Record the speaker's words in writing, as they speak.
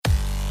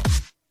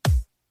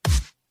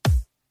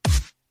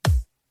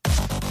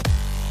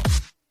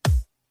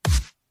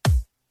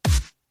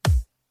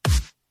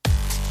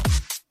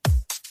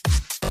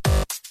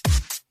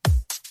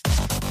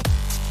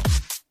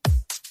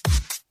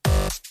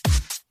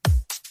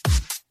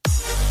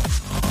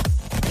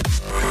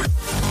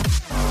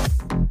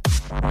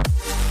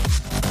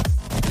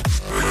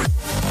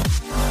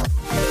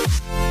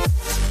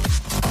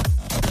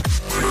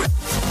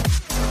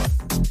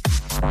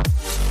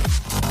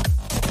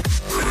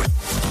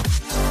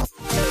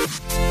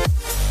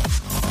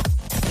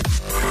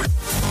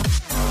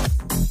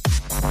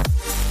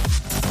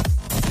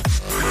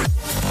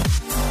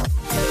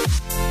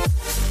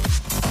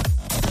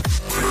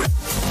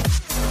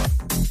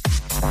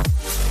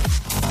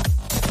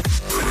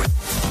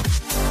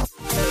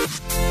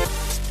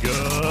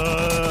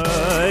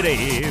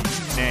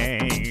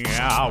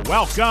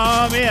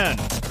Welcome in.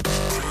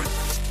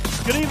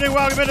 Good evening.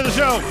 Welcome into the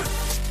show.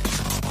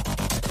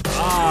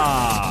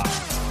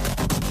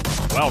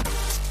 Welcome.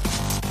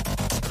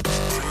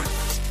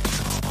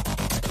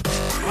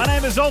 My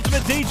name is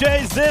Ultimate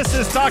DJs. This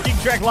is Talking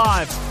Trek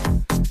Live.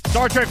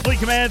 Star Trek Fleet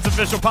Command's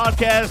official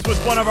podcast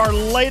with one of our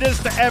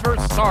latest ever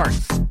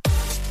starts.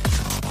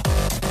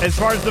 As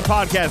far as the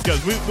podcast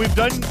goes, we've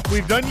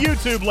done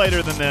YouTube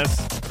later than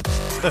this.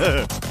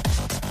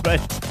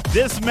 But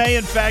this may,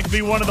 in fact,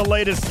 be one of the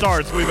latest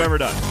starts we've ever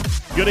done.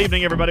 Good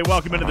evening, everybody.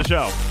 Welcome into the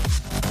show.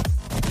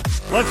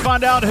 Let's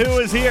find out who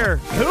is here.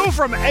 Who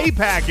from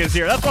APAC is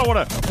here? That's what I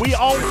want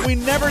to. We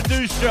never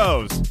do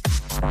shows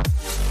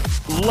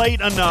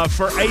late enough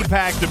for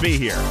APAC to be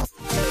here.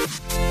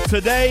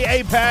 Today,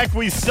 APAC,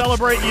 we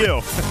celebrate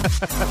you.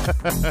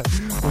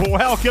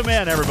 Welcome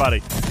in,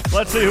 everybody.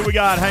 Let's see who we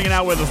got hanging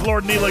out with us.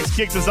 Lord Neelix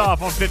kicked us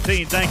off on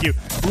 15. Thank you.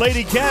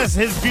 Lady Kess,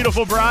 his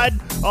beautiful bride,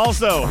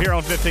 also here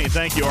on 15.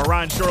 Thank you.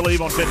 Orion Shoreleave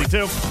on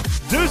 52.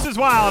 Deuce is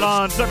Wild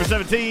on server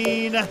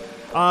 17.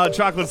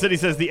 Chocolate City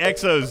says the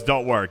Exos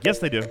don't work. Yes,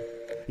 they do.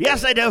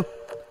 Yes, they do.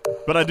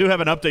 But I do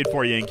have an update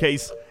for you in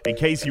case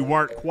you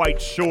weren't quite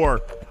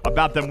sure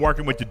about them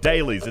working with your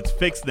dailies. It's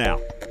fixed now.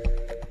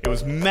 It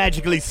was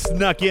magically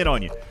snuck in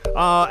on you.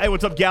 Hey,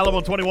 what's up, Gallup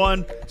on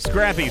 21?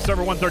 Scrappy,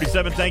 server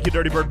 137. Thank you,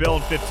 Dirty Bird Bill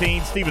on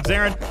 15. Steven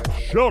Zarin,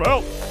 shout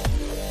out.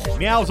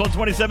 Meows on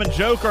 27.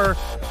 Joker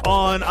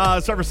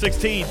on server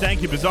 16.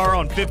 Thank you, Bizarre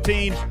on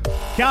 15.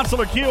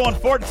 Counselor Q on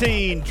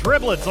 14.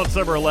 Triplets on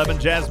server 11.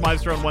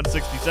 Jazzmeister on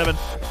 167.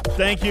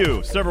 Thank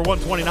you. Server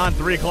 129,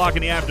 3 o'clock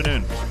in the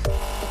afternoon.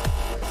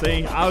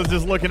 See, I was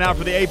just looking out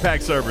for the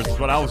APAC servers is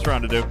what I was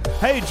trying to do.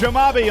 Hey,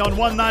 Jomabi on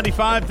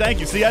 195. Thank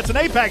you. See, that's an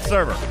APAC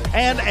server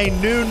and a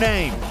new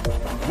name.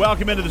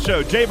 Welcome into the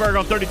show. Jayberg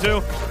on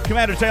 32.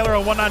 Commander Taylor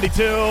on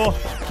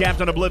 192.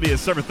 Captain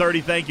Oblivious, server 30.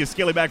 Thank you.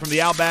 Skilly back from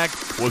the Outback.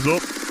 What's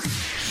up?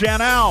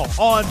 Chanel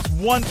on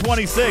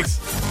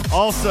 126.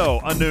 Also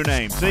a new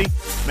name. See,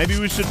 maybe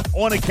we should,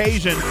 on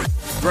occasion,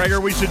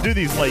 Gregor, we should do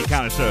these late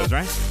kind of shows,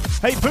 right?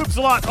 Hey, Poops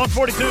a lot on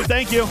 42.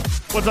 Thank you.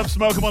 What's up,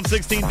 Smoke? I'm on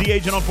 16.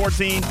 D-Agent on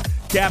 14.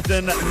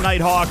 Captain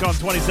Nighthawk on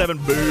 27.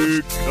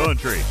 Big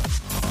Country.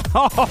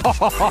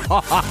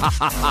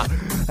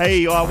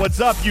 Hey, what's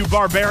up, you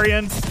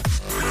barbarians?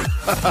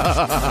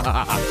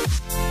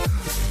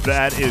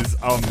 That is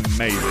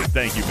amazing.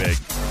 Thank you, Big.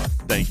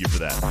 Thank you for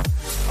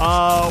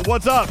that.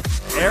 What's up?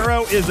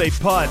 Arrow is a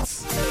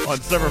putz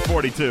on server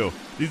 42.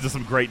 These are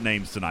some great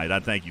names tonight. I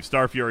thank you.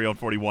 Star Fury on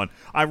 41.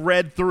 I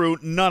read through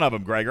none of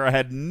them, Gregor. I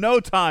had no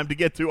time to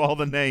get through all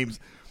the names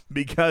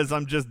because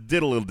I'm just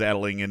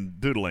diddle-daddling and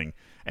doodling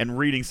and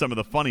reading some of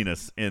the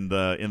funniness in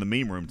the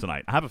meme room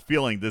tonight. I have a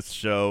feeling this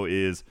show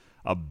is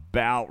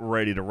about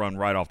ready to run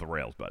right off the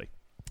rails, buddy.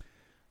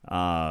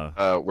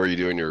 Were you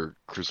doing your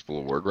Crucible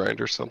of War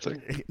grind or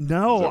something?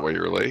 No. Is that why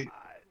you were late?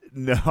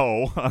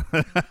 No.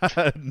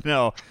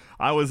 No.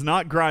 I was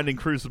not grinding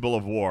Crucible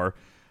of War.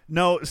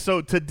 No,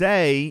 so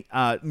today,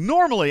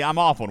 normally I'm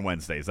off on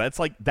Wednesdays.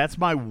 That's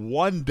my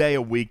one day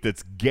a week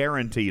that's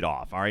guaranteed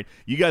off, all right?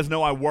 You guys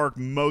know I work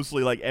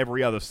mostly like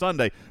every other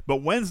Sunday, but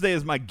Wednesday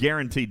is my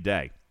guaranteed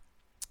day.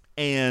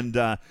 And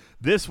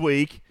this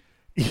week,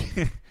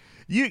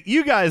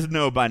 you guys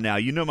know by now,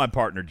 you know my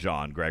partner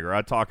John, Gregor.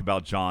 I talk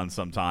about John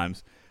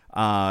sometimes.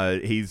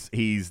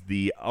 He's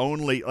the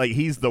only, like,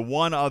 he's the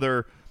one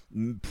other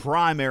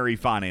primary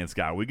finance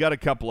guy. We got a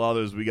couple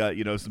others. We got,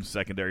 some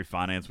secondary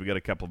finance. We got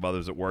a couple of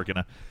others that work in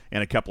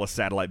a couple of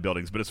satellite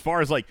buildings. But as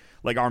far as like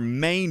our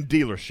main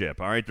dealership,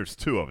 all right, there's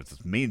two of us.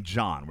 It's me and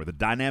John. We're the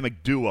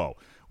dynamic duo.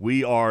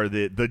 We are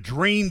the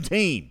dream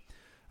team.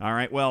 All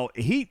right. Well,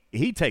 he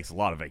takes a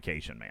lot of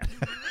vacation, man.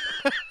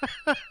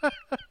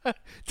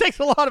 Takes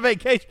a lot of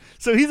vacation.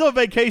 So he's on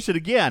vacation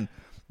again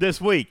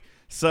this week.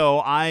 So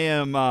I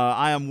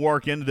am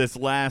working this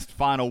last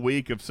final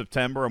week of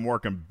September. I'm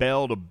working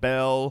bell to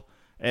bell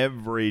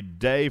every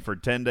day for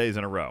 10 days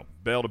in a row.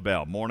 Bell to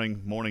bell,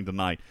 morning to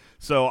night.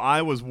 So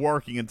I was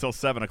working until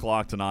 7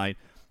 o'clock tonight,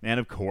 and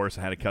of course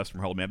I had a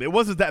customer hold me up. It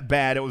wasn't that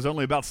bad. It was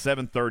only about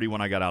 7:30 when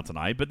I got out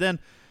tonight. But then,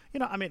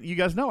 you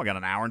guys know I got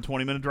an hour and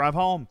 20-minute drive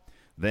home.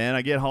 Then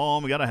I get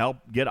home. I got to help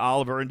get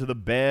Oliver into the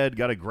bed.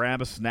 Got to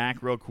grab a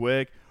snack real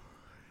quick,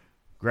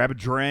 grab a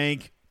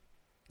drink.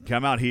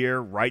 Come out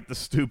here, write the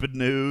stupid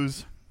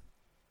news.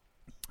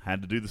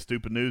 Had to do the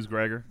stupid news,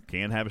 Gregor.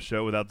 Can't have a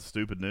show without the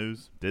stupid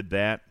news. Did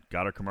that.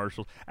 Got our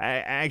commercials.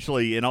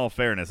 Actually, in all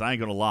fairness, I ain't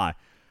going to lie.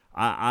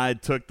 I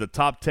took the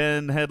top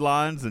 10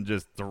 headlines and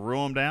just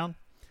threw them down.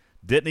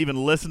 Didn't even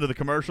listen to the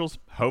commercials.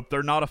 Hope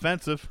they're not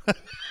offensive.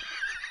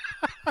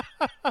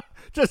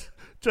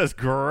 Just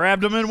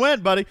grabbed them and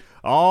went, buddy.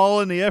 All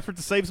in the effort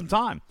to save some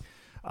time.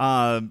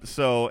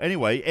 So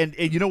anyway, and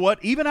you know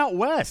what? Even out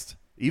west,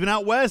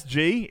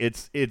 G,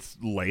 it's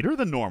later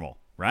than normal,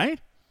 right?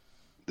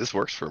 This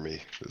works for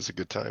me. This is a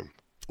good time.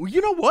 Well,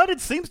 you know what?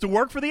 It seems to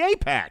work for the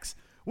APACs.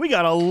 We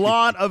got a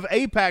lot of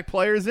APAC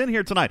players in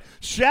here tonight.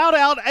 Shout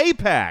out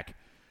APAC.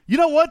 You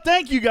know what?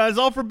 Thank you guys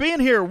all for being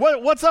here.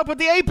 What's up with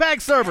the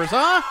APAC servers,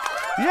 huh?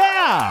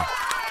 Yeah.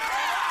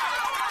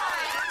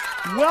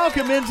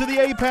 Welcome into the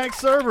Apex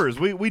servers.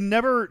 We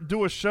never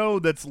do a show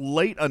that's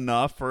late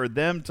enough for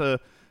them to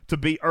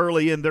be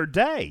early in their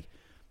day.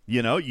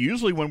 You know,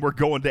 usually when we're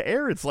going to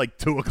air, it's like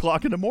 2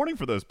 o'clock in the morning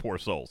for those poor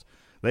souls.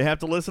 They have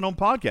to listen on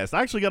podcasts.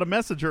 I actually got a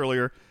message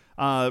earlier,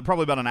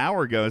 probably about an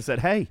hour ago, and said,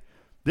 hey,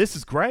 this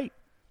is great.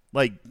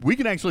 Like, we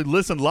can actually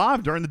listen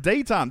live during the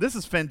daytime. This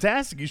is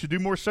fantastic. You should do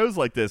more shows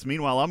like this.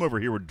 Meanwhile, I'm over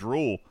here with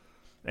drool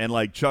and,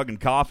 like, chugging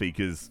coffee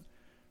because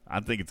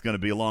I think it's going to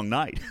be a long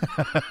night.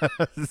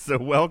 So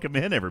welcome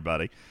in,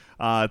 everybody.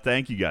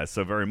 Thank you guys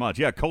so very much.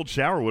 Yeah, cold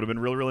shower would have been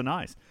really, really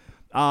nice.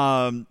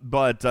 To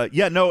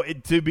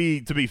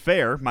be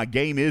fair, my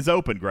game is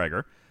open,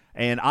 Gregor,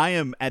 and I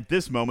am at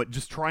this moment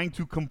just trying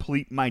to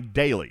complete my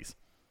dailies.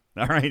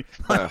 All right.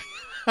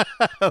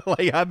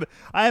 Like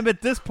I am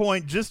at this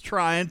point just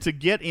trying to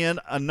get in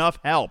enough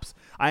helps.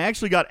 I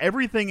actually got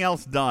everything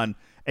else done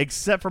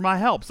except for my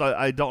helps.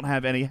 I don't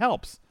have any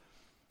helps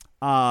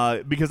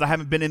because I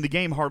haven't been in the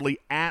game hardly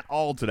at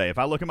all today. If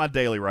I look at my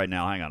daily right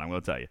now, hang on, I'm going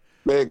to tell you.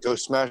 Man, go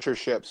smash your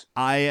ships.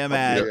 I am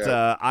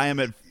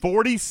at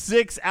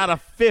 46 out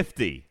of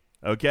 50.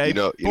 Okay, you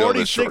know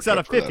 46 out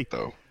of 50. That,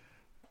 though.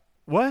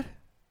 What?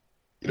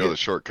 You know the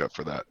shortcut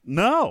for that?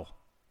 No.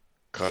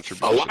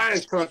 Contributions.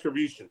 Alliance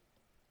contribution.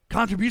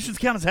 Contributions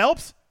count as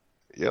helps?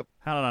 Yep.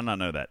 How did I not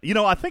know that? You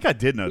know, I think I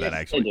did know that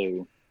actually.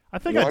 Do. I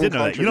think I did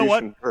know that. You know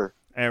what? Per.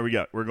 There we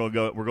go. We're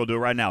gonna do it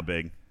right now,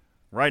 Big.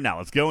 Right now.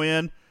 Let's go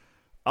in.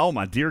 Oh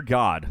my dear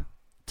God.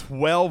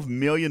 12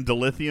 million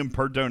dilithium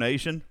per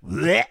donation.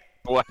 Blech.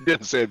 Well, I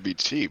didn't say it'd be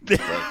cheap.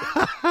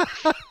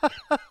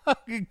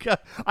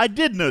 I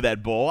did know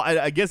that, Bull.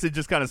 I guess it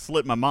just kind of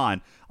slipped my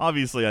mind.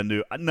 Obviously, I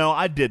knew. No,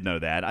 I did know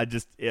that. I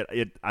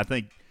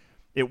think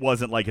it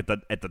wasn't like at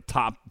the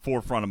top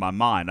forefront of my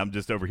mind. I'm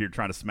just over here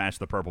trying to smash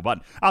the purple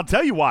button. I'll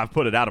tell you why I've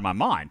put it out of my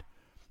mind.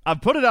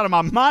 I've put it out of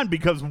my mind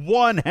because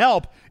one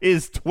help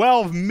is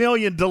 12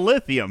 million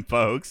dilithium,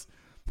 folks.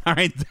 All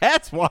right,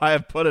 that's why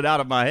I've put it out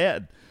of my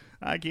head.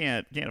 I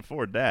can't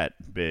afford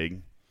that,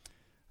 Big.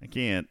 I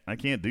can't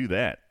do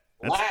that.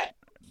 That's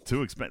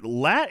too expensive.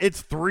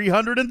 It's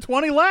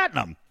 320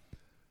 latinum.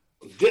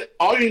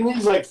 All you need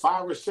is like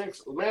 5 or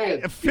 6.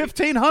 Man,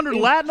 1,500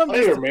 latinum.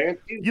 Player, man.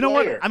 You know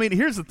what? I mean,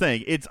 here's the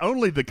thing. It's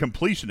only the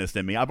completionist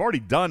in me. I've already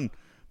done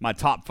my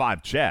top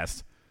 5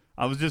 chests.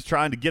 I was just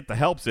trying to get the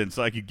helps in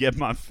so I could get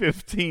my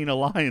 15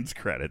 alliance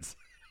credits.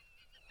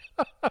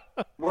 I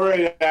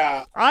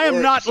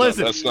am not.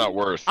 Listen, that's not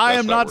worth. I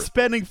am not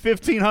spending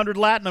 1,500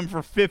 latinum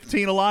for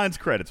 15 alliance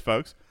credits,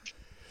 folks.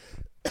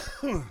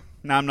 No,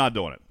 I'm not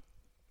doing it.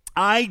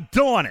 I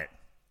doing it.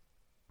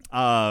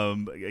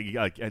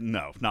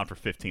 No, not for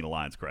 15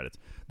 alliance credits.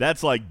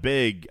 That's like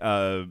Big.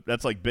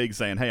 That's like Big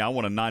saying, "Hey, I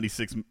want a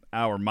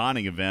 96-hour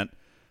mining event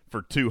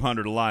for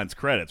 200 alliance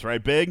credits."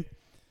 Right, Big?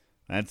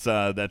 That's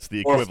the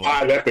equivalent. Or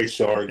 5 epic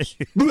shards.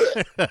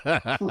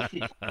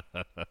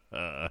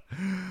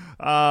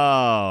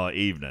 Oh,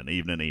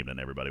 evening,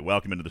 everybody.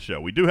 Welcome into the show.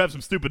 We do have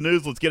some stupid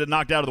news. Let's get it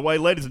knocked out of the way.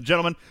 Ladies and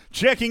gentlemen,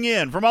 checking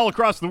in from all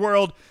across the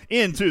world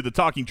into the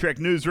Talking Trek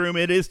newsroom,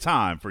 it is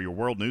time for your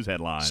world news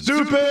headlines.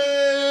 Stupid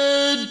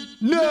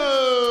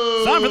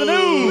news! Time for the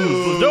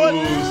news! Let's do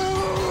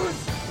it!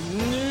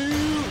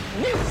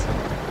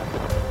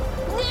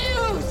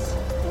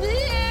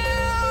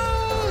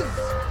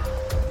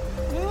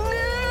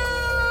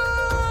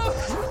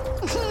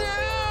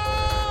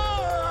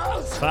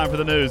 Time for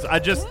the news. I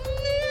just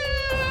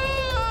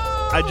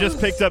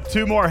picked up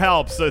 2 more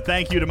helps, so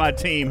thank you to my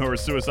team who are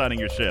suiciding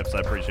your ships. I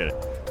appreciate it.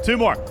 2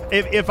 more.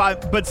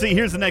 But see,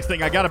 here's the next thing.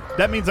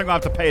 That means I'm gonna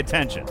have to pay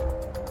attention.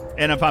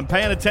 And if I'm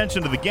paying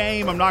attention to the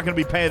game, I'm not gonna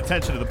be paying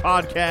attention to the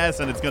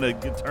podcast, and it's gonna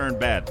turn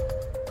bad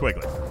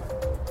quickly.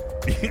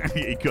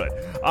 It could.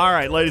 All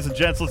right, ladies and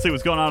gents, let's see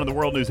what's going on in the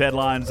world news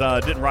headlines.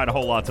 Didn't write a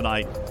whole lot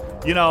tonight.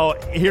 You know,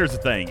 here's the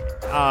thing.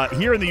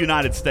 Here in the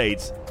United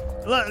States.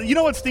 You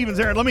know what, Stevens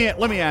Aaron? Let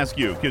me ask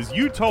you, because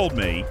you told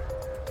me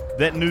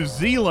that New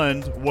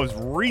Zealand was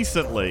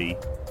recently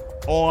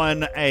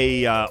on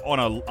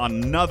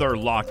another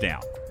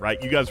lockdown,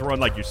 right? You guys were on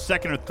like your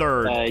second or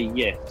third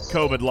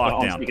COVID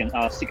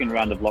lockdown. Second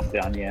round of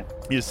lockdown, yeah.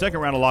 Your second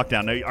round of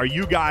lockdown. Now, are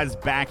you guys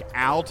back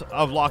out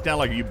of lockdown?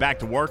 Like, are you back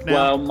to work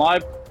now? Well,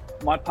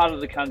 my part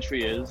of the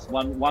country is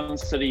one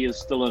city is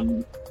still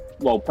in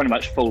pretty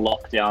much full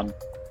lockdown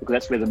because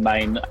that's where the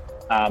main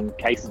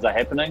cases are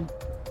happening.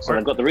 So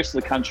they've got the rest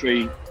of the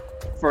country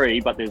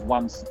free, but there's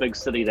one big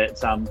city that's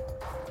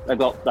they've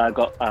got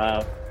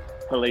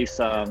police.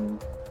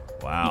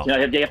 Wow! You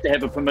have to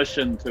have a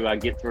permission to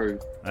get through.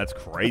 That's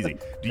crazy.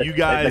 Do you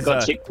guys? They've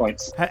got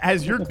checkpoints.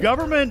 Has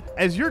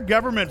your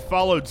government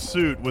followed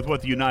suit with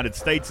what the United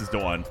States is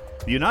doing?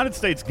 The United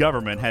States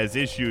government has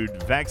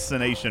issued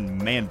vaccination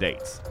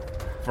mandates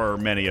for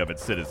many of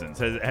its citizens.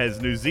 Has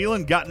New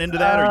Zealand gotten into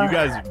that, or you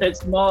guys?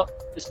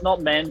 It's not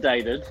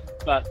mandated,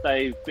 but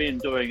they've been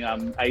doing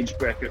age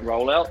bracket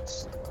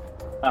rollouts.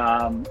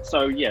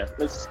 So yeah,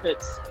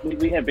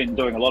 we have been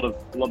doing a lot of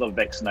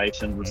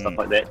vaccinations and stuff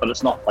like that, but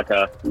it's not like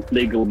a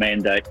legal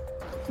mandate.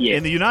 Yes.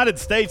 In the United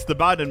States, the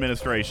Biden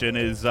administration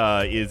is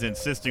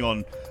insisting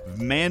on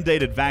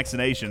mandated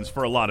vaccinations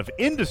for a lot of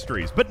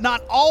industries, but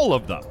not all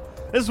of them.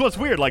 This is what's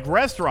weird. Like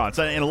restaurants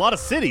in a lot of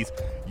cities,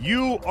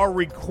 you are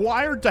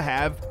required to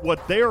have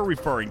what they are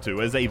referring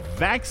to as a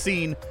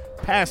vaccine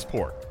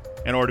passport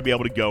in order to be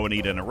able to go and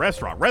eat in a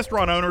restaurant.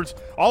 Restaurant owners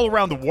all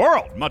around the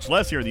world, much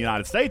less here in the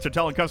United States, are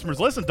telling customers,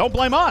 listen, don't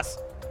blame us.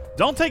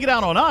 Don't take it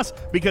out on us,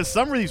 because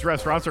some of these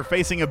restaurants are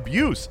facing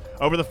abuse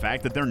over the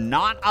fact that they're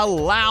not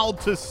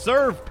allowed to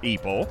serve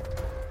people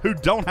who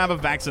don't have a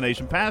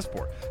vaccination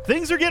passport.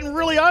 Things are getting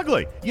really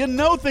ugly. You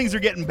know things are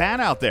getting bad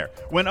out there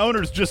when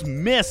owners just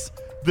miss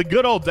the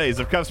good old days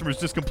of customers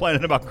just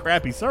complaining about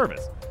crappy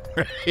service.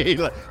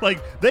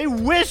 Like, they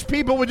wish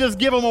people would just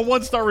give them a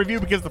 1-star review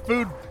because the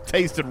food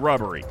tasted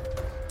rubbery.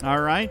 All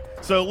right?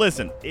 So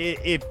listen,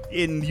 if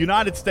in the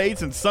United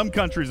States and some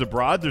countries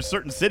abroad, there's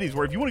certain cities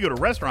where if you want to go to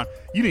a restaurant,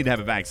 you need to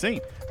have a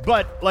vaccine.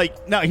 But,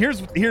 like, now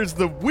here's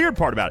the weird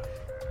part about it.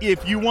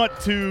 If you want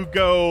to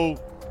go,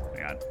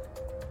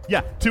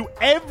 to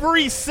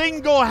every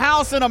single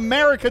house in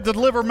America to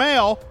deliver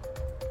mail,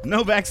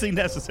 no vaccine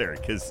necessary,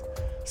 because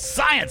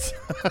science.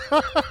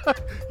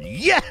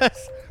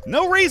 Yes.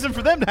 No reason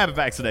for them to have a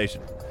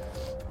vaccination.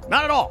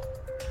 Not at all.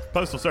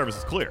 Postal Service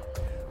is clear.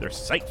 They're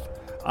safe.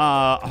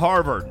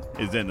 Harvard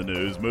is in the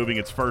news, moving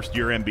its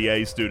first-year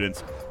MBA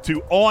students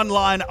to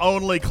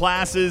online-only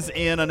classes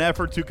in an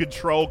effort to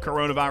control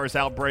coronavirus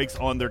outbreaks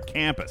on their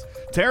campus.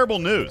 Terrible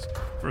news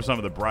for some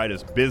of the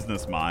brightest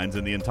business minds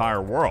in the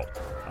entire world.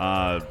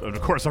 And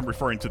of course, I'm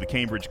referring to the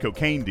Cambridge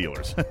cocaine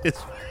dealers.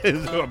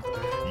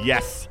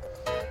 Yes.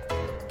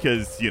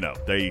 Because,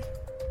 they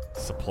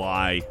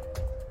supply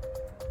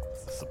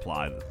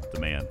the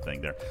demand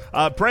thing there.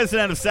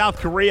 President of South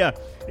Korea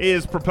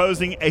is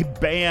proposing a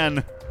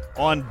ban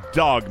on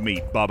dog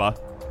meat, Bubba.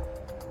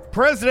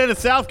 President of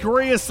South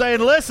Korea is saying,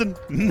 listen,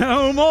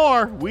 no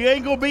more. We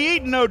ain't going to be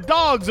eating no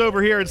dogs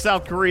over here in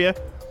South Korea.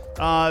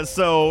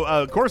 So,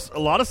 of course, a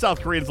lot of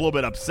South Koreans a little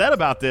bit upset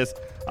about this.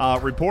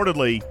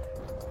 Reportedly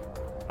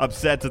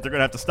upset that they're going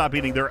to have to stop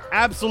eating their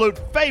absolute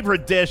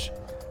favorite dish,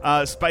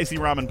 spicy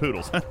ramen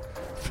poodles.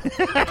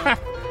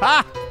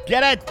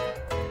 Get it?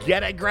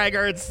 Get it,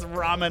 Gregor? It's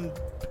ramen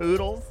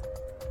poodles.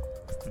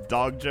 It's a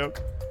dog joke.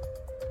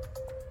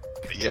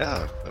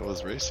 Yeah, that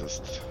was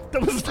racist.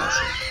 That was not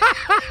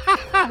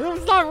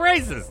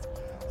racist.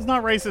 It was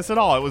not racist at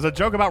all. It was a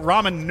joke about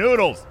ramen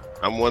noodles.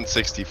 I'm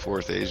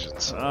 1/64th Asian.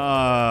 So.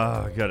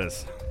 Oh,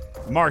 goodness.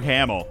 Mark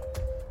Hamill.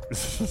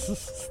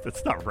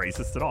 That's not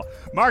racist at all.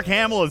 Mark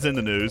Hamill is in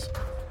the news.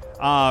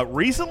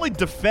 Recently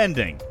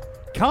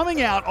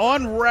coming out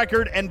on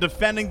record and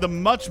defending the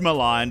much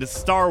maligned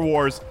Star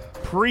Wars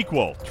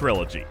prequel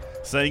trilogy,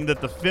 saying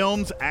that the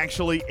films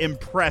actually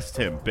impressed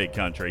him, Big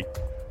Country.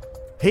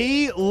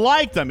 He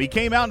liked them. He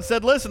came out and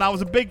said, listen, I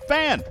was a big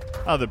fan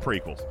of the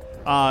prequels.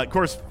 Of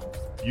course,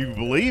 if you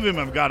believe him,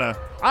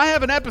 I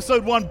have an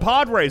episode 1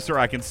 pod racer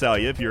I can sell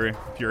you if you're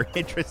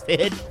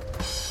interested.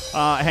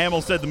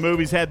 Hamill said the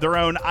movies had their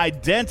own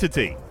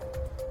identity.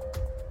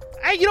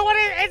 Hey, you know what?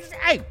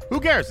 Hey, who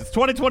cares? It's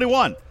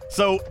 2021.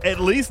 So at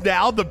least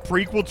now the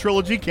prequel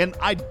trilogy can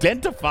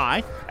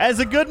identify as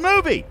a good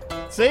movie.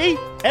 See?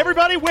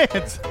 Everybody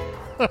wins.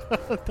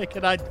 They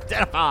can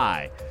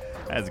identify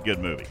as a good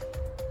movie.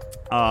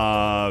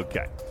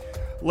 Okay.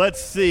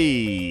 Let's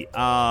see.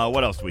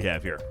 What else do we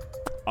have here?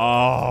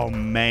 Oh,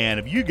 man.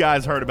 Have you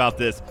guys heard about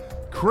this?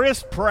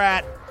 Chris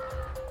Pratt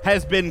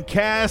has been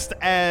cast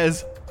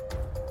as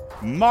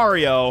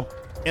Mario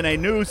in a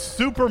new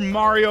Super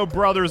Mario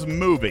Brothers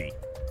movie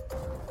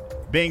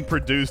being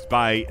produced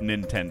by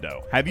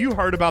Nintendo. Have you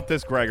heard about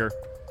this, Gregor?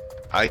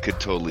 I could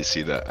totally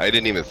see that. I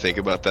didn't even think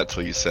about that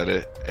till you said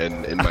it.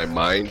 And in my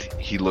mind,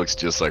 he looks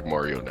just like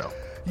Mario now.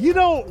 You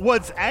know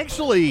what's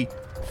actually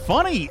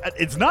funny?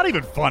 It's not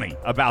even funny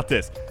about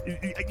this.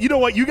 You know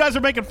what? You guys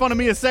are making fun of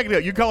me a second ago.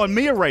 You're calling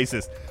me a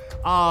racist.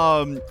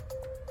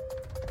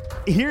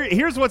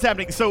 Here's what's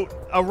happening. So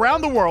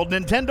around the world,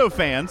 Nintendo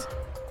fans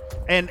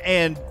and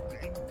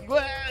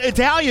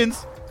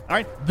Italians, all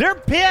right, they're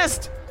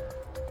pissed.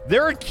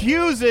 They're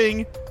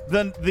accusing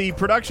the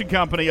production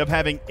company of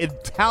having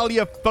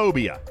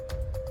Italiaphobia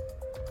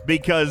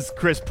because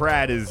Chris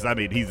Pratt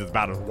he's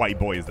about as white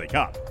boy as they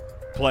come,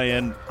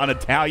 playing an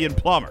Italian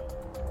plumber.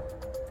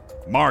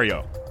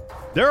 Mario.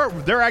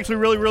 They're actually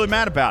really, really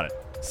mad about it,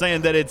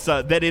 saying that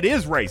that it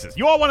is racist.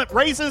 You all want it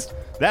racist?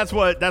 That's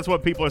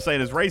what people are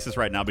saying is racist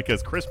right now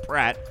because Chris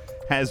Pratt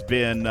has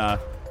been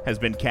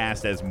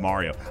cast as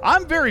Mario.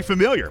 I'm very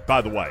familiar,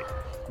 by the way,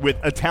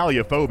 with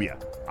Italiaphobia.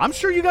 I'm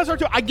sure you guys are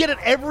too. I get it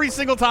every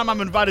single time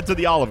I'm invited to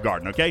the Olive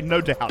Garden, okay? No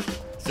doubt.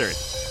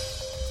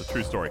 Serious. It's a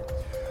true story.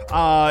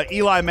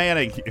 Eli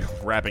Manning,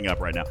 wrapping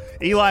up right now.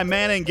 Eli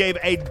Manning gave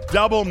a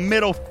double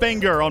middle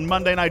finger on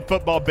Monday Night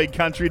Football, Big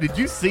Country. Did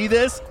you see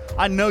this?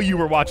 I know you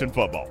were watching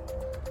football.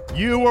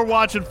 You were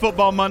watching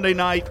football Monday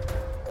night.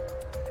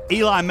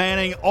 Eli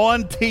Manning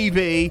on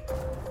TV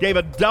gave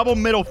a double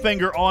middle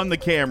finger on the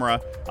camera.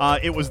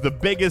 It was the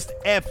biggest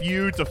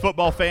FU to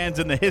football fans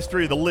in the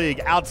history of the league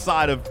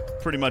outside of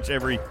pretty much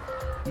every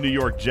New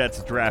York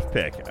Jets draft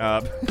pick.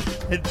 There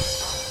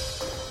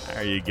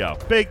you go.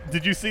 Big,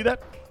 did you see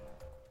that?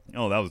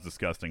 Oh, that was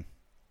disgusting.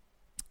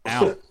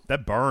 Ow,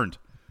 that burned.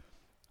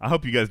 I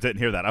hope you guys didn't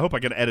hear that. I hope I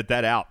can edit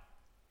that out.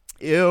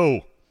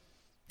 Ew.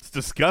 It's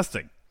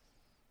disgusting.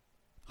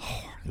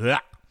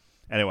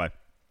 Anyway.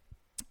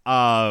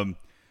 Schmarvin,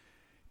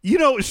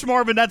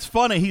 that's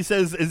funny. He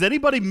says, is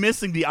anybody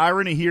missing the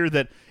irony here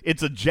that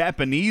it's a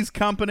Japanese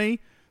company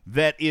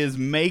that is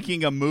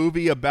making a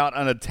movie about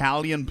an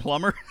Italian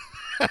plumber?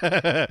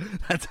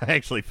 That's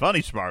actually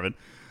funny, Schmarvin.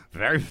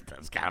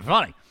 That's kind of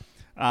funny.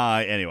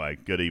 Anyway,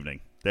 good evening.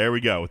 There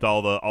we go with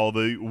all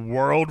the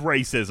world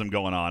racism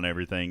going on,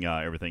 everything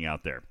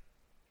out there.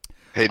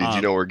 Hey, did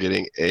you know we're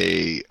getting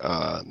a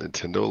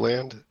Nintendo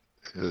Land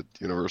at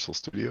Universal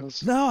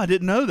Studios? No, I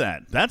didn't know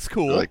that. That's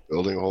cool. They're like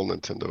building a whole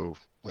Nintendo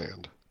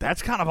Land.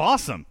 That's kind of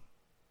awesome.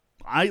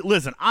 I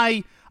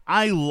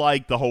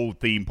like the whole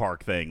theme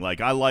park thing. Like,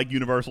 I like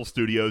Universal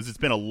Studios. It's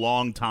been a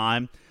long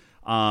time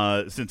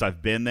since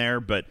I've been there,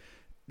 but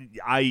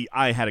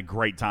I had a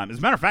great time. As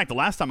a matter of fact, the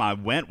last time I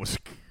went was,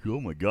 oh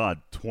my God,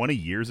 20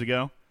 years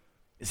ago.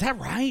 Is that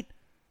right?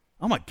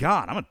 Oh my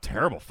God, I'm a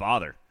terrible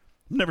father.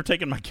 I've never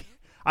taken my kids.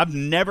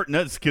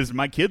 No, it's because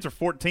my kids are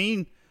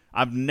 14.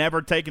 I've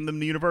never taken them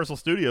to Universal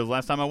Studios.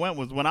 Last time I went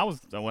was when I was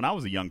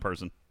a young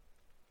person.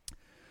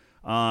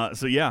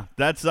 So yeah,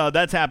 that's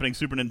happening.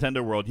 Super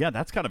Nintendo World. Yeah,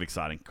 that's kind of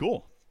exciting.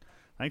 Cool.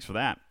 Thanks for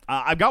that.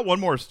 I've got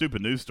one more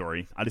stupid news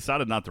story. I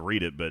decided not to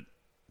read it, but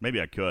maybe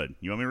I could.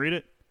 You want me to read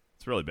it?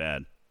 It's really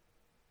bad.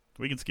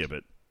 We can skip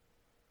it.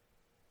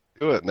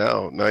 Do it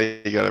now. Now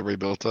you got it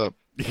rebuilt up.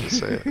 Just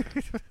say it.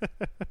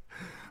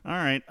 All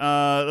right.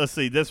 Let's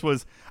see. This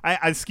was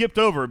I skipped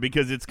over it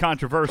because it's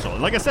controversial.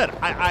 Like I said,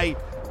 I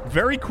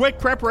very quick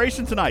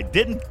preparation tonight.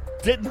 Didn't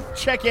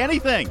check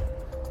anything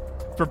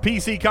for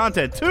PC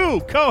content.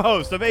 2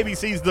 co-hosts of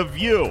ABC's The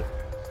View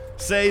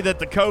say that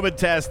the COVID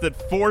tests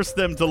that forced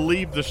them to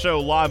leave the show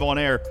live on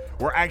air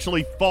were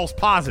actually false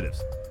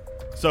positives.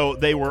 So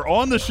they were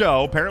on the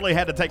show, apparently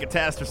had to take a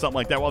test or something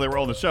like that while they were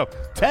on the show.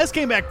 Test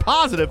came back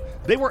positive.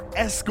 They were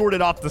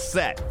escorted off the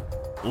set,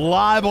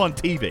 live on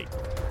TV.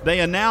 They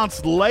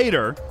announced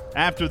later,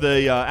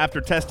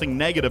 after testing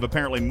negative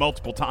apparently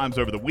multiple times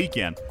over the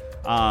weekend,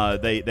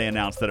 they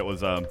announced that it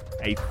was a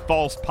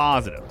false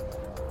positive.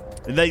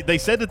 They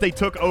said that they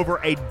took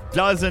over a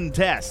dozen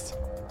tests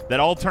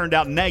that all turned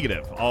out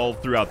negative all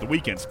throughout the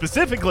weekend.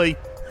 Specifically,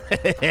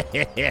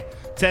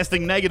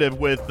 testing negative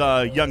with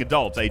young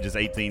adults ages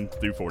 18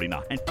 through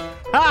 49.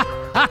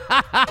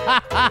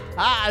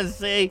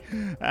 See,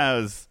 that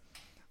was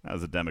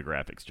a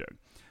demographics joke.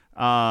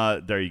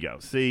 There you go.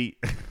 See,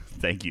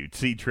 thank you.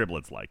 See,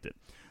 Triplets liked it.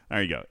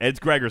 There you go. It's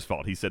Gregor's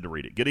fault. He said to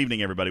read it. Good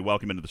evening, everybody.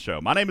 Welcome into the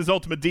show. My name is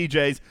Ultimate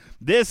DJs.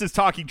 This is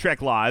Talking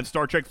Trek Live,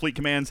 Star Trek Fleet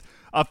Command's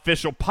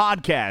official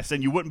podcast,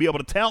 and you wouldn't be able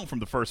to tell from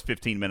the first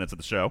 15 minutes of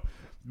the show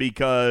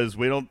because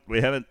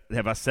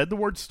have I said the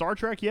word Star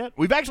Trek yet?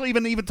 We've actually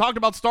even talked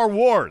about Star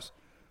Wars,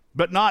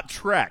 but not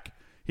Trek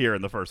here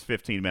in the first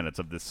 15 minutes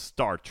of this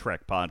Star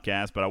Trek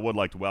podcast, but I would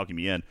like to welcome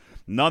you in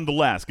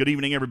nonetheless. Good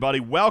evening, everybody.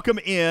 Welcome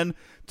in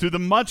to the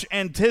much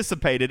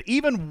anticipated,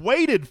 even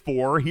waited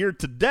for here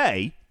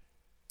today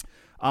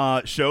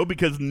show,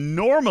 because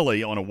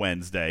normally on a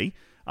Wednesday,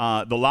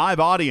 the live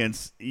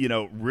audience,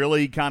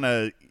 really kind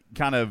of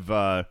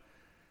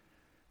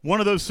one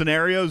of those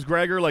scenarios,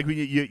 Gregor, like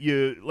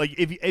you like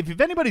if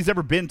anybody's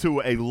ever been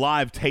to a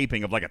live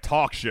taping of like a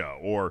talk show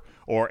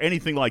or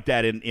anything like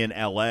that in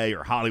LA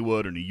or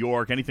Hollywood or New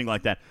York, anything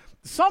like that,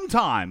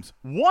 sometimes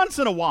once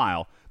in a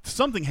while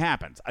something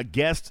happens. A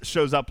guest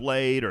shows up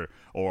late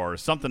or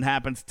something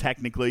happens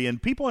technically,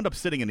 and people end up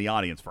sitting in the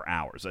audience for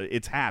hours.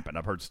 It's happened.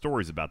 I've heard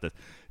stories about this.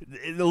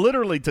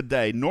 Literally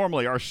today,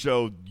 normally our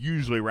show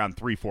usually around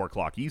 3-4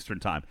 o'clock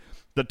Eastern time.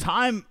 The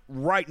time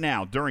right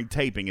now during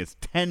taping is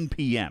 10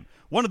 p.m.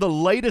 One of the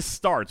latest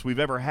starts we've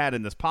ever had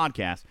in this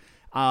podcast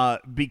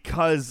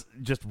because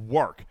just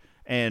work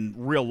and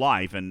real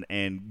life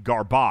and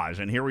garbage.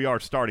 And here we are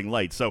starting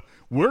late. So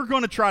we're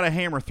going to try to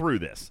hammer through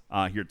this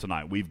here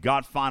tonight. We've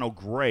got final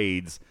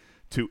grades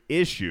to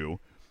issue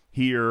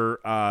here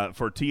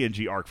for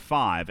TNG Arc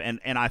 5. And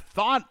I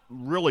thought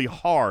really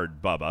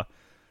hard, Bubba,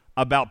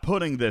 about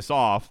putting this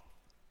off.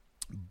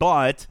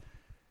 But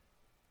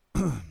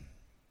let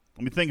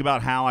me think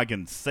about how I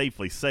can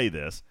safely say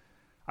this.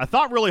 I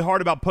thought really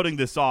hard about putting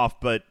this off,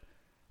 but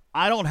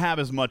I don't have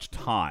as much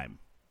time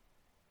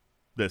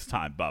this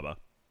time, Bubba.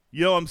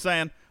 You know what I'm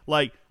saying?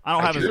 Like, I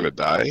don't have. You're gonna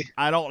die?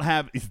 I don't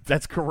have.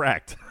 That's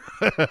correct.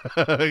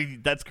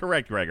 That's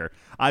correct, Gregor.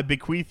 I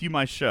bequeath you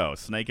my show.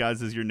 Snake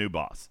Eyes is your new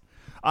boss.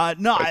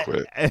 No, I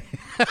quit.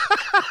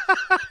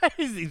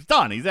 He's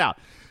done. He's out.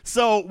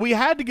 So we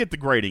had to get the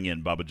grading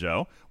in, Bubba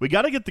Joe. We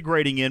got to get the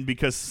grading in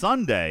because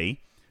Sunday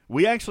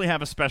we actually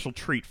have a special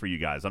treat for you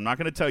guys. I'm not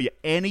going to tell you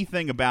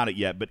anything about it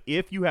yet, but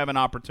if you have an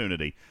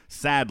opportunity,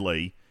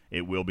 sadly,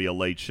 it will be a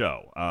late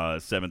show,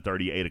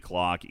 7:30, 8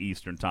 o'clock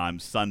Eastern time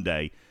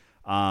Sunday.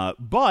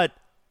 But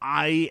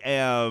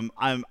I'm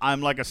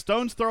like a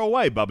stone's throw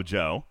away, Bubba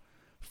Joe,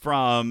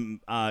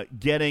 from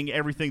getting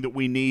everything that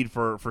we need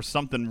for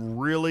something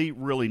really,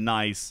 really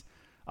nice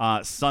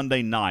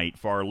Sunday night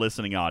for our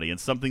listening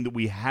audience, something that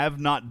we have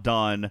not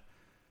done,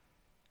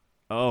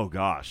 oh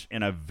gosh,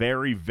 in a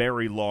very,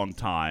 very long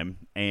time,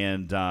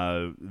 and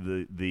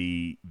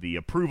the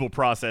approval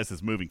process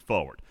is moving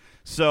forward.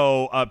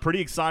 So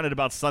pretty excited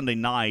about Sunday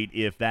night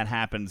if that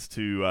happens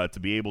to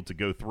be able to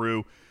go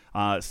through.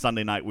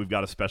 Sunday night, we've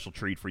got a special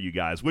treat for you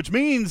guys, which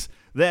means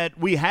that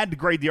we had to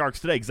grade the ARCs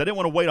today because I didn't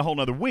want to wait a whole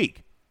nother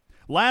week.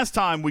 Last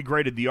time we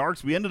graded the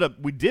ARCs,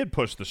 we did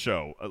push the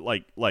show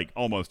like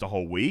almost a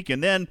whole week,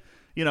 and then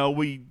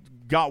we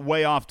got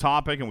way off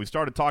topic and we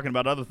started talking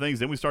about other things.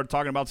 Then we started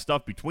talking about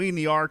stuff between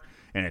the ARC,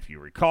 and if you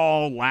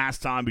recall,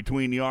 last time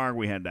between the ARC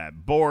we had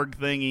that Borg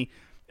thingy,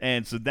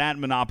 and so that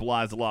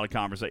monopolized a lot of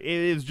conversation.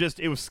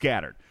 It was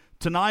scattered.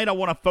 Tonight I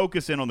want to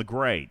focus in on the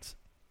grades.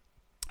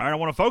 All right, I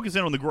want to focus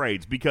in on the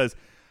grades because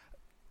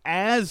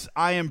as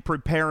I am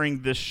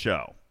preparing this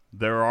show,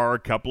 there are a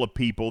couple of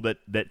people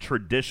that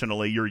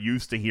traditionally you're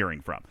used to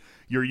hearing from.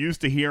 You're used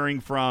to hearing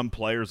from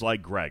players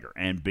like Gregor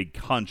and Big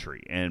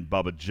Country and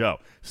Bubba Joe.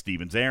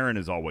 Stevens Aaron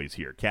is always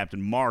here.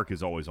 Captain Mark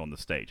is always on the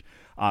stage.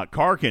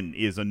 Karkin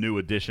is a new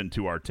addition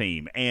to our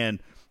team. And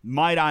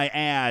might I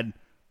add,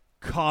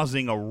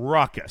 causing a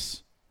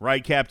ruckus.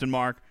 Right, Captain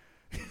Mark?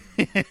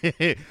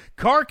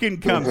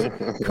 Karkin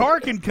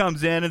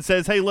comes in and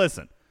says, hey,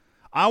 listen,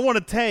 I want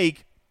to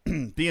take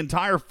the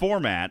entire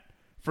format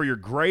for your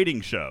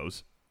grading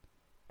shows,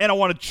 and I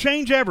want to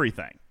change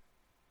everything.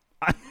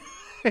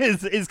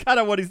 is kind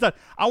of what he's done.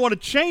 I want to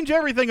change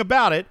everything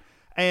about it,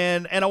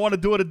 and I want to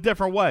do it a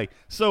different way.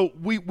 So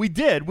we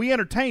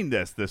entertained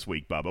this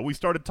week, Bubba. We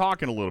started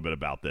talking a little bit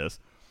about this,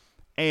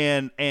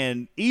 and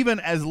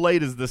even as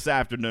late as this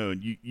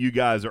afternoon, you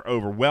guys are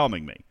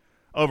overwhelming me.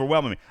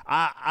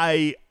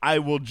 I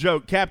will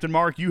joke, Captain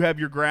Mark, you have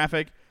your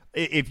graphic.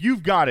 If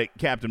you've got it,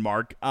 Captain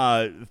Mark,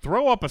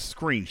 throw up a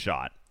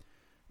screenshot.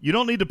 You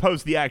don't need to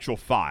post the actual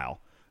file.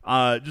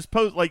 Just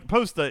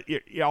post the.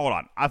 Yeah, hold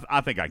on.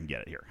 I think I can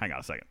get it here. Hang on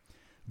a second.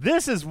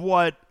 This is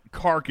what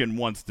Karkin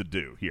wants to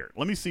do here.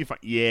 Let me see if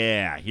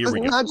here we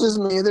go. It's not just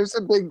me. There's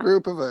a big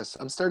group of us.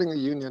 I'm starting a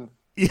union.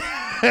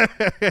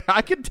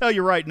 I can tell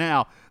you right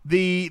now,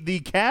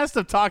 the cast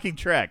of Talking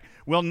Trek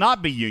will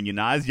not be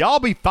unionized. Y'all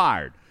be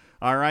fired.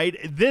 All right.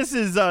 This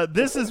is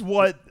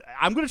what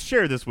I'm going to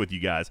share this with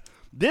you guys.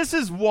 This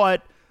is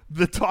what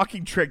the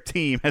Talking Trek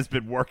team has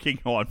been working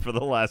on for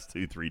the last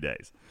 2-3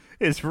 days.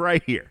 It's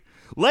right here.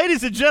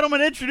 Ladies and gentlemen,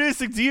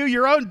 introducing to you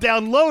your own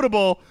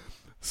downloadable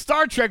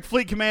Star Trek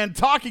Fleet Command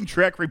Talking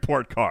Trek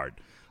report card.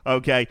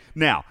 Okay,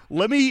 now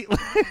let me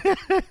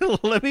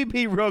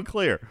be real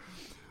clear.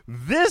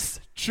 This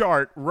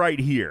chart right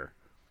here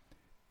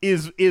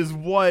is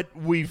what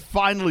we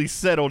finally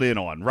settled in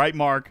on, right,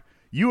 Mark?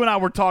 You and I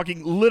were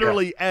talking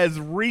literally as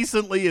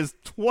recently as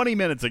 20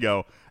 minutes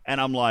ago, and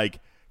I'm like,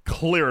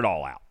 clear it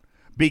all out.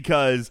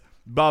 Because,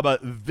 Bubba,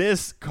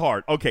 this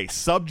card, okay,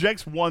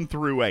 subjects 1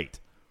 through 8.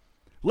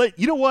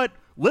 You know what?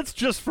 Let's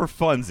just for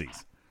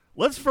funsies.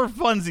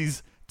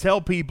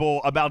 Tell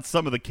people about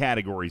some of the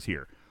categories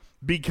here.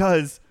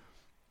 Because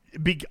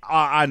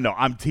I know,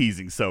 I'm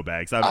teasing so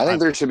bags. I think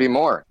there should be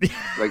more.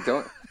 Like,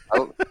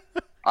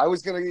 I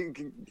was going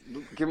to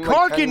give him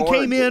Karkin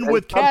came in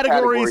with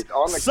categories,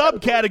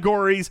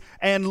 subcategories,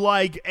 and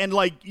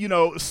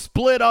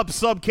split up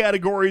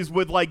subcategories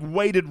with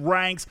weighted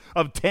ranks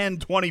of 10,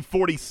 20,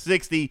 40,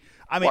 60.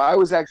 I mean, I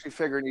was actually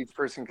figuring each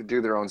person could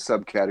do their own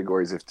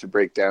subcategories to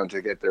break down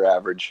to get their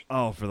average.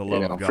 Oh, for the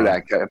love of God. For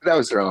that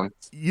was their own.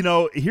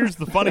 Here's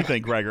the funny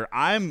thing, Gregor.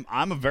 I'm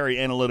a very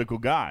analytical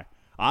guy.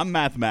 I'm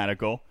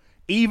mathematical.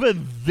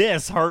 Even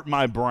this hurt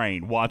my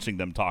brain watching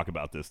them talk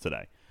about this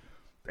today.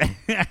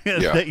 I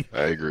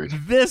agree.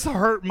 This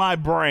hurt my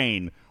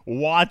brain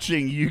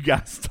watching you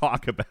guys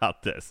talk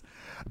about this.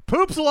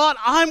 Poops a lot.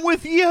 I'm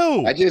with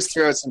you. I just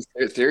throw out some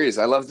theories.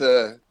 I love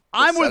the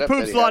I'm with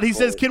Poops a lot. He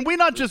says, can we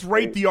not just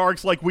rate the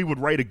ARCs like we would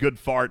rate a good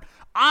fart?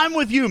 I'm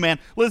with you, man.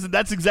 Listen,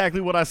 that's exactly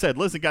what I said.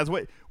 Listen, guys,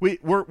 we're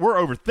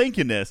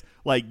overthinking this.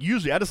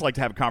 Usually I just like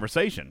to have a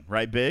conversation,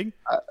 right, Big?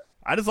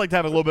 I just like to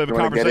have a little bit of a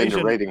conversation.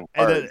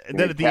 And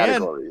then at the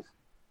end,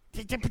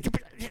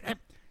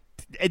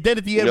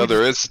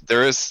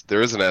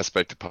 there is an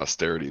aspect of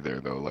posterity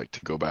there, though, to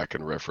go back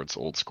and reference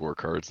old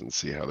scorecards and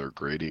see how they're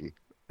grading,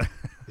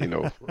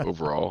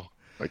 overall.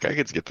 I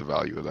could get the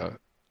value of that.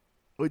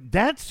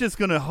 That's just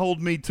going to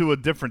hold me to a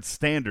different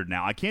standard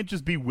now. I can't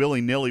just be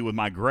willy-nilly with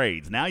my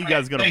grades. Now you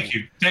guys are going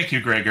to... Thank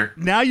you, Gregor.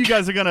 Now you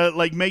guys are going to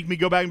make me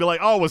go back and be like,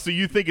 oh, well, so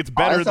you think it's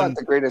better I thought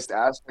the greatest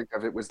aspect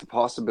of it was the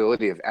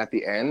possibility of at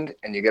the end,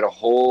 and you get a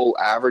whole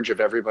average of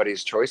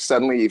everybody's choice.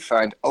 Suddenly you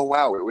find, oh,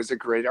 wow, it was a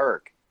great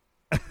arc.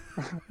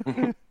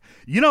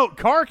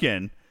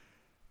 Karkin,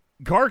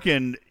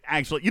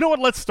 actually... You know what?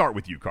 Let's start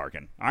with you,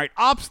 Karkin. All right,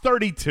 Ops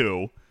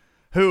 32...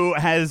 who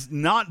has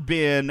not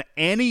been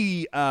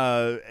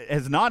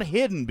has not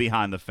hidden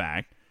behind the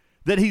fact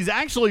that he's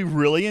actually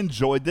really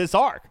enjoyed this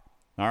arc.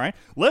 All right,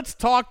 let's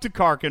talk to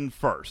Karkin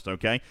first,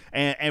 okay?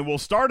 And we'll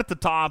start at the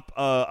top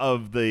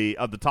of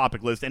the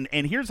topic list. And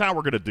here's how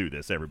we're going to do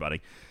this,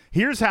 everybody.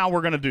 Here's how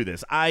we're going to do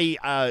this.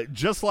 I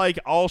just like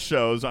all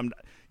shows,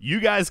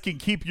 you guys can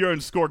keep your own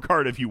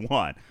scorecard if you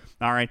want.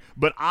 All right,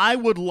 but I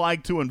would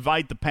like to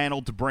invite the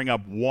panel to bring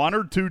up one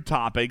or two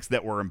topics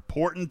that were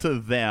important to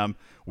them.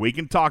 We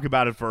can talk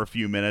about it for a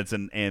few minutes,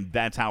 and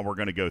that's how we're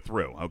going to go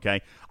through,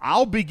 okay?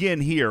 I'll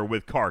begin here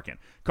with Karkin.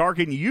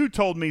 Karkin, you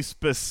told me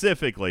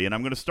specifically, and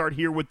I'm going to start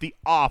here with the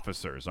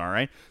officers, all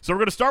right? So we're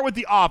going to start with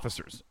the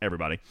officers,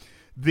 everybody.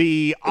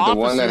 The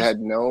one that had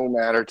no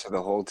matter to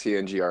the whole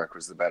TNG arc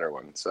was the better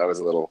one, so that was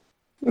a little...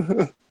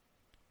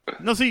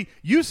 No, see,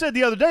 you said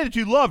the other day that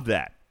you loved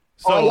that.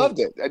 So, I loved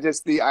it.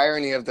 The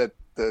irony of the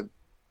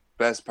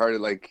best part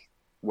of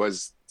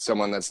was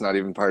someone that's not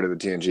even part of the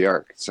TNG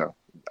arc. So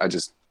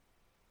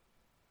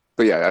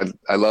but yeah,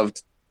 I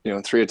loved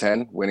 3 of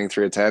 10, winning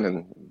 3 of 10,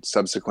 and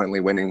subsequently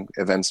winning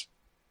events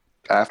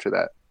after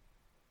that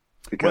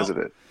because of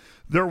it.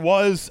 There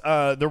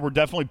were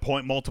definitely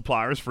point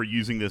multipliers for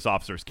using this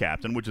officer's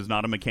captain, which is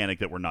not a mechanic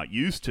that we're not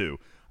used to.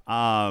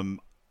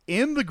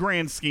 In the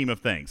grand scheme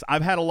of things,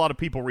 I've had a lot of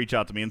people reach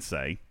out to me and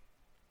say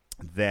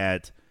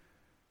that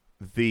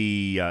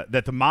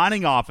the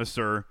mining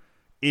officer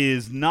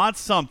is not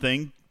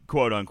something,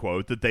 quote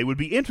unquote, that they would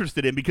be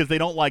interested in because they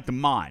don't like to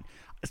mine.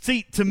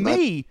 See, to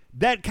me,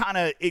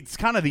 it's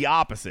kind of the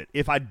opposite.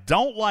 If I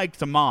don't like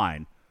to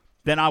mine,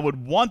 then I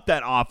would want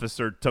that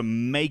officer to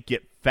make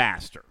it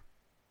faster.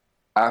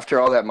 After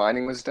all that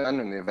mining was done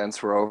and the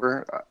events were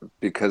over,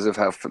 because of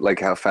how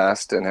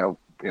fast and how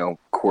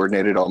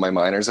coordinated all my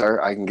miners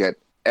are, I can get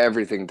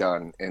everything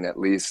done in at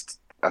least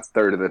a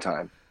third of the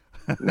time.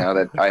 Now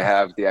that I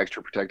have the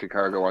extra protected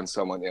cargo on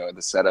someone,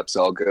 the setup's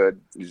all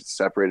good. You just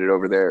separate it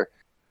over there.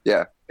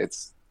 Yeah,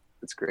 it's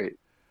great.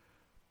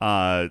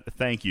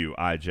 Thank you,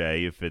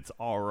 IJ. If it's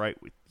all right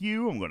with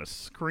you, I'm going to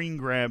screen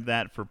grab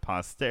that for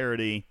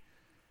posterity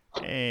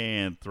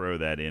and throw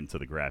that into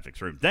the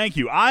graphics room. Thank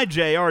you.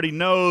 IJ already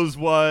knows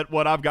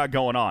what I've got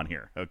going on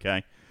here,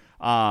 okay?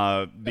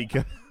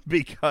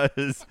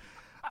 Because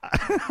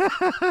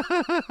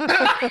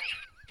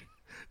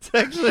it's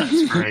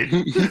actually great.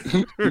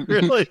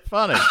 really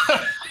funny.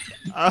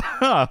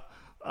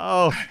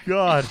 Oh,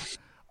 God.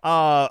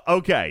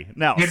 Okay,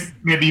 now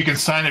maybe you can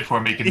sign it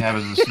for me. You can have it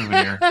as a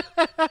souvenir.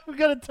 I'm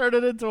gonna turn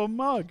it into a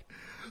mug.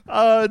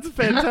 It's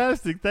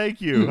fantastic.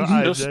 Thank you.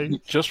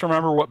 Just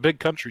remember what Big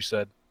Country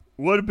said.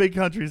 What did Big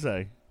Country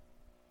say?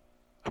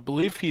 I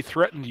believe he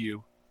threatened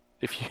you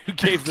if you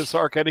gave this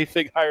arc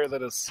anything higher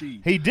than a C.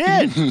 He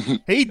did.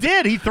 He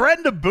did. He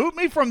threatened to boot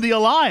me from the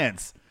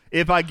Alliance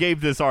if I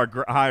gave this arc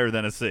higher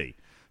than a C.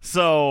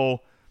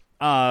 So,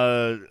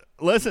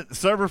 listen,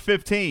 Server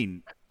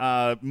 15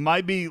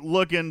 might be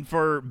looking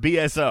for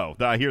BSO.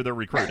 That I hear they're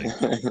recruiting.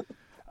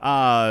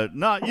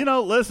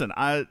 Listen,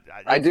 I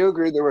do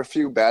agree there were a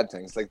few bad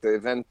things. Like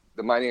the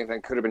mining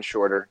event could have been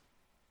shorter,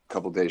 a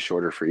couple days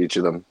shorter for each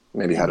of them.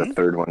 Maybe had a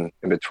third one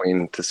in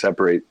between to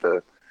separate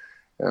the,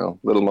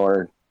 little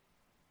more.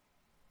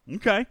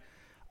 Okay.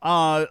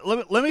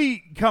 Let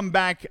me come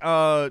back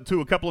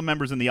to a couple of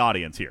members in the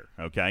audience here,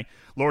 okay?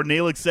 Lord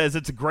Neelix says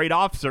it's a great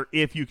officer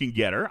if you can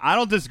get her. I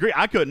don't disagree.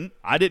 I couldn't.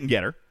 I didn't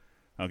get her.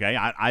 Okay,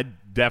 I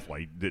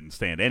definitely didn't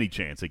stand any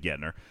chance of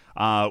getting her,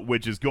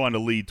 which is going to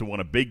lead to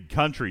one of Big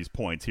Country's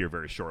points here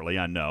very shortly,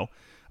 I know.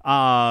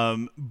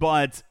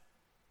 But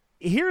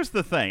here's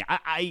the thing.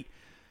 I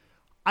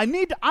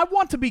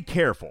want to be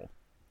careful,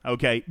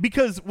 okay?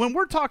 Because when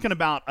we're talking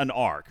about an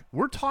arc,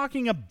 we're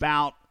talking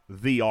about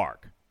the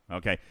arc,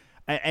 okay?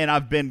 And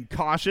I've been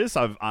cautious.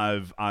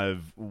 I've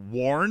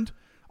warned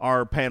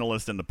our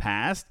panelists in the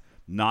past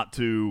not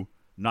to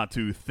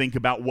think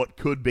about what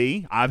could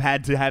be. I've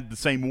had to have the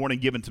same warning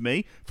given to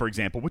me, for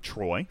example, with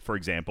Troy, for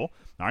example.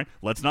 All right,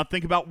 let's not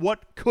think about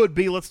what could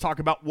be. Let's talk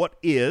about what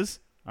is,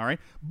 all right?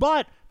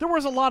 But there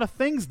was a lot of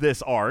things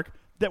this arc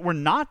that were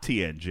not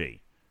TNG.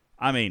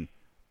 I mean,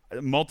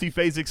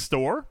 multiphasic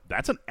store,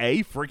 that's an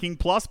A freaking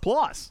plus.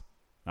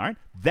 All right?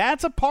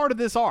 That's a part of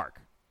this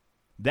arc.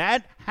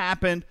 That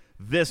happened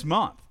this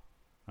month,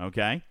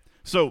 okay?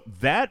 So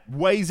that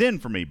weighs in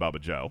for me,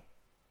 Bubba Joe.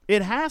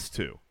 It has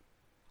to.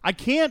 I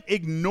can't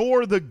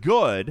ignore the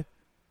good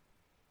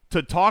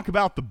to talk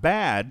about the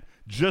bad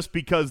just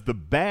because the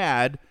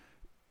bad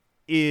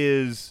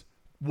is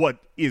what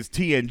is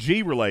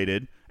TNG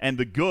related and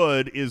the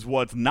good is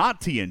what's not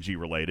TNG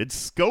related.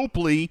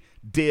 Scopely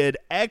did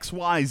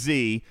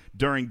XYZ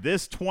during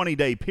this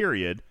 20-day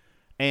period,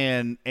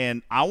 and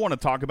I want to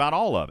talk about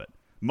all of it.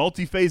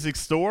 Multiphasic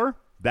store,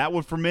 that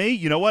one for me.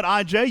 You know what,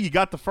 IJ? You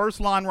got the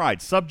first line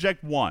right.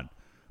 Subject 1.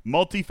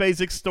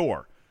 Multiphasic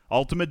store.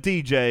 Ultimate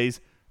DJs,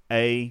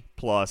 A++.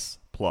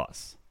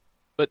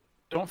 But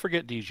don't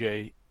forget,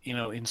 DJ,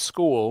 in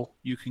school,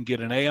 you can get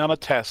an A on a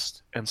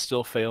test and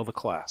still fail the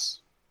class.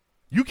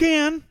 You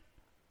can.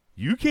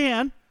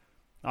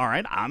 All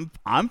right,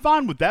 I'm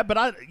fine with that,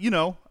 but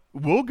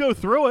we'll go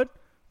through it.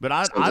 But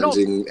I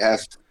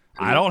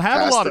don't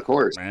have a lot of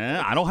course.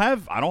 I'm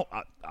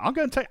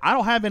going to tell you, I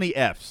don't have any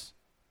Fs.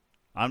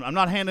 I'm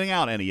not handing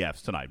out any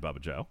Fs tonight,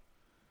 Bubba Joe.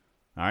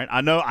 All right,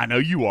 I know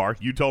you are.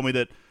 You told me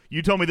that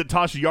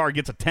Tasha Yar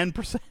gets a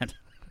 10%.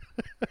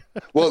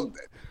 Well,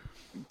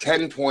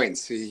 10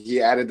 points.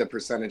 He added the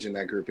percentage in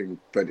that grouping,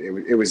 but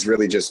it was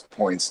really just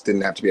points.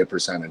 Didn't have to be a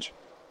percentage.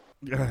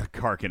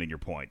 Karkin in your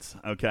points,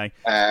 okay?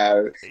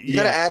 You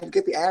gotta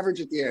get the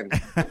average at the end.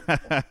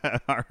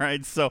 All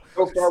right, so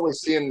far we're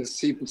seeing the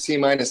C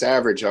minus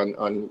average on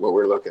what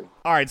we're looking.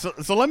 All right,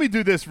 so let me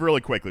do this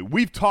really quickly.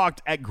 We've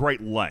talked at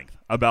great length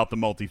about the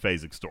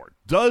multiphasic store.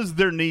 Does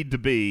there need to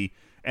be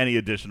any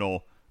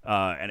additional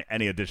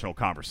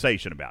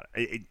conversation about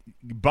it?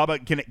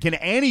 Bubba, can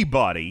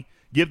anybody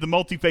give the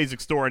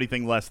multiphasic store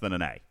anything less than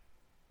an A?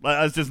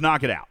 Let's just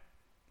knock it out.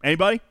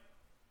 Anybody?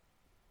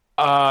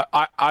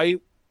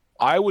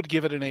 I would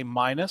give it an A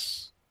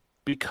minus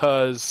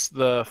because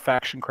the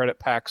faction credit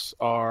packs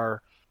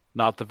are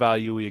not the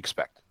value we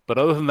expect. But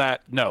other than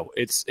that, no,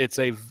 it's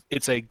a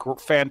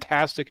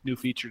fantastic new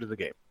feature to the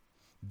game.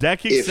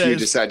 If you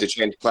decide to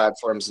change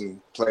platforms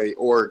and play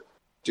or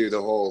do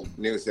the whole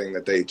new thing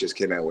that they just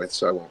came out with,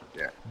 so I won't.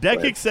 Yeah.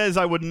 Dekic says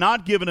I would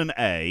not give it an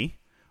A.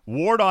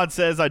 Wardod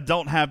says I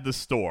don't have the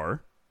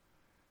store.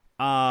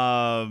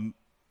 Tavi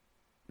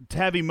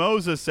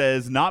Moza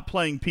says not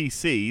playing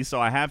PC, so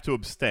I have to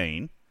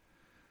abstain.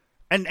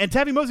 And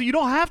Tavi Moza, you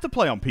don't have to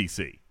play on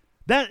PC.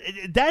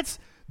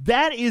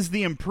 That is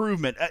the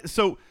improvement.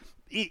 So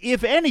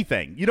if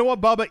anything, you know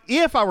what, Bubba?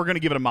 If I were going to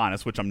give it a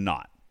minus, which I'm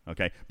not,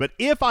 okay, but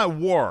if I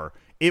were,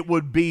 it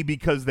would be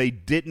because they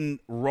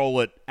didn't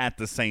roll it at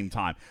the same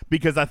time.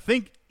 Because I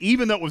think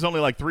even though it was only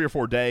like 3 or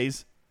 4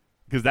 days,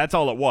 because that's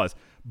all it was,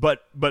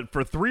 but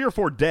for 3 or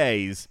 4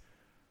 days,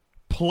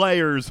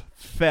 players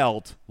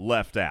felt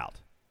left out.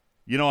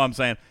 You know what I'm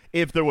saying?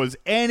 If there was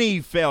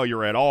any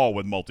failure at all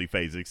with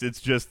multiphasics,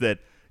 it's just that,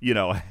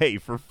 hey,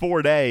 for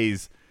 4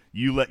 days,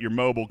 you let your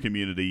mobile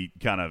community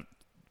kind of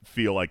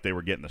feel like they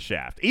were getting the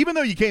shaft. Even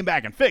though you came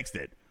back and fixed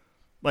it,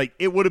 like,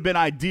 it would have been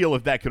ideal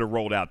if that could have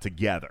rolled out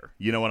together.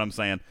 You know what I'm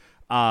saying?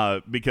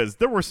 Because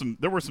there were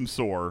some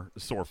sore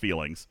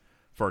feelings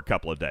for a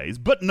couple of days.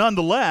 But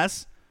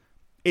nonetheless,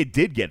 it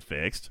did get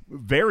fixed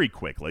very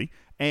quickly.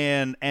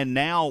 And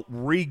now,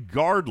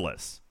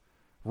 regardless,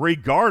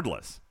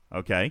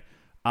 okay,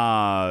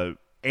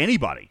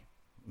 anybody,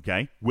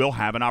 okay, will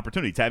have an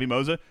opportunity. Tavi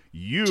Moza,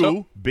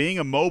 being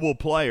a mobile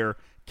player,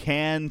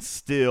 can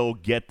still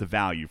get the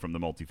value from the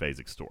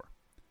multiphasic store.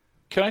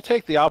 Can I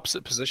take the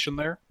opposite position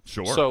there?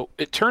 Sure. So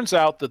it turns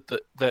out that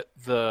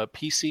the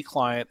PC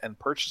client and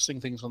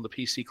purchasing things on the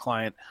PC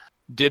client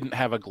didn't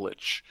have a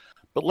glitch.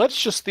 But let's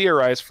just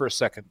theorize for a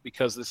second,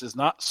 because this is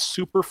not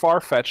super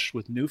far-fetched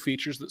with new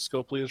features that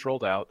Scopely has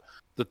rolled out,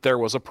 that there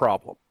was a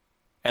problem.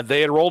 And they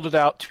had rolled it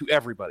out to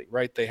everybody,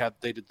 right? They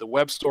did the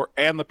web store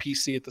and the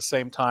PC at the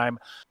same time,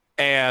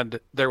 and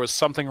there was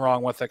something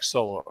wrong with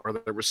Xsolo, or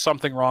there was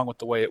something wrong with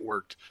the way it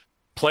worked.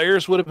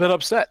 Players would have been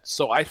upset.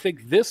 So I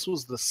think this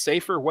was the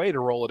safer way to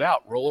roll it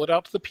out. Roll it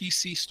out to the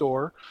PC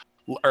store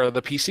or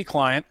the PC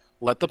client.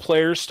 Let the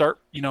players start,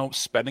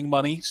 spending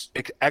money,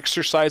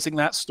 exercising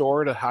that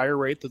store at a higher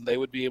rate than they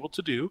would be able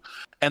to do.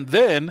 And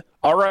then,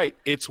 all right,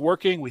 it's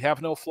working. We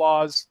have no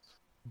flaws.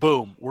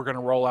 Boom, we're going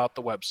to roll out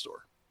the web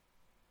store.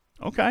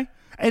 Okay.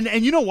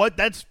 And you know what?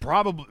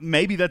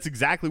 Maybe that's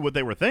exactly what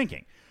they were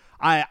thinking.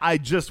 I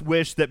just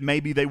wish that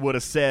maybe they would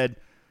have said,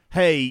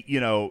 hey,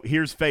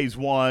 here's phase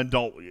 1.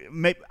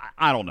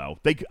 I don't know.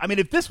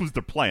 If this was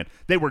their plan,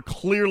 they were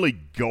clearly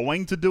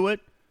going to do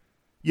it.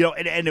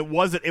 And it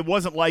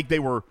wasn't like they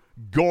were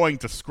going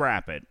to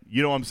scrap it.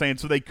 You know what I'm saying?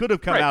 So they could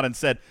have come out and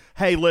said,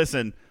 hey,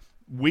 listen,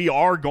 we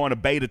are going to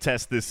beta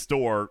test this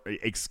store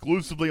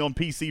exclusively on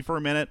PC for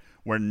a minute.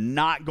 We're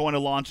not going to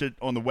launch it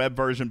on the web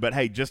version, but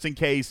hey, just in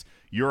case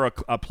you're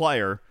a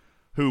player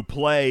who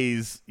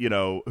plays,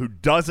 who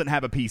doesn't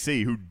have a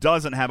PC, who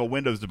doesn't have a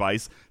Windows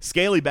device,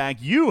 Scalyback,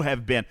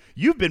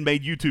 you've been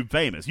made YouTube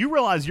famous. You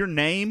realize your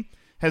name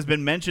has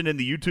been mentioned in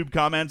the YouTube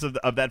comments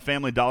of that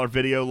Family Dollar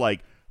video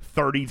like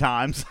 30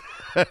 times,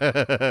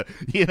 because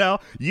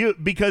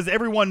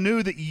everyone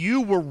knew that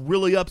you were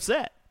really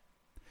upset.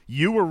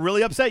 You were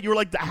really upset. You were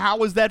like,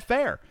 how is that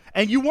fair?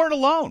 And you weren't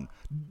alone.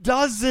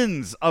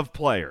 Dozens of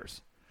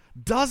players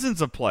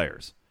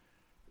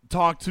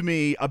talked to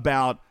me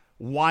about,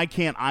 why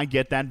can't I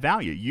get that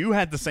value? You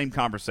had the same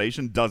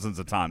conversation dozens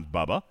of times,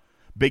 Bubba.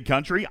 Big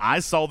Country, I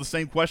saw the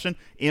same question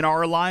in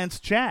our Alliance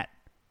chat.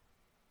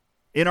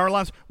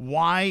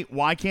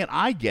 Why can't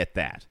I get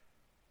that?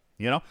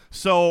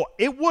 So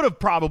it would have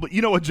probably,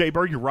 you know what, Jay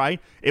Berg, you're right.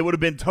 It would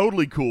have been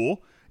totally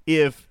cool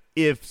if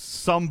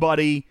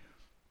somebody,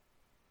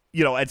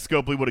 at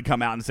Scopely would have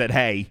come out and said,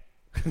 hey,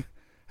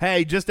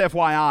 just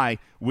FYI,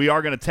 we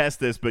are going to test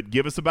this, but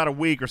give us about a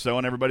week or so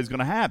and everybody's going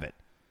to have it.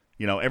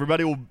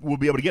 Everybody will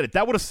be able to get it.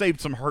 That would have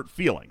saved some hurt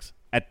feelings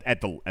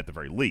at the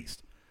very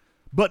least.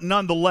 But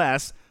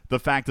nonetheless, the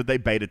fact that they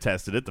beta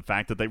tested it, the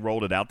fact that they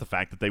rolled it out, the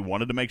fact that they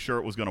wanted to make sure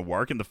it was going to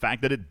work, and the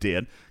fact that it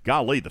did,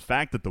 golly, the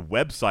fact that the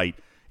website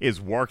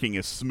is working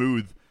as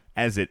smooth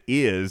as it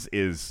is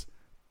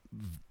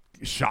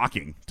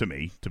shocking to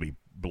me, to be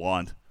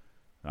blunt.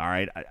 All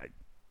right,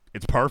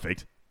 It's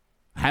perfect.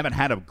 I haven't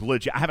had a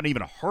glitch. I haven't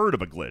even heard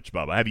of a glitch,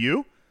 Bubba. Have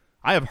you?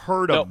 I have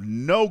heard of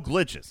no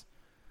glitches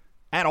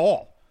at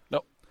all.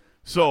 Nope.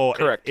 So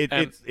correct.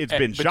 It's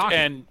been shocking.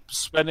 And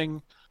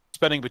spending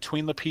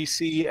between the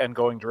PC and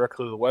going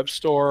directly to the web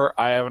store,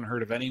 I haven't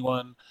heard of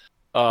anyone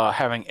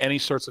having any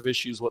sorts of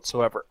issues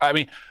whatsoever. I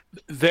mean,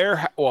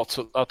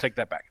 so I'll take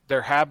that back.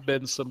 There have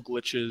been some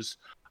glitches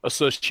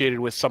associated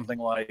with something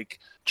like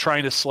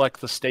trying to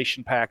select the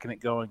station pack and it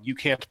going, you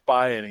can't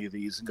buy any of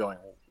these, and going,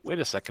 wait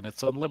a second,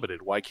 it's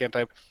unlimited. Why can't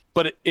I?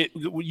 But it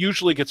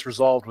usually gets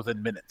resolved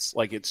within minutes.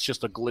 Like it's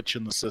just a glitch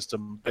in the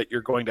system that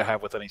you're going to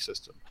have with any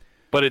system.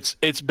 But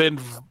it's been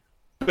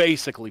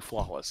basically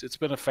flawless. It's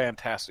been a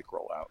fantastic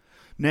rollout.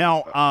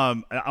 Now,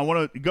 I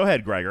want to go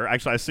ahead, Gregor.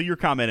 Actually, I see your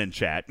comment in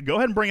chat. Go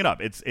ahead and bring it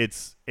up.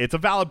 It's a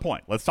valid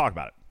point. Let's talk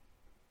about it.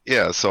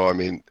 Yeah, so I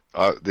mean,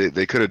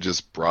 they could have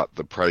just brought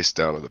the price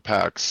down of the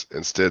packs.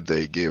 Instead,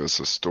 they gave us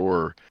a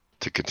store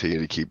to continue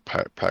to keep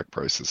pack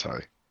prices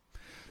high.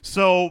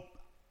 So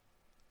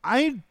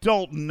I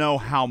don't know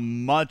how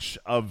much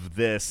of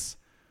this.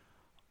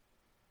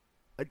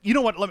 You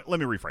know what? Let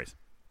me rephrase.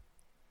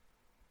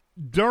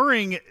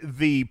 During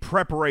the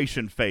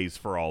preparation phase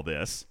for all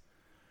this,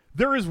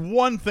 there is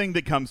one thing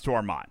that comes to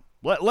our mind.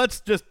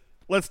 Let's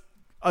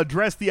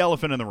address the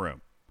elephant in the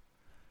room.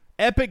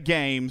 Epic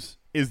Games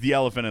is the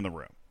elephant in the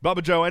room.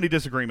 Bubba Joe, any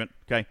disagreement?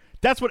 Okay,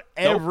 that's what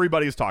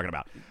everybody is talking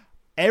about.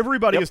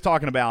 Everybody is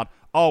talking about,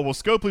 oh, well,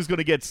 Scopely's going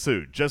to get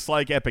sued, just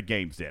like Epic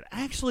Games did.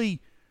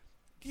 Actually,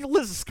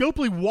 listen,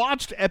 Scopely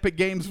watched Epic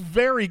Games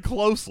very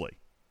closely.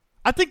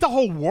 I think the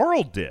whole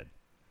world did.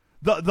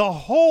 The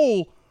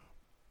whole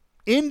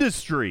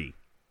industry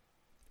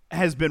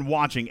has been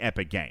watching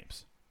Epic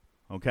Games.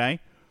 Okay?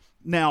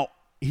 Now,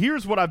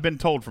 here's what I've been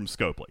told from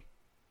Scopely.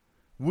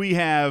 We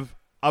have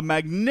a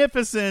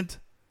magnificent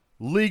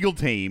legal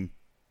team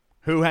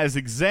who has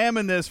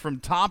examined this from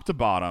top to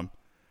bottom,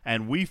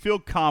 and we feel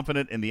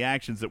confident in the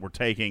actions that we're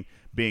taking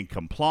being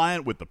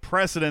compliant with the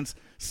precedents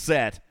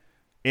set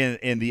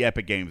in the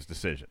Epic Games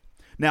decision.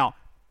 Now,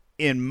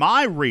 in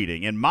my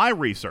reading, in my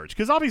research,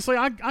 because obviously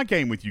I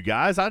game with you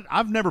guys.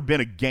 I've never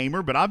been a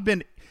gamer, but I've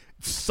been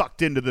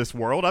sucked into this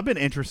world. I've been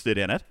interested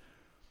in it.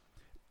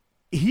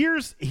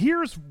 Here's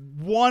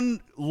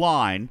one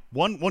line,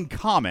 one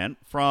comment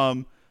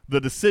from the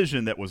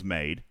decision that was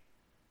made,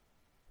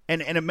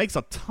 and it makes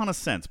a ton of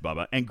sense,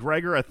 Bubba. And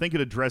Gregor, I think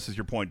it addresses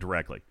your point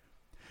directly.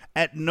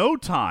 At no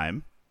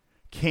time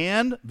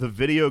can the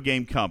video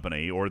game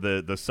company or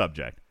the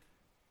subject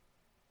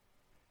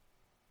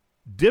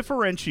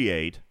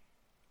differentiate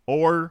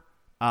or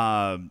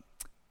I'm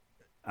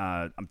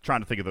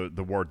trying to think of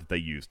the word that they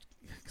used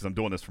because I'm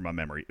doing this from my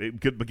memory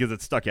because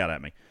it stuck out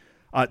at me.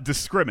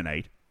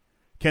 Discriminate.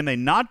 Can they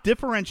not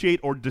differentiate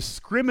or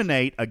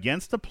discriminate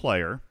against a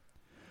player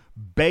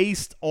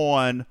based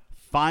on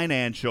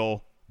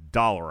financial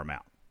dollar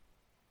amount?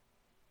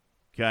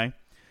 Okay?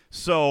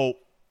 So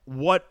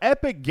what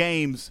Epic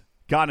Games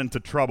got into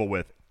trouble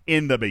with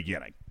in the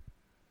beginning.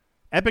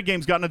 Epic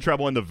Games got into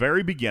trouble in the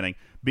very beginning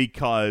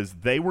because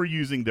they were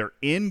using their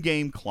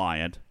in-game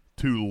client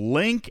to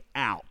link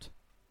out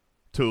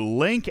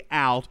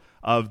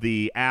of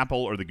the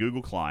Apple or the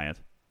Google client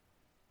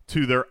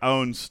to their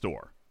own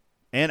store.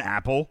 And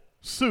Apple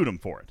sued them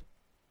for it.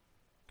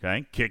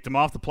 Okay? Kicked them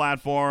off the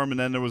platform, and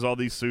then there was all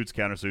these suits,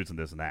 countersuits, and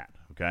this and that.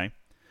 Okay?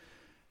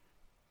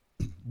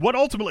 What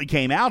ultimately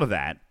came out of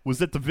that was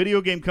that the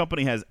video game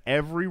company has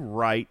every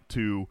right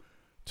to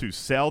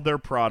sell their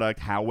product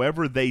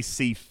however they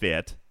see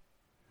fit,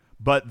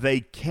 but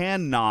they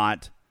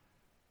cannot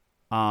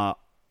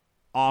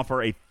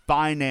offer a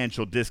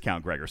financial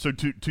discount, Gregor. So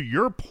to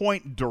your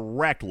point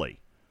directly,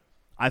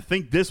 I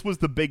think this was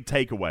the big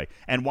takeaway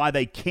and why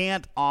they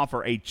can't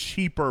offer a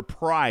cheaper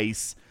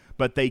price,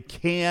 but they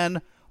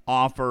can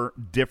offer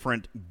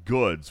different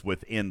goods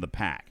within the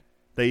pack.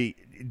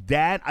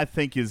 That I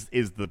think is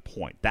the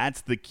point.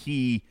 That's the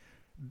key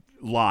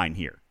line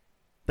here.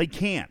 They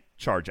can't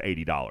charge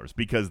 $80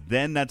 because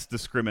then that's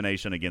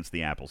discrimination against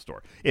the Apple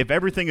Store. If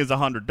everything is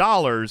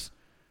 $100,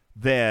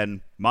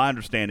 then my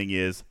understanding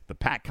is the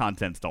pack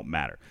contents don't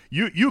matter.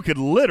 You could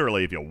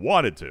literally, if you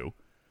wanted to,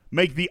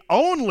 make the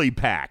only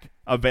pack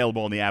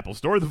available in the Apple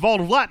Store the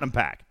Vault of Platinum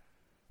pack,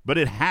 but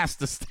it has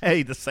to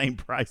stay the same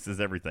price as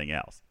everything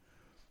else.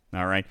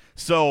 All right,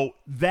 so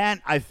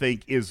that I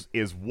think is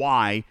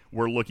why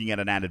we're looking at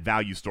an added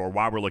value store,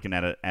 why we're looking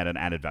at an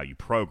added value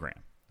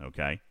program.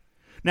 Okay.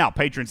 Now,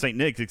 Patron St.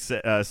 Nick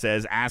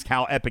says, ask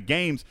how Epic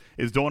Games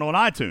is doing on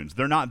iTunes.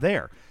 They're not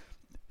there.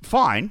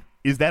 Fine.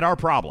 Is that our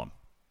problem?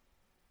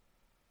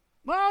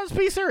 Well, let's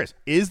be serious.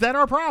 Is that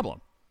our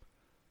problem?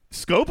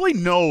 Scopely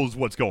knows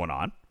what's going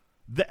on.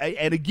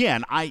 And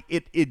again,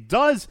 it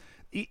does.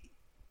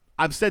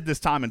 I've said this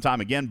time and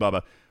time again,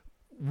 Bubba.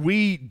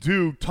 We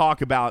do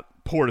talk about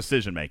poor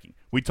decision-making.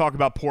 We talk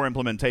about poor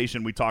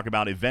implementation. We talk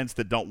about events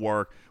that don't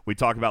work. We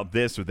talk about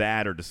this or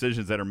that or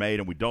decisions that are made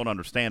and we don't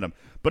understand them.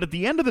 But at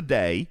the end of the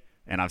day,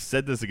 and I've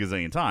said this a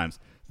gazillion times,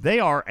 they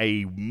are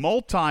a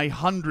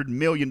multi-$100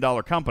 million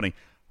company.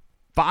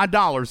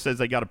 $5 says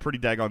they got a pretty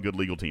daggone good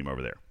legal team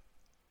over there.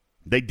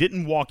 They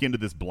didn't walk into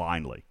this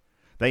blindly.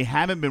 They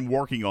haven't been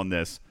working on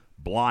this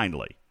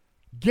blindly.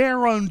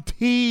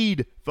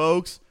 Guaranteed,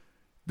 folks,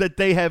 that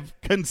they have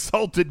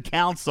consulted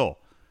counsel.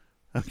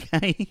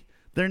 Okay?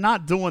 They're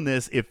not doing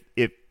this if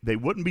they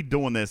wouldn't be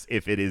doing this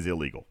if it is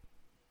illegal.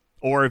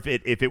 Or if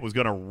it was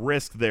going to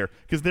risk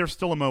because they're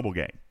still a mobile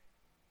game.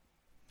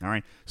 All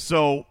right?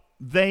 So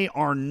they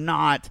are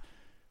not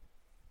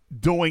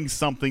doing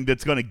something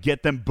that's going to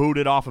get them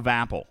booted off of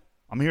Apple.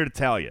 I'm here to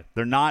tell you.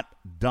 They're not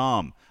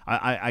dumb.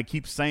 I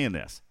keep saying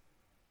this.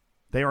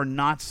 They are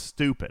not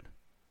stupid.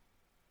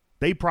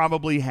 They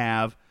probably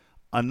have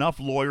enough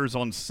lawyers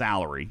on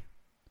salary.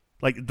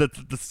 Like the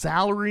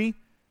salary,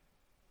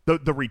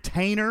 the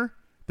retainer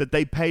that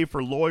they pay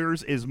for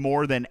lawyers is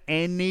more than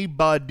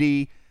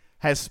anybody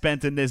has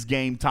spent in this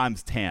game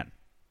times 10.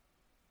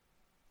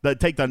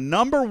 Take the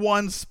number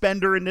one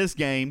spender in this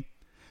game,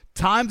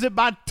 times it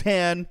by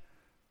 10,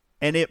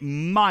 and it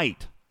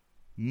might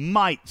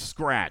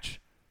scratch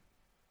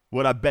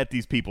what I bet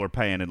these people are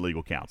paying in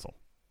legal counsel.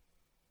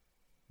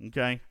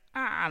 Okay?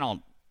 I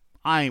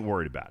ain't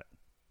worried about it.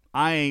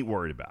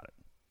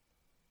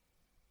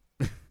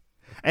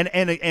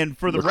 And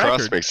for the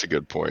Lacrosse record, makes a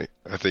good point.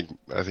 I think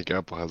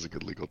Apple has a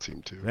good legal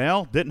team too.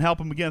 Well, didn't help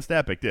them against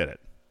Epic, did it?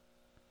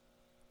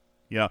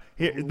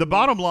 The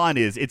bottom line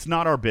is it's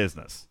not our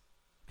business.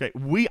 Okay,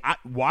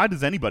 why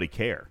does anybody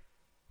care?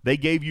 They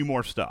gave you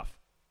more stuff.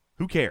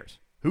 Who cares?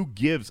 Who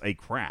gives a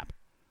crap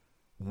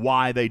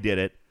why they did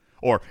it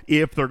or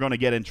if they're going to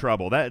get in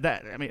trouble?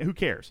 I mean, who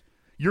cares?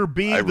 I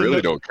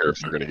really don't care if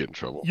they're going to get in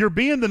trouble. You're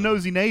being the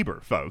nosy neighbor,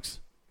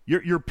 folks.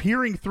 You're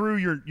peering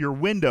through your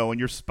window and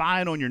you're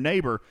spying on your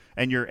neighbor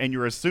and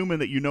you're assuming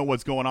that you know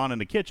what's going on in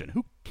the kitchen.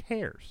 Who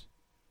cares?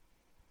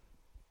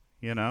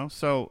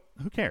 So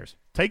who cares?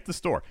 Take the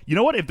store. You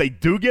know what? If they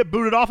do get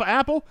booted off of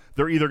Apple,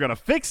 they're either going to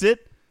fix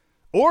it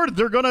or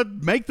they're going to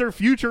make their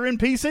future in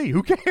PC.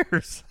 Who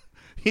cares?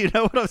 You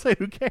know what I'm saying?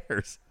 Who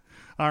cares?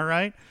 All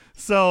right?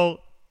 So,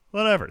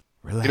 whatever.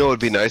 Relax. You know what would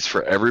be nice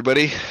for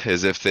everybody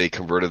is if they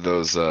converted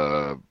those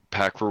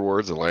pack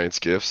rewards, Alliance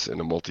gifts,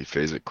 into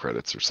multi-phasic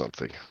credits or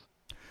something.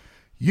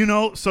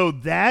 So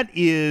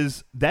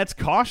that's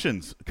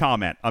Caution's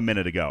comment a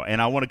minute ago,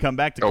 and I want to come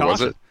back to Caution.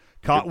 Was it?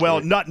 Well,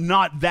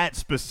 not that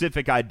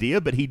specific idea,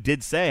 but he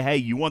did say, hey,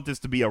 you want this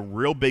to be a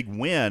real big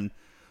win,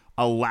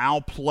 allow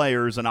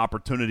players an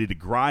opportunity to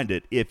grind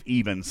it, if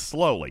even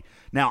slowly.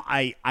 Now,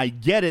 I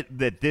get it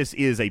that this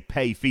is a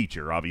pay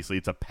feature. Obviously,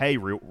 it's a pay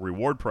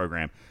reward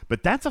program,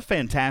 but that's a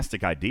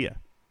fantastic idea.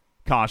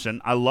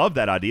 Caution, I love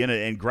that idea,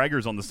 and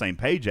Gregor's on the same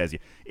page as you.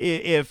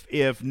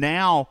 If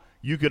now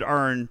you could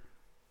earn,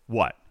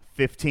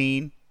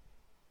 15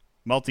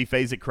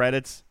 multi-phasic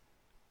credits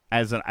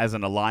as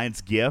an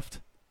Alliance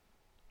gift,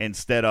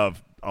 instead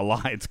of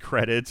Alliance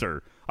credits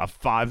or a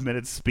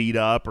 5-minute speed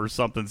up or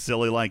something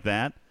silly like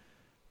that.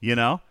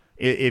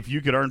 If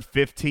you could earn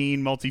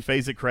 15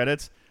 multi-phasic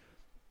credits,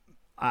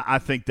 I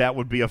think that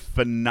would be a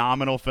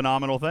phenomenal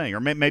thing. Or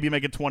maybe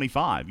make it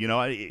 25.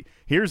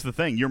 Here's the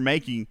thing: you're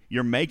making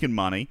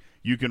money.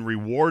 You can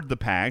reward the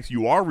packs.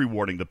 You are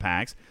rewarding the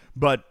packs.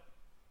 But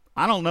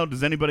I don't know.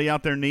 Does anybody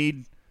out there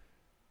need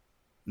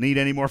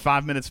any more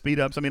 5-minute speed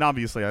ups? I mean,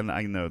 obviously,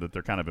 I know that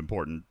they're kind of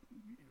important,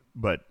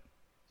 but.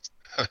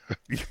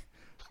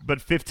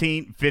 But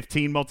 15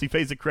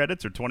 multi-phasic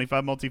credits or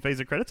 25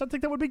 multi-phasic credits, I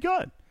think that would be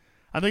good.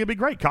 I think it'd be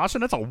great. Caution,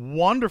 that's a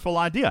wonderful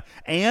idea.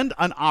 And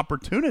an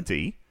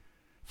opportunity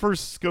for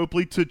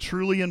Scopely to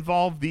truly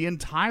involve the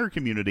entire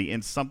community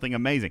in something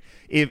amazing.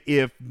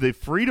 If the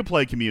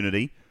free-to-play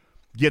community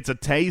gets a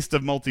taste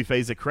of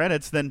multi-phasic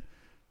credits, then,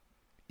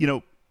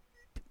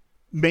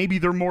 maybe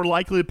they're more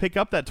likely to pick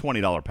up that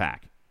 $20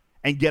 pack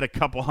and get a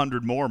couple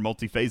hundred more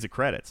multi-phasic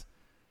credits.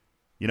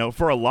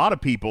 For a lot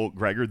of people,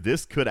 Gregor,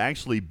 this could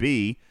actually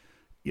be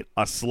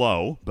a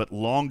slow but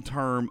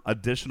long-term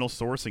additional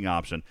sourcing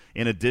option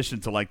in addition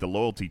to like the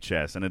loyalty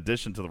chest, in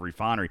addition to the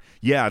refinery.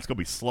 Yeah, it's going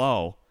to be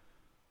slow,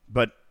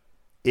 but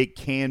it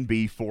can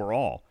be for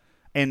all.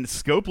 And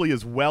Scopely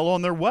is well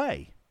on their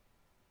way.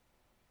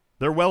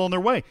 They're well on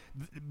their way.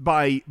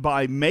 By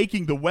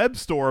making the web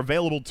store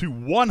available to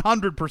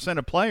 100%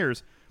 of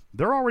players,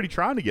 they're already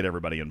trying to get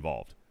everybody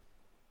involved.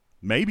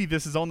 Maybe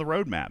this is on the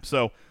roadmap.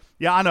 So,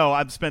 yeah, I know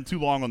I've spent too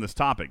long on this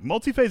topic.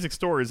 Multiphasic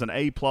Store is an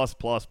A+++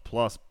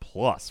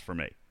 for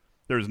me.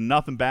 There's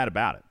nothing bad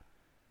about it.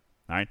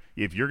 All right?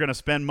 If you're going to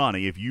spend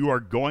money, if you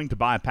are going to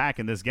buy a pack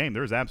in this game,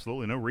 there's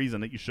absolutely no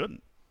reason that you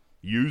shouldn't.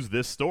 Use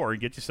this store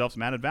and get yourself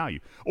some added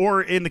value.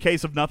 Or in the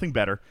case of nothing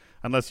better,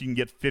 unless you can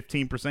get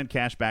 15%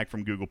 cash back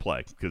from Google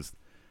Play, because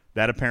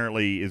that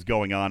apparently is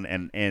going on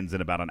and ends in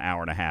about an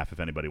hour and a half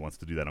if anybody wants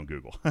to do that on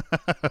Google.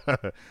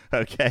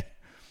 Okay?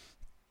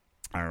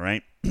 All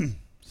right?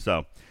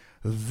 So...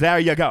 there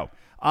you go.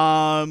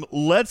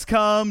 Let's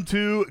come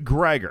to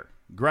Gregor.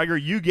 Gregor,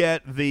 you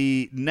get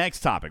the next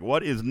topic.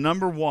 What is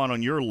number one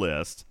on your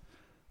list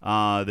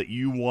that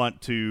you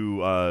want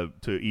to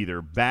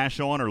either bash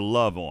on or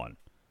love on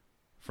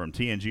from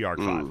TNG Arc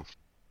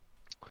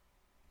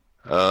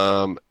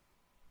 5?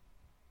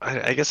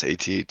 I guess AT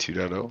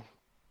 2.0.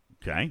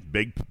 Okay,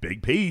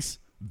 big piece.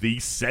 the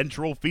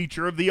central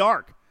feature of the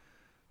Ark.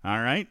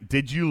 All right.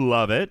 Did you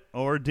love it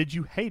or did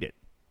you hate it?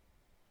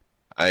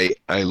 I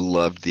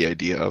loved the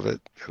idea of it,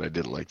 and I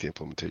didn't like the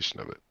implementation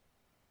of it.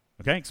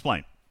 Okay,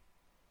 explain.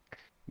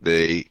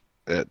 They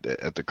at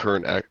the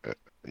current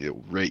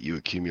rate you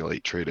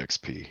accumulate trade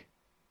XP,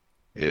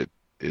 it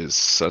is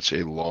such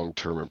a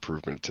long-term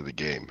improvement to the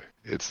game.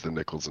 It's the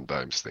nickels and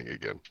dimes thing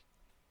again.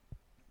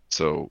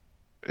 So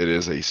it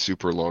is a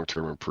super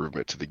long-term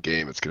improvement to the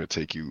game. It's going to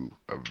take you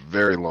a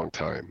very long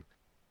time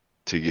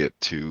to get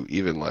to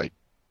even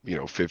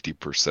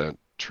 50%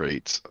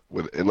 traits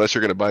unless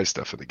you're going to buy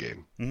stuff in the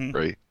game,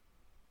 right?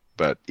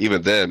 But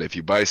even then, if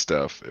you buy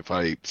stuff, if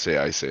I say,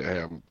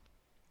 hey, I'm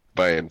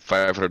buying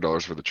 $500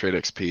 worth of trade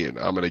XP and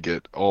I'm going to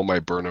get all my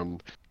Burnham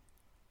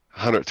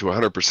 100 to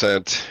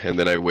 100%, and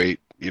then I wait,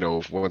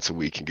 once a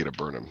week and get a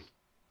Burnham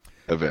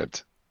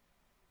event.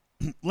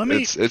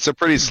 It's a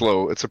pretty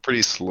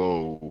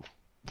slow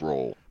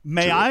roll.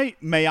 May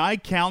I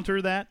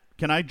counter that?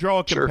 Can I draw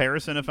a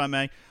comparison, if I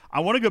may?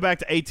 I want to go back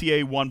to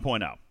ATA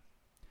 1.0.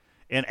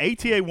 And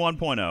ATA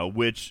 1.0,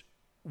 which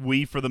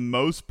we, for the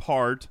most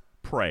part,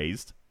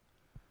 praised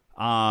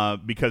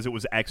because it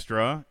was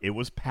extra, it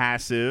was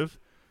passive.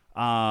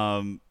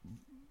 Bubba,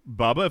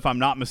 if I'm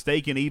not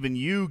mistaken, even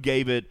you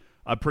gave it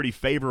a pretty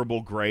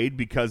favorable grade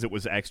because it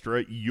was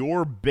extra.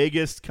 Your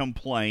biggest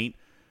complaint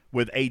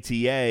with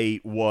ATA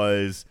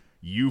was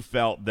you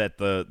felt that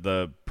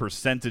the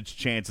percentage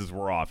chances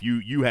were off.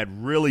 You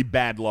had really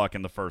bad luck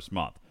in the first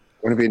month.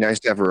 Wouldn't it be nice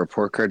to have a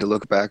report card to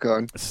look back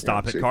on?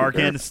 Stop it,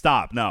 Karkin.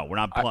 Stop. No, we're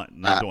not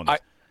doing this.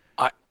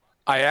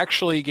 I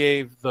actually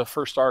gave the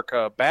first Ark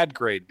a bad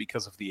grade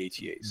because of the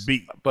ATAs.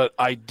 But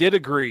I did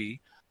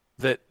agree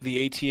that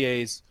the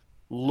ATAs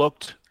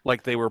looked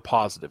like they were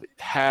positive.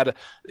 It had,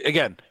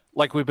 again,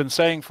 like we've been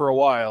saying for a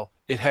while,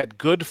 it had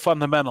good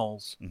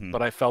fundamentals,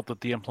 but I felt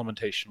that the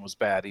implementation was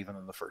bad even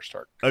in the first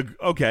Ark.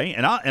 Okay,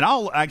 and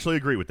I'll actually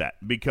agree with that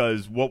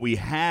because what we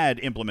had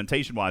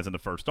implementation-wise in the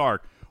first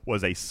Ark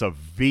was a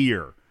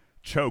severe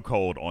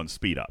chokehold on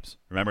speed-ups.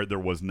 Remember, there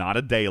was not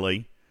a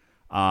daily.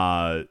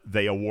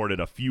 They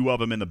awarded a few of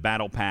them in the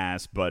Battle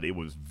Pass, but it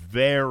was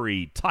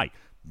very tight,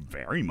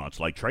 very much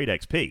like Trade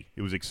XP.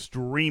 It was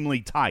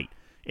extremely tight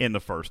in the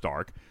first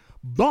Ark.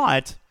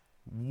 But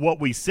what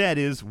we said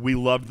is we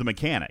loved the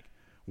mechanic.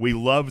 We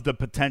loved the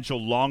potential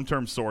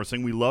long-term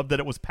sourcing. We loved that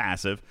it was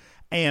passive.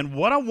 And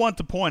what I want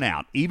to point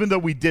out, even though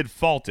we did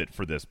fault it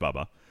for this,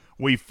 Bubba,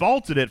 we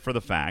faulted it for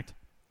the fact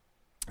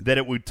that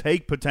it would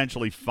take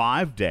potentially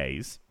 5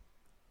 days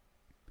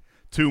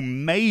to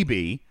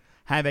maybe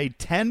have a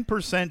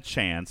 10%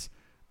 chance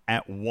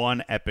at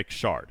one epic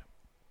shard.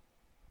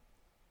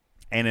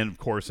 And then, of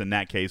course, in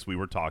that case, we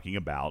were talking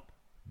about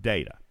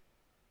data.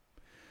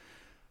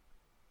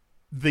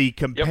 The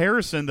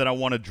comparison that I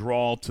want to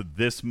draw to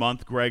this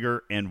month,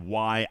 Gregor, and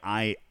why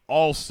I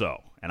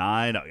also, and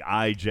I know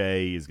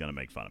IJ is going to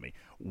make fun of me,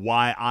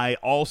 why I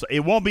also,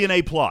 it won't be an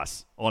A+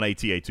 on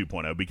ATA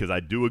 2.0 because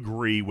I do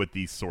agree with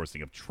the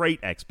sourcing of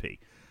trait XP.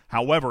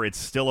 However, it's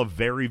still a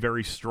very,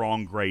 very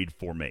strong grade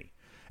for me.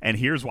 And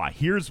here's why.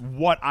 Here's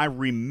what I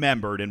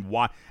remembered and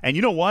why. And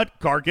you know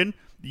what, Karkin?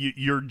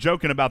 You're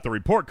joking about the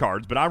report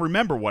cards, but I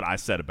remember what I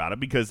said about it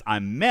because I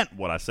meant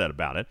what I said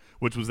about it,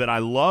 which was that I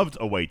loved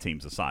away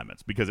teams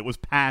assignments because it was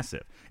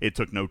passive. It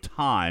took no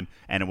time,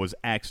 and it was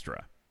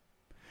extra.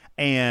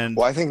 And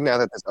I think now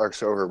that this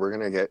arc's over, we're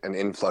going to get an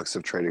influx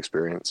of trade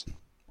experience.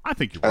 I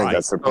think you're right.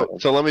 That's the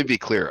point. So let me be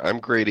clear.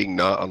 I'm grading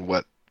not on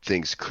what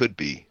things could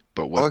be,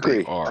 but what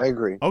they are. I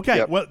agree. Okay,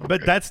 yep. Well,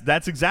 but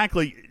that's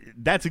exactly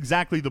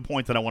the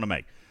point that I want to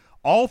make.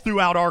 All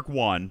throughout Arc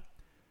 1,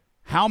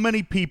 how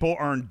many people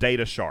earned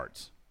data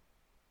shards?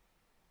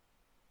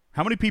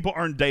 How many people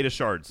earned data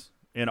shards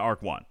in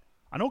Arc 1?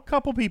 I know a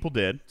couple people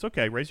did. It's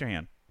okay. Raise your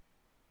hand.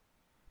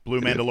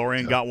 Blue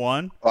Mandalorian got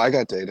one. Oh, I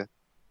got data.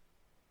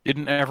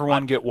 Didn't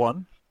everyone get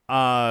one?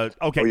 Okay.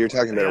 Oh, you're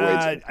talking about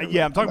away teams.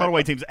 Yeah, I'm talking about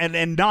away teams.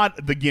 And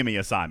not the gimme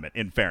assignment,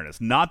 in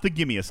fairness. Not the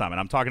gimme assignment.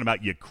 I'm talking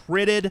about you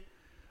critted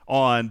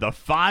on the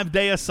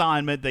 5-day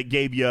assignment that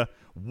gave you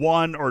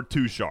 1 or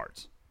 2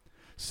 shards.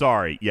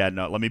 Sorry. Yeah,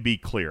 no, let me be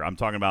clear. I'm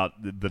talking about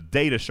the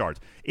data shards.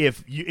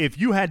 If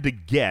you had to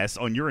guess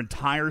on your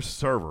entire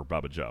server,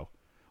 Bubba Joe,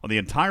 on the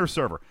entire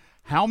server,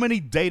 how many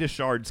data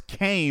shards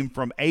came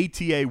from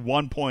ATA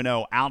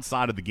 1.0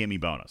 outside of the gimme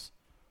bonus?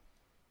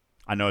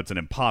 I know it's an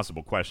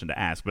impossible question to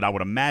ask, but I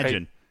would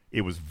imagine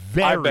it was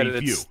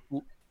very few.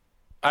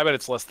 I bet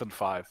it's less than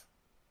 5.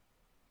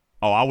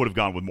 Oh, I would have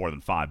gone with more than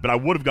 5, but I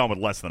would have gone with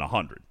less than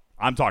 100.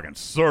 I'm talking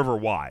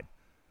server-wide.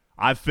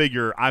 I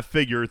figure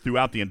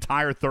throughout the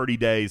entire 30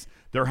 days,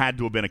 there had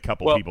to have been a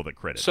couple people that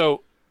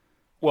critted.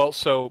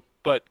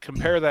 But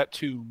compare that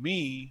to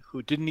me,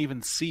 who didn't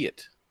even see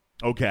it.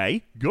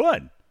 Okay,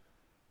 good.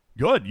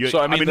 Good.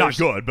 So, not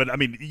good, but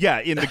yeah.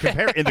 In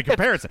the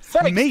comparison,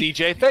 thanks,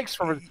 DJ. Thanks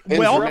for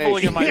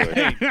reveling in my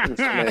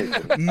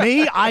pain.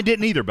 Me, I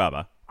didn't either,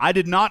 Bubba. I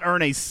did not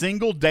earn a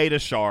single data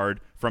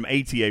shard from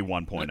ATA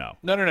 1.0.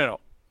 No.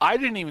 I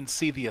didn't even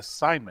see the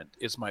assignment.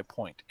 Is my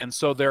point. And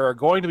so there are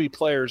going to be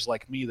players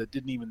like me that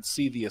didn't even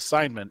see the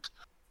assignment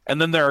And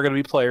then there are going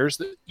to be players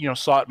that,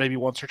 saw it maybe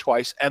once or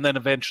twice and then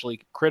eventually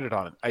critted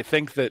on it. I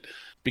think that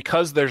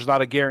because there's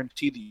not a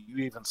guarantee that you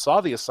even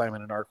saw the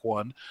assignment in Arc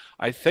 1,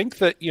 I think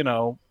that,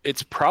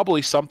 it's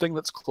probably something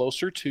that's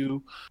closer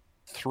to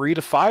 3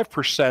 to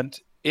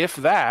 5%, if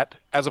that,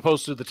 as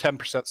opposed to the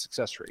 10%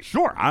 success rate.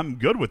 Sure, I'm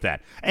good with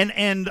that.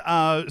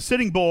 And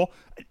Sitting Bull,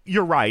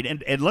 you're right.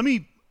 And let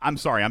me, I'm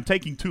sorry, I'm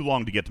taking too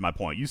long to get to my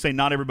point. You say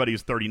not everybody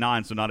is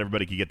 39, so not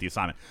everybody can get the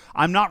assignment.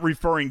 I'm not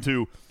referring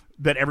to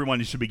that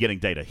everyone should be getting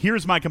data.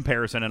 Here's my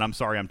comparison, and I'm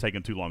sorry I'm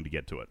taking too long to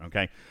get to it,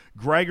 okay?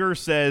 Gregor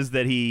says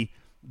that he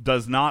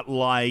does not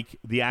like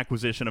the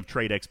acquisition of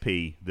Trade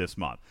XP this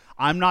month.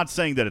 I'm not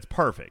saying that it's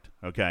perfect,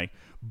 okay?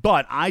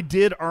 But I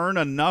did earn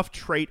enough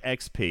Trait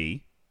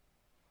XP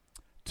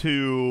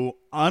to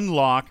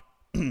unlock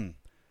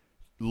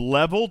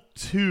level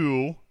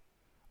 2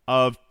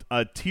 of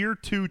a tier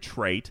 2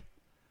 trait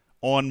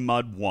on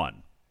Mud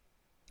 1.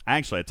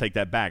 Actually, I take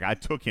that back. I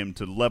took him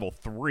to level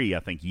 3, I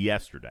think,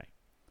 yesterday.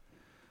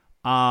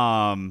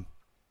 I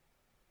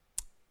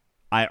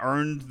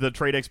earned the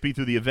Trait XP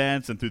through the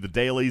events and through the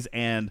dailies,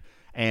 and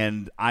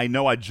I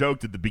know I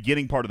joked at the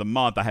beginning part of the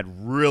month I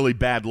had really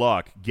bad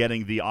luck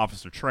getting the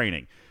officer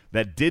training.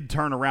 That did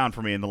turn around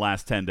for me in the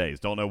last 10 days.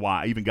 Don't know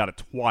why. I even got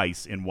it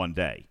twice in one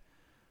day.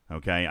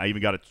 Okay? I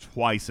even got it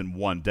twice in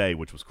one day,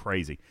 which was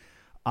crazy.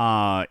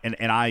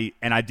 And I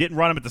didn't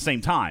run them at the same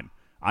time.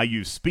 I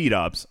used speed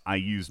ups. I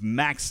used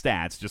max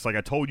stats, just like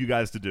I told you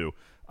guys to do.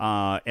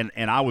 And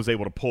I was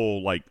able to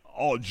pull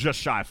just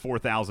shy of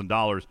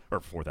 $4,000 or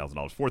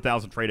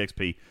 $4,000 Trait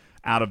XP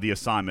out of the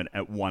assignment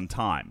at one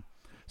time.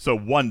 So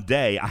one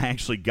day I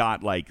actually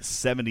got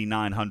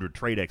 7,900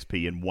 Trait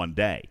XP in one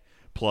day,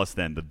 plus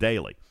then the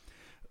daily.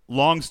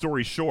 Long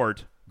story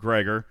short,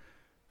 Gregor,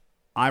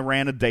 I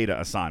ran a data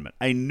assignment,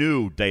 a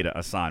new data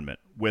assignment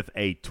with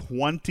a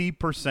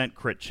 20%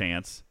 crit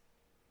chance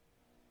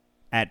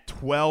at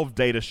 12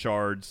 data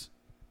shards,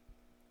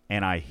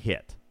 and I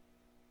hit.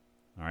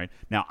 All right.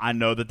 Now, I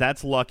know that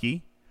that's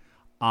lucky.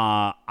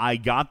 I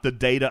got the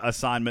data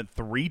assignment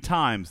 3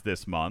 times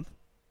this month.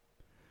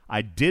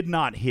 I did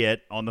not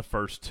hit on the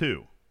first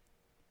 2.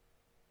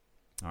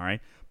 All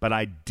right. But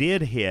I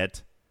did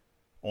hit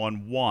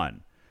on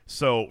 1.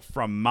 So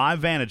from my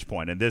vantage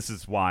point, and this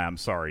is why I'm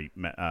sorry,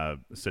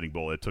 Sitting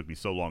Bull, it took me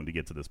so long to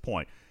get to this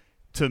point.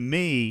 To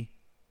me,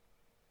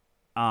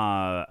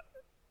 my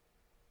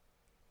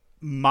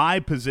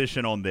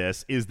position on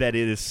this is that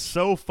it is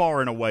so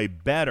far and away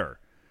better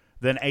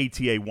than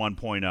ATA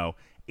 1.0,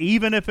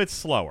 even if it's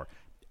slower.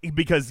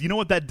 Because you know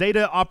what, that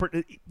data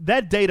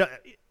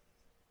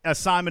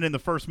assignment in the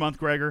first month,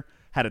 Gregor,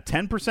 had a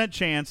 10%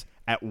 chance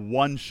at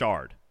 1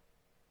 shard.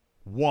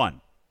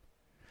 1.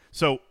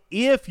 So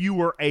if you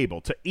were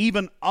able to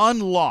even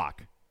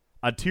unlock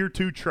a tier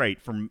 2 trait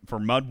for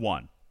Mud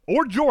 1,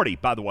 or Jordy,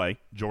 by the way,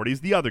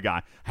 Jordy's the other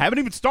guy. Haven't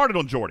even started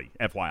on Jordy,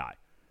 FYI.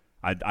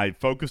 I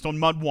focused on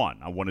Mud 1.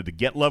 I wanted to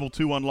get level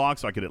 2 unlocked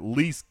so I could at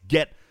least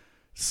get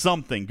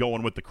something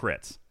going with the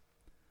crits.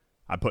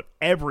 I put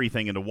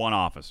everything into one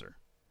officer.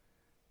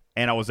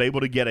 And I was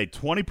able to get a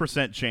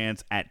 20%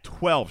 chance at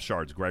 12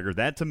 shards, Gregor.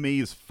 That, to me,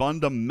 is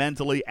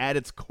fundamentally, at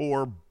its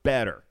core,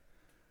 better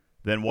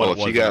than what it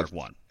was in Arc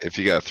 1. If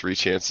you got 3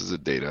 chances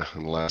at data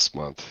in the last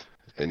month,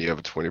 and you have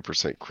a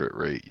 20% crit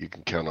rate, you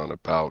can count on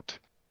about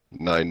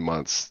 9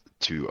 months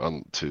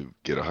to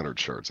get 100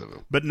 shards of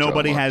them. But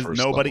nobody has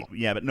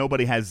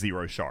has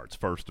 0 shards,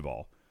 first of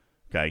all.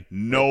 Okay?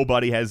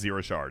 Nobody has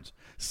 0 shards.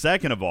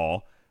 Second of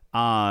all,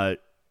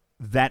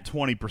 that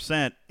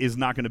 20% is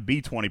not going to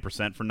be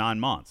 20% for 9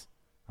 months.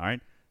 All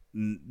right?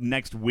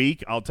 Next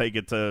week, I'll take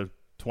it to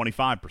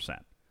 25%.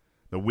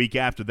 The week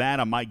after that,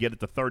 I might get it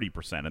to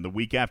 30%. And the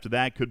week after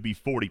that could be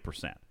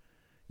 40%.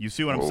 You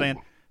see what I'm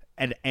saying?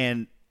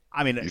 And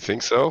I mean... You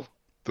think so?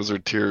 That's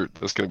going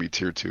to be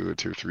tier 2 or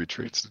tier 3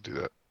 traits to do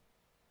that.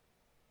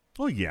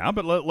 Well, yeah,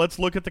 but let's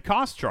look at the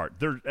cost chart.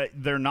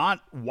 They're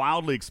not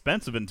wildly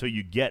expensive until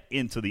you get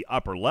into the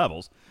upper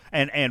levels.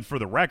 And for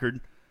the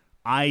record,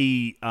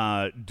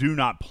 I do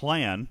not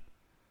plan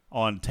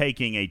on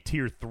taking a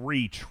tier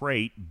 3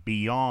 trait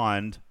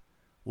beyond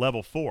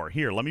level 4.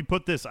 Here, let me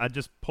put this. I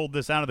just pulled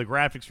this out of the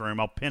graphics room.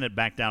 I'll pin it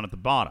back down at the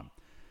bottom.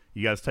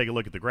 You guys take a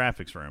look at the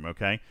graphics room,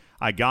 okay?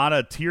 I got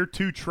a tier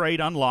 2 trait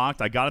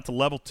unlocked. I got it to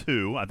level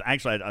 2. I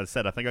think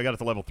I got it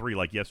to level 3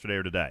 like yesterday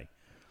or today.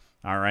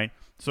 All right?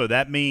 So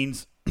that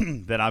means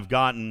that I've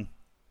gotten,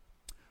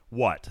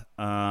 what?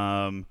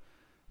 13,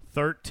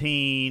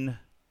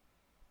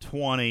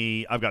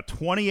 20. I've got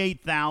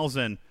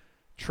 28,000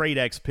 Trait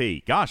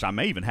XP. Gosh, I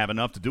may even have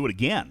enough to do it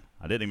again.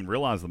 I didn't even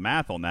realize the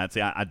math on that.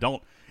 See, I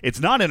don't. It's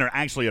not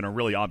actually in a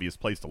really obvious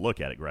place to look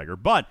at it, Gregor.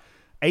 But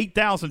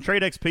 8,000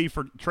 Trait XP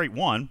for Trait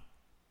 1.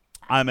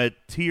 I'm at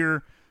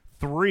tier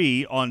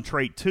 3 on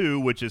Trait 2,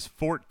 which is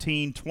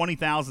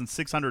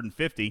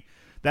 20,650.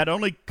 That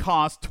only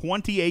costs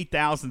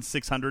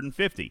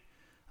 28,650.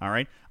 All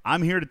right?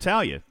 I'm here to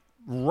tell you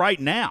right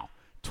now,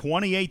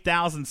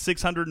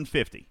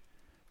 28,650.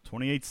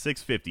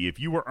 28,650. If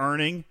you were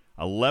earning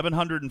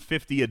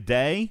 1,150 a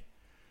day,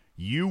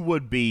 you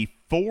would be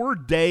 4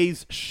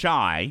 days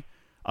shy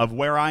of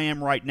where I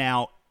am right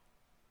now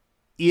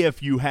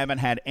if you haven't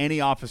had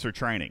any officer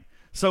training.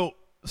 So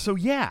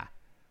yeah,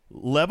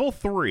 level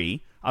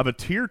 3 of a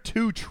tier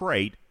 2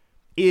 trait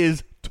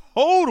is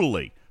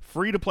totally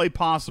free to play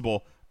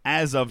possible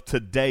as of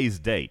today's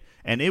date,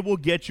 and it will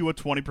get you a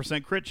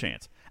 20% crit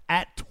chance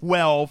at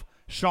 12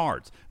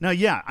 shards. Now,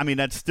 yeah, I mean,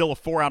 that's still a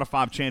 4 out of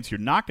 5 chance you're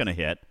not going to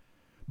hit,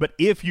 but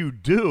if you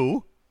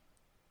do,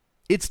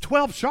 it's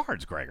 12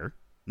 shards, Gregor.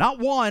 Not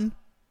 1,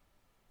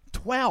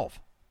 12.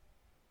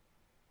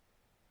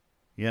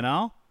 You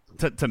know?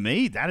 To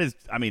me, that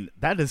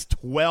is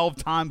 12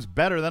 times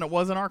better than it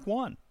was in Arc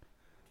 1.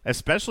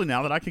 Especially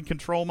now that I can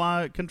control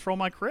my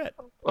crit.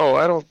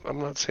 Oh, I'm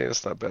not saying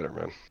it's not better,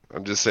 man.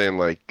 I'm just saying,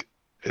 like,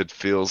 it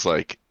feels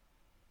like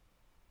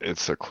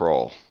it's a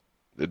crawl.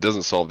 It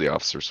doesn't solve the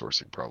officer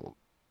sourcing problem.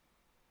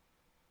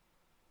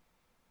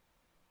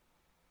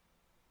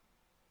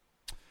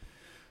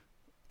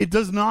 It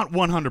does not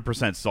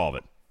 100% solve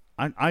it.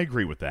 I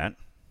agree with that.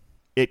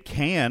 It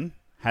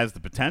has the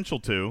potential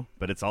to,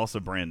 but it's also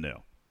brand new.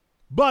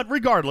 But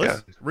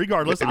regardless, maybe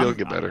it'll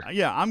get better.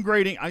 I'm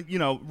grading.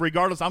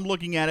 Regardless, I'm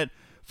looking at it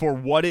for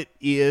what it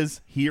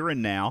is here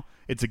and now.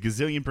 It's a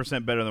gazillion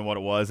 % better than what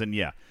it was. And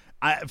yeah,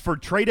 for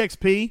trade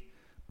XP,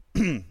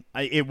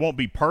 it won't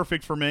be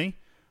perfect for me,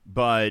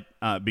 but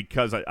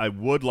because I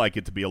would like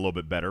it to be a little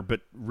bit better.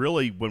 But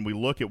really, when we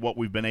look at what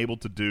we've been able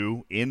to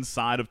do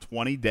inside of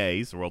 20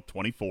 days, or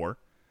 24,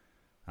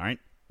 all right,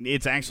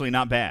 it's actually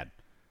not bad.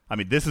 I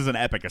mean, this is an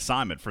epic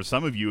assignment. For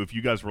some of you, if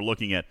you guys were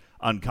looking at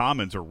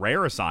uncommons or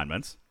rare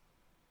assignments,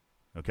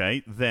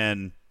 okay,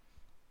 then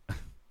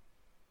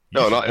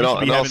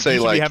I'll say,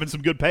 like, be having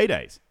some good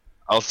paydays.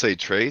 I'll say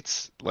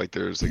traits. Like,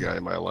 there's a guy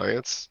in my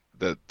alliance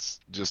that's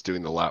just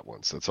doing the lat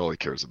ones. That's all he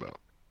cares about,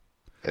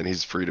 and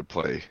he's free to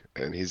play,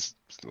 and he's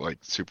like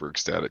super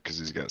ecstatic because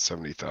he's got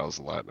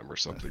 70,000 latinum or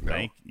something now.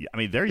 I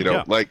mean, there you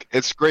go. Like,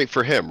 it's great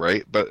for him,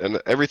 right?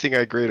 And everything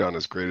I grade on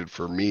is graded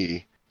for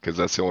me because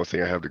that's the only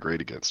thing I have to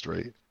grade against,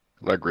 right?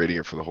 I'm not grading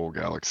it for the whole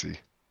galaxy,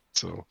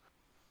 so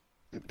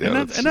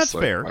yeah, that's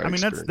fair. I mean,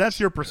 experience. that's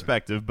your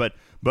perspective, but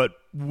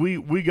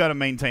we got to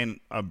maintain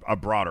a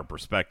broader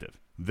perspective.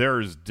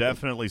 There's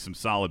definitely some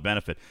solid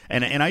benefit,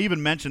 and I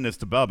even mentioned this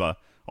to Bubba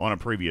on a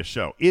previous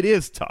show. It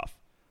is tough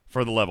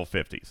for the level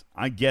 50s.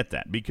 I get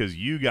that because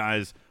you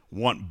guys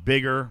want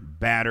bigger,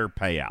 badder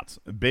payouts.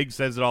 Big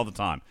says it all the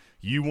time.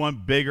 You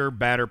want bigger,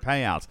 badder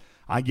payouts.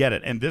 I get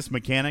it, and this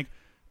mechanic,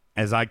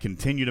 as I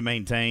continue to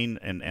maintain,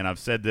 and I've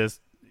said this,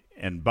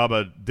 and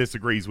Bubba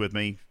disagrees with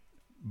me,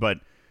 but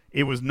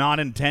it was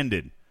not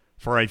intended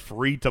for a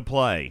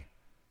free-to-play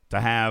to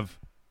have,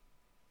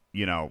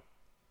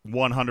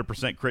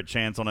 100% crit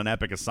chance on an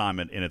epic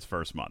assignment in its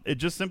first month. It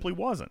just simply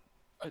wasn't.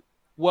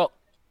 Well,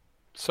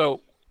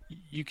 so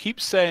you keep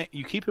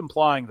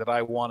implying that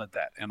I wanted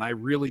that, and I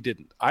really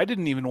didn't. I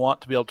didn't even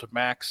want to be able to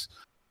max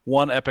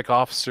one epic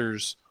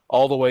officers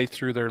all the way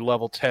through their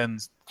level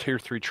 10s tier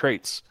 3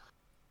 traits.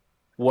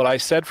 What I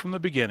said from the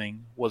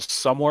beginning was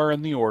somewhere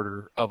in the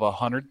order of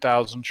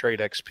 100,000 trade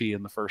XP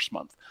in the first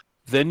month.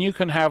 Then you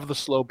can have the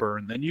slow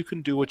burn. Then you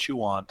can do what you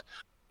want.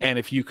 And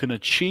if you can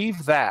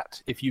achieve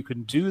that, if you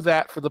can do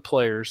that for the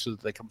players so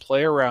that they can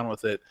play around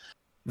with it,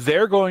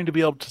 they're going to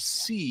be able to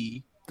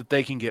see that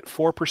they can get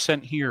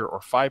 4% here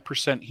or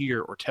 5%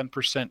 here or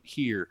 10%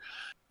 here.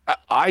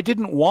 I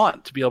didn't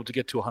want to be able to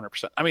get to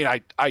 100%. I mean,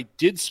 I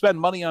did spend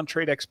money on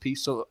trade XP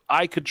so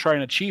I could try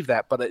and achieve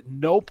that, but at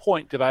no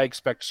point did I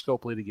expect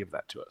Scopely to give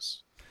that to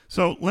us.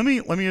 So let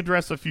me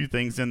address a few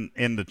things in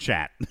the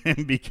chat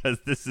because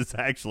this is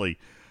actually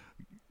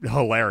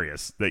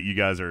hilarious that you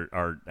guys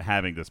are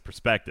having this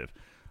perspective.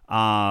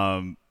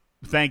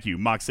 Thank you.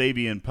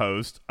 Moxavian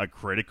post a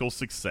critical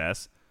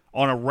success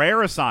on a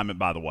rare assignment,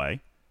 by the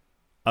way,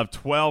 of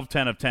 12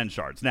 10 of 10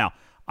 shards. Now,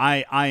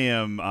 I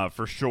am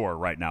for sure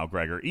right now,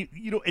 Gregor.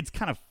 It's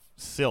kind of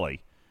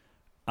silly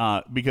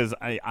because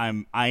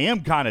I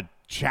am kind of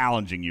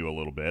challenging you a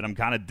little bit. I'm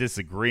kind of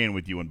disagreeing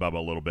with you and Bubba a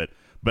little bit,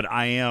 but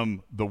I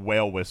am the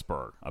whale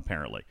whisperer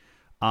apparently.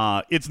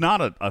 It's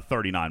not a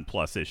 39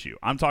 plus issue.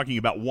 I'm talking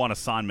about one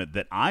assignment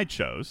that I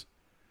chose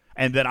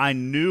and that I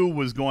knew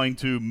was going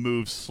to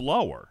move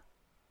slower.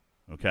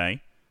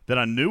 Okay, that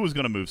I knew was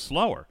going to move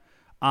slower.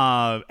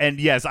 And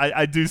yes,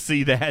 I do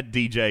see that,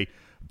 DJ.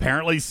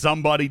 Apparently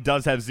somebody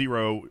does have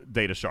 0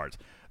 data shards.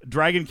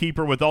 Dragon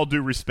Keeper, with all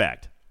due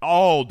respect,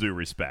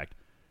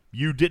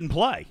 you didn't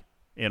play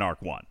in Arc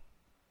 1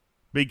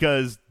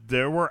 because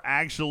there were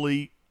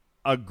actually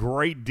a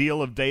great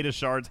deal of data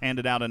shards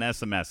handed out in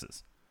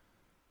SMSs.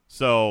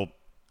 So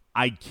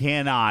I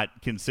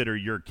cannot consider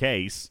your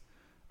case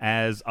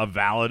as a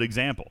valid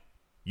example.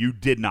 You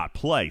did not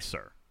play,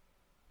 sir.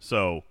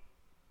 So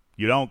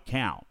you don't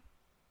count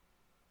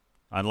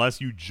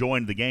unless you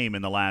joined the game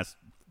in the last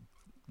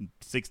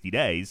 60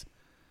 days,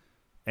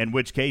 in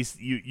which case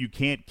you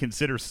can't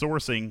consider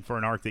sourcing for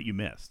an arc that you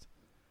missed.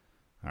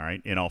 All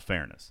right, in all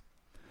fairness.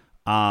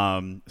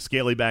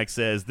 Scalyback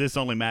says, this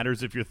only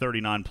matters if you're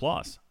 39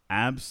 plus.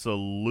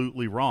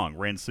 Absolutely wrong.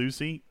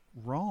 Ransusi,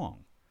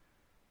 wrong.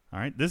 All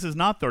right, this is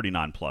not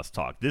 39 plus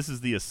talk. This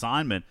is the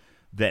assignment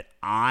that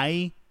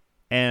I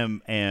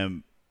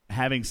am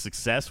having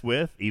success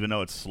with, even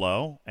though it's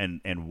slow,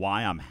 and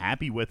why I'm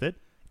happy with it,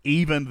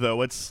 even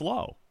though it's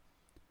slow.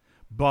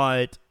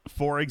 But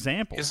for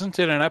example, isn't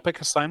it an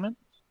epic assignment?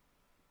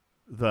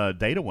 The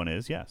data one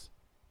is, yes.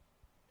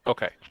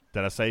 Okay.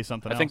 Did I say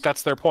something else? I think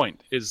that's their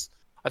point.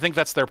 I think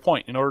that's their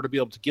point. In order to be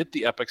able to get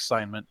the epic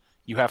assignment,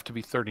 you have to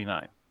be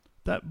 39.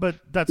 But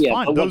that's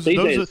fine. But Those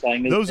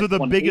are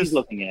the biggest.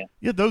 Looking at.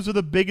 Yeah, those are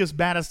the biggest,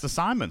 baddest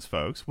assignments,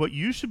 folks. What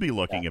you should be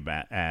looking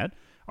at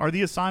are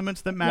the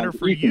assignments that matter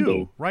for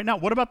you right now.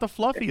 What about the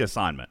fluffy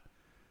assignment?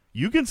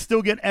 You can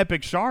still get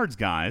epic shards,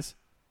 guys.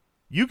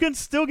 You can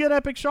still get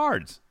epic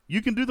shards.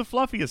 You can do the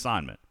fluffy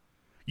assignment.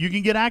 You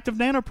can get active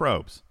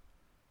nanoprobes.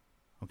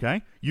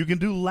 Okay? You can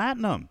do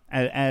Latinum,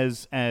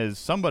 as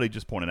somebody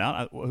just pointed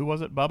out. Who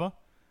was it, Bubba?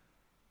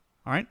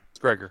 All right? It's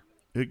Gregor.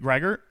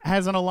 Gregor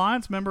has an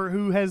Alliance member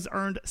who has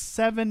earned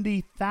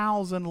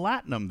 70,000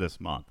 Latinum this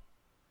month.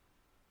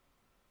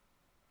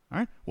 All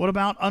right? What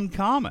about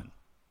Uncommon?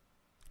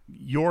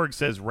 Jorg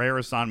says rare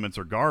assignments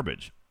are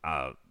garbage.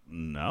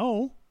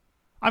 No.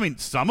 I mean,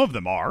 some of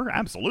them are,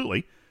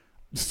 absolutely.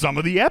 Some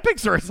of the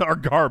epics are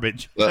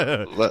garbage.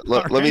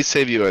 Let me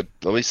save you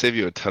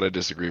a ton of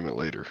disagreement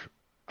later.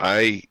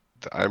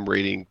 I'm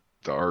rating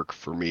the Ark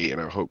for me, and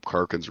I hope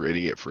Karkin's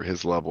rating it for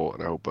his level,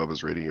 and I hope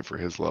Bubba's rating it for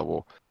his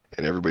level,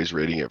 and everybody's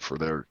rating it for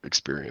their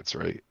experience,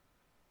 right?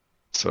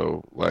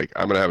 So, like,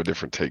 I'm gonna have a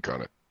different take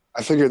on it.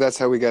 I figure that's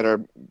how we got our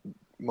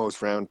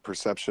most round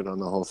perception on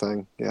the whole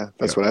thing. Yeah,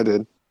 that's what I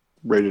did.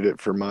 Rated it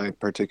for my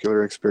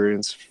particular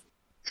experience.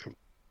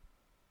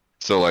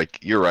 So, like,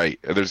 you're right.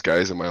 There's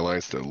guys in my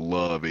alliance that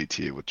love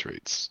ATA with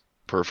traits.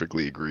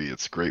 Perfectly agree.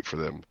 It's great for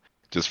them.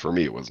 Just for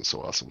me, it wasn't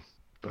so awesome.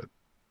 But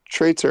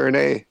traits are an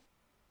A.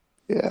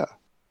 Yeah.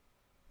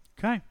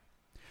 Okay.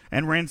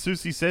 And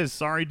Ransusi says,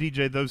 sorry,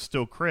 DJ, those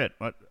still crit.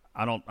 But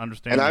I don't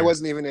understand. And I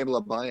wasn't even able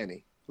to buy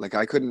any. Like,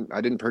 I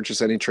didn't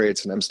purchase any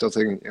traits, and I'm still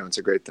thinking, it's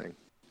a great thing.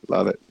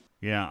 Love it.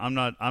 Yeah, I'm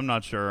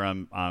not sure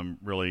I'm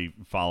really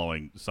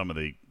following some of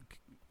the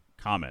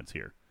comments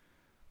here.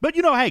 But,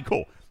 hey,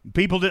 cool.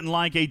 People didn't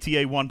like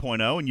ATA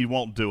 1.0, and you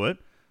won't do it,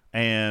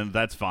 and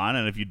that's fine.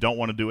 And if you don't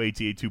want to do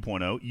ATA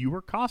 2.0, you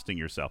are costing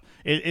yourself.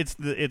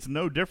 It's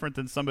no different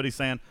than somebody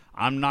saying,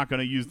 I'm not going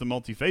to use the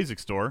multiphasic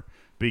store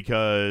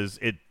because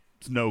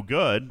it's no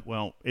good.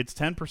 Well, it's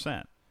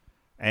 10%.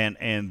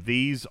 And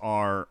these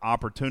are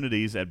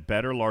opportunities at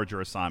better,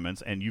 larger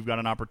assignments, and you've got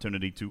an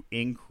opportunity to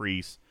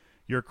increase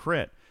your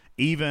crit,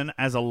 even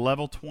as a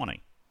level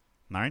 20.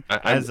 All right?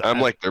 I'm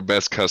like their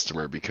best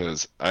customer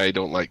because I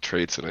don't like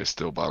traits and I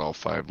still bought all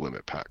 5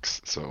 limit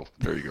packs. So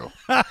there you go.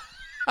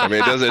 I mean,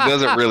 it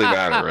doesn't really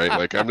matter, right?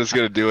 Like, I'm just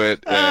going to do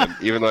it, and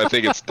even though I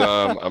think it's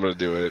dumb, I'm going to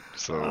do it.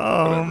 So.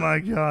 Oh, my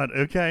God.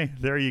 Okay,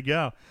 there you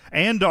go.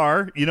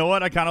 Andar, you know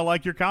what? I kind of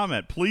like your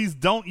comment. Please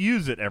don't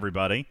use it,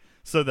 everybody,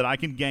 so that I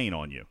can gain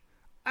on you.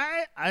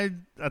 I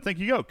think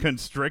you go.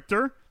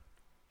 Constrictor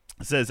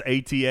says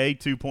ATA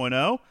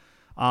 2.0.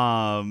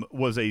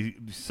 Was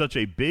such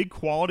a big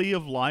quality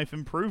of life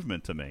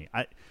improvement to me.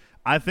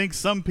 I think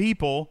some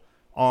people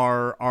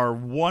are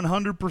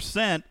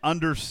 100%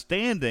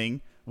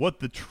 understanding what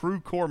the true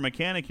core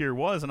mechanic here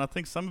was, and I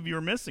think some of you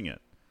are missing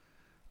it.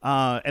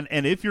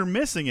 And if you're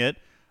missing it,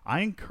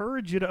 I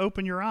encourage you to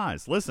open your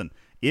eyes. Listen,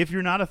 if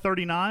you're not a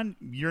 39,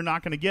 you're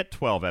not going to get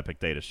 12 epic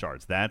data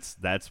shards.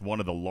 That's one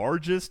of the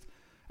largest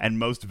and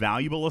most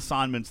valuable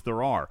assignments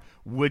there are,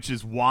 which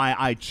is why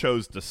I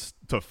chose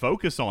to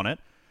focus on it.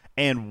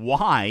 And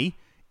why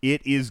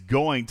it is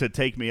going to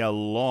take me a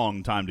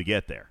long time to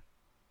get there.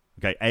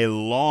 Okay, a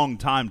long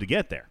time to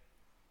get there.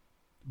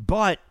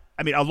 But,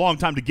 I mean, a long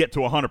time to get to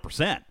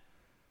 100%.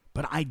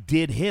 But I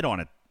did hit on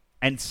it,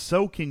 and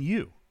so can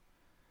you.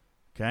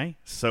 Okay,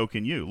 so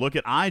can you. Look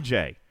at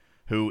IJ,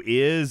 who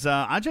is,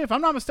 IJ, if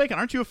I'm not mistaken,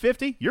 aren't you a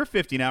 50? You're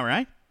 50 now,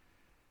 right?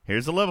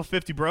 Here's a level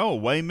 50, bro.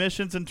 Away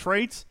missions and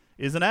traits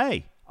is an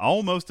A.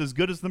 Almost as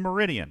good as the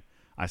Meridian.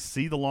 I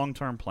see the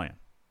long-term plan.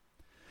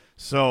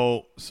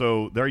 So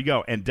there you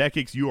go. And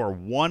Dekix, you are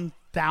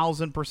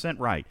 1,000%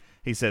 right.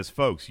 He says,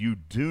 folks, you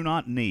do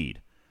not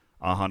need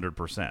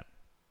 100%.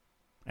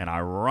 And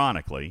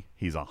ironically,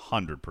 he's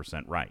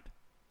 100% right.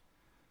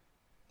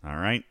 All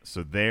right.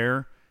 So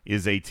there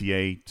is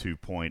ATA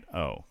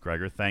 2.0.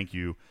 Gregor, thank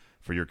you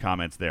for your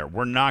comments there.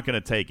 We're not going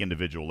to take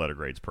individual letter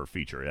grades per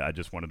feature. I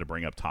just wanted to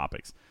bring up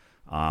topics.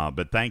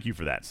 But thank you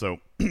for that. So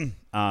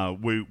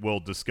we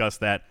will discuss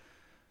that.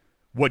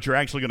 What you're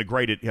actually going to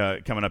grade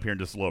it coming up here in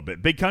just a little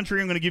bit. Big Country,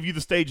 I'm going to give you the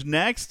stage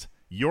next.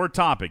 Your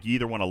topic. You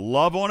either want to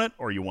love on it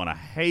or you want to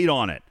hate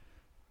on it.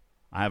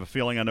 I have a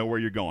feeling I know where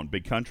you're going.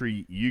 Big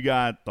Country, you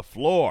got the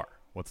floor.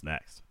 What's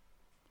next?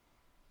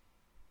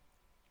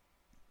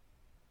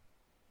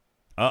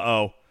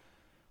 Uh-oh.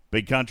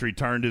 Big Country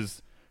turned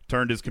his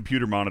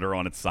computer monitor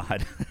on its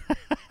side.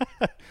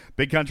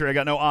 Big Country, I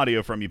got no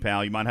audio from you,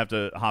 pal. You might have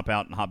to hop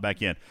out and hop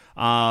back in.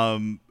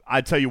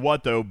 I tell you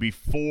what, though,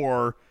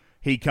 before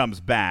he comes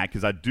back,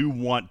 because I do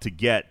want to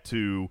get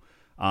to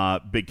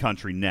Big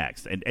Country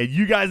next. And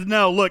you guys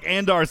know, look,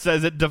 Andar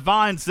says it,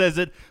 Divine says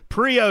it,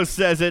 Prio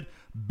says it.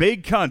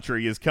 Big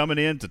Country is coming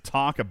in to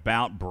talk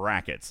about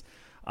brackets.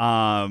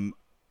 I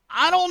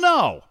don't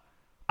know.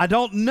 I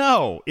don't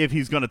know if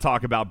he's going to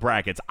talk about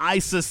brackets. I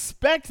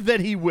suspect that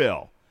he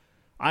will.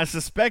 But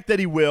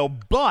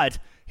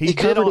he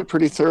covered it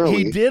pretty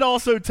thoroughly. He did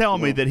also tell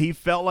me that he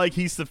felt like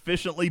he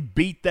sufficiently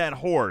beat that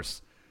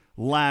horse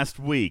last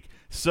week.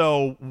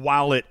 So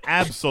while it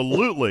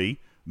absolutely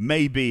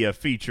may be a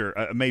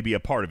feature, may be a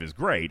part of his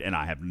grade, and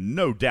I have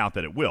no doubt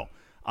that it will,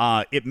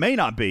 it may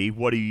not be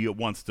what he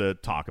wants to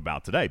talk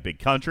about today. Big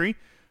Country,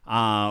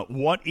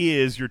 what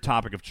is your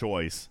topic of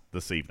choice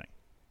this evening?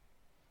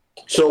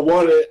 So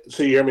you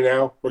hear me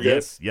now? We're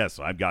good? Yes,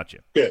 I've got you.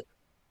 Good.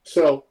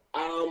 So,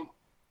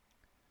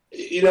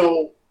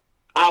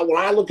 when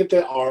I look at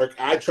the arc,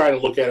 I try to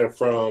look at it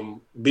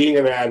from being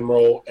an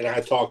admiral, and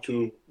I talk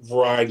to a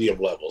variety of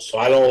levels. So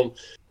I don't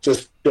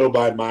just go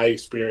by my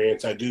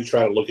experience. I do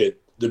try to look at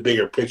the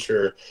bigger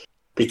picture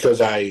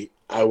because I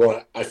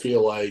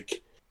feel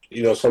like,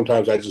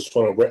 sometimes I just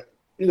want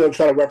to,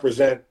 try to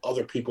represent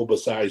other people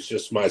besides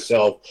just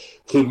myself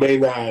who may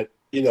not,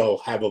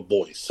 have a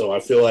voice. So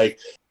I feel like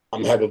I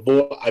have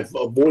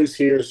a voice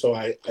here, so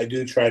I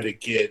do try to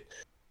get,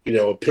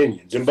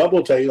 opinions. And Bubba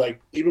will tell you,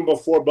 like, even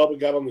before Bubba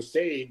got on the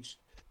stage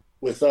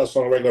with us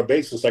on a regular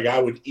basis, like,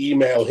 I would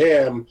email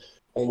him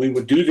and we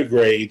would do the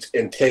grades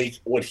and take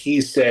what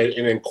he said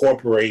and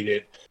incorporate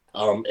it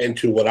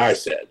into what I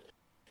said,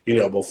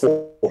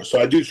 before. So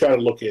I do try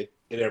to look at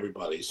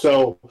everybody.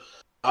 So,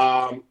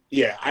 I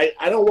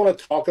don't want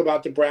to talk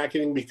about the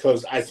bracketing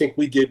because I think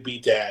we did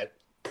beat that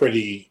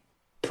pretty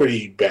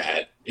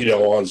bad,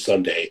 on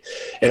Sunday.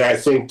 And I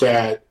think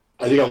a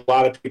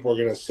lot of people are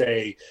going to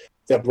say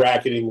that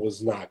bracketing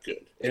was not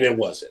good. And it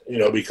wasn't,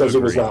 because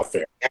it was not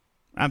fair.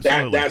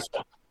 Absolutely. That's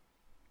fine.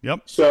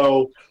 Yep.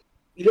 So,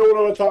 you know what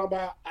I'm going to talk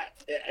about?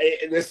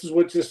 And this is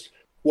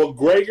what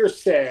Gregor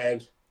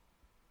said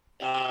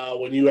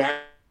when you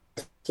asked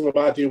him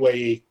about the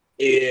way,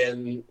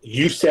 and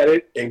you said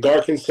it, and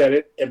Garkin said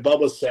it, and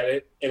Bubba said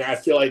it, and I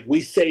feel like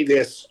we say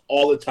this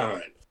all the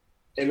time.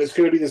 And it's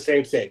going to be the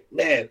same thing.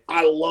 Man,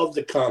 I love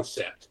the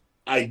concept.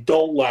 I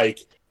don't like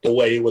the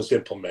way it was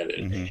implemented.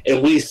 Mm-hmm.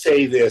 And we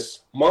say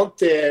this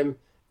month in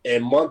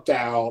and month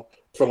out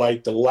for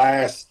like the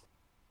last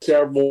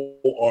several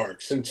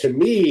arcs. And to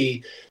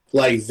me,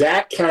 like,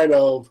 that kind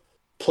of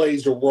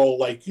plays a role,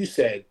 like you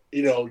said.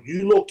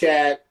 You look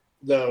at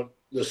the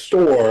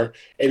store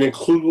and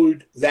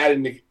include that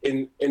in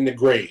the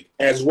grade,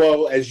 as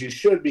well as you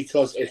should,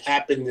 because it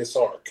happened this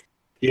arc.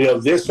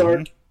 This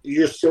arc,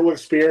 you're still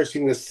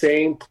experiencing the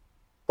same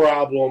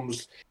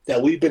problems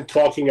that we've been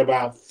talking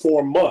about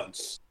for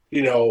months,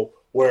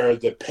 where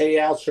the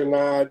payouts are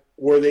not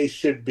where they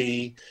should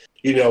be,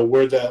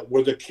 where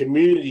the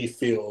community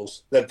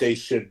feels that they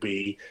should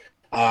be.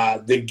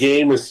 The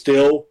game is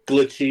still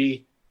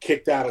glitchy,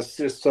 kicked out of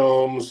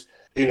systems,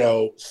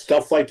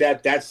 stuff like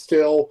that. That's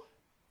still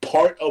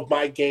part of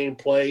my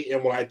gameplay.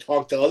 And when I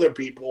talk to other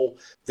people,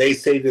 they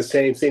say the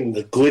same thing,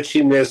 the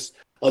glitchiness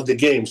of the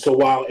game. So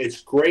while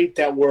it's great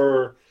that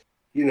we're,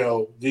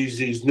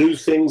 these new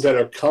things that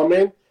are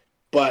coming,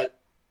 but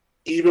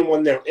even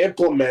when they're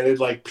implemented,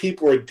 like,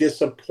 people are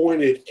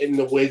disappointed in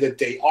the way that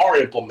they are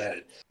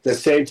implemented. The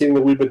same thing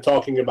that we've been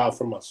talking about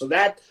for months. So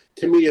that,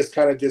 to me, is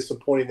kind of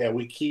disappointing that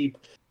we keep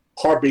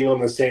harping on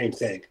the same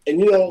thing.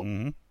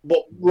 And,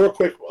 but real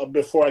quick,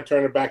 before I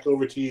turn it back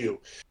over to you,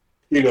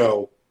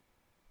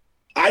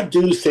 I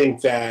do think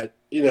that,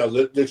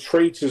 the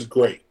traits is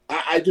great.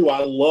 I do.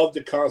 I love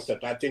the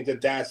concept. I think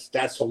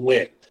that's a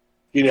win,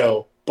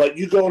 but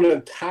you go an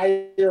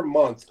entire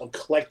month of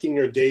collecting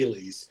your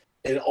dailies,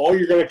 and all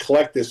you're going to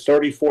collect is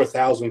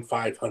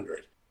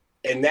 34,500.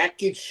 And that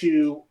gets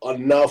you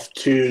enough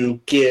to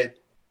get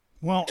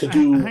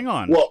hang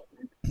on. Well,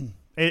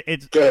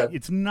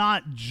 it's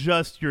not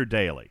just your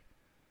daily.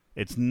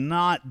 It's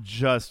not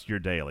just your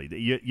daily.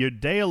 Your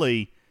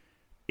daily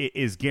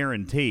is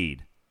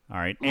guaranteed, all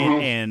right?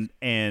 And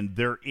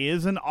there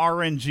is an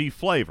RNG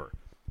flavor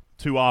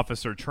to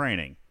officer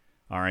training,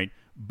 all right?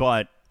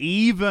 But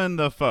even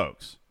the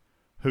folks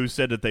who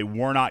said that they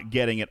were not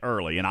getting it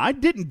early, and I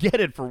didn't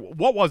get it for,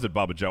 what was it,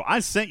 Bubba Joe?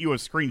 I sent you a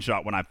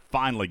screenshot when I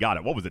finally got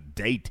it. What was it,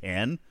 day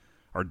 10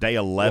 or day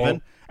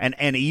 11? Yeah.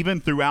 And even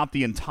throughout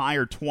the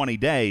entire 20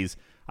 days,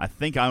 I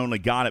think I only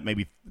got it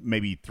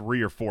maybe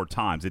 3 or 4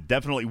 times. It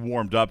definitely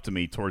warmed up to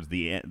me towards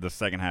the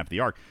second half of the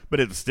arc, but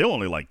it was still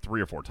only like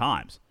 3 or 4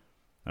 times,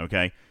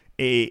 okay?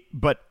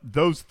 But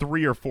those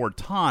 3 or 4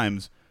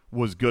 times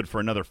was good for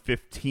another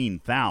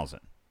 15,000,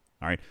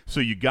 all right? So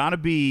you got to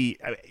be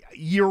 –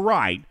 you're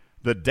right.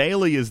 The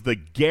daily is the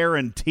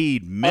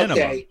guaranteed minimum.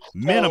 Okay,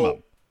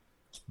 minimum.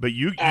 But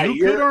you could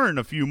earn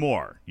a few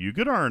more. You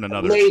could earn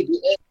another. Maybe.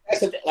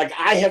 Like,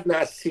 I have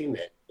not seen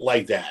it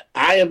like that.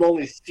 I have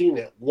only seen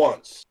it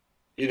once.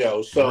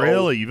 So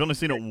really, you've only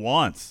seen it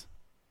once.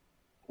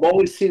 I've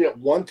only seen it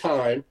one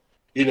time.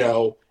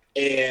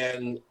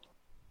 And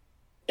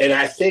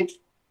I think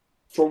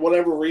for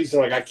whatever reason,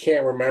 like I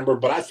can't remember,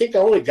 but I think I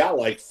only got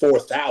like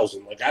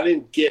 4,000. Like I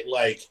didn't get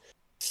like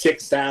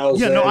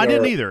 6,000. Yeah, no, I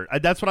didn't either.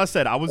 That's what I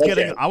said. I was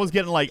Okay.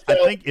 getting like, I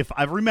think if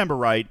I remember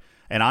right,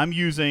 and I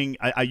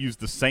used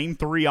the same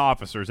 3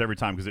 officers every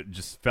time because it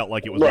just felt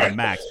like it was my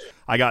max.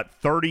 I got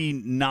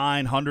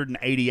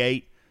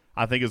 3,988,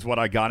 I think is what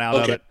I got out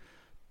of it.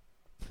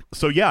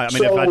 So yeah, I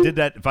mean,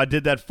 if I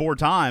did that 4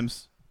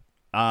 times,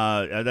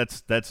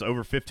 that's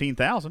over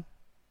 15,000.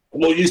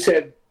 Well, you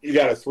said you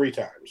got it 3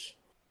 times.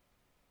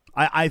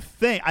 I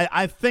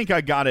think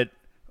I got it.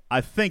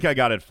 I think I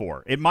got it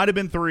 4. It might have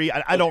been 3.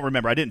 I don't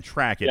remember. I didn't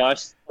track it. Yeah,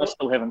 I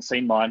still haven't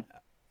seen mine.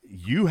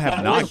 You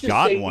have not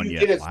gotten one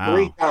yet. Wow.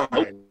 3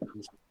 times.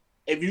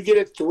 If you get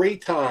it 3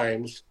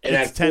 times and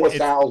It's at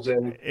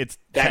 4,000, it's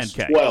that's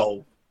 10K.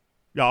 12.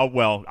 Oh,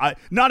 well,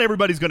 not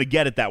everybody's going to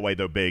get it that way,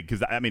 though, Big,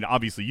 because, I mean,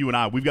 obviously, you and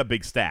I, we've got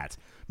big stats.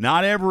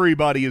 Not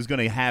everybody is going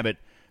to have it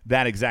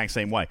that exact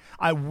same way.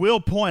 I will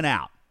point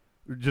out,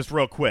 just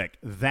real quick,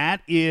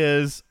 that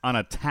is an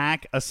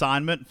attack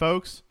assignment,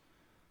 folks,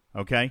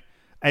 okay?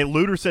 Hey,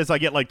 Looter says I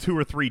get like 2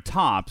 or 3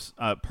 tops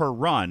per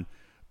run.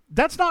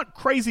 That's not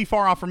crazy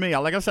far off from me.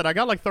 Like I said, I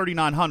got like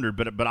 3,900,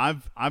 but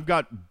I've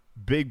got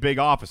big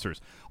officers.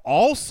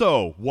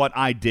 Also, what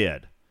I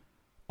did,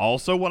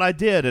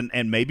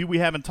 and maybe we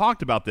haven't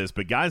talked about this,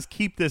 but guys,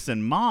 keep this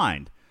in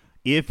mind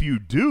if you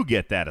do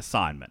get that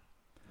assignment.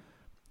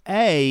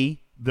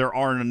 There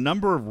are a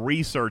number of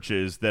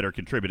researches that are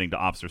contributing to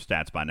officer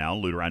stats by now.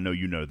 Looter, I know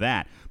you know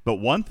that. But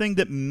one thing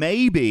that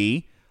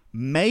maybe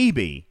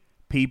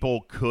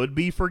people could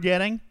be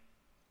forgetting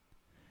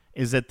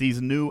is that these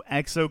new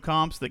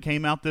exocomps that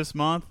came out this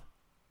month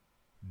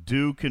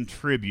do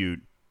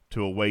contribute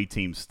to away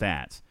team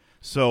stats.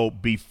 So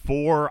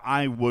before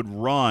I would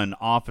run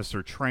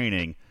officer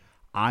training,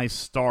 I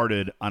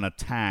started an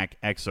attack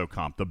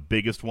exocomp, the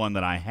biggest one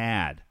that I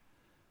had.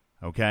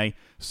 Okay?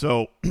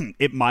 So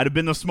it might have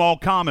been the small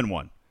common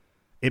one.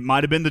 It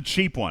might have been the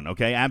cheap one,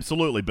 okay?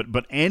 Absolutely.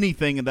 But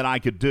anything that I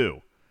could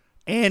do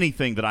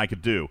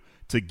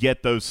to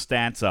get those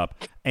stats up.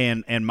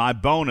 And my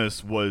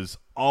bonus was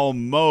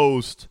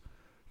almost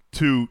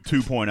to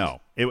 2.0.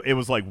 It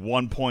was like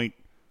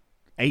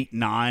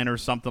 1.89 or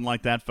something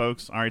like that,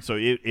 folks. All right, so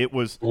it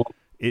was health.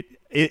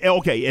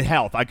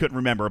 I couldn't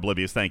remember.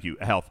 Oblivious, thank you.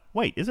 Health.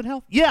 Wait, is it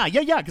health? Yeah,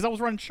 because I was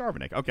running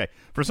Charbonnet. Okay.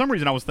 For some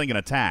reason I was thinking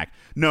attack.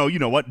 No, you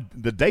know what?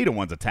 The data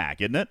one's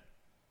attack, isn't it?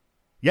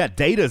 Yeah,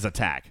 data's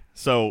attack.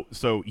 So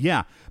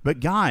yeah.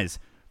 But guys,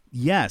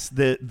 yes,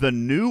 the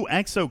new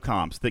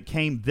exocomps that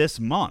came this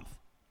month.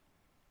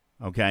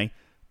 Okay?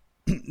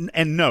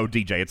 And no,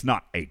 DJ, it's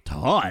not a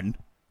ton.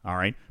 All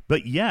right?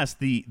 But yes,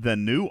 the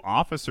new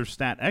officer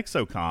stat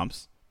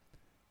exocomps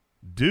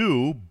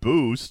do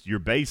boost your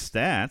base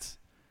stats,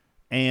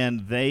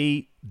 and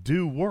they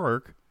do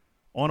work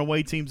on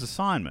away teams'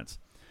 assignments.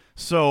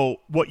 So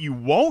what you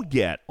won't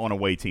get on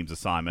away teams'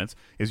 assignments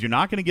is you're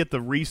not going to get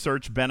the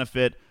research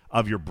benefit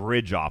of your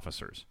bridge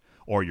officers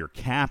or your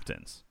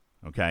captains,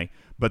 okay?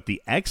 But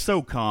the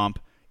exocomp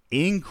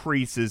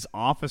increases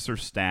officer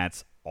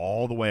stats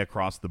all the way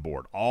across the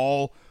board.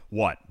 All,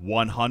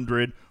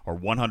 100 or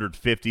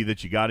 150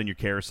 that you got in your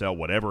carousel,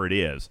 whatever it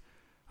is,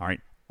 all right,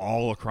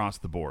 all across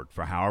the board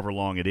for however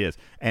long it is.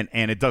 And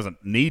it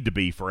doesn't need to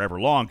be forever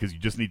long because you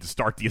just need to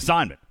start the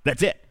assignment.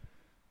 That's it.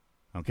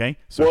 Okay?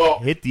 So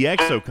hit the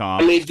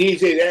exocomp. I mean,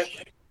 DJ,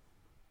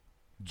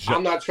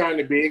 I'm not trying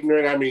to be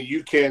ignorant. I mean,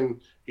 you can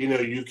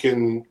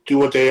do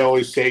what they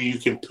always say. You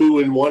can poo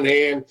in one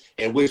hand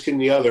and wish in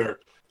the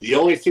other. The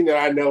only thing that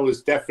I know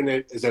is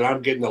definite is that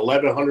I'm getting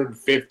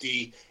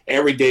 1,150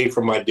 every day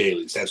for my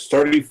dailies. That's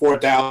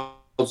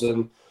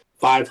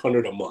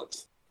 34,500 a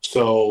month.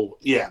 So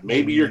yeah,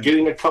 maybe you're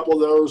getting a couple of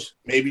those.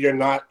 Maybe you're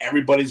not.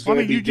 Everybody's going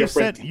to be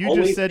different. You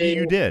just said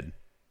you did.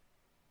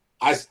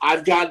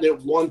 I've gotten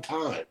it one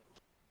time.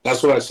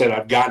 That's what I said.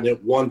 I've gotten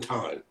it one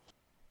time.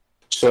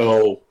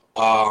 So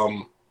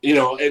and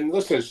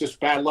listen, it's just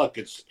bad luck.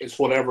 It's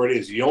whatever it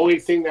is. The only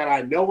thing that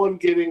I know I'm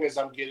getting is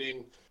I'm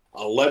getting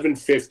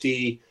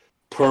 1,150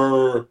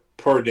 per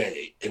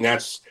day, and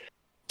that's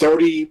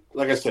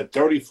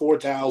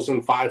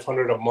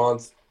 34,500 a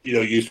month.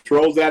 You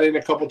throw that in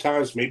a couple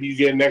times, maybe you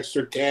get an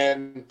extra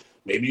 10,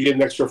 maybe you get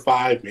an extra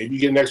 5, maybe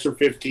you get an extra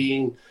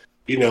 15.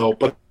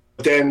 But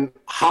then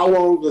how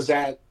long does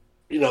that?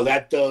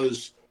 That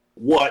does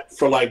what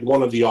for like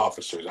one of the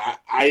officers?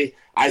 I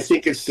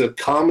think it's the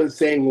common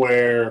thing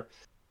where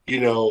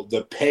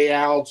the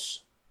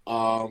payouts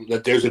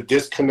that there's a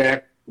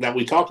disconnect that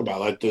we talk about.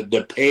 Like the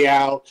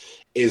payout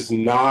is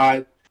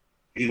not,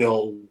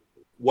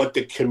 what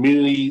the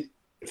community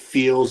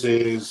feels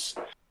is,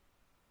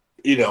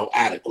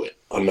 adequate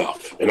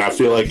enough. And I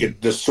feel like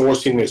the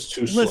sourcing is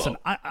too slow. Listen,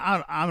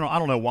 I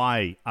don't know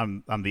why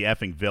I'm the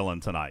effing villain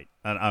tonight,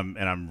 and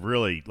I'm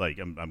really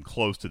I'm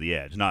close to the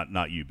edge.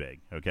 Not you, Big.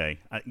 Okay,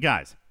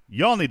 guys,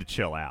 y'all need to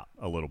chill out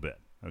a little bit.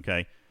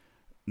 Okay,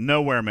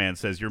 Nowhere Man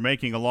says you're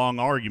making a long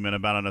argument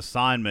about an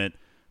assignment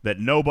that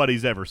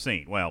nobody's ever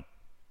seen. Well,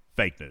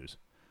 fake news.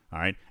 All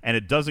right. And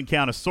it doesn't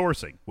count as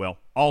sourcing. Well,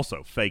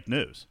 also fake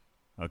news.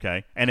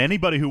 okay? And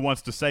anybody who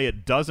wants to say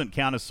it doesn't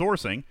count as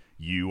sourcing,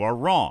 you are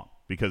wrong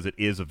because it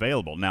is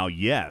available. Now,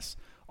 yes,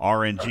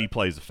 RNG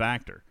plays a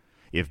factor.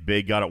 If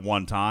Big got it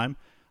one time,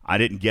 I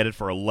didn't get it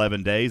for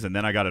 11 days, and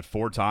then I got it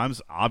 4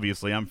 times,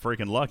 obviously I'm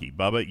freaking lucky.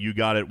 Bubba, you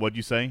got it, what'd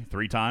you say,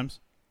 3 times?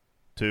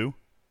 2?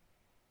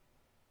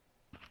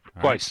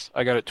 Twice.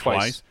 Right. I got it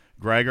twice.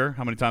 Gregor,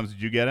 how many times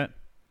did you get it?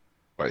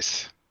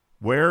 Twice.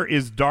 Where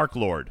is Dark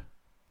Lord?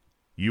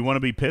 You want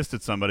to be pissed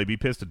at somebody, be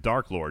pissed at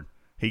Dark Lord.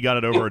 He got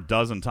it over a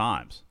dozen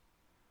times.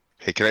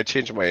 Hey, can I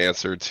change my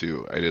answer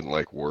to I didn't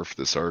like Worf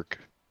this arc?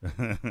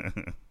 Does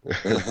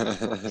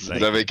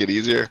that make it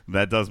easier?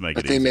 That does make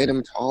it easier. But they made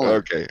him taller.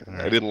 Okay,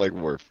 right. I didn't like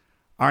Worf.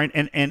 All right,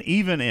 and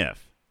even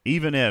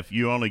if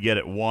you only get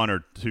it 1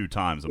 or 2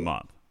 times a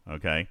month,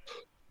 okay,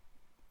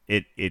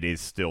 it is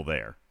still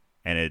there.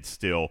 And it's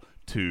still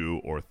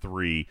 2 or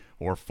 3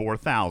 or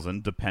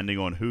 4,000, depending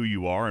on who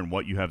you are and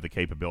what you have the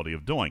capability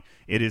of doing.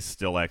 It is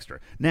still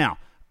extra. Now,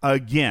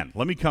 again,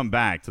 let me come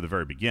back to the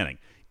very beginning.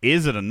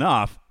 Is it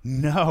enough?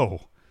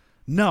 No.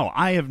 No,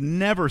 I have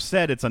never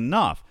said it's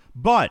enough.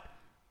 But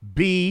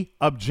be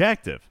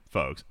objective,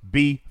 folks.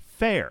 Be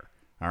fair,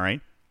 all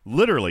right?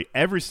 Literally,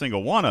 every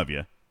single one of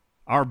you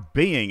are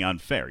being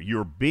unfair.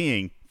 You're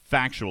being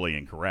factually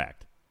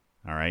incorrect,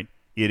 all right?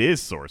 It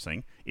is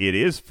sourcing. It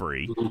is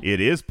free.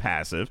 It is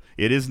passive.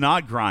 It is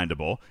not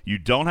grindable. You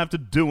don't have to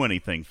do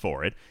anything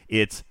for it.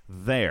 It's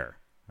there,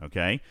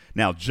 okay?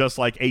 Now, just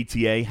like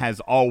ATA has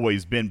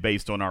always been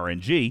based on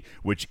RNG,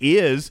 which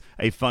is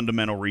a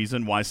fundamental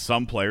reason why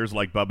some players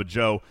like Bubba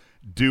Joe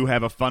do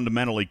have a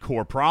fundamentally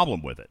core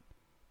problem with it,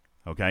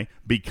 okay?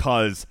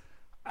 Because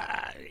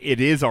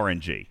it is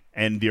RNG.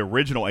 And the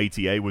original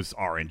ATA was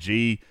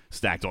RNG,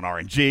 stacked on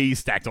RNG,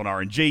 stacked on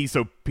RNG,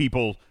 so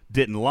people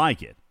didn't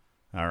like it.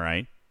 All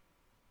right.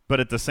 But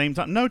at the same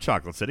time, no,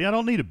 Chocolate City, I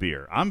don't need a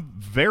beer. I'm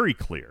very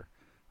clear.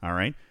 All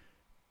right.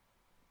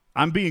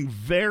 I'm being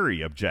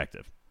very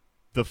objective.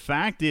 The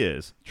fact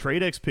is,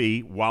 Trade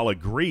XP, while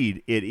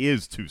agreed it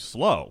is too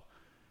slow,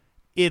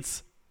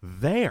 it's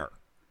there.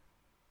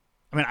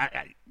 I mean,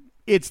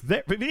 it's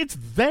there. It's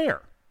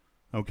there.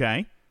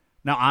 Okay.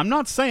 Now, I'm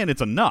not saying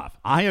it's enough.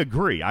 I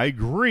agree. I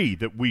agree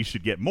that we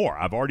should get more.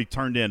 I've already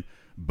turned in.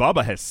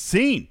 Bubba has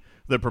seen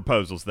the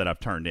proposals that I've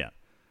turned in.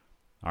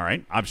 All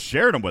right, I've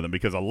shared them with him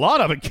because a lot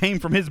of it came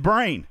from his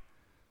brain.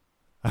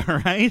 All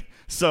right,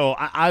 so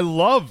I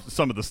love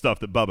some of the stuff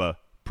that Bubba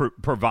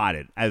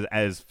provided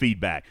as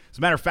feedback. As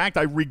a matter of fact,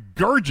 I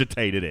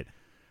regurgitated it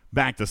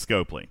back to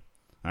Scopely.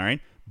 All right,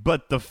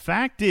 but the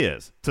fact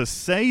is, to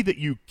say that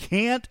you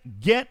can't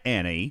get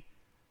any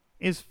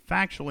is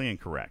factually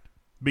incorrect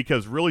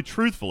because really,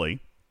 truthfully,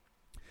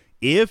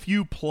 if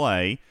you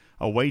play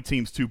Away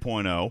Teams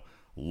 2.0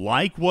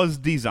 like was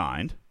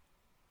designed.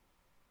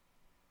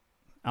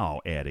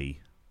 Oh, Eddie.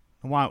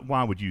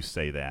 Why would you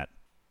say that?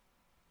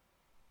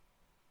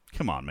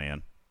 Come on,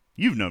 man.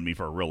 You've known me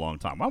for a real long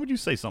time. Why would you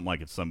say something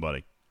like it's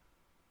somebody?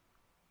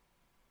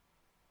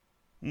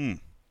 You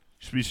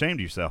should be ashamed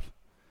of yourself,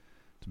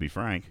 to be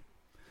frank.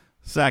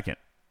 Second,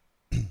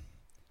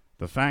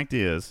 the fact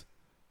is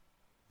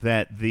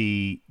that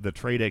the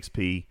Trade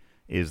XP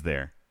is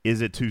there. Is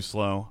it too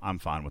slow? I'm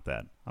fine with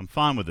that. I'm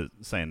fine with it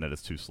saying that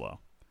it's too slow.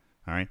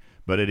 All right?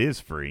 But it is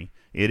free.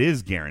 It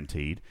is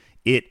guaranteed.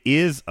 It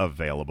is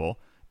available,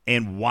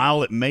 and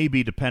while it may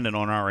be dependent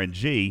on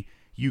RNG,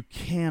 you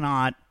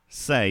cannot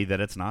say that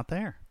it's not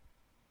there.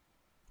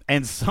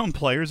 And some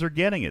players are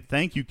getting it.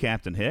 Thank you,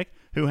 Captain Hick,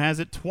 who has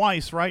it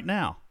twice right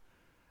now.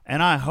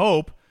 And I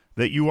hope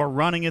that you are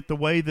running it the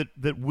way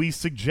that we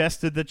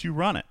suggested that you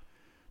run it.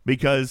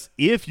 Because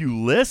if you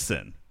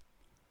listen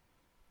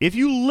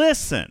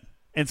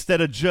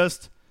instead of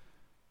just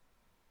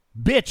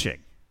bitching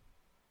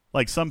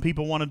like some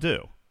people want to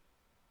do,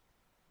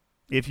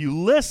 if you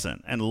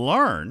listen and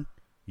learn,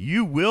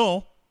 you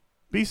will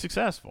be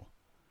successful.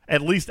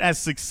 At least as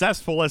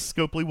successful as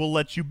Scopely will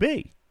let you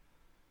be.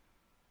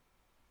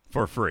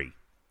 For free.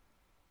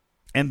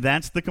 And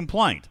that's the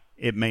complaint.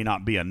 It may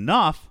not be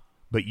enough,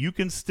 but you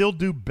can still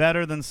do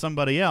better than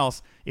somebody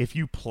else if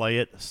you play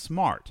it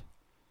smart.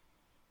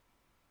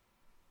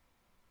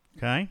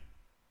 Okay?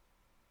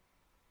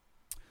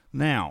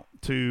 Now,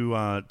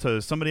 to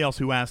somebody else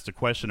who asked a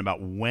question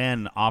about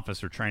when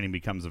officer training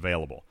becomes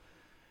available.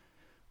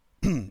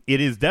 It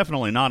is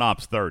definitely not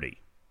Ops 30,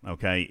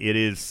 okay? It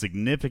is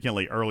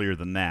significantly earlier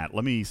than that.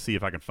 Let me see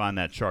if I can find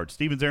that chart.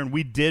 Stevens Aaron,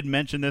 we did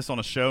mention this on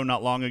a show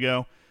not long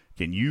ago.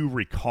 Can you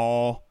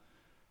recall?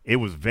 It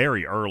was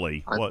very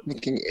early. I'm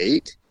thinking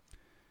 8.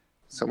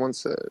 Someone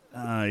said.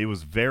 It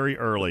was very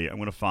early. I'm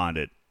going to find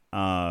it.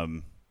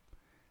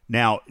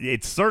 Now,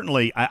 it's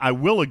certainly, I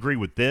will agree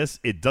with this.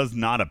 It does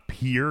not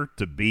appear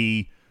to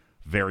be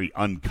very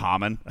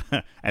uncommon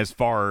as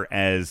far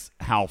as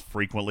how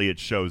frequently it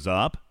shows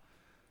up.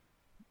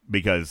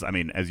 Because, I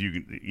mean, as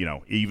you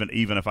can,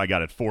 even if I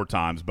got it 4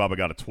 times, Bubba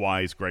got it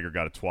twice, Gregor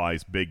got it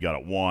twice, Big got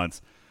it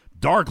once.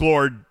 Dark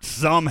Lord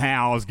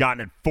somehow has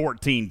gotten it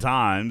 14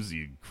 times,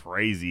 you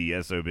crazy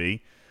SOB.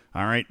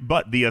 All right,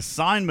 but the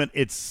assignment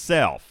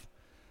itself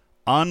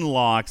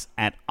unlocks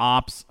at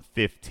Ops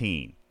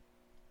 15.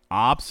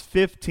 Ops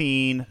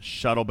 15,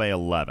 Shuttle Bay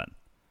 11.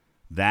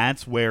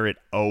 That's where it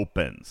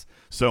opens.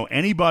 So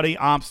anybody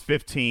Ops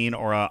 15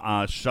 or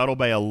a Shuttle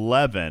Bay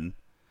 11,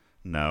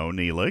 no,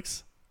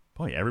 Neelix.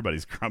 Boy,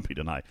 everybody's grumpy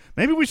tonight.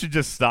 Maybe we should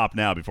just stop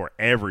now before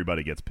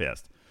everybody gets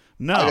pissed.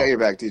 No. I got your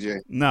back,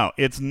 DJ. No,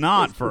 it's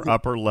not for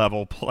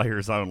upper-level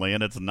players only,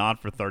 and it's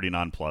not for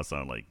 39-plus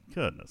only.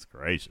 Goodness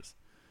gracious.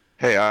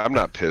 Hey, I'm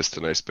not pissed,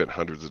 and I spent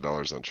hundreds of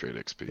dollars on Trade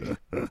XP.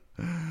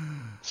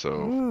 So.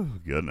 Oh,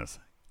 goodness.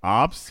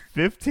 Ops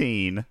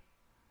 15,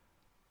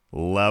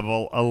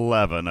 level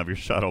 11 of your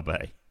Shuttle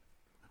Bay.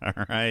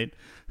 All right?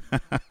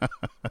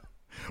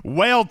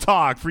 Whale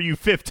talk for you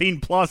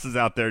 15-pluses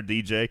out there,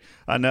 DJ.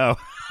 I know.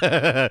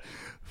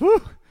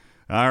 Whew.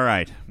 All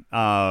right.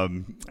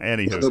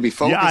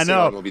 Anywho. Yeah, I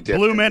know.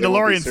 Blue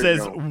Mandalorian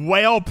says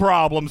whale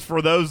problems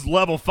for those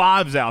level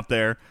 5s out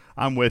there.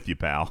 I'm with you,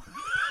 pal.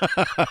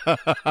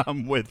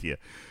 I'm with you.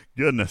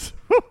 Goodness.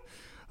 Whew.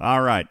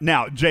 All right.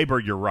 Now,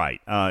 Jaybird, you're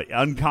right.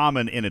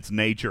 Uncommon in its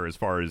nature as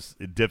far as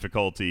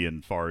difficulty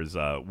and as far as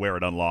where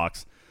it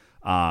unlocks.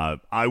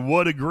 I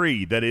would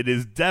agree that it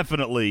is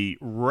definitely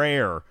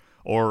rare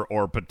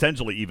or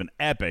potentially even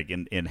epic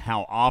in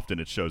how often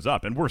it shows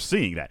up. And we're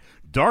seeing that.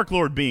 Dark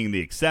Lord being the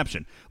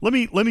exception. Let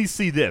me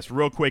see this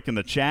real quick in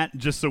the chat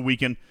just so we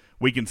can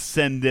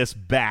send this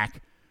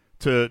back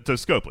to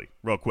Scopely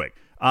real quick.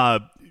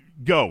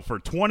 Go for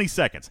 20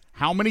 seconds.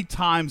 How many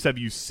times have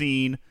you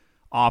seen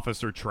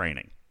officer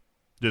training?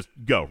 Just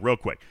go real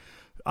quick.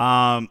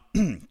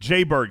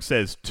 Jayberg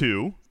says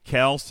 2.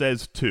 Kel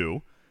says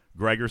 2.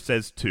 Gregor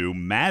says 2.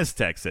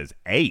 Maztec says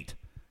 8.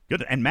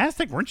 Good. And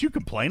Maztec, weren't you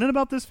complaining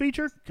about this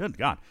feature? Good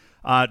God.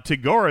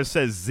 Tigora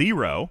says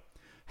 0.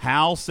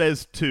 Hal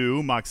says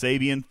 2.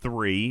 Moxavian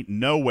 3.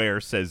 Nowhere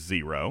says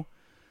 0.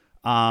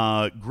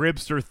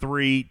 Gribster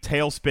 3.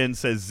 Tailspin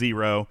says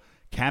 0.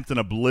 Captain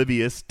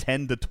Oblivious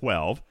 10 to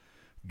 12.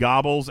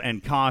 Gobbles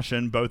and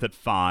Caution both at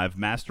 5.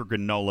 Master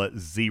Granola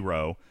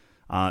 0.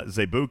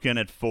 Zebukin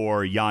at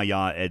 4.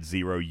 Yaya at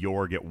 0.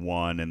 Jorg at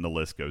 1. And the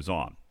list goes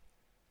on.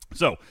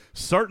 So,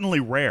 certainly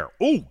rare.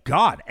 Oh,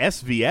 God.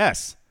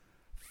 SVS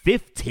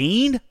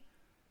 15?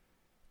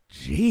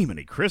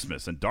 Jiminy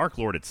Christmas. And Dark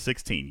Lord at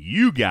 16.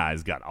 You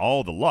guys got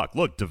all the luck.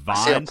 Look, Divine.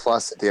 I see a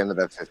plus at the end of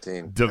that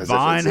 15.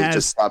 Divine has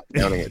just stopped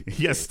counting it.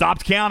 Yeah,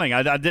 stopped counting.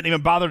 I didn't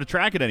even bother to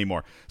track it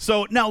anymore.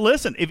 So, now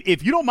listen,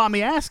 if you don't mind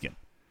me asking,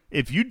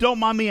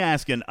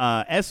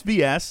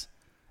 SVS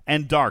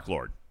and Dark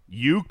Lord,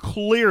 you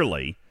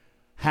clearly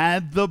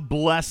had the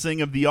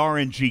blessing of the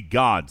RNG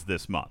gods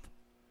this month.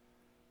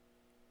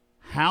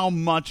 How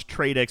much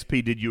trade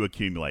XP did you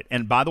accumulate?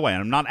 And by the way,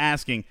 I'm not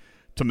asking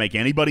to make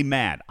anybody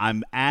mad.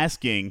 I'm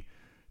asking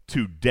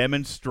to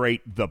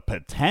demonstrate the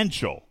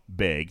potential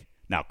big.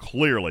 Now,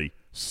 clearly,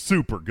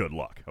 super good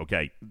luck,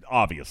 okay?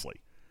 Obviously.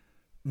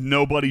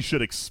 Nobody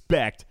should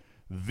expect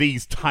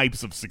these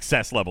types of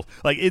success levels.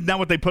 Like, isn't that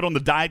what they put on the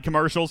diet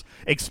commercials?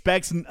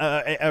 Expects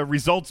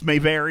results may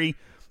vary.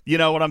 You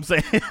know what I'm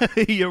saying?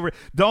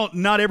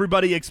 Not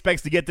everybody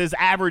expects to get this.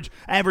 Average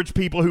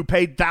people who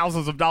paid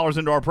thousands of dollars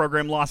into our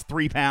program lost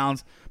 3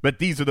 pounds, but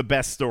these are the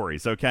best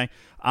stories, okay?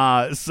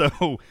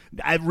 So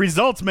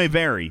results may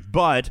vary,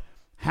 but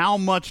how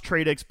much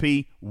trade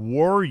XP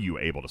were you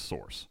able to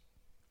source?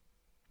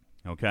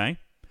 Okay?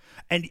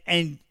 And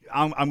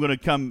I'm going to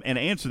come and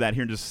answer that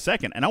here in just a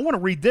second. And I want to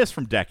read this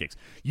from Decix.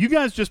 You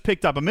guys just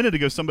picked up a minute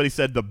ago, somebody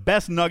said the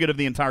best nugget of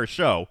the entire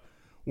show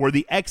were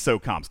the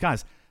exocomps.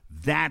 Guys,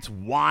 that's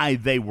why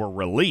they were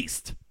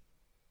released,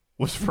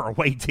 was for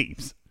away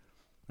teams.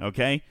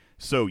 Okay?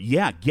 So,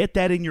 yeah, get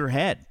that in your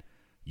head.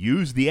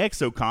 Use the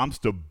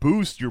exocomps to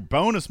boost your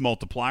bonus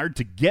multiplier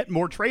to get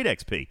more trade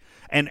XP.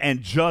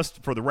 And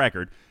just for the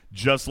record,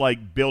 just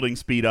like building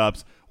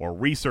speed-ups or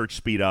research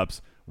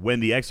speed-ups, when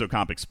the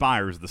exocomp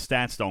expires, the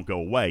stats don't go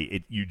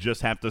away. You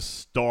just have to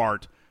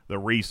start the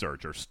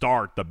research or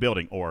start the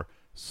building or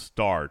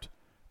start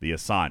the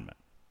assignment.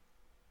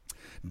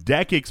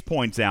 Decix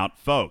points out,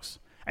 folks,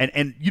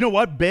 and you know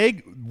what,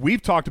 Big?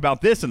 We've talked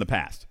about this in the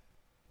past.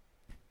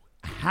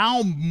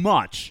 How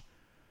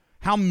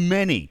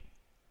many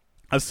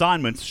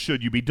assignments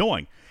should you be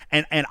doing?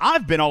 And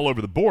I've been all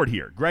over the board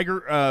here.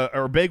 Gregor,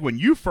 or Big, when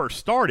you first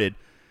started,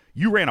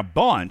 you ran a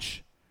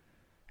bunch,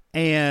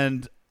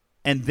 and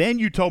then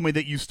you told me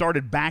that you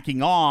started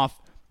backing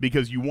off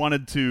because you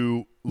wanted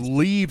to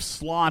leave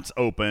slots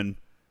open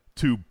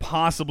to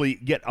possibly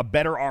get a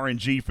better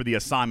RNG for the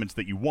assignments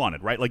that you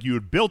wanted, right? Like you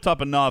had built up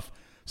enough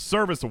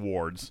service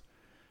awards,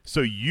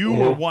 so you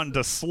were wanting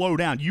to slow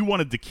down. You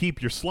wanted to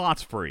keep your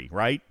slots free,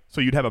 right? So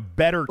you'd have a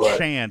better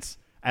chance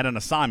at an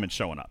assignment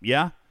showing up,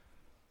 yeah?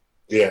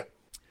 Yeah.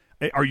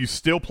 Are you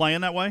still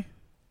playing that way?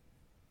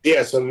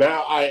 Yeah, so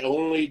now I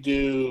only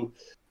do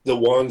the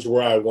ones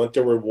where I want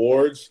the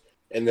rewards,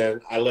 and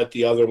then I let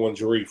the other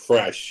ones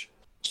refresh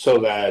so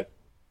that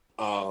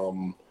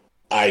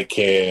I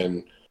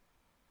can,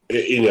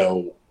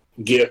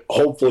 get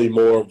hopefully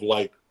more of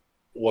like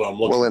what I'm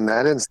looking for. Well, in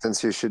that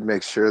instance, you should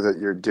make sure that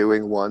you're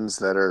doing ones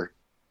that are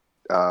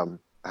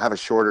have a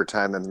shorter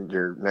time than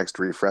your next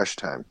refresh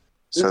time.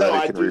 so No, that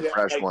I it can do that,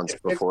 refresh like, once if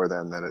it's- before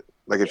then. That it,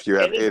 like if you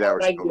have 8 anytime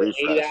hours I to get an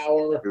refresh,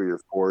 8-hour, do your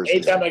 4s.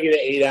 anytime I get an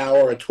 8-hour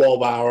or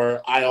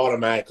 12-hour, I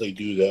automatically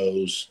do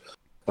those,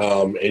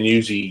 and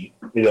usually,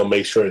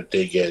 make sure that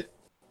they get,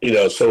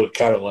 so it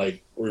kind of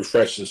like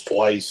refreshes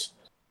twice.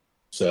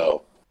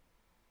 So,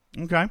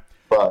 Okay.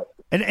 but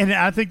And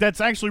I think that's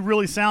actually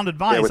really sound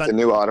advice. Yeah, with the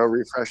new auto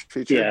refresh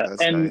feature. Yeah,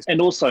 that's and nice.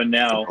 and also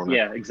now, Component.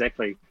 yeah,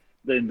 exactly.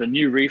 The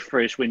new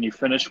refresh when you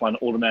finish one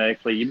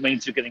automatically, it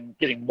means you're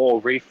getting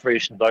more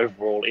refreshes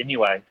overall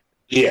anyway.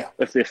 yeah,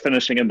 If they're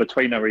finishing in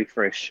between a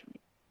refresh,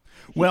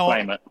 Well,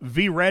 claim it.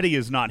 V Ready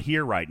is not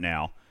here right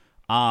now,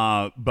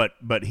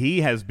 but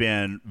he has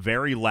been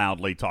very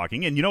loudly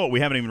talking. And you know what? We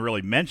haven't even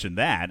really mentioned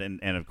that.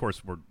 And of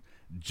course, we're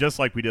just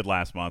like we did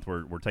last month.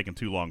 We're taking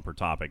too long per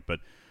topic,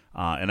 but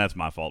and that's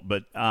my fault.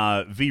 But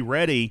V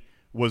Ready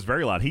was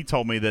very loud. He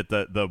told me that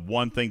the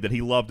one thing that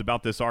he loved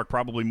about this arc,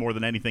 probably more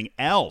than anything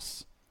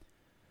else,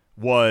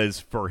 was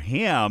for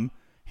him,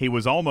 he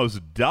was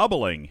almost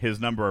doubling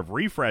his number of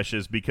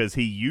refreshes because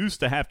he used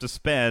to have to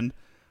spend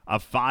a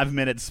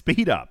 5-minute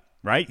speed up,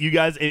 right? You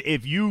guys,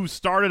 if you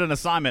started an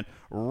assignment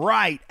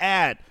right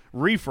at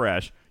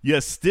refresh,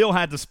 you still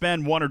had to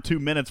spend 1 or 2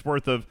 minutes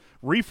worth of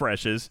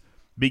refreshes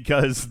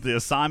because the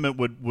assignment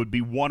would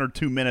be 1 or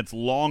 2 minutes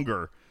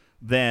longer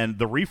than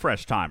the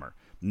refresh timer.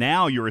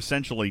 Now you're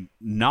essentially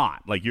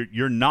not. Like,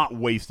 you're not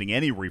wasting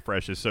any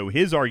refreshes. So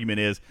his argument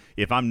is,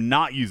 if I'm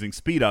not using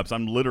speed ups,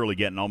 I'm literally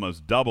getting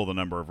almost double the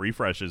number of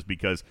refreshes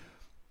because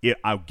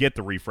I'll get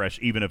the refresh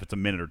even if it's a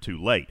minute or two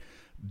late.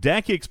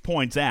 Dekix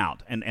points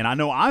out, and I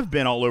know I've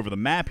been all over the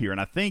map here,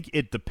 and I think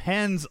it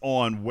depends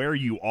on where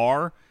you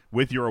are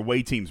with your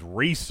away team's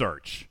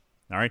research,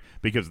 all right?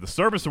 Because the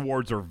service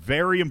awards are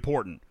very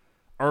important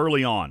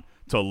early on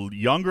to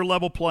younger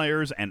level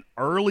players and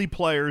early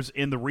players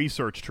in the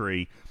research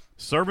tree.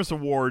 Service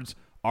awards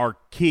are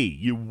key.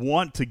 You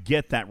want to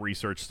get that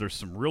research. There's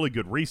some really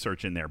good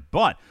research in there.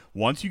 But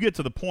once you get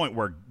to the point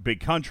where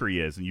Big Country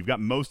is and you've got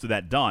most of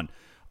that done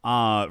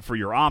for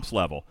your ops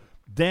level,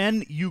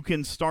 then you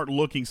can start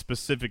looking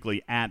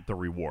specifically at the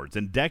rewards.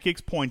 And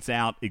Dekix points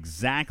out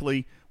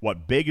exactly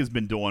what Big has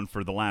been doing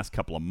for the last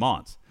couple of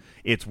months.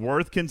 It's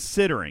worth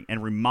considering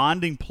and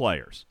reminding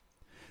players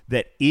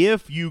that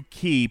if you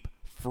keep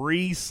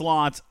free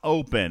slots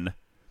open,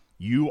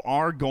 you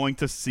are going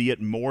to see it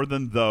more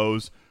than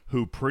those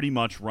who pretty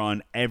much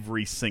run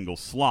every single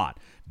slot.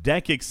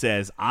 Dekix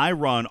says, I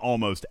run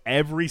almost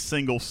every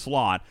single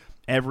slot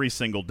every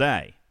single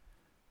day.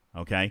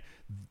 Okay?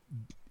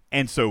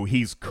 And so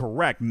he's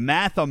correct.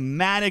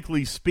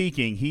 Mathematically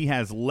speaking, he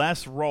has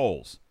less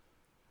rolls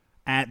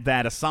at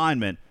that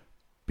assignment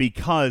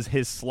because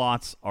his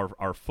slots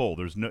are full.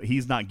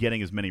 He's not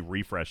getting as many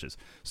refreshes.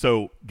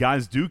 So,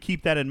 guys, do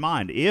keep that in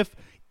mind. If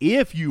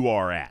you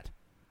are at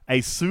a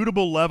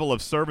suitable level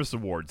of service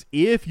awards,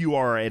 if you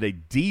are at a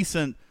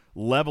decent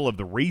level of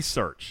the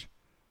research,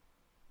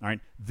 all right,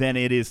 then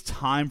it is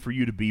time for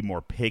you to be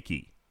more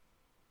picky.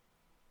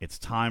 It's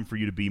time for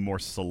you to be more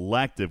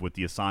selective with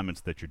the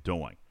assignments that you're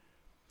doing.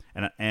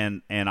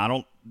 And I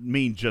don't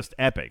mean just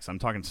epics. I'm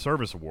talking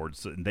service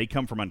awards. And they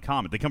come from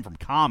uncommon. They come from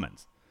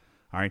commons.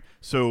 All right.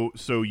 So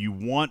you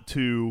want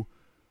to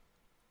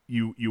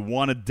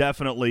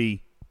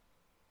definitely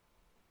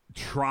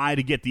try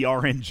to get the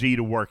RNG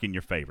to work in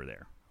your favor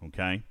there.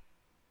 Okay.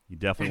 You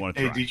definitely want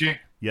to try. Hey, DJ.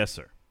 Yes,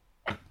 sir.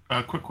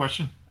 A quick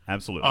question.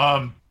 Absolutely.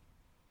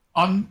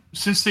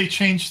 Since they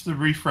changed the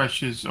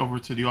refreshes over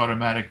to the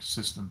automatic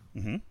system,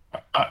 Mm-hmm.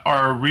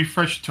 Are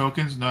refresh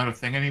tokens not a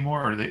thing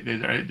anymore, or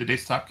did they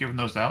stop giving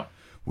those out?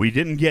 We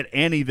didn't get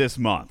any this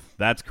month.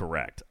 That's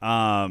correct.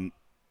 I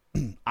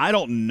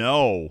don't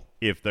know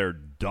if they're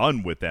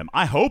done with them.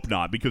 I hope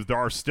not, because there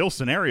are still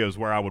scenarios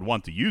where I would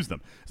want to use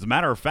them. As a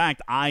matter of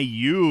fact, I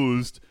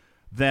used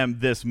them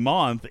this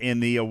month in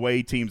the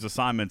away teams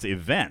assignments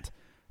event,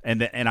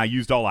 and I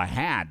used all I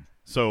had.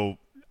 So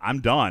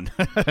I'm done.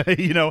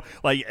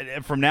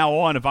 Like from now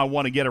on, if I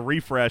want to get a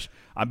refresh,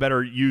 I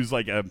better do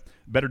like a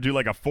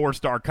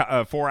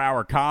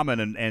 4-hour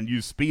common and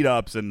use speed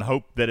ups and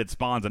hope that it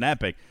spawns an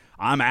epic.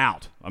 I'm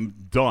out.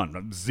 I'm done.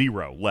 I'm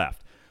 0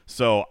 left.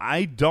 So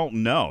I don't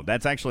know.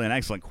 That's actually an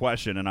excellent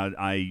question, and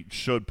I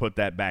should put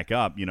that back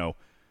up.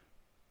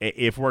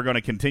 If we're going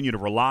to continue to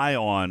rely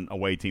on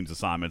away teams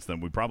assignments,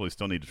 then we probably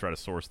still need to try to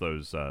source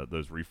those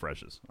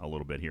refreshes a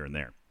little bit here and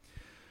there.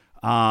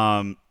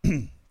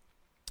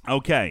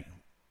 Okay.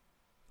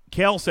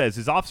 Kel says,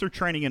 is officer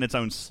training in its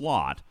own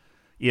slot?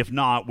 If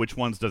not, which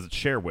ones does it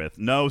share with?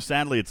 No,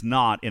 sadly, it's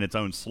not in its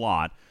own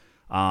slot.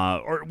 I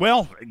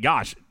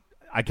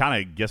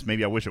kind of guess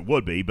maybe I wish it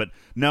would be, but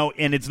no,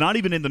 and it's not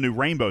even in the new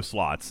rainbow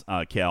slots,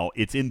 Kel.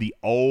 It's in the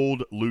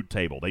old loot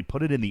table. They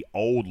put it in the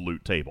old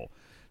loot table.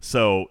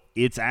 So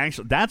it's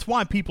actually, that's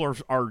why people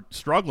are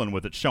struggling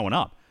with it showing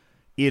up.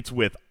 It's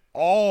with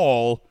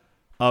all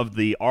of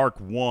the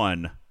Arc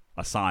 1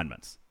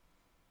 assignments.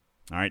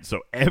 All right, so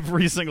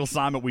every single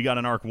assignment we got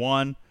in Arc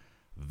 1,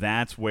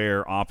 that's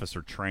where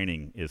officer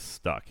training is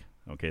stuck.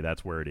 Okay,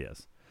 that's where it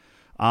is.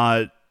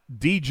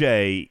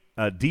 DJ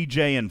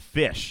and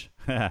Fish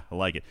I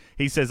like it.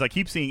 He says, I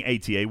keep seeing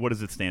ATA. What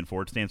does it stand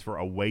for? It stands for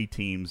Away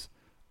Teams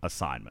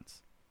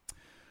Assignments.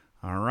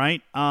 All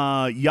right.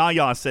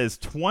 Yaya says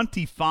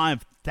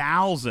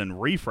 25,000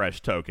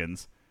 refresh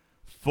tokens,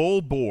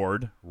 full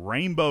board,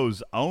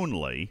 rainbows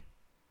only.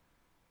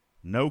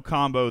 No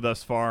combo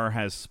thus far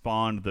has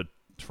spawned the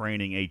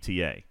training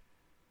ATA.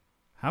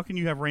 How can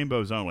you have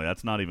rainbows only?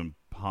 That's not even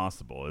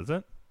possible, is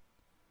it?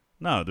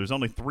 No, there's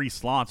only 3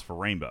 slots for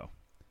rainbow.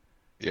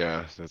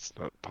 Yeah, that's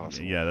not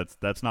possible. Yeah,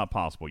 that's not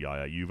possible,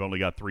 Yaya. You've only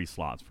got 3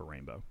 slots for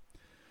rainbow.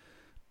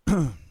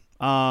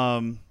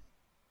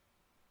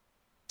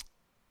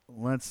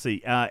 Let's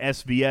see.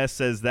 SVS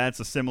says that's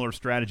a similar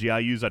strategy I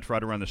use. I try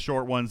to run the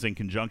short ones in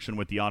conjunction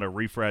with the auto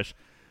refresh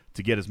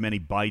to get as many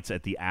bites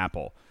at the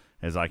apple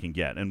as I can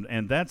get,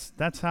 and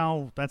that's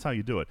how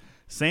you do it.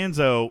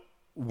 Sanzo,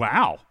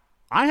 wow,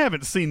 I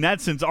haven't seen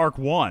that since Arc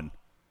 1.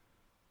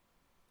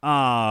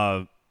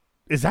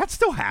 Is that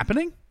still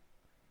happening?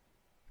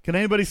 Can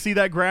anybody see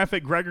that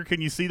graphic? Gregor,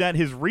 can you see that?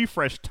 His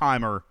refresh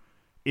timer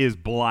is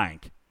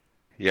blank.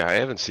 Yeah, I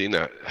haven't seen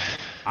that.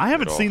 I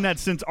haven't seen that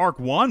since Arc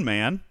 1,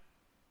 man.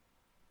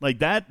 Like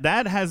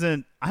that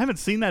hasn't. I haven't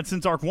seen that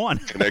since Arc 1.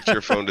 Connect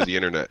your phone to the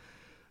internet.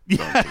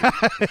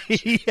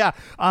 Yeah.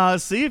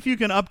 See if you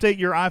can update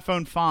your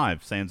iPhone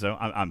 5, Sanzo.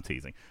 I'm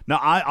teasing. No,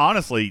 I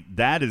honestly,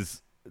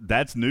 that's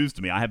news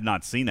to me. I have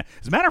not seen that.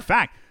 As a matter of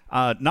fact,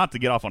 not to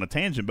get off on a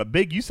tangent, but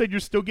Big, you said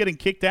you're still getting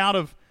kicked out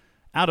of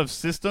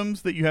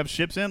systems that you have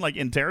ships in, like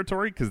in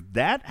territory, because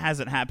that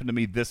hasn't happened to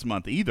me this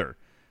month either.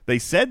 They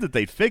said that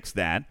they'd fix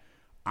that.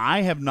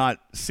 I have not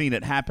seen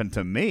it happen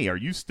to me. Are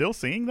you still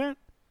seeing that?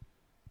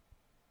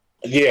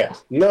 Yeah.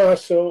 No,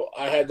 so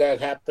I had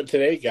that happen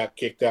today. Got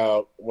kicked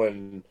out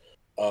when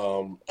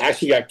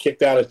actually got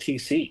kicked out of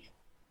TC.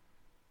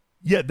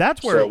 Yeah,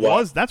 that's where it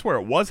was. That's where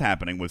it was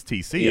happening, was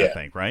TC, yeah. I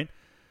think, right?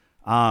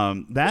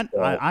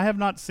 I have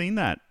not seen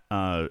that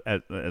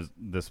as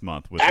this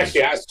month.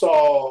 Actually, I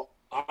saw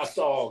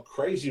a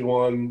crazy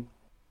one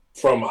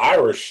from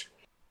Irish.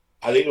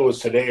 I think it was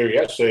today or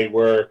yesterday,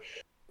 where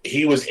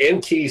he was in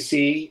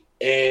TC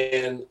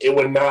and it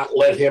would not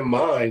let him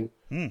mine.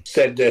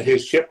 Said that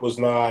his ship was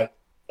not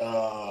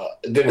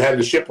didn't have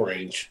the ship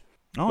range.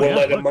 Oh, yeah.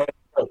 Let him mine.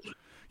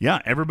 Yeah,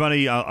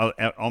 everybody,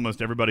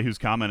 almost everybody who's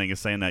commenting is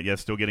saying that.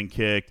 Yes, still getting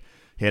kicked.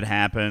 It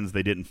happens.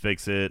 They didn't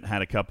fix it.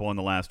 Had a couple in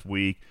the last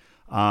week.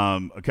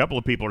 A couple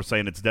of people are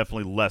saying it's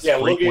definitely less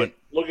frequent.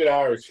 Look at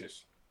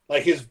Irish's.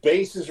 Like, his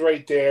base is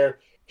right there.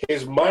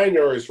 His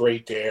miner is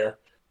right there.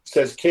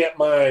 Says can't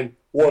mine,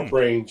 warp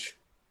range.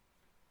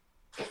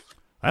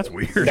 That's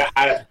weird.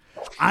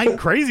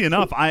 Crazy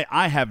enough,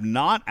 I have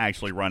not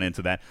actually run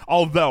into that.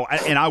 Although,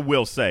 and I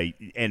will say,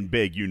 and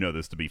Big, you know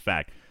this to be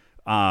fact,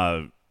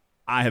 I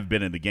have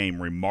been in the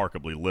game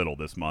remarkably little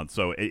this month,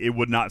 so it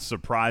would not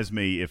surprise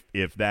me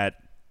if that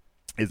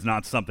is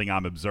not something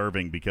I'm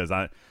observing, because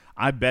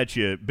I bet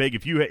you, Big,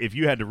 if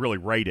you had to really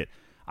rate it,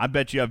 I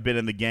bet you I've been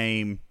in the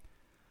game,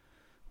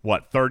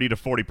 30 to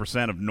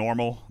 40% of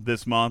normal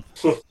this month.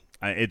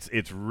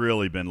 It's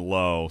really been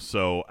low,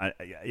 so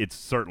it's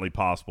certainly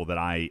possible that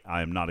I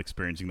am not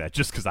experiencing that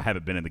just because I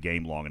haven't been in the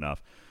game long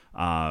enough,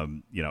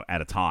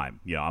 at a time.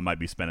 I might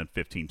be spending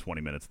 15,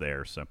 20 minutes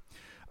there. So,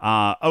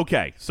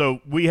 okay, so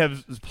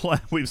we've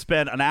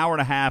spent an hour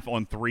and a half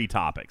on 3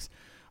 topics.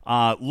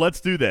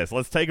 Let's do this.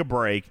 Let's take a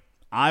break.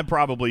 I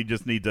probably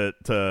just need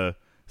to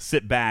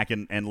sit back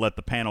and let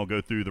the panel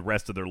go through the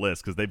rest of their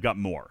list because they've got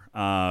more.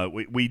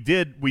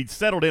 We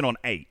settled in on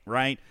 8,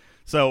 right?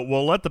 So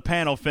we'll let the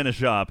panel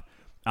finish up.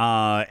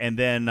 And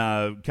then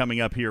coming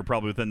up here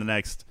probably within the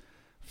next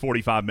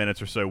 45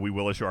 minutes or so, we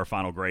will issue our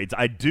final grades.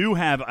 I do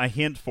have a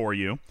hint for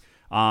you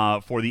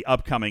for the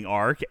upcoming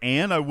arc,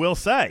 and I will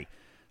say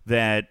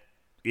that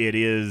it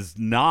is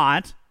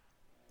not,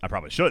 I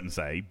probably shouldn't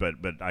say, but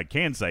I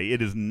can say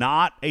it is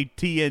not a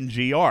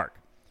TNG arc.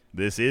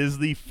 This is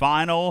the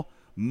final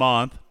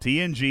month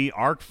TNG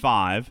Arc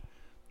 5.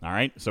 All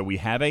right, so we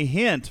have a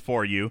hint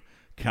for you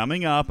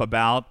coming up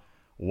about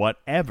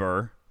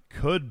whatever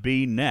could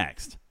be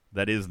next.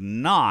 That is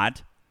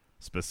not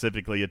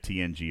specifically a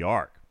TNG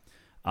arc.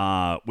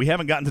 We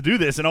haven't gotten to do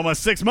this in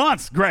almost 6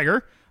 months,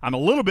 Gregor. I'm a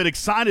little bit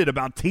excited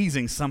about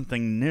teasing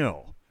something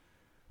new.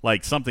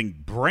 Like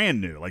something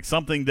brand new. Like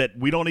something that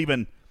we don't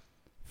even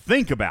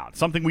think about.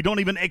 Something we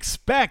don't even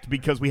expect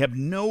because we have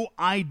no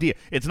idea.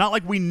 It's not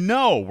like we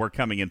know we're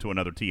coming into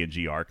another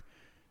TNG arc.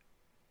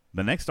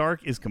 The next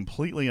arc is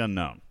completely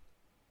unknown.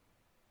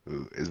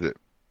 Ooh, is it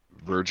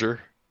Voyager?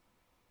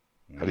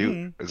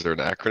 Is there an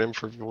acronym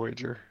for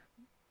Voyager?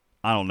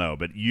 I don't know,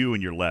 but you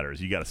and your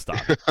letters, you got to stop.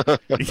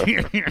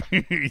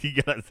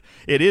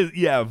 It is,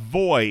 yeah,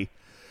 Voy.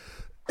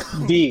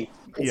 V.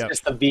 It's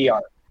just the V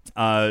arc.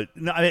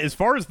 No, as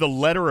far as the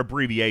letter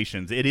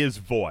abbreviations, it is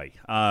Voy.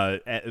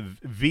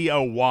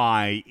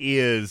 VOY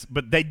is,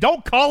 but they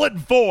don't call it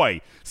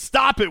Voy.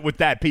 Stop it with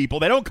that, people.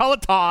 They don't call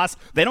it TOS,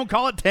 they don't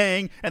call it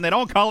Tang, and they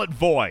don't call it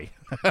Voy.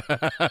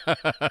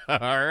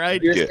 All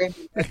right. Yeah.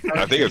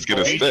 I think it's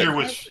going to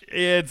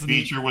stick.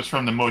 Feature was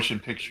from the motion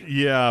picture.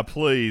 Yeah,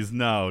 please.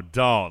 No,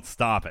 don't.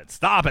 Stop it.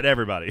 Stop it,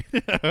 everybody.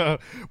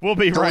 We'll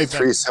be It's right only back.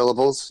 3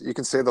 syllables. You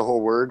can say the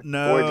whole word.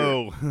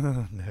 No.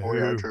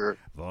 Voyager.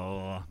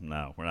 Oh,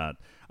 no, we're not.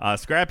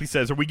 Scrappy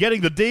says, are we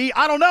getting the D?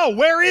 I don't know.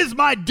 Where is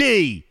my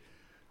D?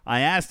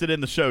 I asked it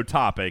in the show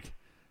topic.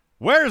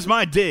 Where's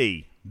my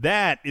D?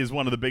 That is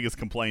one of the biggest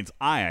complaints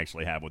I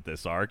actually have with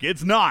this arc.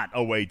 It's not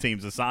away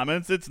teams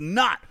assignments. It's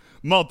not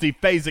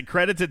multi-phasic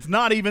credits. It's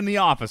not even the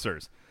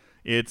officers.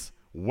 It's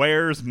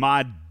where's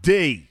my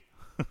D?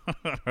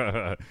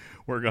 We're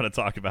going to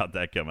talk about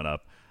that coming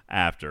up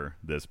after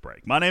this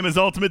break. My name is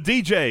Ultimate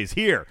DJs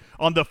here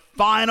on the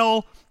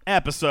final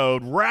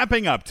episode,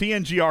 wrapping up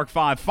TNG Arc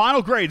 5.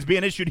 Final grades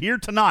being issued here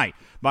tonight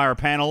by our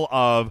panel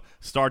of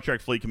Star Trek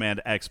Fleet Command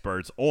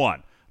experts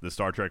on the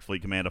Star Trek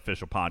Fleet Command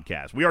official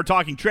podcast. We are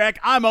talking Trek.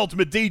 I'm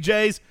Ultimate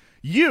DJs.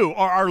 You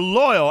are our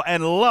loyal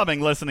and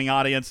loving listening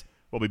audience.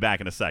 We'll be back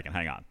in a second.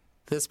 Hang on.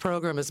 This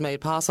program is made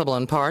possible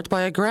in part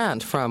by a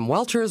grant from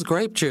Welch's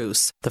Grape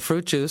Juice, the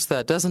fruit juice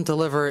that doesn't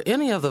deliver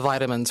any of the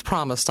vitamins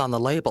promised on the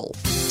label.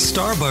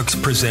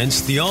 Starbucks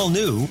presents the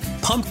all-new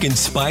Pumpkin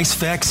Spice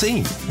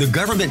Vaccine, the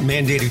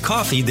government-mandated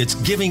coffee that's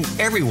giving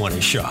everyone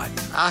a shot.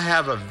 I'll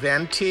have a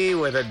venti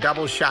with a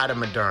double shot of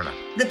Moderna.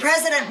 The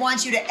president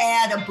wants you to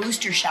add a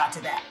booster shot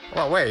to that.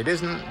 Well, wait,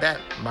 isn't that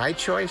my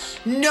choice?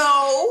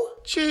 No!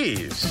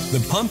 Jeez.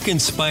 The Pumpkin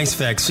Spice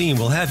Vaccine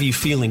will have you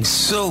feeling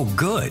so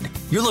good,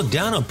 you'll look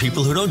down on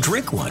people who don't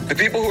drink one. The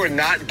people who are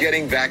not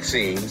getting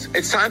vaccines,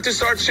 it's time to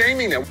start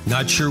shaming them.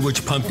 Not sure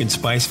which Pumpkin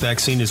Spice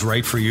Vaccine is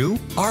right for you?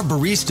 Our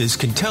baristas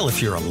can tell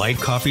if you're a light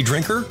coffee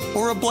drinker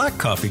or a black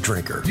coffee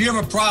drinker. You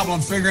have a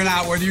problem figuring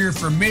out whether you're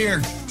for me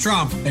or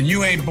Trump, and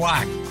you ain't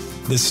black.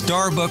 The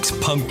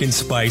Starbucks Pumpkin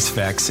Spice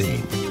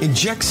Vaccine.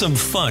 Inject some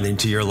fun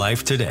into your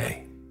life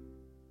today.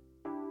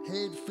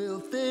 Hate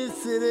filthy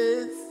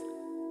cities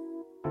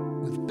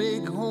with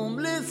big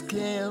homeless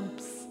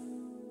camps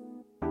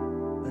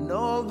and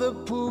all the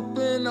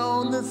pooping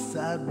on the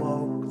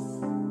sidewalks.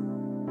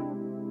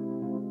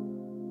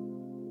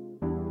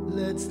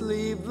 Let's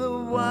leave the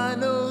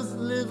winos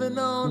living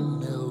on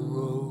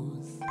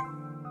Melrose.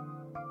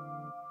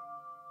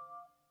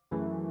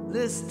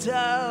 This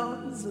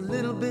town's a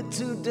little bit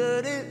too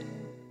dirty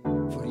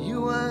for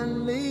you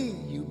and me,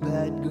 you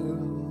bad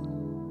girl.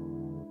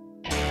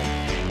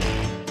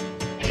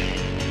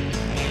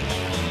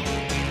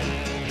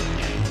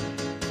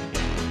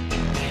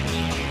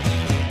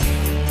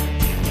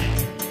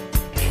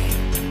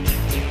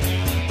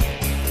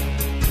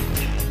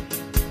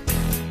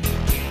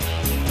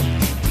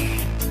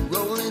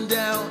 Rolling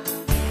down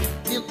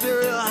the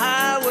Imperial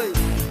Highway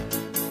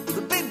with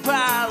a big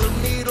pile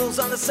of needles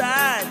on the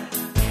side.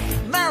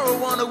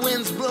 Marijuana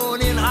winds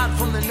blowing in hot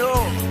from the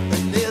north,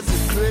 and there's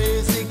a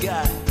crazy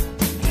guy.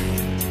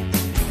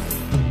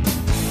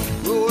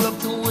 Roll up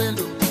the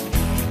window,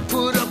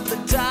 put up the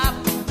top.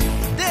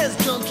 There's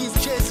junkies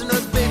chasing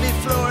us, baby,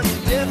 Florida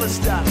never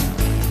stop.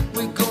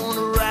 We're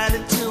gonna ride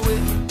it till we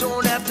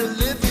don't have to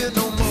live here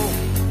no more.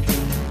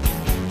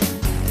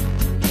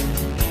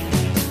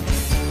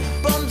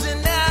 Bums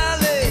in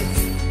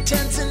alleys,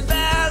 tents in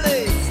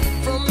valleys,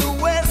 from the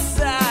west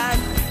side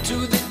to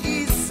the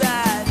east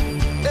side.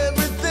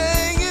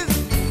 Everything is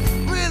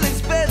real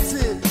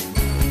expensive,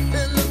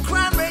 and the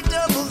crime rate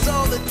doubles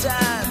all the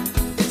time.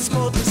 It's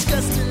more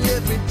disgusting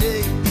every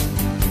day.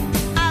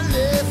 I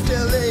left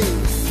LA.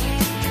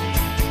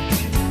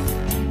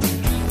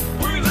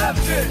 We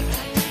left it.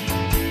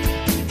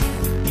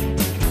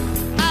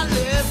 I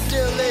left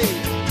LA.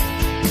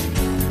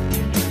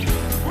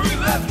 We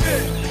left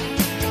it.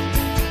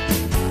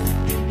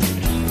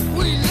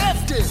 We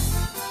left it.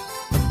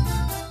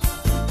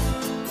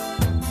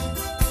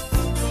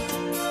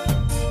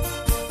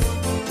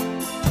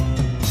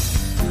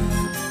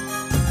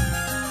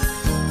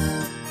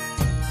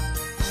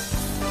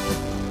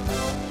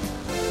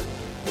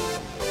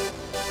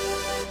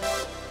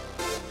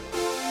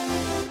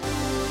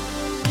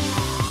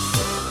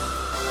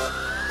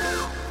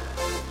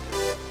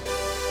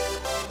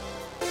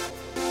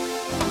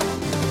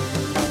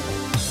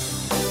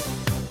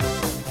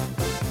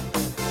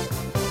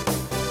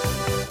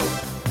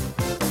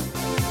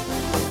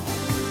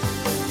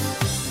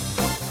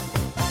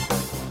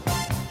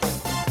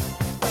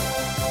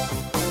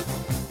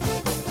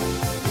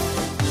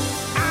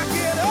 I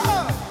get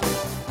up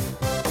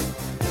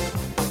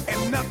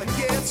and nothing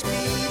gets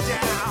me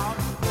down.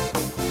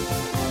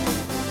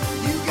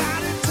 You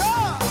got it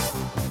tough.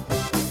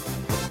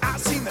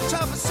 I've seen the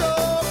toughest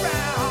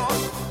around,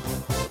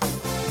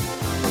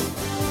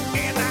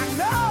 and I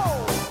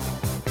know,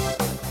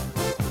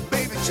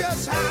 baby,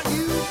 just how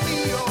you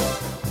feel.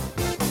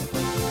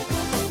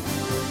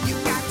 You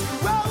got to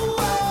roll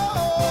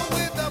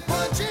with the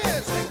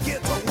punches and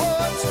get to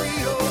what's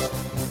real.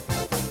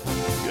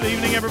 Good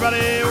evening, everybody.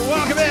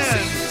 Welcome in.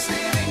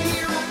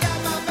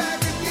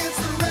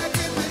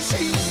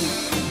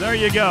 There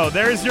you go.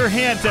 There's your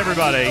hint,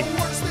 everybody.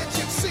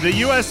 The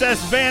USS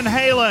Van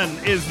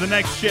Halen is the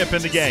next ship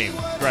in the game,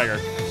 Gregor.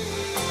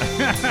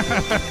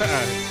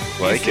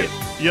 Like it.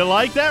 You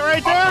like that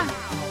right there?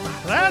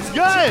 That's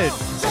good.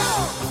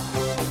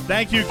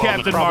 Thank you,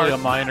 Captain probably Mark.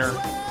 a minor.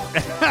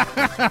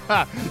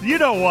 You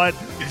know what?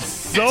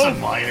 It's a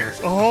minor.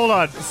 Hold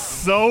on.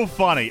 So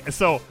funny.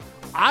 So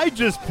I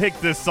just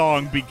picked this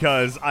song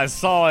because I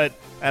saw it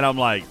and I'm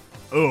like,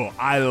 oh,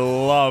 I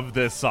love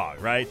this song,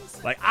 right?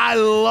 Like, I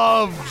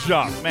love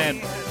Jump,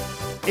 man.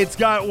 It's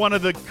got one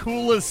of the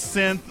coolest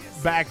synth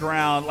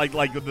background, like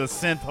the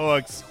synth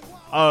hooks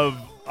of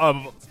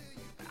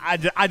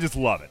I just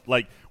love it.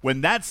 Like,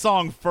 when that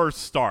song first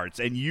starts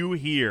and you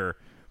hear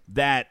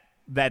that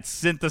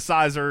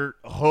synthesizer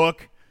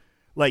hook,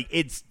 like,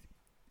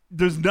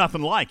 there's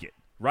nothing like it,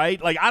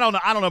 right? Like, I don't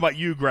know about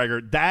you,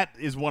 Gregor. That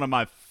is one of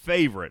my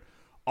favorite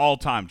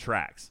all-time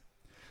tracks.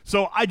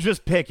 So I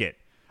just pick it.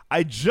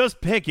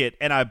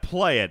 And I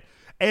play it.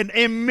 And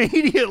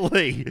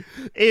immediately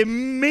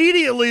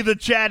the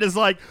chat is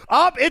like,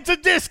 it's a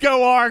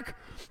disco arc.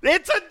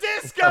 It's a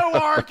disco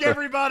arc,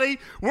 everybody.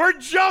 We're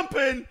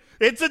jumping.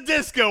 It's a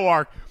disco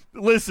arc.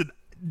 Listen,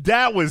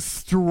 that was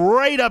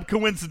straight up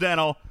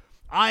coincidental.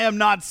 I am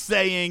not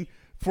saying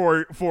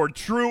for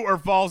true or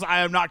false.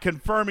 I am not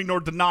confirming nor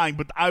denying,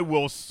 but I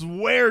will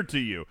swear to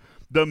you,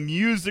 the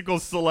musical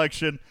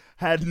selection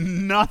had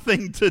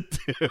nothing to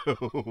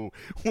do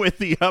with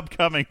the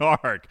upcoming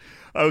arc.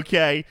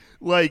 Okay?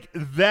 Like,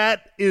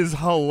 that is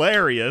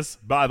hilarious,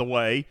 by the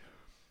way.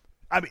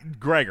 I mean,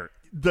 Gregor,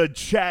 the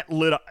chat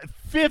lit up.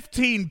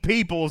 15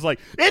 people was like,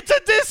 it's a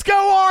disco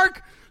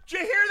arc! Did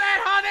you hear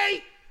that,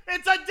 honey?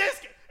 It's a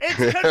disco. It's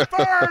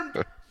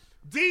confirmed.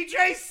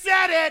 DJ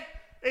said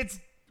it.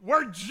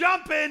 We're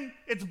jumping.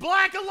 It's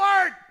Black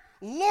Alert.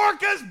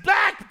 Lorca's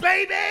back,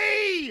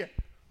 baby!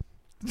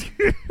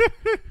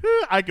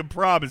 I can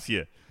promise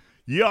you,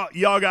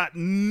 y'all got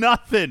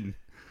nothing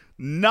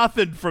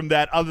from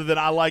that other than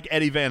I like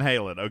Eddie Van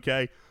Halen,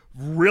 okay?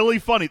 Really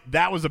funny.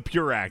 That was a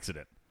pure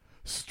accident.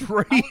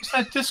 Straight. How is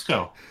that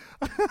disco?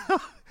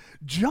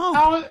 Jump.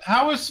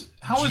 How is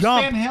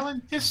Jump. Van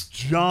Halen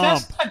Jump.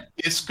 That's not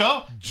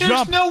disco.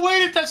 Jump. There's no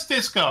way that's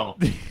disco.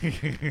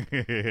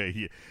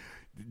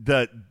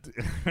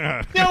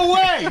 No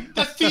way.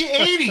 That's the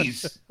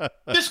 80s.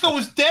 Disco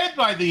was dead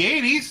by the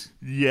 80s.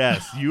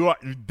 Yes, you are.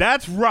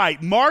 That's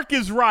right. Mark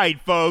is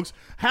right, folks.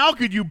 How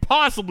could you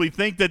possibly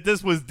think that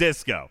this was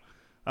disco?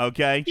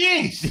 Okay?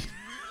 Yes.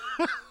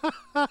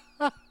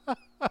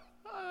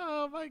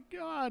 Oh, my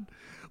God.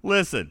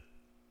 Listen,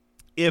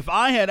 if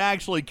I had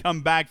actually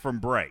come back from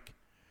break,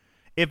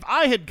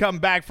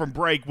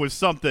 with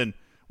something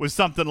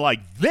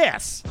like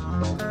this,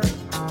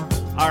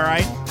 all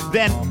right,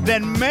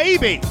 then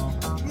maybe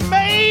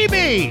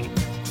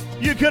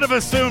you could have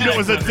assumed it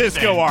was a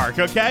disco arc,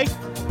 okay?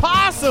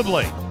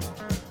 Possibly.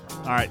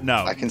 All right,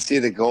 no. I can see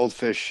the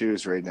goldfish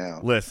shoes right now.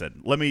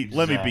 Listen, let me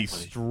be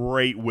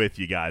straight with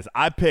you guys.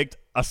 I picked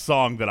a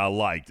song that I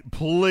liked.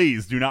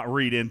 Please do not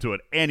read into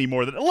it any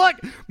more than look,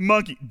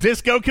 monkey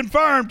disco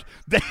confirmed.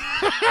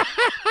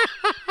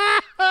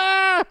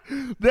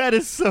 That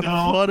is so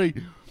funny.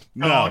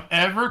 No. Don't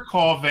ever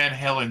call Van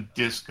Halen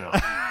disco.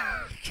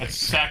 That's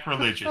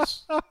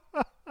sacrilegious.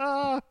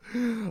 Oh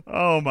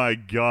my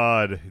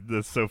God,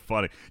 that's so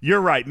funny.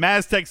 You're right.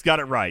 Maztec's got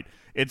it right.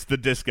 It's the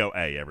Disco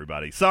A,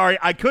 everybody. Sorry,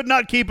 I could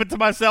not keep it to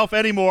myself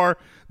anymore.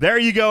 There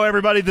you go,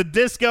 everybody. The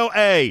Disco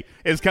A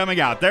is coming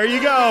out. There you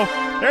go.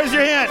 There's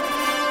your hint.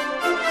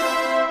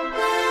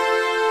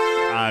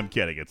 I'm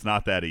kidding. It's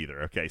not that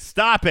either. Okay,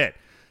 stop it.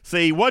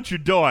 See, what you're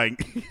doing,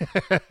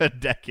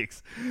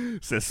 Dekix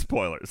says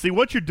spoiler. See,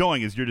 what you're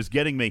doing is you're just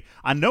getting me.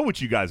 I know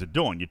what you guys are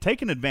doing. You're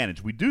taking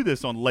advantage. We do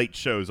this on late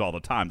shows all the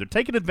time. They're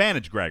taking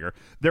advantage, Gregor.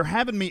 They're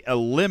having me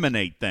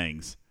eliminate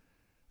things,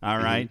 all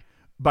right,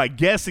 by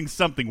guessing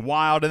something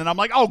wild. And then I'm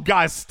like, oh,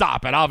 guys,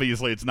 stop it.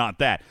 Obviously, it's not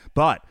that.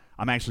 But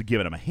I'm actually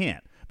giving them a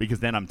hint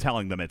because then I'm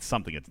telling them it's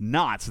something it's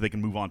not so they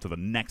can move on to the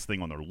next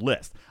thing on their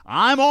list.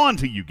 I'm on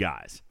to you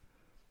guys.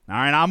 All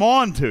right, I'm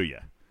on to you.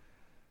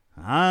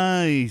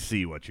 I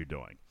see what you're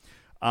doing.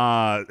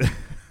 Yeah,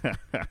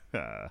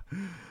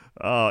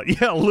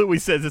 Louis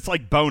says it's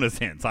like bonus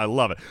hints. I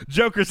love it.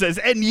 Joker says,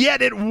 and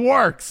yet it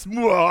works.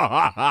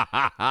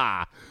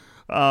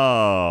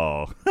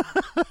 Oh,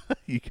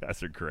 you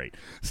guys are great.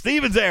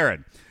 Stevens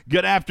Aaron,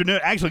 good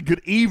afternoon. Actually,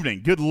 good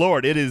evening. Good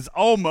Lord. It is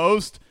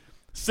almost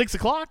 6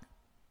 o'clock.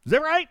 Is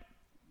that right?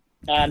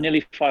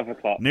 Nearly 5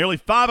 o'clock. Nearly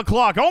 5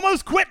 o'clock.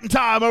 Almost quitting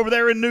time over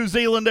there in New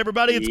Zealand,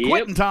 everybody. It's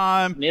quitting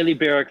time. Nearly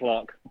beer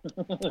o'clock.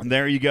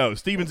 There you go.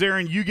 Stevens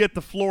Aaron, you get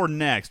the floor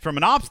next. From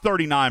an Ops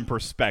 39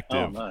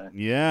 perspective. Oh, my.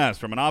 Yes,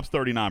 from an Ops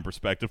 39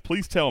 perspective,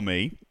 please tell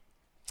me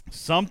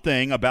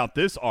something about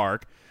this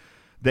arc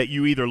that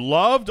you either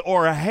loved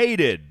or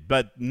hated,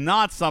 but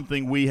not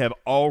something we have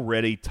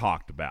already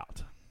talked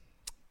about.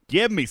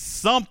 Give me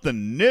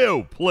something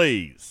new,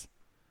 please.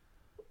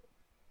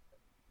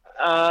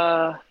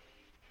 I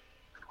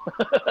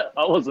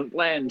wasn't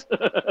planned.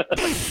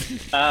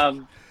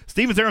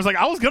 Stevens Aaron's like,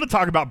 I was going to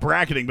talk about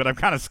bracketing, but I'm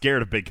kind of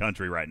scared of Big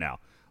Country right now.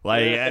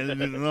 Like, I don't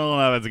know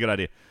if that's a good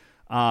idea.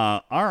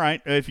 All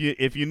right. If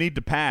you need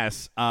to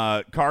pass,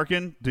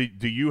 Karkin,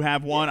 do you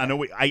have one? I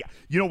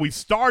know we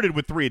started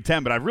with 3 of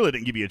 10, but I really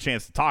didn't give you a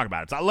chance to talk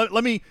about it. So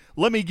let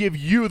me give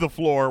you the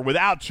floor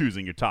without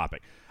choosing your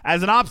topic.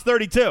 As an Ops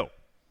 32,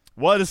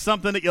 what is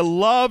something that you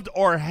loved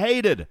or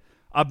hated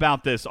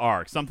about this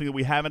arc? Something that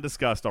we haven't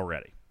discussed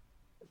already.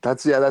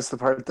 That's the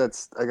part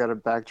that's I got to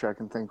backtrack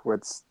and think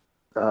what's.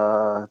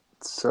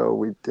 So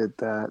we did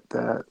that.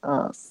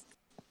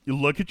 You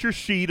look at your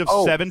sheet of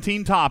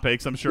 17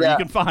 topics. I'm sure you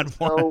can find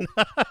one.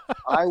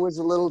 I was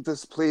a little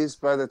displeased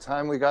by the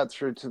time we got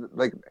through to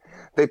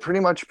they pretty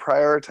much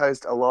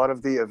prioritized a lot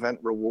of the event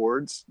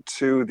rewards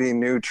to the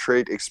new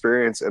trait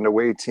experience and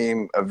away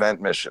team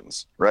event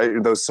missions,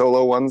 right? Those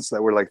solo ones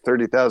that were like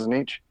 30,000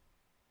 each.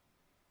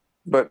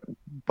 But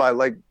by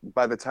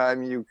the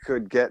time you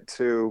could get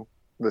to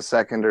the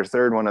second or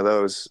third one of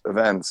those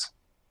events,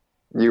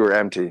 you were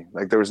empty.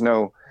 Like there was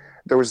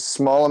a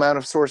small amount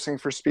of sourcing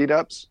for speed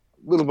ups.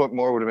 A little bit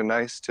more would have been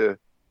nice to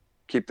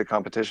keep the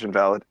competition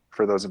valid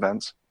for those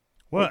events.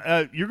 Well,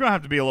 you're going to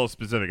have to be a little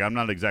specific. I'm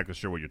not exactly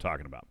sure what you're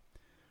talking about.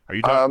 Are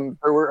you talking?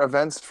 There were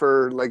events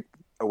for like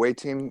away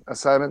team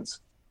assignments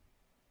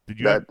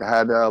that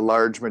had a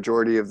large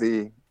majority of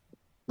they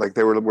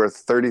were worth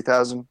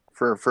 30,000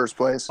 for first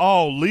place.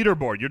 Oh,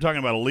 leaderboard. You're talking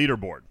about a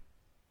leaderboard.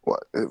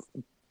 What?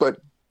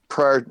 But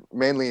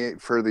mainly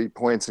for the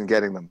points and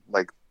getting them,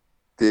 like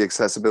the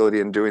accessibility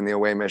and doing the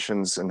away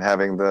missions and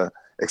having the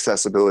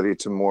accessibility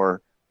to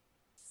more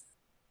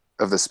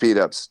of the speed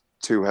ups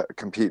to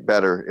compete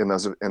better in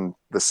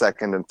the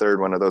second and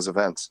third one of those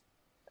events.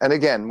 And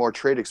again, more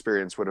trade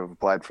experience would have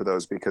applied for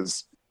those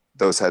because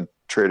those had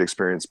trade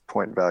experience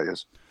point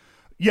values.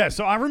 Yeah,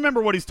 so I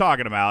remember what he's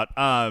talking about.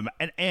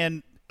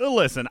 And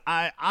listen,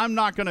 I'm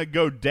not going to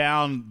go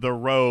down the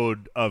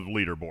road of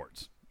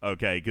leaderboards,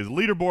 okay? Because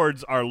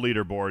leaderboards are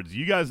leaderboards.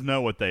 You guys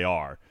know what they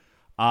are.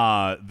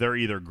 They're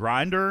either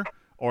grinder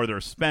or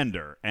they're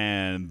spender.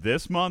 And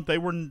this month they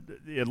were,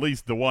 at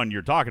least the one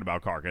you're talking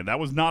about, Karkin, that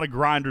was not a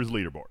grinder's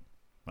leaderboard.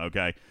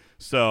 Okay?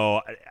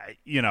 So,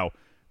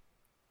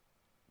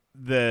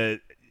 the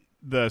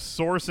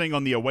sourcing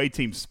on the away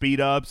team speed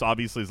ups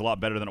obviously is a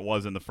lot better than it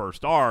was in the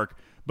first arc,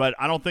 but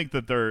I don't think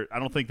that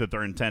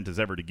their intent is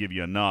ever to give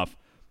you enough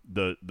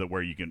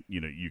where you can,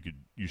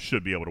 you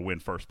should be able to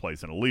win first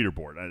place in a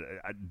leaderboard.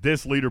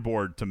 This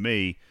leaderboard to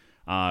me,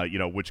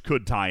 which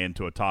could tie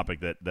into a topic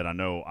that I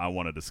know I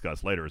want to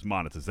discuss later, is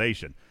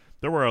monetization.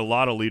 There were a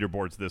lot of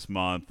leaderboards this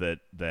month that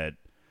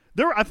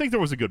I think there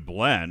was a good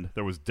blend.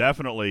 There was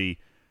definitely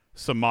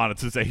some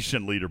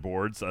monetization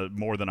leaderboards,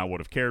 more than I would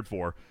have cared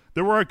for.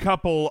 There were a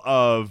couple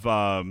of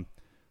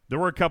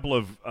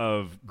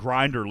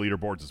grinder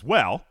leaderboards as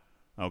well.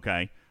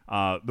 Okay,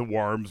 the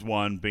Worms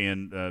one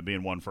being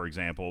one, for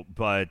example.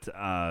 But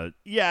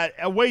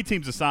away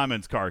teams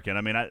assignments, Karkin.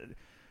 I mean,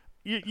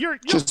 You're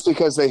just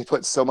because they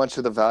put so much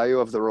of the value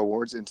of the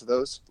rewards into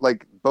those.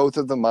 Like both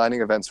of the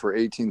mining events were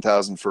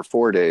 18,000 for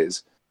 4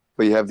 days,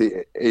 but you have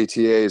the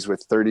ATAs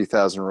with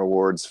 30,000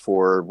 rewards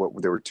for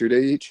they were 2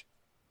 day each.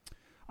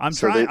 I'm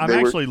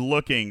actually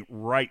looking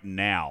right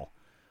now.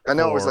 I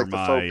know it was like the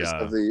focus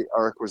of the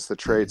arc was the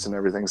traits and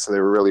everything, so they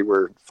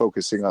were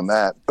focusing on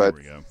that. But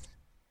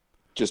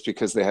just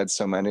because they had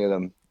so many of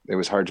them, it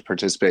was hard to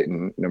participate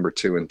in number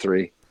 2 and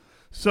 3.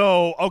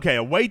 So, okay,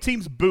 Away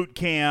Teams Boot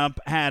Camp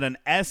had an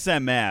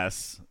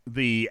SMS.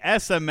 The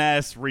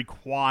SMS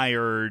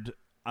required,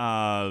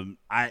 by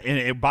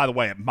the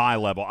way, at my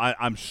level,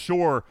 I'm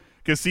sure,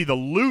 because see, the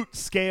loot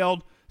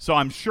scaled, so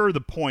I'm sure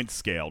the points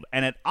scaled.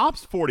 And at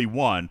Ops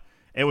 41,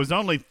 it was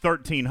only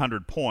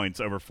 1,300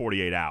 points over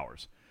 48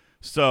 hours.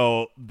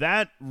 So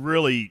that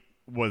really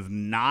was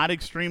not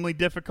extremely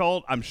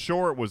difficult. I'm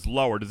sure it was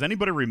lower. Does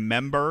anybody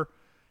remember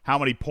how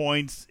many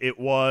points it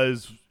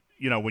was,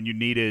 when you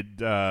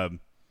needed,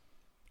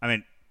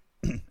 anybody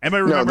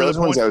remember those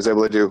the ones points? I was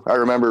able to do. I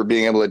remember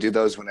being able to do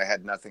those when I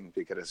had nothing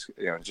because,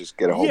 just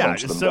get a whole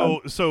bunch of them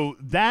done. So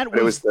that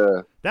was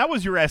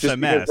your SMS.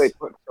 Just because they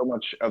put so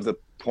much of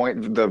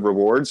the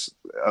rewards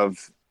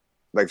of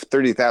like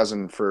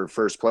 30,000 for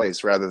first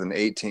place rather than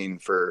 18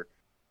 for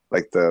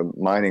like the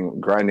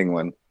grinding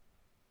one.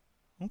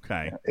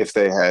 Okay. If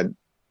they had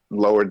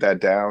lowered that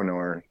down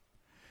or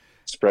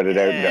spread it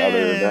out into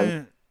other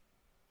events.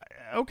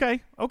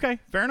 Okay.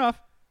 Fair enough.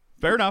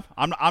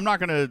 I'm not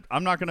gonna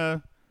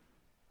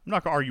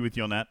argue with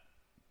you on that.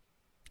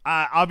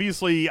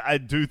 Obviously, I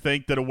do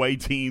think that away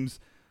teams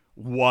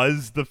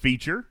was the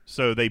feature,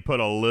 so they put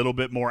a little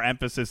bit more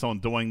emphasis on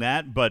doing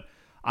that. But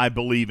I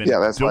believe in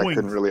that's why I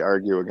couldn't really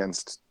argue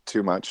against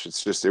too much.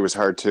 It's just it was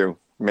hard to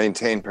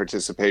maintain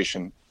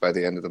participation by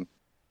the end of them.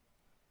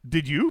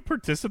 Did you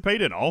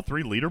participate in all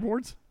 3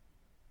 leaderboards?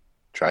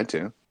 Tried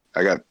to.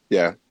 I got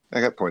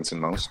points in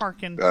most.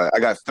 Karkin. I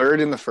got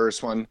 3rd in the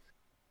first one.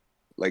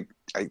 Like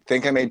I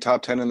think I made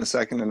top 10 in the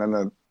second, and then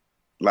the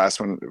last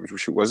one,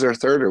 was there a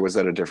 3rd or was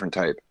that a different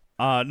type?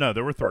 No,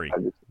 there were 3.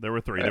 There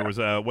was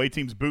a Away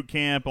Teams Boot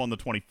Camp on the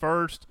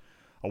 21st.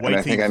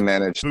 I think I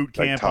managed Boot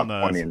Camp on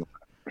the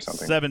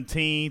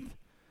 17th,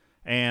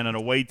 and an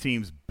Away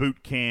Teams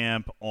Boot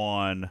Camp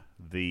on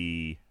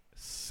the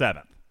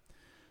 7th.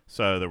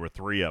 So there were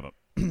 3 of them.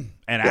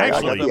 And Yeah,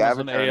 actually, I got the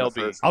Avatar in the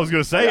first I was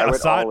going to say, one. I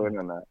went all in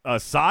on that.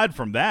 aside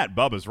from that,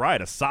 Bubba's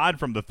right. Aside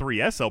from the 3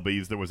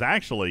 SLBs, there was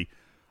actually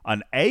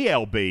an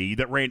ALB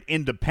that ran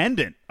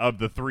independent of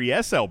the 3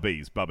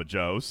 SLBs, Bubba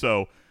Joe.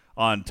 So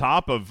on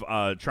top of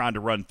trying to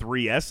run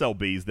 3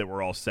 SLBs that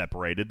were all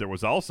separated, there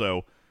was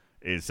also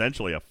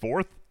essentially a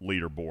 4th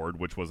leaderboard,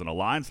 which was an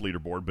alliance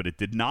leaderboard, but it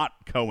did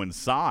not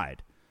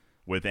coincide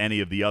with any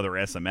of the other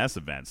SMS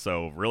events.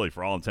 So really,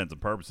 for all intents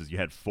and purposes, you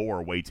had 4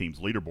 away teams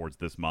leaderboards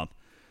this month.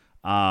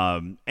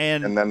 And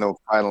then the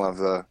final of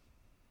the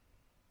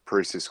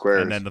Parisi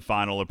Squares. And then the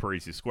final of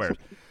Parisi Squares.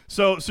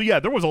 So yeah,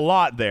 there was a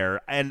lot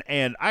there. And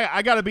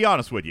I got to be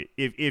honest with you.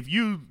 If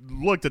you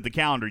looked at the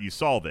calendar, you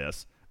saw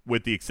this,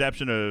 with the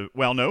exception of,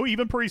 well, no,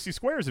 even Parisi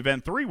Squares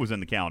Event 3 was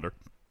in the calendar.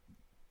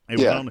 It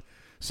was only,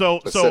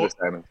 so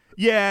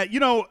yeah, you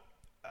know,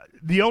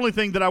 the only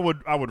thing that I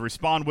would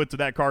respond with to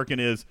that, Karkin,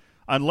 is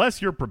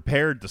unless you're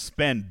prepared to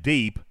spend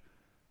deep,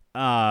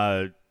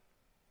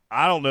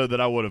 I don't know that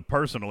I would have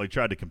personally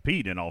tried to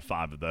compete in all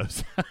 5 of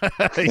those.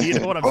 You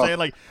know what I'm saying?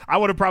 Like, I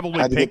would have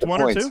probably picked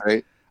one or 2.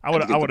 Right? I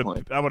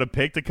would have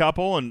picked a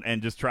couple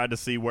and just tried to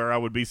see where I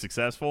would be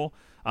successful.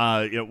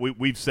 You know,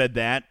 we've said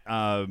that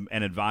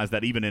and advised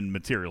that even in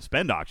material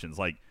spend auctions.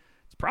 Like,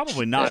 it's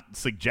probably not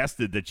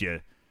suggested that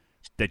you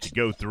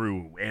go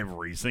through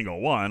every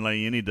single one. Like,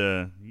 you need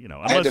to, you know.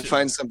 I had to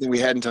find something we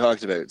hadn't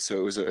talked about, so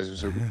it was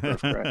a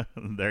rough ride.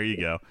 There you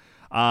go.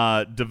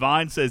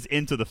 Divine says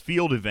Into the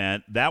Field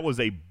event. That was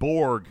a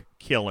Borg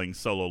killing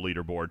solo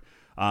leaderboard,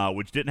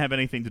 which didn't have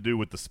anything to do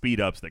with the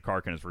speed ups that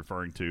Karkin is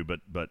referring to,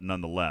 but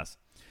nonetheless.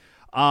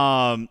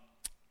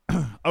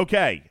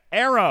 Okay,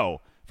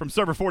 Arrow from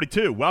Server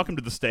 42. Welcome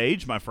to the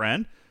stage, my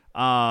friend.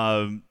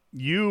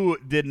 You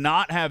did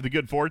not have the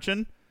good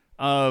fortune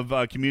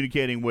of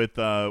communicating with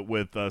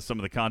some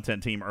of the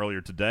content team earlier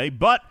today,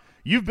 but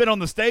you've been on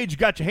the stage. You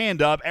got your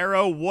hand up.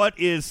 Arrow, what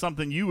is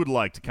something you would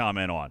like to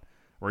comment on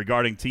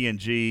regarding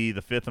TNG,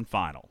 the 5th and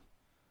final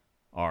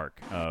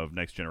arc of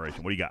Next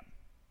Generation? What do you got?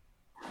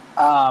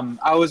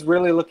 I was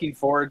really looking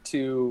forward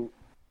to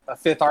a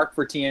 5th arc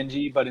for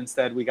TNG, but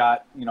instead we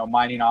got, you know,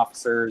 mining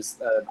officers,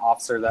 an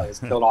officer that was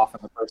killed off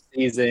in the first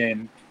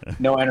season,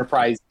 no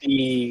Enterprise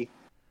D.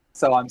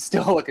 So I'm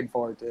still looking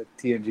forward to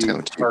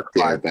TNG Arc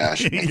 5.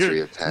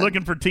 You're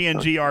looking for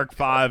TNG Arc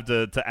 5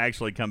 to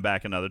actually come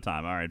back another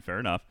time. All right, fair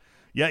enough.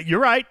 Yeah, you're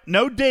right.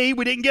 No D.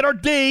 We didn't get our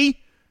D.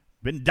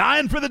 Been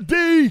dying for the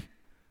D.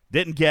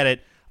 Didn't get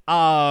it.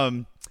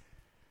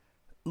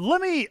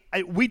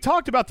 We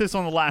talked about this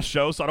on the last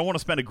show, so I don't want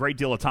to spend a great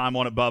deal of time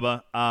on it,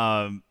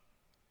 Bubba.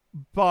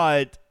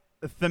 But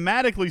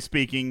thematically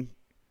speaking,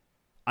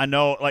 I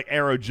know, like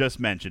Arrow just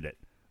mentioned it.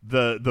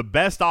 The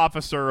best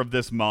officer of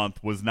this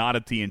month was not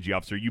a TNG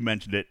officer. You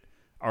mentioned it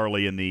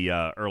early in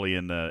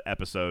the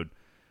episode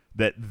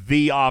that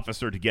the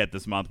officer to get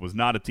this month was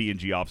not a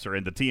TNG officer,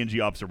 and the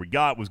TNG officer we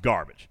got was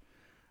garbage.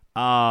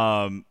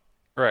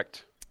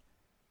 Correct.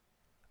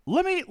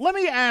 Let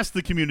me ask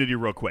the community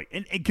real quick,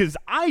 and because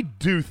I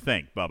do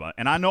think, Bubba,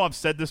 and I know I've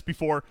said this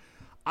before,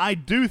 I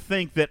do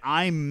think that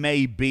I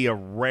may be a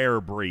rare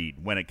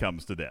breed when it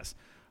comes to this.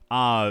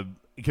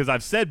 Because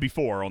I've said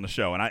before on the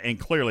show, and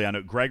clearly I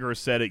know Gregor has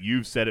said it,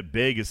 you've said it,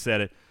 Big has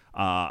said it.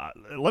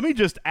 Let me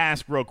just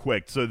ask real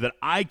quick so that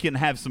I can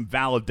have some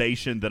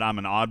validation that I'm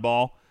an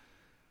oddball.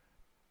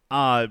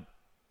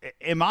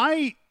 Am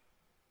I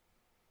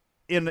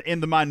in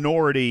the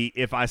minority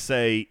if I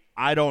say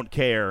I don't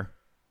care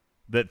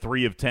that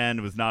 3 of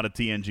 10 was not a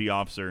TNG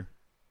officer,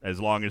 as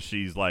long as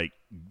she's like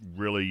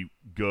really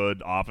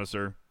good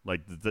officer?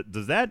 Like,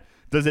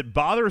 does it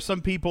bother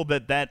some people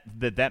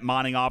that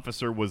mining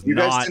officer was you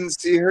not? You guys didn't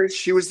see her?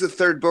 She was the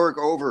 3rd Borg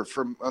over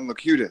from on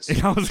Locutus.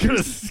 I was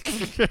gonna.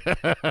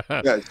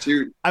 Yeah,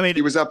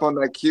 she was up on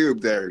that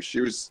cube there.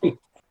 She was.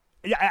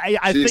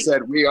 Yeah, she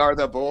said, "We are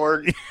the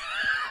Borg."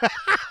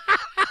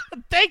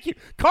 Thank you.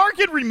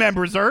 Karkin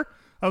remembers her.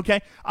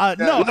 Okay.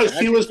 No,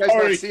 she was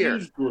part of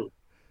Q's group.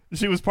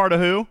 She was part of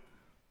who?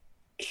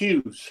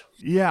 Q's.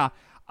 Yeah.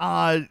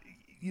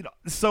 You know,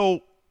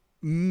 so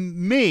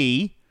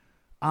me.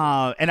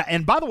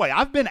 And by the way,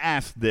 I've been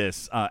asked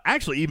this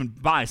actually even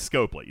by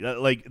Scopely.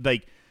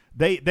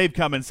 They've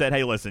come and said,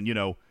 "Hey, listen, you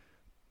know,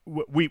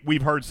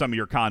 we've heard some of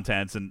your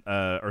contents and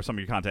or some of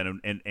your content,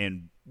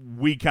 and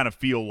we kind of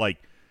feel like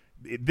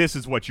this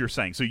is what you're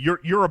saying. So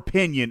your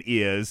opinion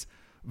is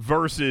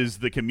versus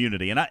the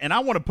community." And I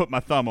want to put my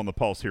thumb on the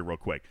pulse here real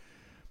quick.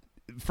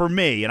 For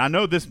me, and I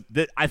know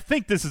I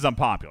think this is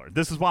unpopular.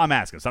 This is why I'm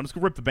asking. So I'm just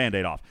gonna rip the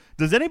Band-Aid off.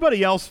 Does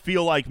anybody else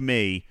feel like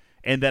me?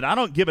 And that I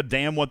don't give a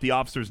damn what the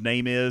officer's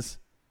name is,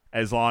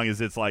 as long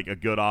as it's like a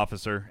good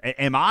officer.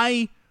 Am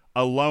I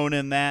alone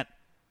in that,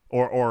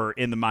 or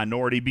in the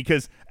minority?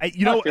 Because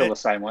you know, I feel the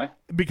same way.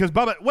 Because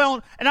Bubba,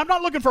 well, and I'm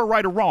not looking for a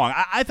right or wrong.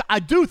 I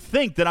do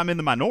think that I'm in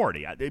the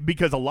minority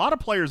because a lot of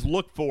players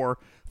look for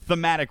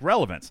thematic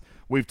relevance.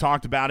 We've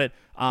talked about it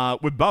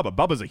with Bubba.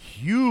 Bubba's a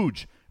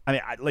huge. I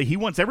mean, he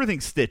wants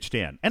everything stitched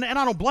in, and I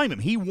don't blame him.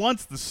 He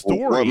wants the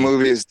story. What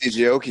movie is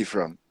DJ Oki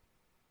from?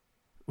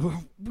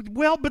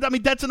 Well, but I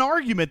mean, that's an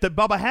argument that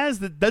Bubba has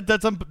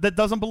that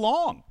doesn't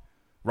belong,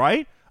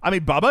 right? I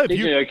mean, Bubba, if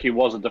DJ Oki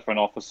was a different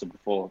officer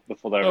before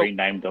they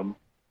renamed him.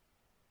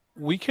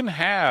 We can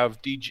have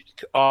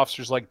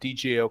officers like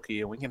DJ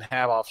Oki, and we can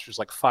have officers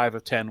like 5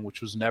 of 10,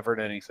 which was never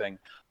anything.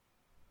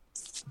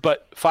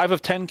 But 5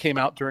 of 10 came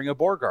out during a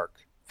Borg arc.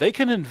 They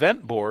can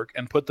invent Borg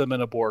and put them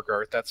in a Borg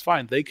arc. That's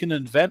fine. They can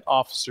invent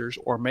officers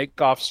or make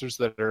officers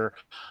that are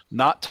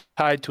not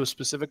tied to a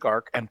specific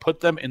arc and put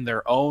them in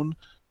their own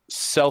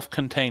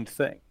self-contained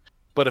thing.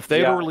 But if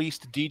they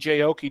released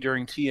DJ Oki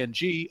during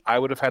TNG, I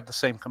would have had the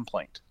same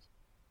complaint.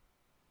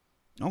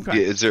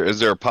 Okay. Yeah, is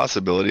there a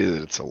possibility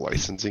that it's a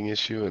licensing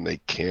issue and they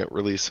can't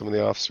release some of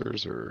the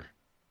officers, or?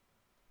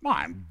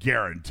 I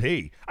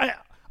guarantee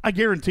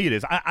it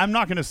is. I'm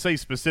not going to say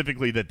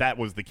specifically that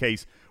was the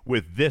case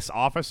with this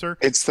officer.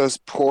 It's those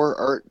poor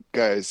art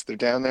guys. They're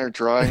down there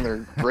drawing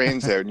their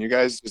brains out, and you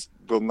guys just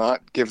will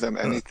not give them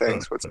any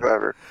thanks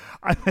whatsoever.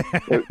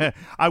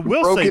 I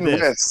will say this. Broken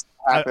wrists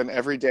happen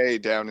every day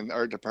down in the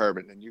art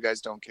department, and you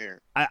guys don't care.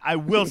 I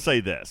will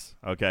say this,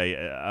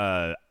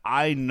 okay?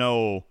 I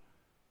know...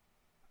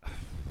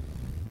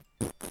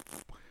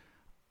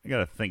 I got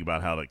to think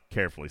about how to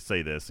carefully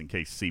say this in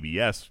case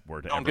CBS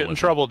were to Don't get in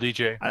trouble,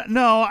 DJ. I'm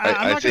not going to get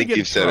in trouble. I think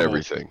you've said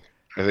everything.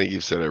 I think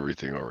you've said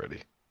everything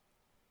already.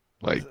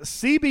 Like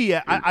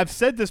CBS, I've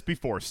said this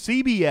before.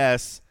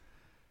 CBS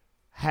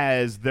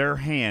has their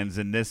hands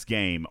in this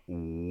game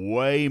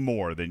way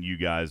more than you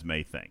guys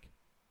may think.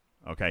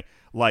 Okay,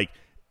 like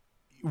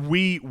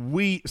we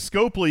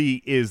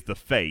Scopely is the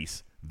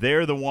face.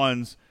 They're the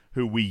ones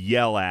who we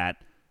yell at,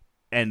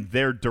 and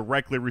they're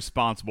directly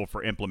responsible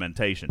for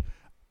implementation.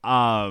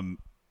 But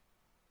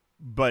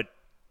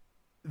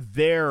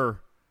there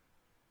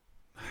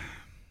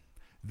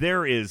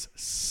is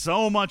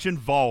so much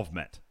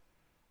involvement.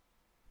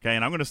 Okay,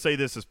 and I'm going to say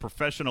this as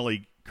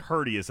professionally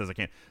courteous as I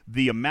can.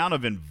 The amount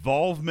of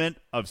involvement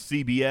of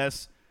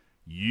CBS,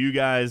 you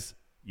guys,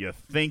 you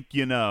think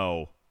you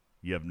know,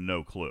 you have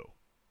no clue.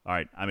 All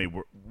right, I mean,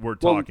 we're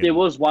talking. Well, there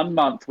was 1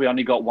 month we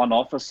only got one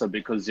officer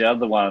because the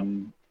other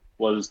one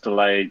was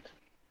delayed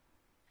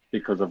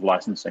because of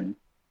licensing.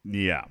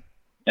 Yeah.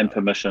 And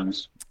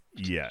permissions.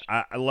 Yeah,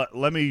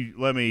 let me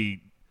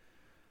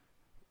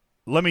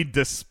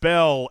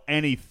dispel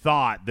any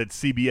thought that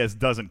CBS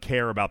doesn't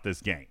care about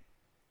this game,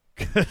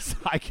 because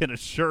I can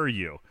assure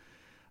you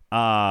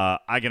that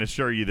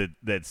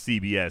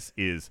CBS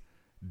is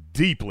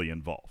deeply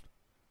involved.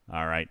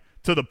 All right,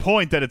 to the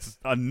point that it's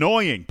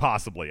annoying,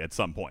 possibly at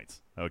some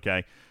points.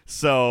 Okay,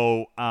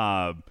 so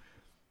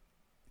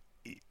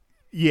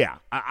yeah,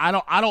 I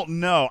don't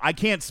know. I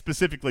can't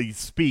specifically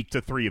speak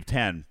to 3 of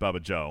 10,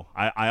 Bubba Joe.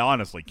 I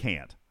honestly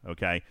can't.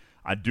 Okay,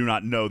 I do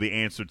not know the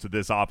answer to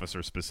this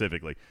officer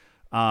specifically.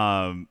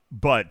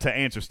 But to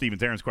answer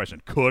Steven Aaron's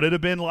question, could it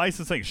have been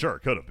licensing? Sure,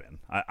 it could have been.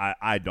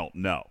 I don't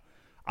know.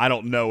 I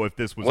don't know if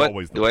this was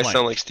always the plan. Do I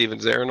sound like Steven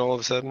Aaron all of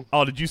a sudden?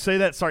 Oh, did you say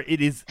that? Sorry,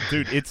 it is,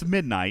 dude. It's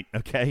midnight.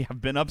 Okay,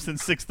 I've been up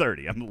since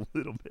 6:30. I'm a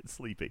little bit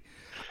sleepy.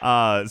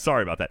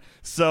 Sorry about that.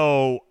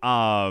 So,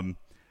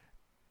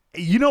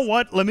 you know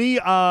what? Let me. You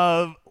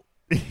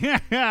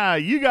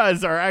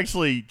guys are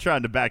actually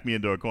trying to back me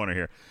into a corner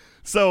here.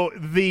 So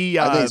the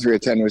I think 3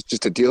 of 10 was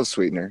just a deal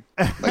sweetener.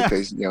 Like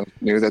they,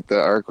 knew that the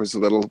arc was a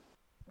little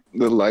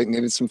light,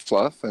 needed some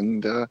fluff,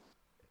 and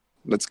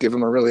let's give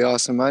them a really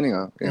awesome mining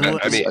off.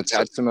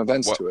 Attach some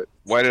events to it.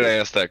 Why did I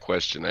ask that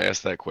question? I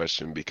asked that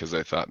question because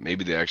I thought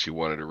maybe they actually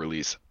wanted to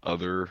release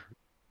other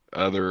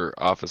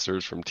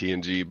officers from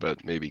TNG,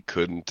 but maybe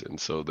couldn't, and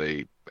so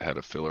they had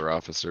a filler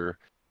officer.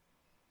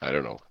 I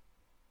don't know.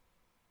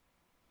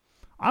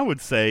 I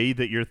would say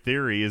that your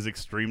theory is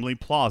extremely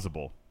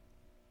plausible.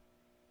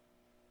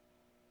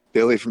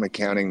 Billy from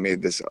accounting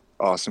made this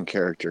awesome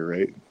character,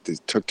 right? They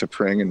took to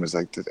Pring and was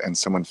like, and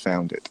someone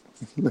found it.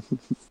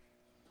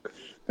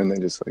 And they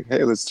just like,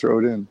 hey, let's throw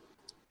it in.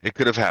 It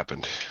could have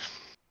happened.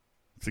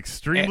 It's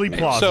extremely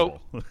plausible.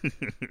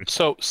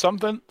 So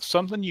something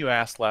you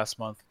asked last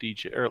month,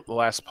 DJ, or the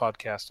last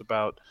podcast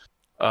about,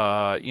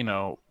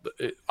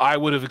 I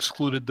would have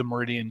excluded the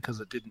Meridian because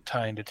it didn't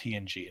tie into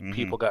TNG, and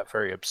people got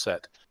very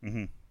upset.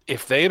 Mm-hmm.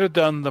 If they'd have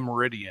done the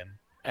Meridian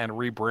and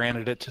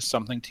rebranded it to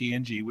something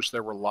TNG, which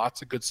there were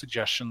lots of good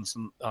suggestions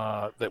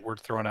that were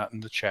thrown out in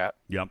the chat.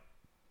 Yep.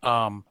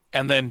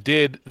 And then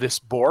did this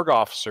Borg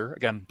officer,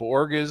 again,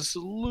 Borg is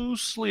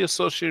loosely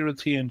associated with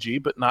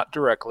TNG, but not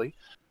directly,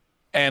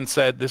 and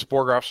said this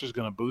Borg officer is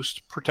going to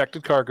boost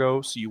protected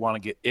cargo, so you want to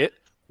get it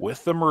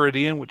with the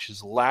Meridian, which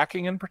is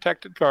lacking in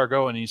protected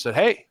cargo, and he said,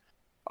 hey,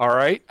 all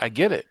right, I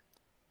get it.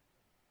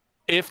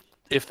 If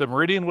the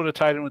Meridian would have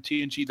tied in with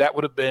TNG, that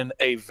would have been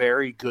a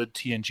very good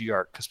TNG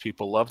arc because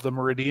people love the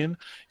Meridian.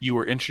 You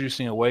were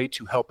introducing a way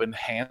to help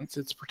enhance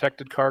its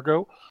protected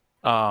cargo.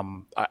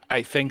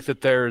 I think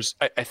that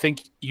I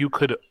think you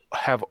could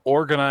have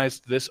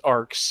organized this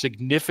arc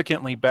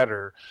significantly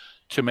better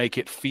to make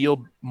it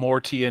feel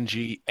more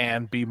TNG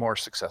and be more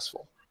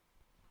successful.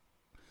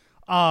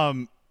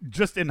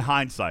 Just in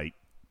hindsight,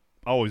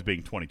 always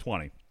being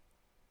 2020,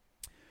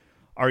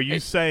 Are you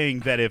saying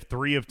that if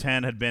 3 of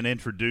 10 had been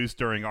introduced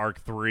during Arc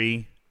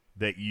 3,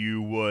 that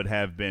you would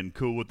have been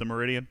cool with the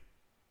Meridian,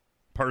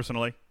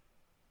 personally?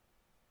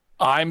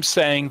 I'm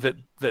saying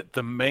that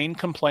the main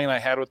complaint I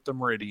had with the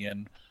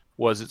Meridian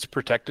was its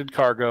protected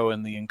cargo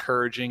and the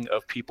encouraging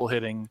of people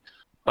hitting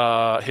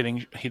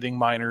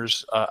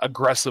miners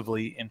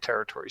aggressively in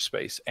territory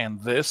space. And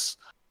this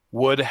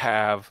would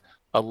have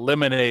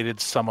eliminated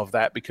some of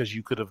that because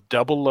you could have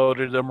double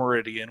loaded a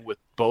Meridian with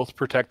both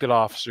protected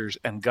officers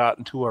and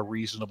gotten to a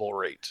reasonable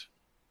rate.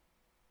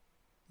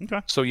 Okay.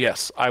 So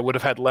yes, I would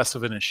have had less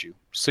of an issue,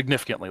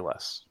 significantly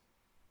less.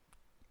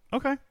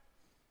 Okay.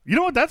 You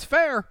know what? That's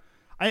fair.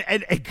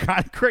 And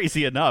kind of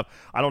crazy enough,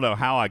 I don't know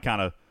how I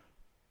kind of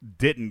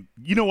didn't.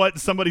 You know what?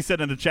 Somebody said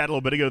in the chat a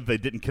little bit ago that they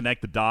didn't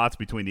connect the dots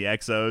between the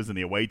Exos and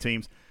the away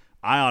teams.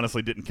 I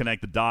honestly didn't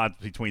connect the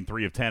dots between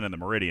 3 of 10 and the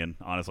Meridian,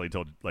 honestly,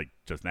 until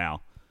just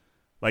now.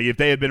 Like, if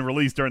they had been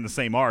released during the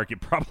same arc,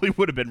 it probably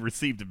would have been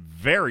received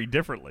very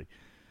differently,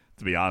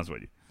 to be honest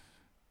with you.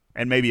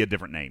 And maybe a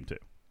different name, too.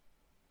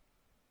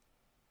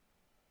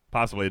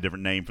 Possibly a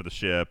different name for the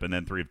ship, and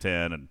then 3 of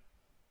 10, and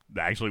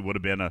actually would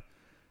have been a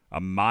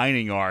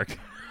mining arc.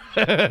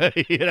 But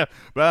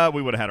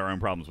we would have had our own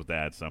problems with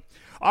that. So,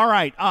 all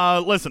right,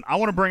 listen, I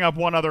want to bring up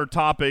one other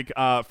topic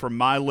from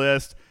my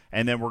list,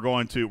 and then we're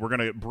going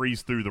to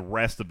breeze through the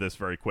rest of this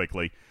very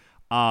quickly.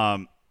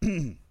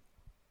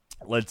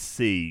 Let's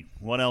see.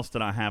 What else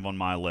did I have on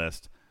my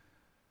list?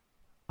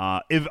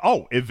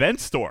 Event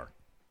Store.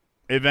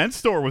 Event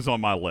Store was on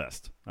my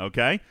list.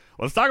 Okay.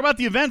 Let's talk about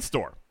the Event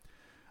Store.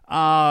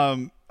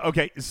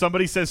 Okay.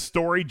 Somebody says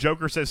story.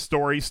 Joker says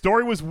story.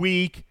 Story was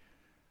weak.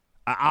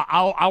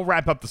 I'll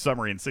wrap up the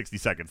summary in 60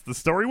 seconds. The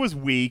story was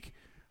weak.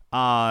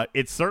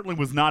 It certainly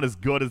was not as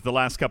good as the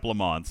last couple of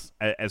months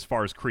as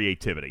far as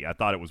creativity. I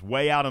thought it was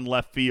way out in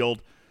left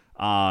field.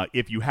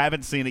 If you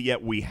haven't seen it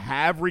yet, we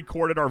have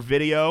recorded our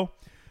video.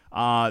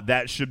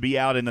 That should be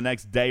out in the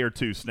next day or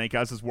two. Snake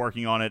Eyes is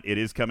working on it. It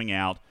is coming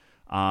out.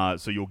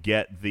 So you'll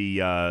get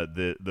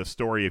the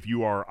story. If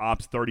you are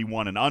Ops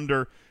 31 and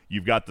under,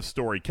 you've got the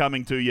story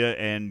coming to you,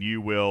 and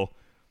you will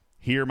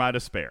hear my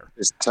despair.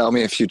 Just tell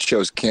me if you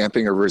chose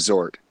camping or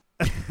resort.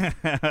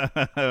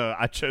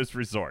 I chose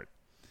resort.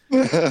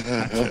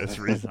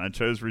 I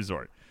chose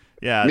resort.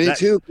 Yeah, me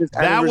too.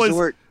 That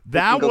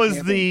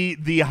was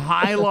the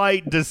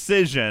highlight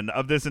decision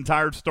of this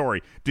entire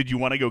story. Did you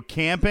want to go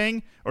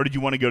camping or did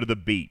you want to go to the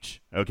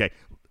beach? Okay,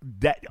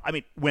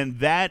 when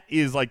that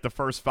is like the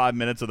first 5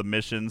 minutes of the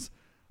missions,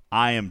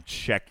 I am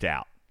checked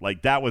out.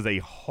 Like, that was a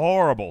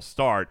horrible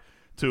start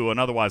to an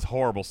otherwise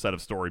horrible set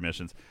of story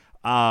missions.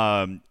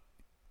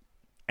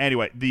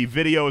 Anyway, the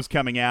video is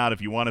coming out. If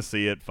you want to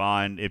see it,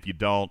 fine. If you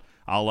don't,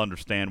 I'll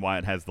understand why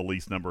it has the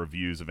least number of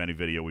views of any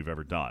video we've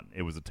ever done.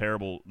 It was a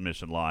terrible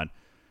mission line.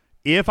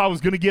 If I was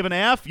going to give an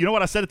F, you know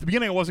what I said at the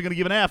beginning? I wasn't going to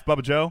give an F,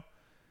 Bubba Joe.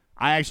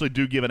 I actually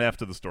do give an F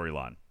to the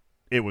storyline.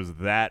 It was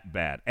that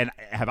bad. And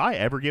have I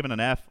ever given an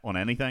F on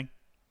anything?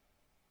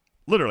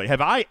 Literally,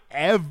 have I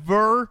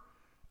ever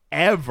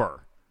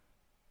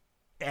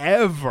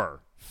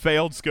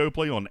failed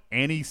Scopely on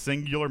any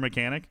singular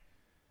mechanic?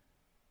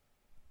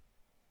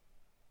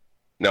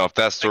 Now, if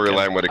that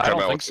storyline would have come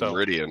out with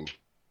Meridian,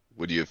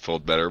 would you have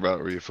felt better about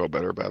it, or you felt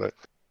better about it?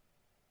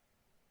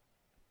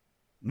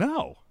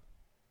 No.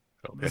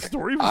 The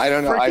story was I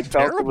don't know. I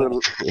felt terrible. a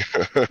little.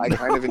 I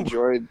kind of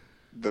enjoyed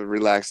the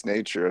relaxed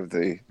nature of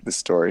the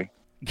story.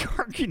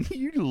 Karkin,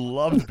 you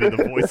love to be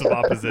the voice of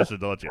opposition,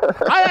 don't you?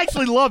 I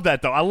actually love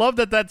that, though. I love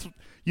that.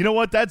 You know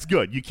what? That's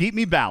good. You keep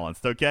me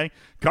balanced, okay?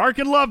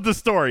 Karkin loved the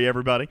story,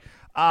 everybody.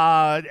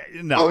 No.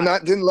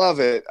 Didn't love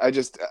it.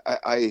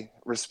 I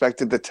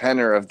respected the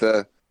tenor of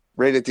the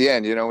right at the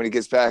end. You know, when he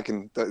gets back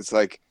and it's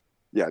like,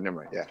 yeah, never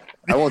mind. Yeah,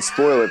 I won't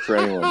spoil it for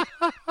anyone.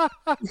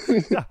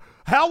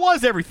 How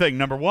was everything?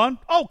 Number one.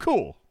 Oh,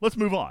 cool. Let's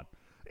move on.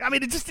 I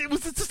mean, it's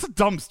just a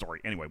dumb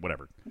story. Anyway,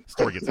 whatever.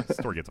 Story gets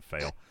a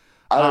fail.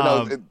 I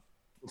don't know.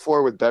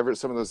 Before with Beverage,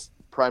 some of those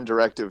Prime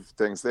Directive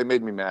things, they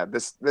made me mad.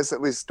 This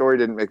at least story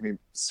didn't make me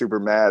super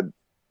mad.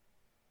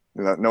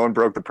 No one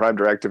broke the Prime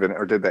Directive,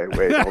 or did they?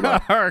 Wait, hold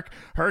on.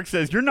 Herc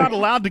says, you're not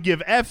allowed to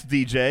give Fs,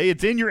 DJ.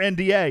 It's in your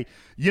NDA.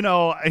 You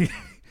know,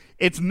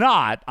 it's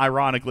not,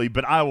 ironically,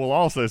 but I will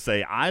also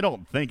say I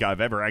don't think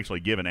I've ever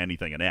actually given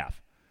anything an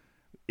F.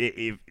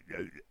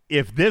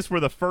 If this were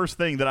the first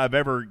thing that I've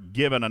ever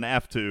given an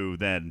F to,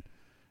 then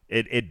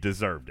it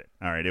deserved it.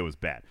 All right, it was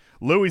bad.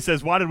 Louis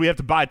says, why did we have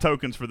to buy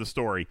tokens for the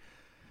story?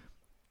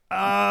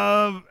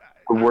 The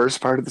worst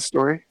part of the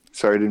story?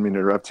 Sorry, I didn't mean to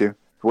interrupt you.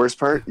 The worst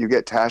part, you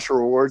get Tasha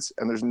rewards,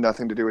 and there's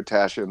nothing to do with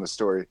Tasha in the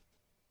story.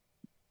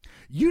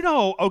 You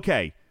know,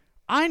 okay.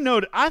 I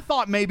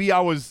thought maybe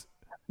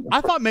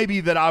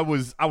that I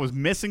was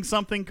missing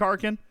something,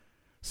 Karkin.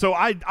 So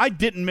I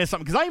didn't miss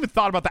something, because I even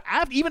thought about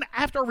that. Even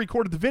after I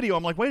recorded the video,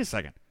 I'm like, wait a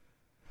second.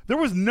 There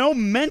was no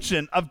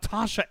mention of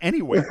Tasha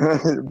anywhere.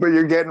 But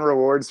you're getting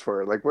rewards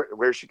for it. Like,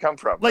 where'd she come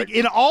from? Like,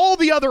 in all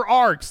the other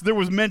arcs, there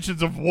was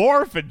mentions of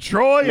Worf and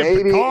Troy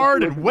and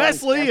Picard and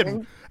Wesley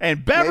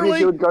And Beverly, maybe if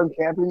you had gone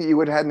camping, you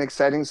would have had an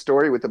exciting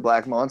story with the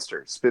Black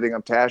Monster spitting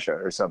up Tasha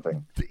or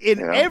something. In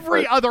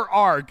every other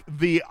arc,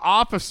 the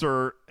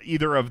officer,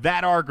 either of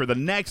that arc or the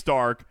next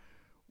arc,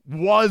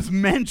 was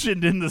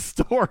mentioned in the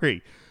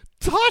story.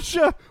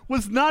 Tasha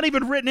was not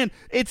even written in.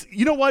 It's,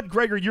 you know what,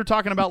 Gregor, you're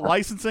talking about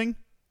licensing.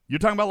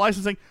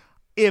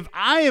 If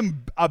I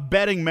am a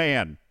betting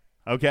man,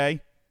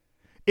 okay,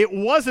 it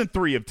wasn't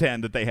 3 of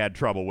 10 that they had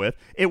trouble with.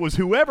 It was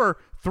whoever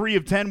 3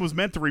 of 10 was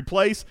meant to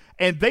replace,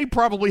 and they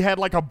probably had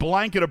like a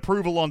blanket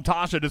approval on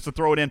Tasha just to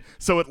throw it in,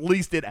 so at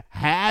least it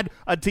had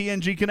a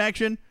TNG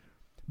connection.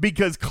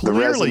 Because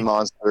clearly, the Resin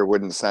Monster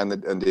wouldn't sign the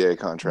NDA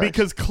contract.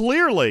 Because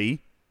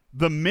clearly,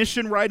 the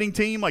mission writing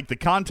team, like the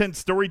content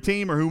story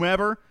team or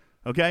whomever,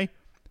 okay,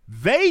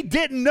 they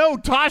didn't know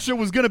Tasha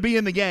was going to be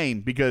in the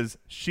game because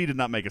she did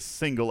not make a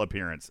single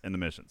appearance in the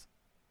missions.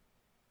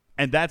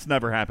 And that's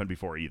never happened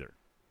before either.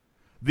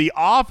 The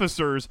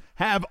officers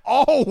have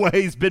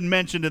always been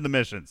mentioned in the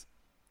missions.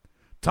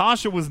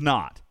 Tasha was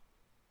not,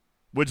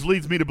 which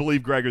leads me to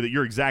believe, Gregor, that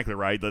you're exactly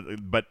right,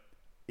 but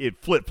it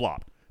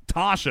flip-flopped.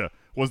 Tasha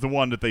was the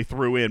one that they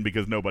threw in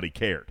because nobody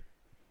cared.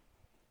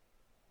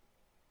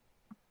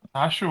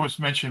 Tasha was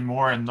mentioned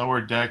more in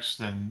Lower Decks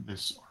than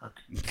this arc.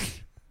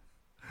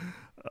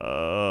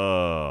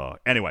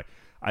 Anyway,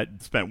 I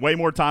spent way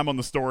more time on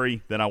the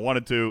story than I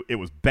wanted to. It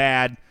was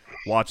bad.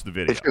 Watch the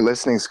video. If you're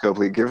listening,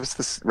 Scopely, give us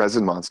this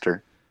Resin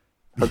Monster.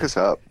 Hook us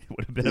up.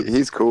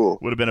 He's cool.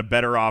 Would have been a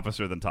better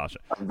officer than Tasha.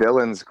 A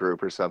villains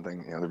group or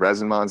something. The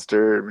Resin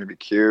Monster, maybe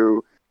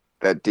Q,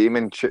 that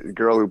demon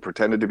girl who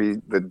pretended to be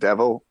the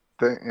devil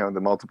thing. The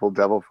multiple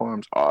devil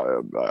forms.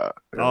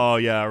 Oh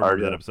yeah, I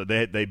remember that episode.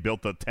 They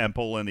built the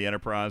temple in the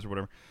Enterprise or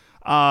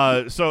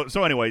whatever.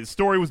 So anyway, the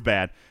story was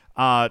bad.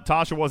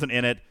 Tasha wasn't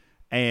in it.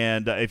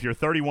 And if you're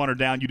 31 or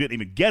down, you didn't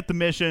even get the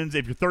missions.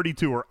 If you're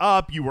 32 or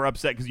up, you were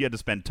upset because you had to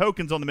spend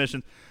tokens on the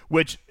mission,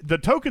 which the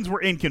tokens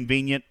were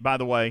inconvenient, by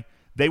the way.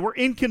 They were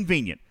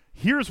inconvenient.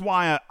 Here's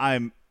why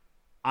I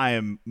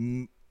am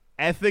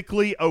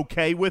ethically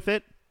okay with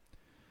it.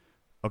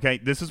 Okay,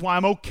 this is why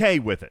I'm okay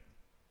with it.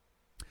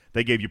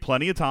 They gave you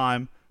plenty of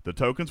time. The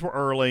tokens were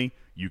early.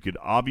 You could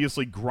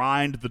obviously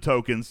grind the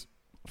tokens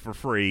for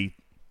free.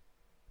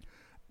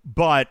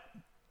 But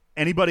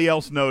anybody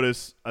else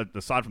notice,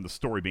 aside from the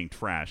story being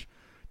trash,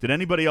 did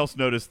anybody else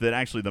notice that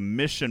actually the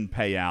mission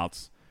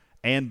payouts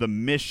and the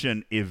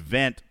mission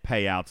event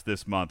payouts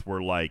this month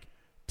were like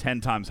 10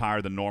 times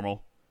higher than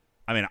normal?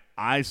 I mean,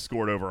 I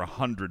scored over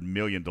 100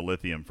 million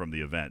dilithium from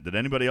the event. Did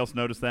anybody else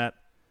notice that?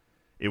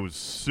 It was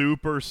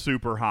super,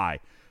 super high.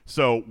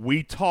 So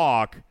we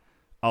talk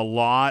a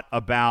lot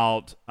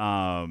about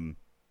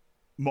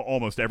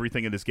almost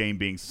everything in this game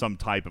being some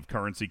type of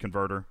currency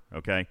converter,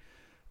 okay?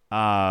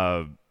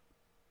 I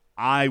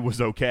was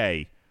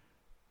okay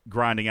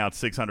grinding out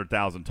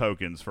 600,000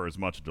 tokens for as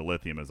much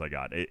dilithium as I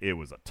got. It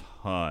was a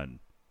ton.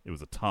 It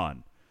was a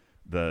ton.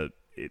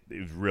 It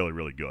was really,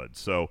 really good.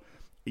 So,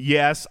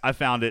 yes, I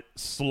found it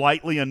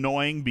slightly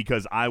annoying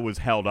because I was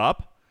held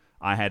up.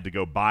 I had to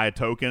go buy a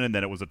token, and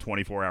then it was a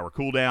 24-hour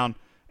cooldown,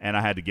 and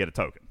I had to get a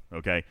token,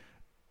 okay?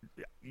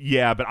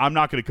 Yeah, but I'm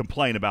not going to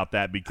complain about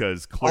that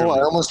because clearly...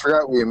 Oh, I almost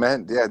forgot what you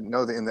meant. Yeah,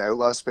 no, in the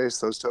Outlaw space,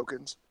 those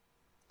tokens.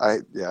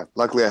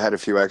 Luckily I had a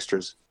few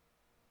extras.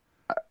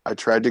 I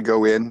tried to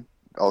go in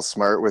all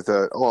smart with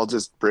I'll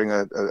just bring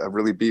a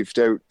really beefed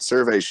out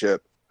survey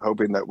ship,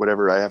 hoping that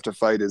whatever I have to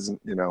fight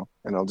isn't,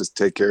 and I'll just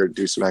take care and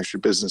do some extra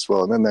business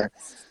while I'm in there.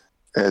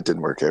 It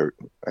didn't work out.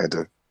 I had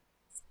to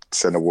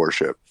send a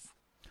warship.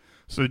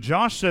 So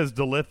Josh says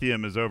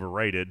dilithium is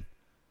overrated.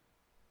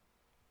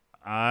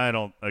 I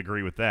don't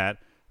agree with that.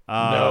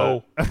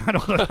 No. I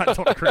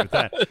don't agree with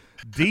that.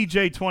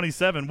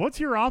 DJ27, what's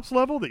your ops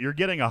level that you're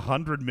getting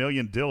 100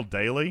 million dill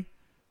daily?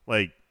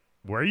 Like,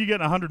 where are you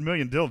getting 100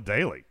 million dill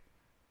daily?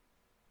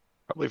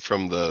 Probably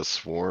from the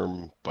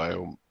Swarm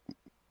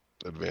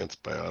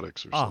Advanced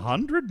Biotics or something.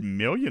 100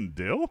 million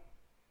dill?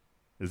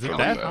 Is it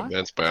that high?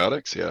 Advanced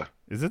Biotics, yeah.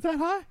 Is it that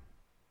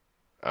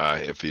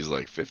high? If he's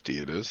like 50,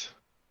 it is.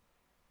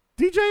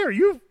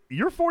 DJ,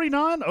 you're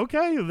 49?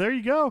 Okay, there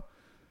you go.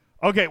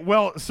 Okay,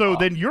 well, so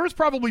then yours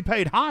probably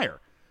paid higher.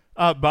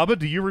 Bubba,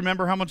 do you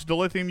remember how much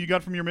dilithium you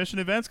got from your mission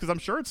events? Because I'm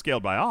sure it's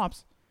scaled by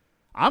ops.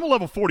 I'm a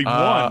level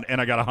 41, and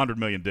I got 100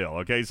 million dill,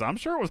 okay? So I'm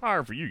sure it was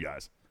higher for you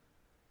guys.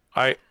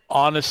 I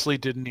honestly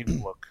didn't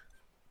even look.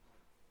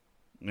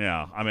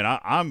 Yeah, I mean,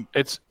 I'm...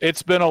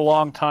 It's been a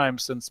long time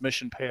since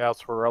mission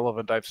payouts were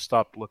relevant. I've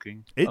stopped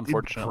looking,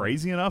 unfortunately.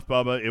 Crazy enough,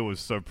 Bubba, it was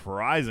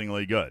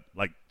surprisingly good.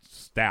 Like,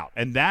 stout.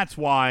 And that's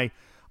why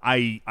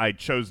I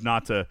chose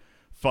not to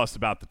fuss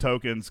about the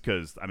tokens,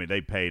 because, I mean, they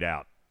paid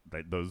out.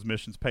 Those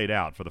missions paid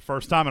out. For the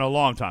first time in a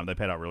long time, they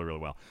paid out really, really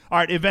well. All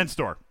right, Event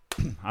Store.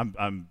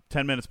 I'm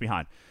 10 minutes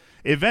behind.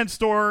 Event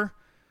Store,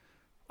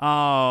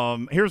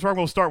 here's where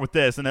we'll start with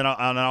this, and then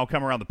I'll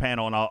come around the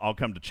panel, and I'll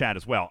come to chat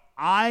as well.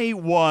 I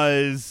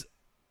was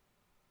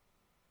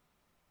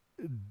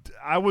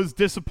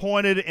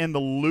disappointed in the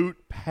loot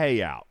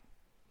payout,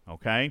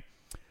 okay?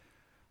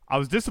 I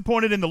was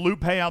disappointed in the loot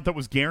payout that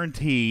was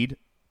guaranteed.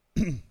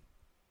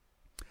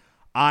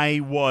 I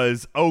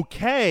was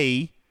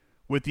okay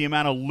with the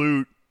amount of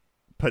loot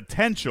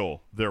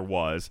potential there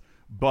was,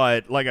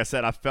 but like I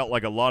said, I felt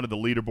like a lot of the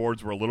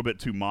leaderboards were a little bit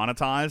too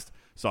monetized,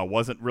 so I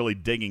wasn't really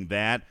digging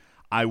that.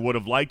 I would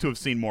have liked to have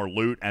seen more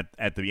loot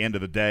at the end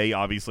of the day.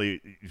 Obviously,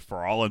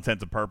 for all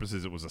intents and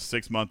purposes, it was a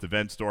 6-month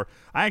event store.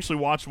 I actually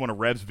watched one of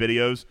Rev's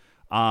videos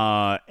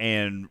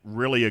and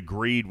really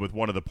agreed with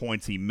one of the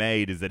points he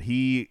made, is that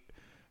he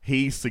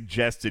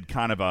suggested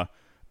kind of a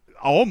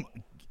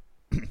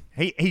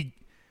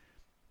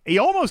he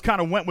almost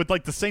kind of went with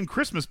like the same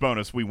Christmas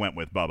bonus we went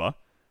with, Bubba.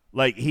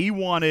 Like, he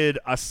wanted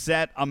a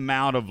set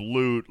amount of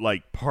loot,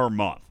 like, per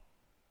month.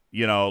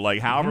 You know,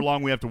 like, however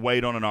long we have to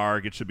wait on an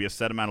arc, it should be a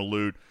set amount of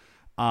loot,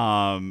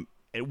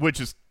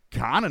 which is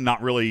kind of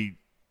not really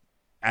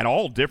at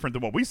all different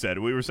than what we said.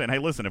 We were saying, hey,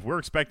 listen, if we're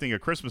expecting a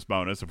Christmas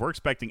bonus, if we're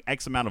expecting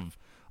X amount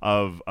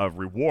of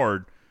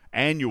reward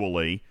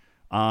annually,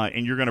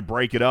 and you're going to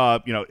break it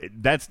up, you know,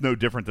 that's no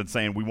different than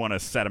saying we want a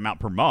set amount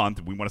per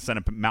month, we want a set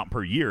amount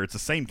per year. It's the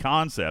same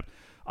concept.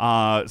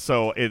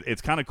 So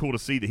it's kind of cool to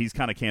see that he's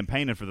kind of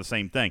campaigning for the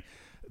same thing.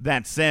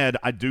 That said,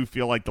 I do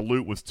feel like the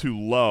loot was too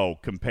low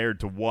compared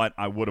to what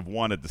I would have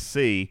wanted to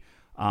see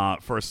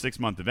for a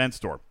 6-month event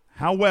store.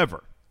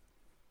 However,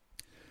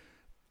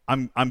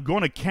 I'm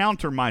going to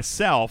counter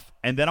myself,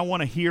 and then I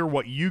want to hear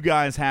what you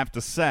guys have to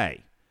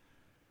say.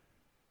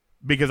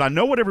 Because I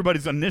know what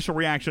everybody's initial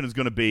reaction is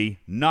going to be: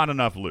 not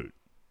enough loot.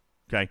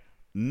 Okay?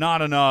 Not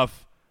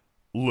enough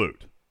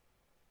loot.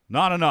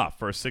 Not enough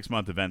for a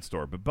 6-month event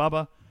store. But,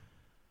 Bubba,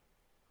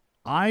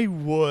 I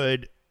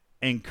would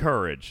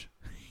encourage,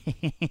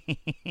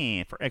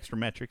 for extra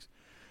metrics,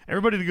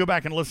 everybody to go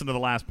back and listen to the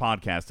last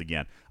podcast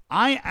again.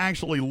 I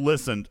actually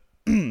listened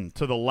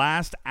to the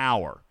last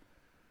hour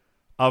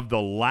of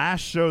the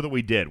last show that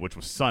we did, which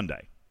was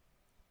Sunday,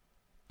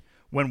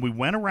 when we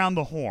went around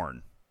the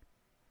horn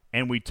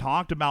and we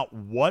talked about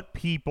what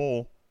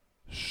people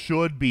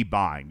should be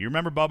buying. Do you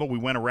remember, Bubba? We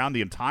went around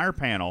the entire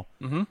panel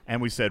and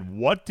we said,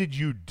 what did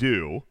you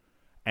do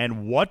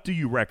and what do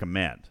you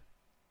recommend?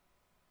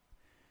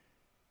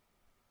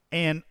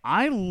 And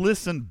I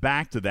listened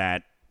back to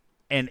that,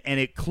 and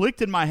it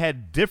clicked in my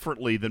head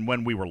differently than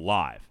when we were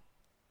live.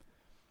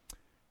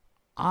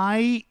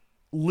 I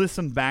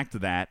listened back to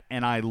that,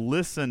 and I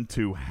listened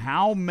to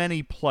how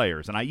many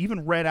players, and I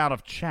even read out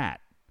of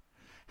chat,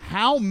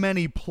 how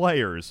many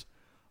players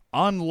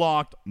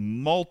unlocked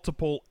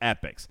multiple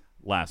epics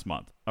last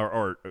month,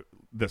 or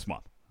this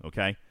month,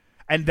 okay?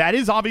 And that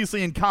is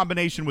obviously in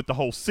combination with the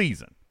whole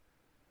season.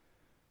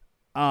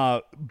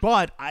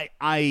 But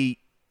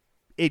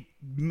it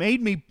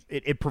made me,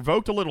 it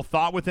provoked a little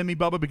thought within me,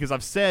 Bubba, because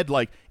I've said,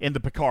 like, in the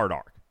Picard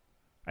arc,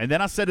 and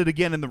then I said it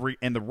again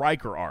in the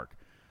Riker arc.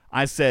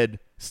 I said,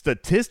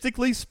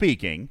 statistically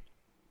speaking,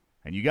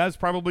 and you guys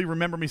probably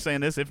remember me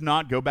saying this. If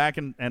not, go back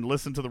and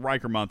listen to the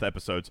Riker month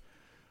episodes.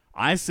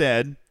 I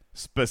said,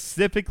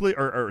 specifically,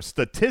 or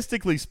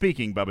statistically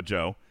speaking, Bubba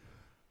Joe,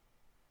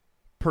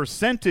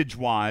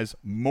 percentage-wise,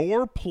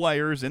 more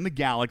players in the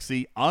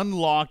galaxy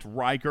unlocked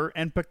Riker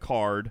and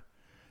Picard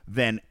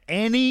than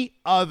any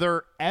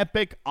other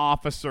epic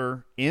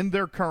officer in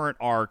their current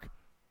arc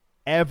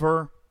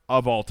ever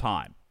of all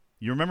time.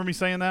 You remember me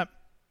saying that?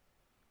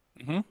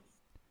 Mm-hmm.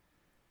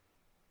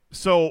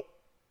 So,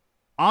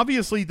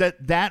 obviously,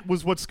 that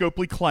was what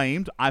Scopely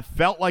claimed. I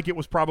felt like it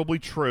was probably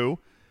true.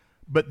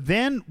 But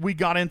then we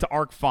got into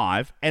Arc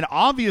 5, and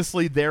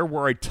obviously there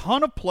were a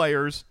ton of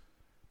players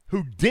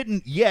who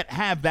didn't yet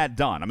have that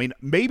done. I mean,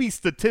 maybe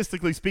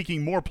statistically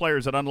speaking, more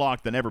players had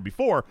unlocked than ever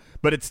before,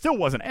 but it still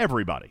wasn't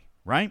everybody,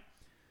 right?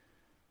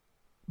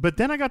 But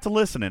then I got to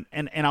listening,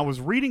 and I was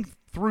reading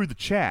through the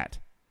chat.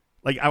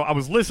 Like, I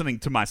was listening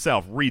to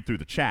myself read through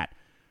the chat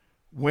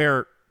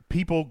where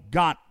people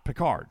got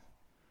Picard.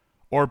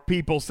 Or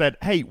people said,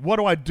 hey, what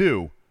do I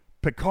do?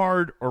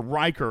 Picard or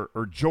Riker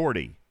or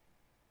Geordi?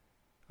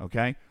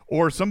 Okay?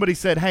 Or somebody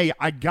said, hey,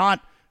 I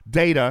got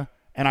Data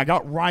and I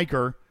got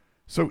Riker,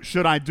 so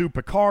should I do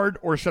Picard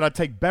or should I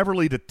take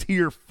Beverly to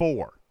Tier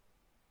 4?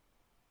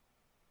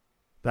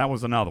 That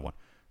was another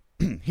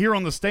one. Here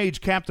on the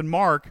stage, Captain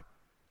Mark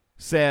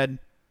said,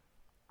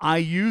 I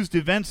used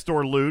Event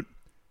Store loot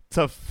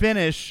to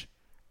finish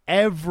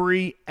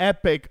every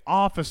epic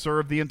officer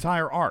of the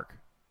entire arc.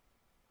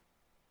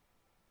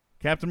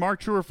 Captain Mark,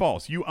 true or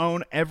false? You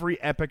own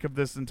every epic of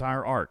this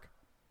entire arc.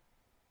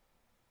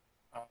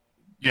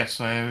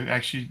 Yes, I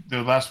actually,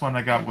 the last one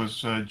I got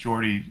was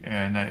Geordi,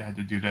 and I had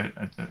to do that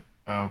at the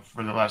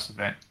for the last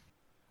event.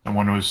 The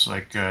one was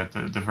like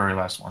the very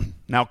last one.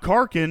 Now,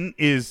 Karkin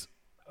is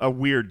a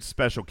weird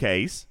special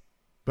case,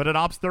 but at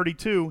Ops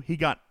 32, he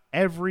got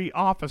every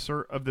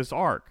officer of this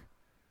arc.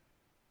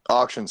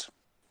 Auctions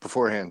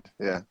beforehand,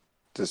 yeah.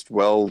 Just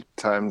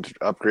well-timed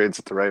upgrades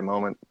at the right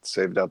moment,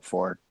 saved up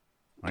for.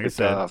 Like I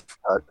said,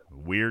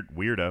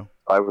 weirdo.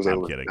 I was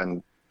able kidding. to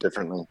spend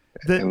differently.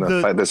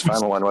 This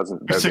final one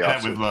wasn't. We said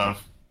that with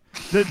love.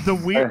 The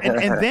weird,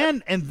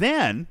 and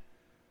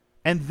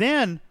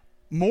then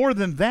more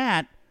than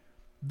that,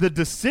 the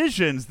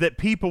decisions that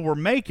people were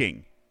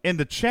making in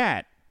the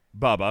chat,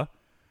 Bubba,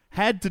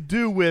 had to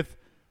do with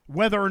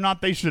whether or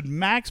not they should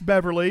max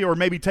Beverly or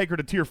maybe take her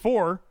to Tier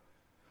 4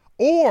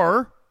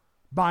 or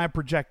buy a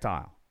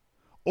projectile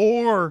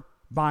or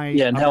buy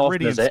and a how often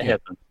Meridian does that skin.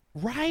 happen?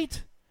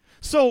 Right?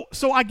 So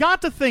I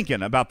got to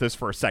thinking about this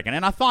for a second,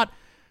 and I thought,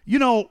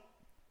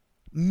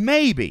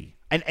 maybe,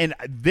 and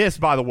this,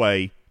 by the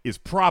way, is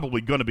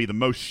probably going to be the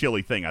most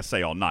shilly thing I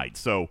say all night.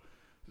 So,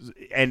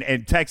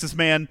 and Texas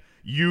man,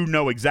 you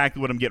know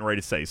exactly what I'm getting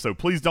ready to say. So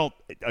please don't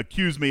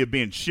accuse me of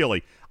being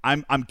shilly.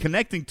 I'm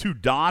connecting two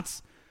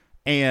dots,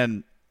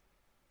 and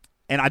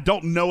I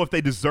don't know if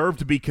they deserve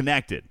to be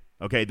connected.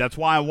 Okay, that's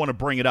why I want to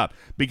bring it up,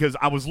 because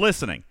I was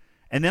listening,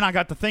 and then I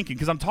got to thinking,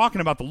 because I'm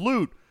talking about the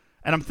loot,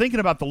 and I'm thinking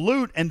about the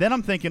loot, and then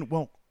I'm thinking,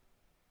 well,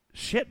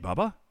 shit,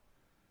 Bubba.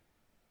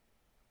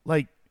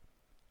 Like,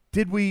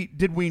 did we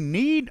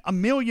need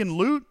 1 million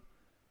loot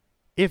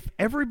if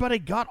everybody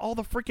got all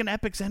the freaking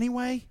epics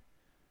anyway?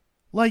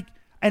 Like,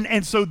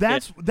 and so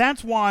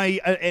that's why,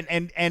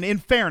 and in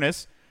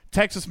fairness,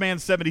 Texas Man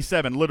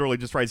 77 literally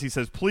just writes, he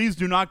says, please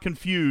do not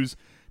confuse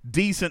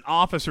decent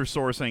officer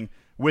sourcing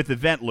with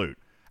event loot.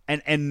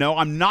 And no,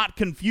 I'm not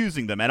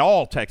confusing them at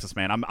all, Texas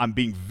Man. I'm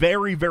being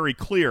very, very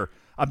clear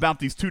about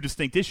these two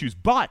distinct issues.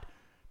 But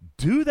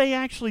do they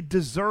actually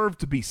deserve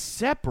to be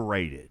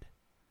separated?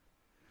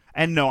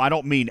 And no, I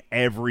don't mean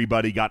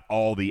everybody got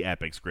all the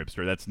epics,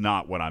 Gripster. That's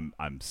not what I'm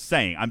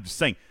saying. I'm just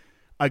saying,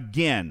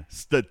 again,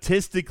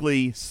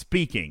 statistically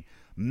speaking,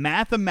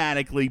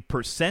 mathematically,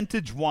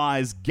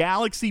 percentage-wise,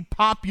 galaxy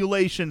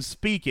population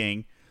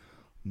speaking,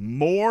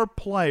 more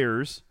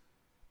players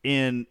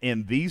in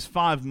these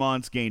 5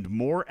 months gained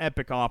more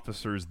epic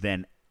officers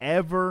than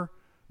ever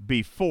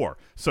before.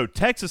 So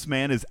Texas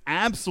Man is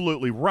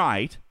absolutely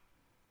right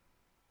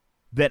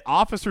that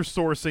officer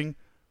sourcing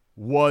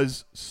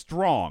was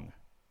strong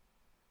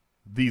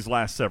these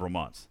last several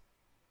months.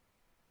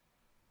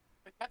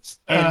 So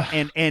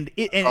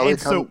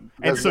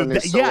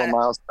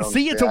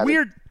see, it's a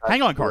weird.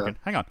 Hang on, Karkin.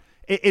 Hang on.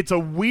 It's a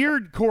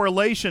weird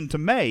correlation to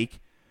make,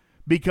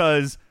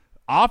 because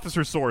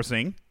officer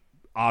sourcing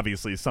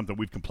obviously is something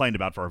we've complained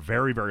about for a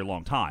very, very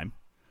long time.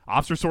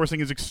 Officer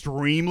sourcing is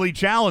extremely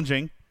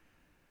challenging,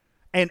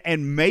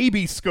 and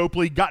maybe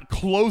Scopely got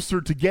closer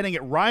to getting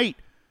it right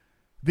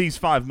these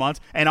 5 months.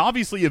 And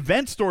obviously,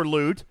 event store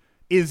loot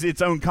is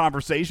its own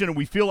conversation, and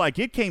we feel like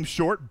it came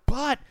short,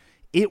 but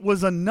it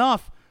was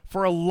enough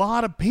for a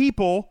lot of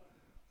people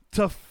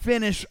to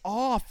finish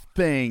off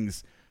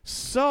things.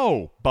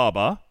 So,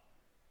 Bubba,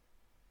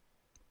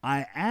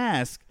 I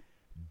ask,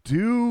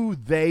 do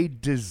they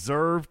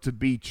deserve to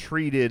be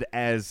treated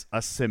as a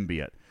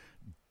symbiote?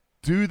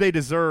 Do they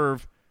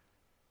deserve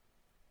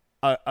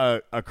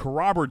a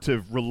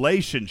corroborative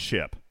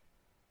relationship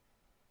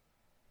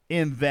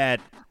in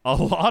that a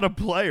lot of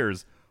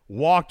players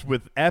walked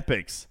with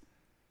epics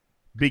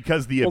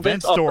because the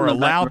event store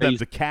allowed them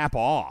to cap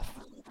off?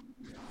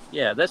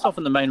 Yeah, that's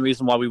often the main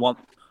reason why we want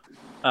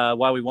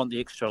the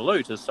extra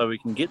loot, is so we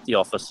can get the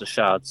officer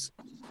shards,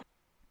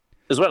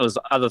 as well as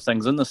other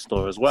things in the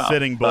store as well.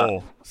 Sitting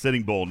Bull.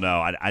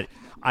 No,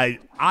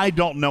 I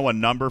don't know a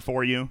number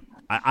for you.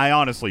 I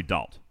honestly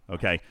don't.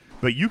 Okay,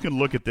 but you can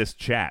look at this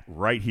chat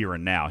right here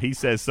and now. He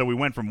says, so we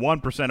went from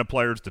 1% of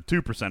players to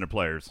 2% of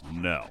players.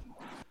 No.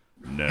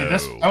 Yeah,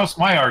 that was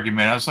my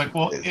argument. I was like,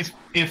 well,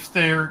 if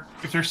they're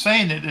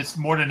saying that it's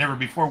more than ever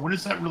before, what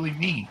does that really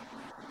mean?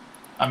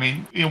 I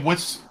mean,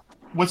 what's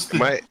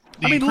the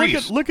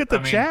increase? Look at the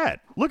chat.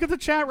 Look at the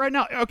chat right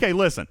now. Okay,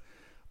 listen.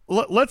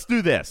 Let's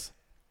do this.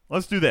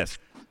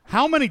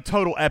 How many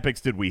total epics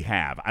did we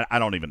have? I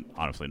don't even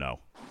honestly know.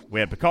 We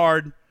had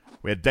Picard,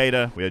 we had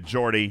Data, we had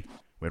Geordi,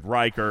 we had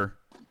Riker,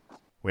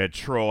 we had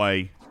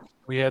Troy.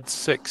 We had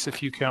 6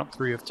 if you count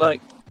 3 of 10.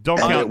 Don't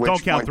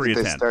count 3 of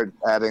 10. They start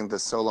adding the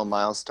solo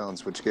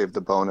milestones, which gave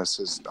the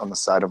bonuses on the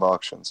side of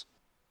auctions.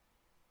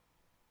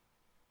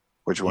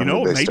 Which one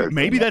did they start?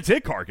 Maybe that's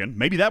it, Karkin.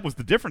 Maybe that was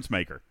the difference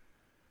maker,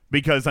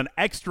 because an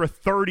extra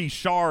 30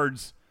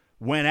 shards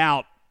went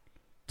out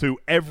to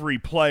every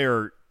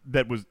player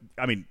that was.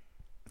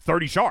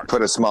 30 shards.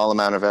 Put a small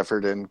amount of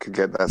effort in, could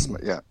get that.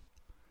 Yeah.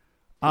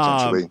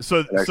 So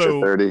an extra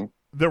 30.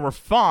 There were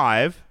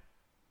 5.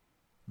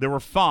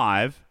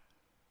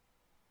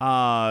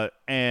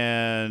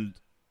 And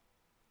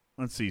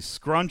let's see.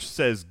 Scrunch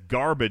says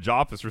garbage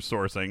officer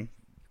sourcing.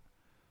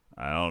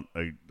 I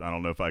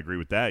don't know if I agree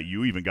with that.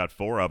 You even got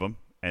 4 of them,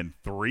 and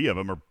 3 of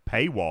them are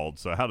paywalled.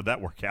 So how did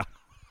that work out?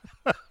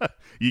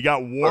 You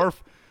got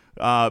Worf,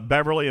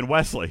 Beverly, and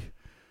Wesley,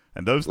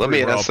 and those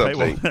 3 were all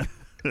paywalled.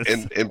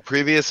 In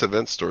previous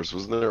event stores,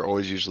 wasn't there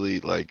always usually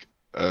like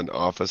a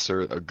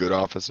good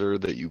officer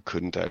that you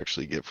couldn't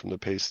actually get from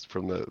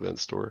the event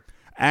store?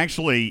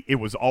 Actually, it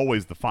was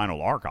always the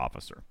final arc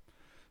officer.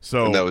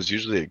 And that was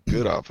usually a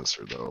good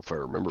officer, though, if I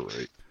remember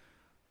right.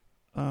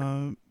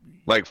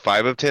 Like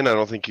 5 of 10, I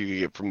don't think you could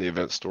get from the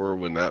event store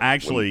when that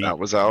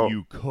was out.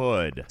 You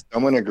could.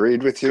 Someone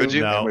agreed with you. Could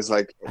you? It was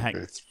like,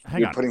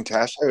 you're putting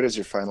Tash out as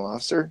your final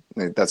officer?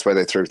 That's why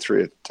they threw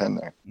 3 of 10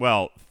 there.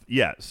 Well,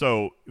 yeah,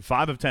 so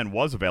 5 of 10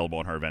 was available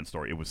in her event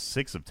store. It was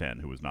 6 of 10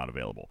 who was not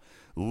available.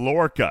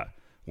 Lorca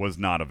was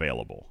not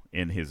available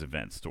in his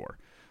event store.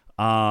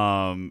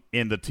 In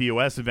the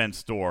TOS event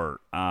store,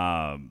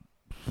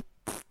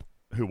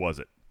 who was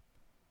it?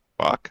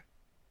 Spock?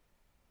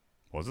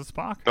 Was it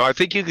Spock? No, I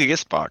think you could get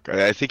Spock.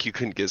 I think you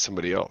couldn't get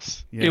somebody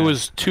else. Yeah. It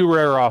was 2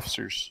 rare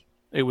officers.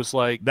 It was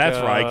like... That's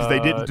right, because they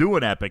didn't do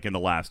an epic in the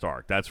last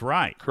arc. That's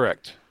right.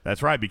 Correct.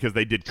 That's right, because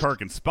they did Kirk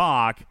and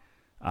Spock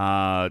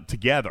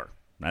together.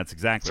 That's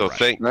exactly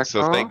right.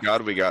 Thank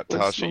God we got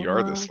Tasha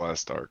Yar this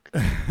last arc,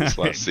 this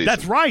last season.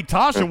 That's right.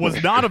 Tasha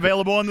was not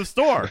available in the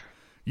store.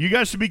 You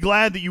guys should be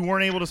glad that you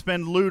weren't able to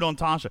spend loot on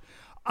Tasha.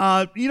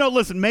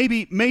 Listen,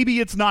 maybe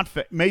it's not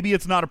maybe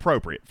it's not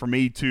appropriate for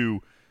me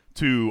to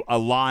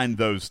align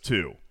those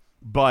two.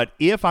 But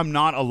if I'm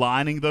not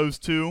aligning those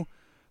two,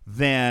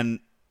 then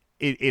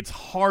it's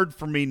hard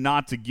for me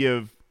not to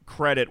give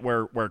credit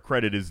where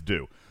credit is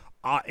due.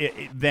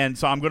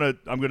 So I'm gonna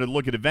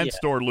look at event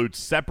store loot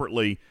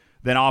separately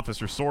than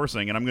officer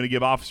sourcing, and I'm going to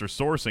give officer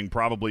sourcing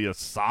probably a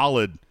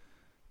solid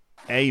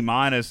A-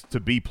 to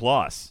B+.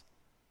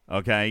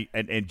 Okay,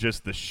 and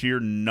just the sheer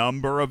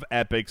number of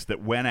epics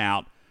that went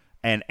out,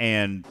 and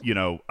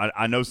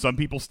I know some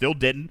people still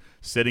didn't.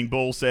 Sitting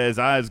Bull says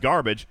it's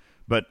garbage,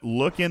 but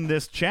look in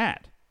this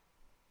chat.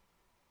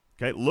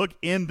 Okay, look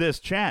in this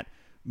chat.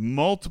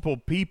 Multiple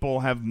people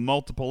have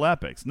multiple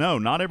epics. No,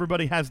 not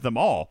everybody has them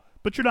all,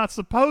 but you're not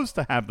supposed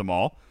to have them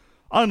all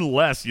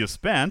unless you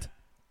spent.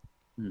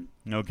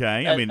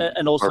 Okay,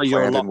 and also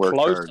you're a lot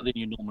closer than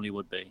you normally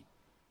would be.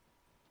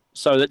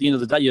 So at the end of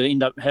the day, you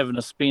end up having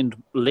to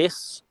spend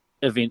less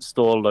event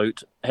store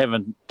loot,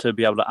 having to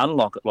be able to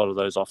unlock a lot of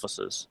those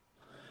officers.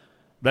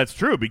 That's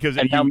true, because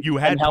you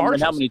had partials.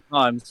 And how many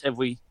times have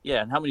we?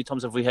 Yeah, and how many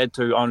times have we had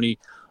to only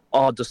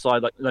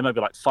decide like there may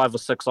be like 5 or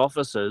 6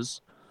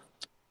 officers?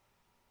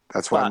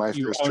 That's why my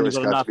first choice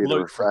got to be the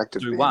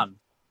refractive beam. One,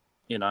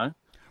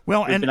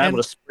 Well, we've been able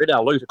to spread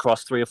our loot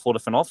across 3 or 4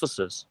 different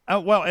officers.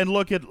 And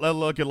look at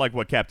like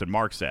what Captain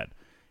Mark said.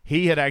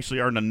 He had actually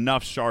earned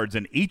enough shards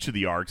in each of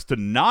the arcs to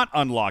not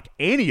unlock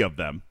any of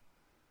them,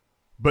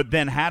 but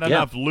then had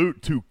enough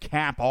loot to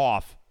cap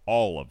off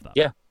all of them.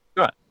 Yeah,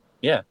 right.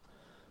 Yeah,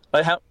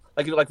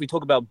 like we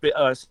talk about.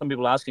 Some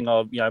people asking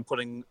of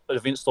putting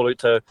event store loot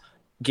to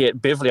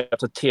get Beverly up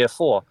to tier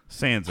 4.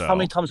 Sanzo. How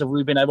many times have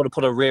we been able to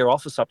put a rare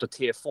office up to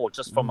tier 4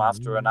 just from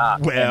after an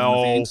arc?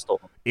 Well,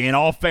 in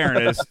all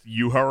fairness,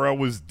 Uhura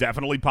was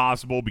definitely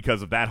possible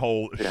because of that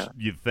whole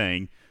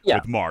thing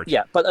with March.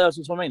 Yeah, but that's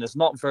what I mean. It's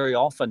not very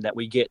often that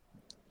we get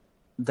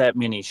that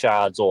many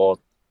shards or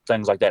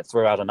things like that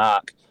throughout an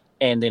arc,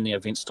 and then the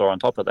event store on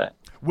top of that.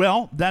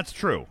 Well, that's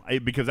true,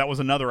 because that was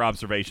another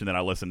observation that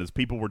I listened, is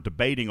people were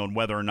debating on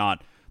whether or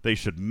not they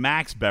should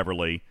max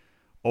Beverly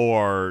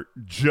or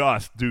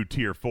just do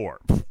tier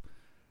 4.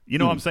 You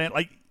know what I'm saying?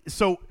 Like,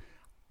 so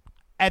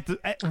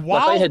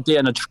while they had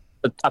Dan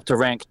up to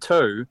rank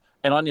 2,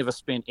 and I never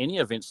spent any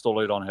event store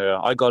loot on her.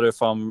 I got her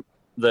from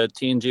the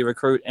TNG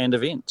recruit and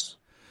events.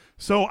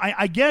 So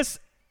I guess,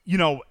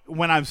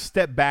 when I've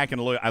stepped back and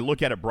I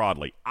look at it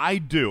broadly, I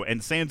do. And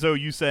Sanzo,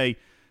 you say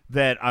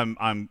that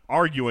I'm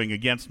arguing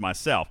against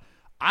myself.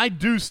 I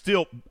do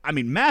still,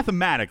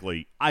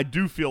 mathematically, I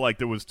do feel like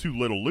there was too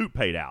little loot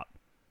paid out.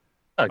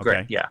 Oh,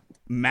 great, yeah.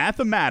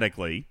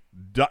 Mathematically,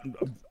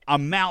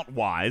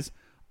 amount-wise,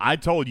 I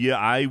told you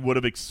I would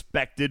have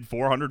expected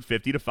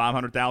 450 to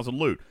 500,000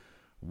 loot.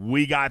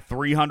 We got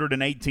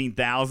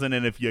 318,000,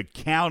 and if you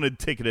counted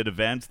ticketed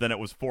events, then it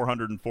was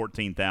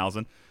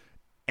 414,000.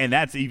 And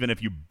that's even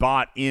if you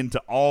bought into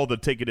all the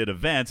ticketed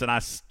events, and I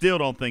still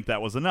don't think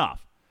that was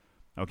enough.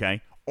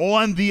 Okay?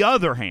 On the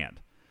other hand,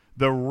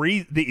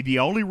 the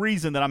only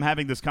reason that I'm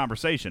having this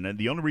conversation, and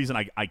the only reason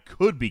I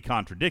could be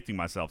contradicting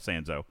myself,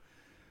 Sanzo,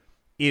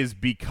 is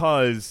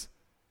because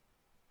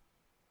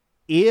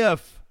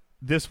if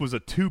this was a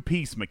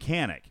 2-piece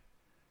mechanic,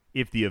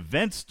 if the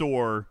event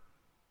store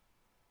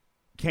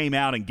came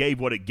out and gave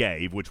what it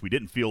gave, which we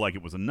didn't feel like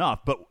it was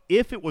enough, but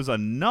if it was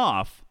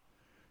enough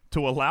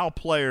to allow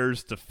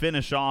players to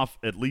finish off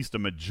at least a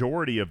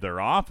majority of their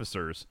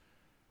officers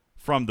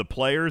from the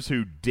players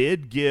who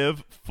did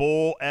give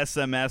full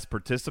SMS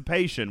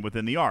participation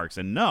within the arcs,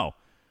 and no,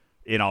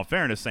 in all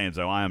fairness,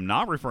 Sanzo, I am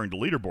not referring to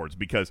leaderboards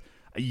because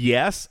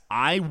yes,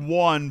 I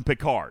won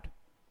Picard.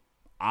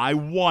 I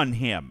won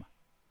him.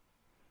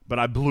 But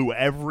I blew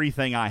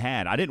everything I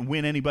had. I didn't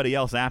win anybody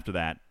else after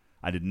that.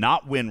 I did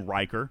not win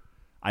Riker.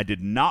 I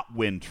did not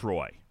win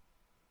Troy.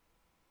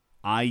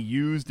 I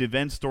used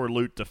event store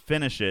loot to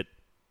finish it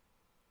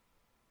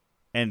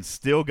and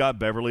still got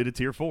Beverly to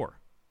tier 4.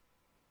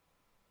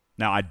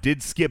 Now, I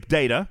did skip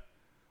Data.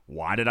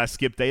 Why did I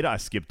skip Data? I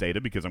skipped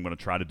Data because I'm going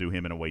to try to do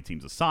him in away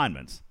team's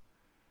assignments.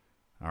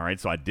 All right,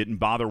 so I didn't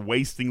bother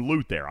wasting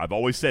loot there. I've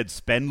always said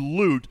spend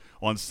loot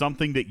on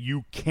something that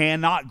you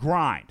cannot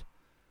grind.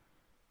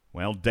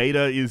 Well,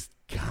 Data is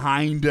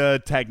kind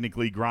of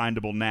technically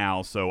grindable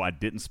now, so I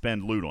didn't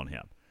spend loot on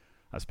him.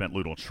 I spent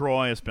loot on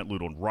Troy. I spent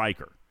loot on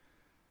Riker.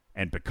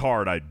 And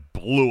Picard I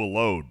blew a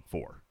load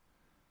for.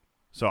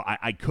 So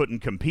I couldn't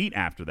compete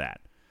after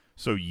that.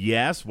 So,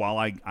 yes, while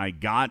I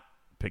got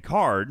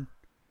Picard,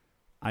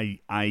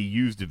 I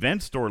used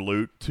event store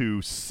loot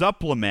to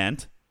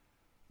supplement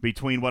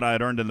between what I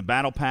had earned in the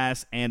battle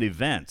pass and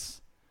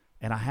events,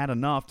 and I had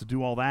enough to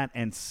do all that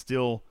and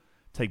still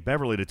take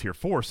Beverly to tier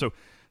 4. So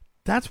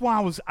that's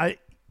why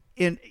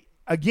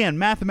again,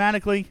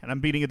 mathematically, and I'm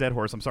beating a dead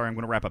horse. I'm sorry, I'm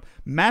going to wrap up.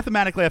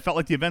 Mathematically, I felt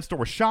like the event store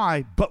was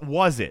shy, but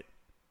was it?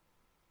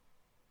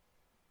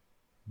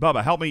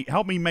 Bubba,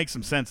 help me make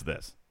some sense of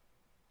this.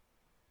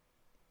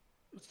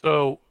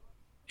 So,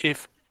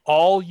 if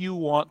all you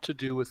want to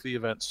do with the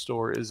event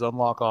store is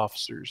unlock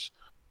officers,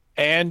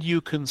 and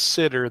you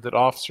consider that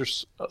officer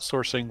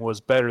sourcing was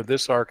better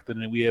this arc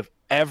than we have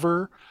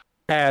ever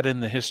had in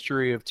the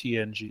history of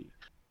TNG,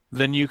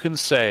 then you can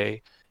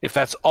say, if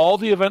that's all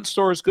the event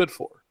store is good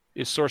for,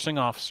 is sourcing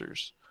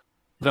officers,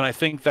 then I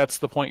think that's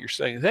the point you're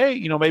saying. Hey,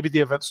 maybe the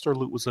event store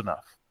loot was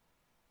enough.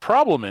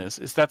 Problem is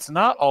that's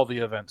not all the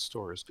event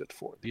store is good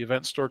for. The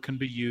event store can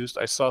be used.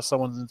 I saw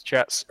someone in the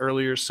chat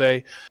earlier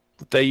say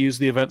that they use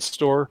the event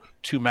store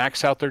to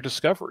max out their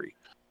discovery.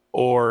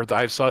 Or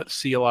I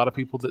see a lot of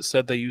people that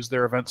said they use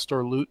their event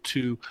store loot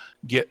to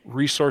get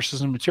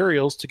resources and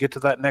materials to get to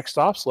that next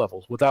ops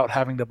level without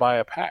having to buy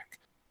a pack.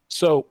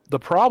 So the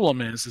problem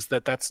is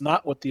that that's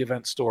not what the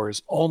event store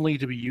is only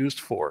to be used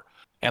for.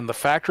 And the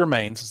fact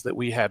remains is that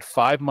we had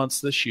 5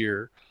 months this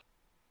year,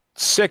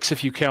 6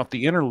 if you count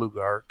the interlude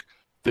arc,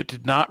 that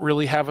did not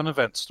really have an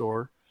event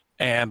store.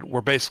 And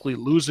we're basically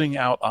losing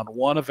out on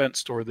one event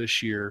store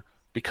this year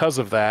because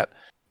of that.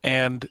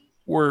 And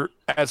we're,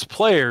 as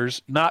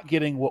players, not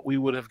getting what we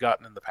would have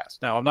gotten in the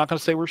past. Now, I'm not going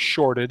to say we're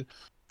shorted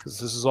because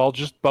this is all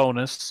just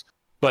bonus.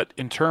 But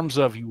in terms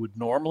of you would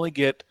normally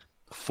get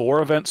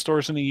 4 event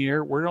stores in a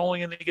year, we're only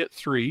going to get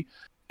 3.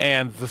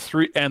 And the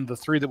three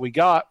that we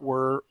got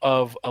were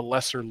of a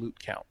lesser loot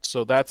count.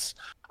 So that's,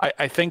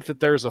 I think that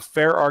there's a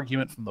fair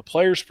argument from the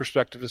player's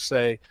perspective to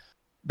say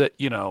that,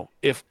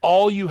 if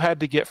all you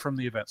had to get from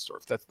the event store,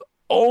 if that's the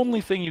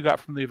only thing you got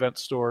from the event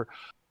store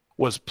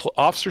was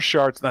officer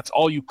shards, and that's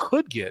all you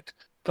could get,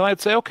 then I'd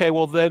say, okay,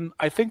 well then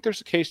I think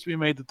there's a case to be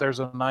made that there's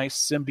a nice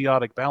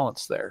symbiotic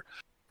balance there.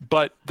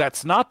 But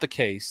that's not the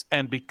case,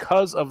 and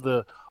because of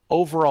the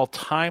overall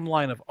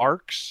timeline of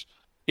arcs,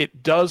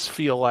 it does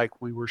feel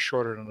like we were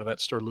shorter on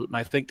event store loot, and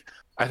I think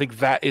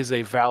that is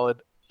a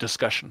valid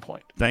discussion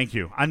point. Thank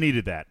you. I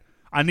needed that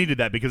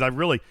because I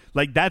really,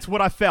 that's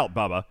what I felt,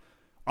 Bubba.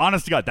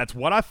 Honest to God, that's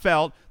what I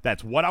felt.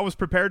 That's what I was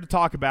prepared to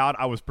talk about.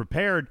 I was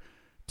prepared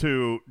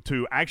to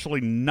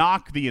actually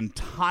knock the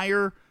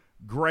entire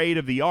grade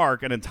of the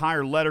arc, an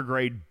entire letter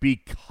grade,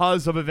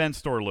 because of event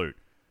store loot.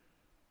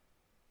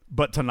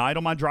 But tonight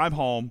on my drive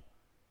home,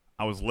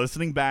 I was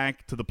listening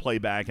back to the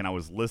playback, and I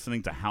was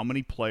listening to how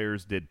many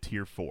players did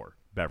Tier 4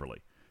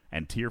 Beverly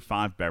and Tier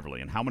 5 Beverly,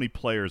 and how many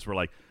players were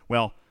like,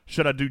 well,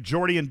 should I do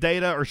Geordi and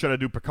Data, or should I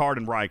do Picard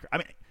and Riker? I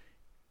mean,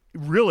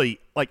 really,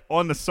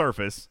 on the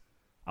surface,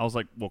 I was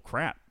like, well,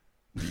 crap.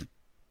 A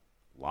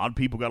lot of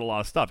people got a lot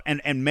of stuff.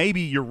 And maybe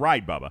you're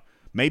right, Bubba.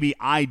 Maybe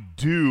I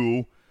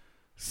do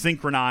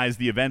synchronize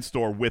the event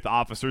store with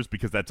officers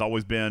because that's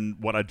always been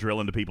what I drill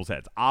into people's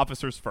heads.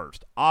 Officers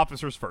first.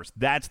 Officers first.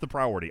 That's the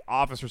priority.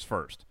 Officers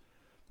first.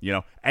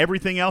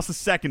 Everything else is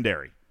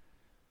secondary.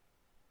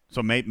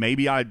 So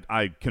maybe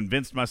I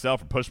convinced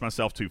myself or pushed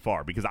myself too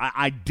far because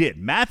I did.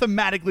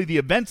 Mathematically, the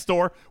event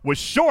store was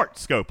short,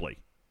 Scopely.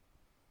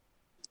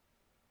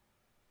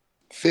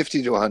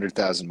 50 to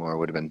 100,000 more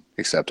would have been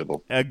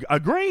acceptable.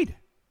 Agreed.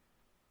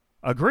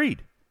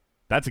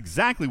 That's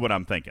exactly what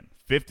I'm thinking.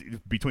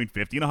 Between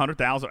 50 and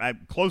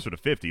 100,000, closer to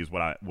 50 is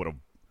what I would have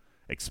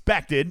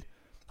expected.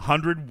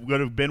 100 would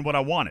have been what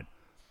I wanted.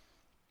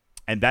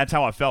 And that's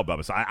how I felt,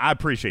 Bubba. So I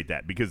appreciate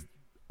that because,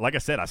 like I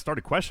said, I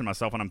started questioning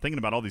myself when I'm thinking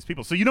about all these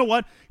people. So you know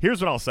what?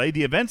 Here's what I'll say.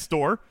 The event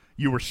store,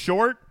 you were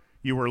short.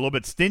 You were a little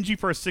bit stingy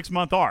for a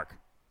 6-month arc.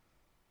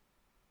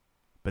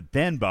 But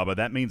then, Bubba,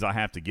 that means I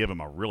have to give them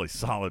a really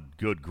solid,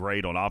 good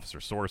grade on officer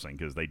sourcing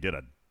because they did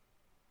a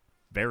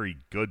very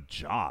good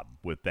job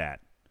with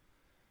that.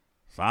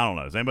 So I don't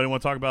know. Does anybody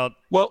want to talk about?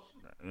 Well,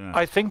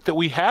 I think that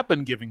we have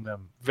been giving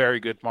them very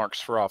good marks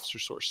for officer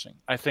sourcing.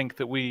 I think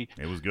that we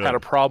had a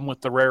problem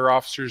with the rare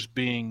officers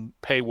being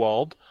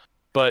paywalled,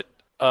 but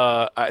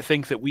I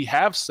think that we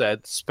have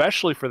said,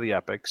 especially for the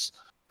epics,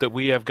 that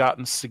we have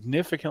gotten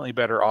significantly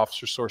better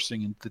officer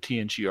sourcing in the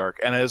TNG arc.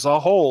 And as a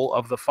whole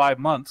of the 5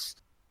 months,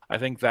 I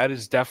think that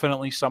is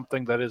definitely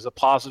something that is a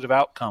positive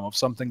outcome of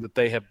something that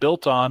they have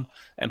built on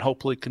and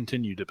hopefully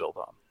continue to build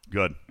on.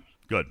 Good.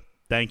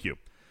 Thank you.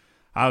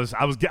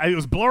 It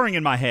was blurring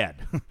in my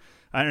head.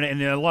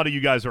 And a lot of you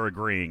guys are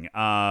agreeing.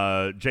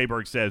 Jay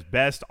Berg says,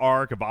 best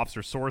arc of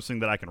officer sourcing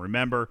that I can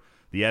remember.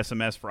 The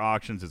SMS for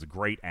auctions is a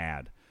great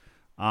ad.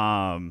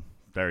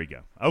 There you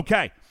go.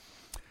 Okay.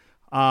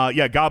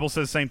 Gobble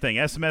says the same thing.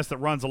 SMS that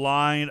runs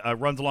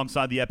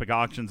alongside the epic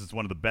auctions is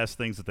one of the best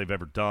things that they've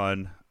ever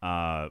done.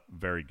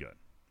 Very good.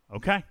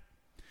 Okay.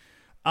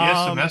 The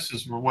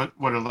SMSs were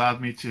what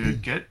allowed me to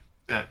get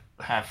that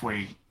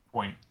halfway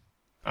point.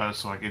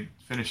 So I could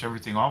finish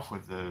everything off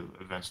with the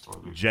event store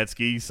loot. Jet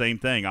Ski, same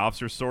thing.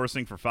 Officer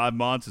sourcing for 5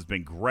 months has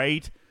been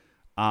great.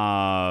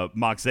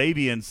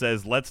 Moxavian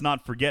says, let's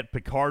not forget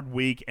Picard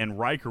Week and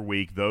Riker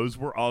Week. Those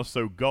were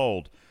also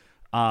gold.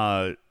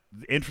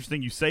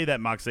 Interesting you say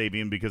that,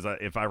 Moxavian, because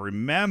if I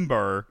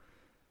remember,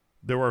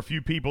 there were a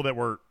few people that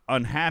were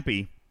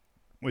unhappy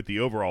with the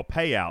overall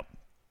payout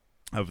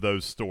of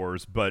those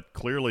stores, but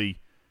clearly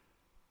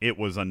it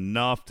was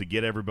enough to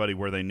get everybody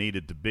where they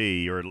needed to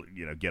be, or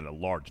get a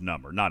large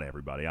number. Not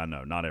everybody, I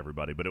know, not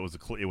everybody, but it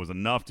was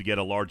enough to get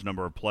a large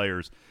number of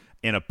players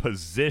in a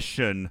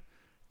position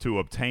to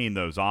obtain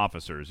those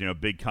officers.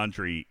 Big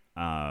Country.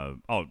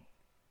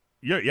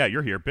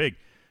 You're here, Big.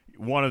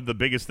 One of the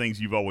biggest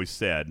things you've always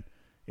said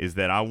is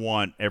that I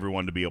want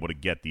everyone to be able to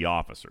get the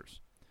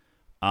officers.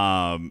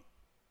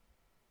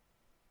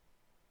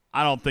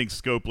 I don't think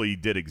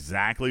Scopely did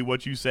exactly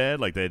what you said.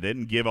 Like, they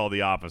didn't give all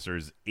the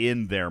officers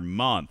in their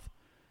month.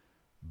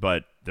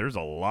 But there's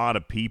a lot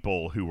of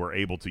people who were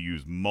able to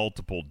use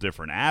multiple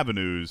different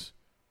avenues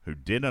who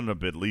did end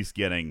up at least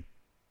getting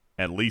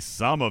at least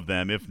some of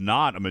them, if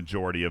not a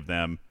majority of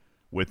them,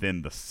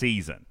 within the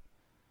season.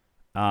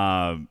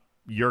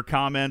 Your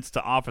comments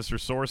to officer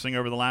sourcing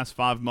over the last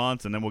 5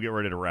 months, and then we'll get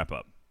ready to wrap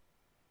up.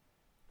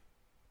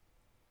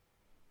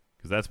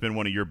 Because that's been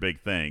one of your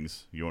big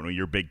things. One of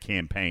your big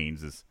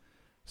campaigns is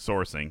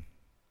sourcing.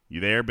 You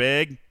there,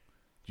 Big? Did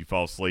you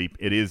fall asleep?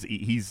 It's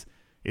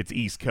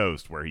East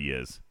Coast where he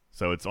is,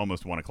 so it's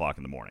almost 1 o'clock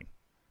in the morning.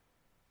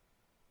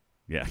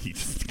 Yeah, he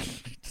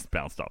just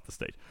bounced off the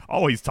stage.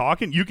 Oh, he's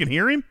talking? You can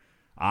hear him?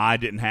 I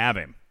didn't have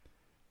him.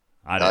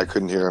 I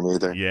couldn't hear him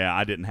either. Yeah,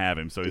 I didn't have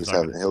him, so he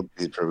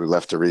probably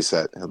left to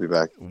reset. He'll be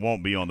back.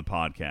 Won't be on the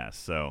podcast.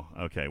 So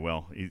okay,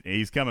 well,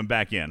 he's coming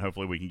back in.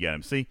 Hopefully, we can get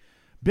him. See,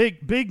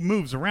 Big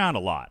moves around a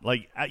lot.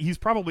 Like, he's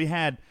probably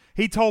had.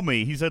 He told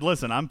me, he said,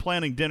 "Listen, I'm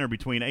planning dinner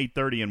between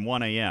 8:30 and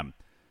 1 a.m."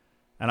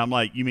 And I'm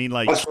like, "You mean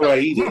like?" That's what I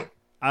eat.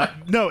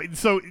 No.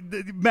 So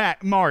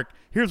Mark,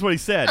 here's what he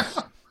said.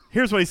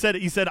 Here's what he said.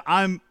 He said,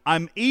 "I'm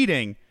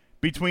eating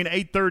between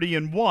 8:30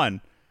 and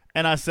 1."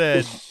 And I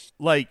said,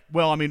 like,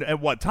 well, I mean, at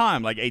what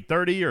time? Like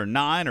 8:30 or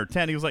 9 or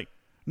 10? He was like,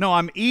 "No,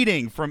 I'm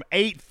eating from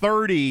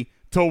 8:30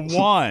 to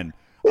 1."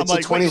 It's a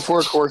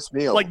 24-course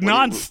meal. Like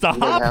nonstop.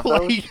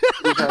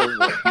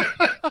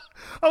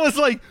 I was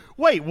like,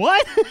 "Wait,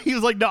 what?" He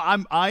was like, "No,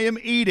 I am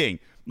eating."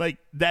 Like,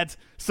 that's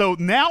so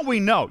now we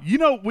know.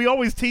 We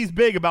always tease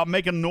Big about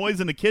making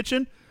noise in the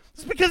kitchen.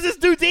 It's because this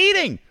dude's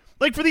eating.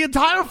 Like, for the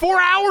entire 4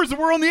 hours that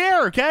we're on the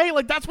air, okay?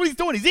 Like, that's what he's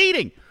doing. He's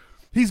eating.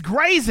 He's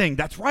grazing.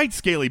 That's right,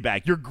 Scaly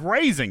Back. You're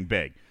grazing,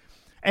 Big.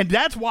 And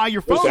that's why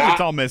your phone gets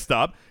all messed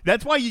up.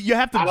 That's why you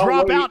have to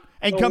drop out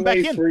and come back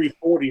in.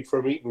 340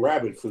 from eating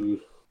rabbit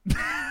food.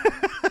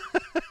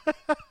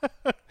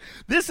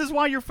 This is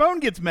why your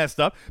phone gets messed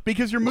up,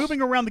 because you're moving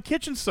around the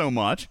kitchen so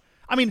much.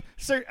 I mean,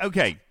 sir,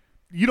 okay,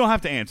 you don't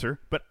have to answer,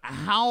 but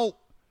how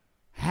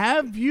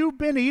have you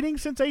been eating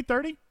since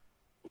 8:30?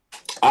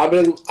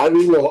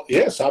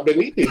 Yes, I've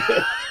been eating.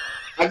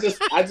 I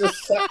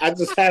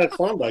just had a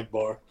Klondike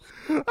bar.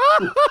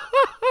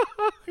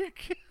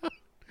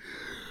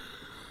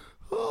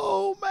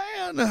 Oh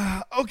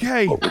man.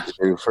 Okay. What would you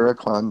do for a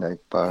Klondike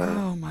bar?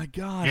 Oh my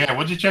God. Yeah,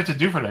 what did you have to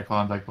do for that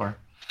Klondike bar?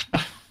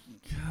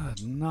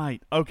 Good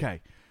night.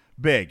 Okay.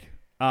 Big.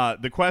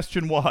 The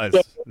question was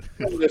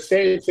the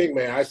same thing,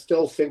 man. I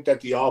still think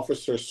that the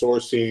officer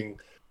sourcing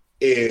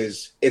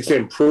it's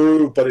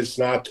improved, but it's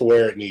not to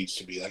where it needs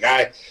to be.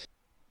 Like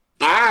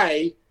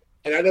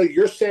and I know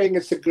you're saying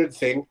it's a good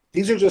thing.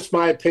 These are just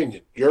my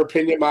opinion. Your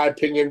opinion, my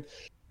opinion.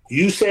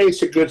 You say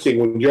it's a good thing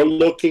when you're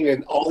looking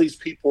and all these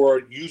people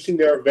are using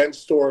their event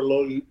store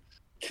load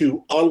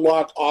to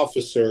unlock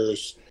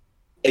officers,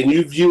 and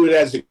you view it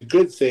as a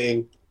good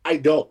thing. I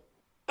don't.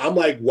 I'm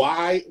like,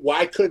 why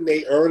couldn't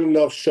they earn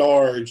enough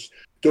shards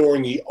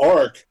during the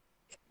arc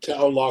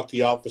to unlock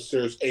the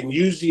officers and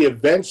use the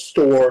event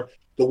store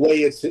the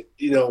way it's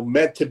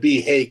meant to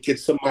be? Hey, get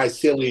some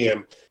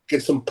mycelium,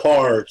 get some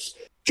parts,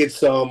 get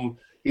some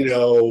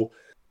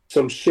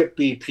some ship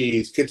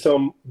BPs, get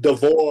some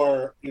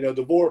Devore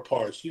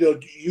parts.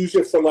 Use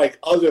it for like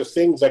other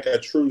things, like a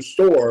true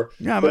store.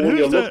 Yeah, but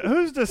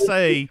who's to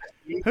say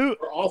who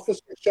for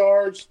officer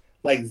shards?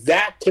 Like,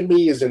 that to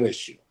me is an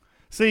issue.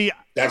 See,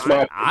 that's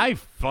I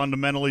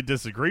fundamentally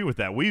disagree with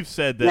that. We've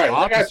said that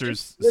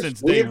officers since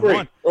day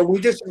one, or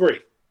we disagree.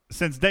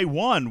 Since day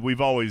one,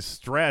 we've always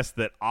stressed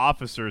that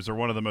officers are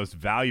one of the most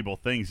valuable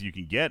things you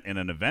can get in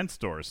an event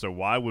store. So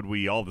why would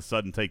we all of a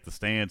sudden take the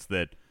stance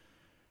that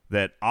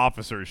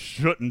officers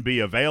shouldn't be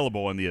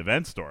available in the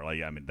event store?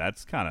 Like, I mean,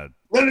 that's kind of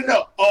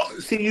no. Oh,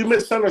 see, you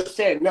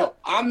misunderstand. No,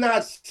 I'm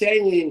not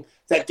saying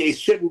that they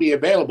shouldn't be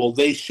available.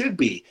 They should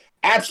be,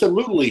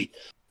 absolutely.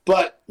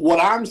 But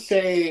what I'm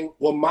saying,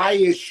 what my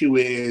issue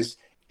is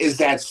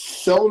that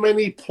so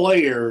many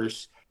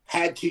players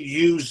had to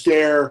use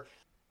their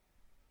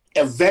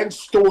event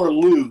store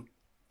loot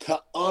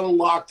to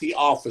unlock the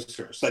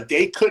officers. Like,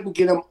 they couldn't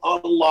get them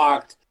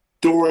unlocked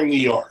during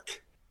the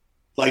arc.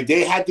 Like,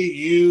 they had to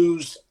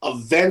use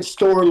event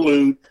store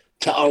loot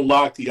to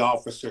unlock the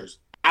officers.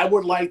 I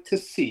would like to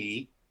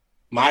see,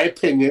 my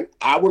opinion,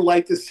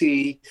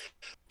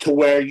 to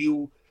where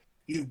you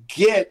you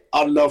get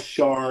enough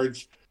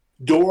shards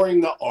during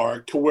the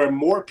arc to where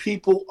more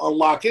people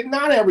unlock it.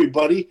 Not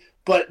everybody,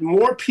 but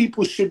more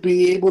people should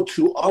be able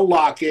to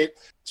unlock it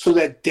so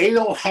that they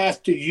don't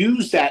have to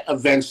use that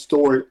event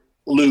store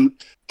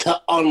loot to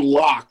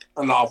unlock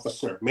an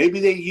officer. Maybe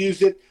they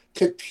use it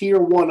to tier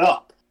 1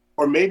 up,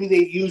 or maybe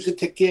they use it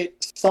to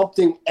get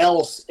something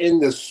else in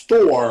the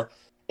store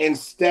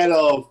instead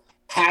of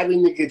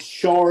having to get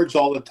shards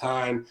all the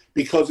time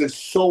because it's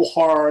so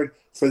hard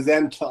for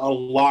them to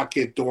unlock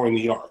it during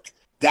the arc.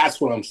 That's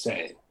what I'm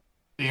saying.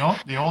 The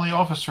only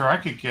officer I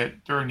could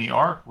get during the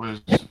arc was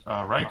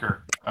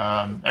Riker.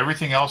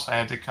 Everything else I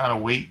had to kind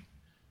of wait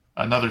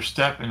another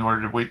step in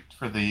order to wait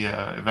for the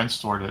event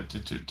store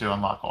to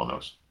unlock all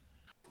those.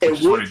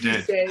 Which is what it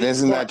did. And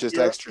isn't that just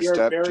extra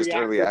step, just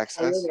early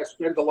access? That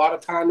spend a lot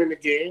of time in the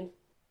game.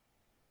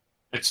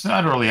 It's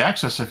not early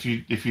access if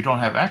you don't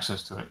have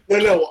access to it.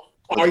 No.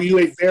 Are you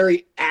a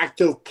very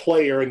active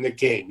player in the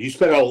game? You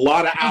spend a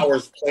lot of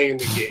hours playing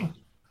the game.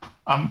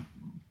 I'm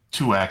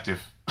too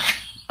active.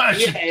 I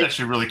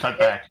should really cut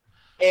back.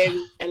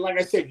 And like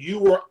I said, you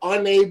were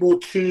unable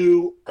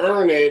to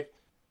earn it,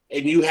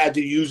 and you had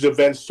to use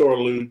event store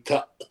loot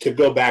to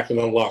go back and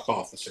unlock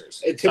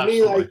officers. And to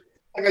me, like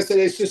I said,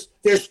 it's just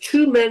there's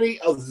too many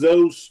of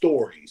those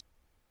stories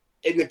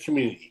in the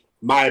community.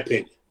 My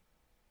opinion.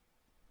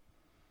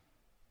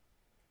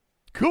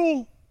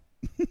 Cool.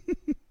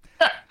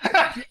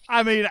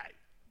 I mean,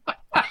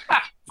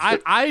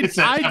 I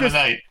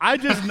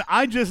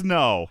just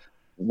know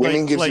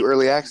winning gives you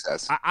early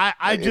access.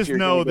 I just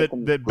know that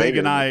Big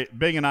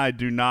and I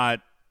do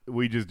not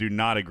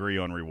agree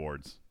on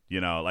rewards.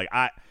 You know, like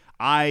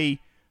I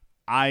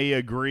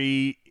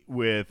agree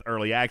with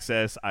early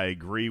access. I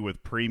agree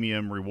with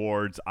premium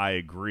rewards. I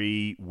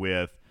agree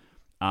with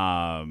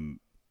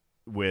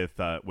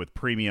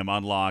premium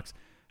unlocks.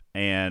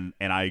 And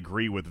I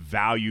agree with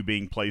value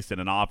being placed in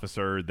an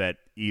officer that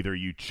either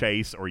you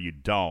chase or you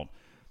don't.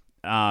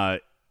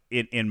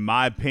 In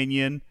my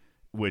opinion,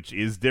 which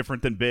is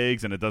different than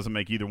Biggs, and it doesn't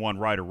make either one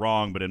right or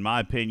wrong, but in my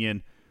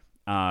opinion,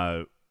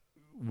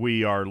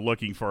 we are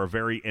looking for a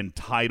very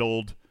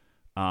entitled,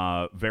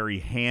 very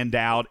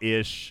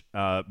handout-ish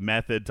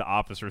method to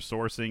officer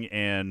sourcing.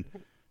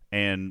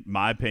 And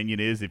my opinion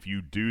is if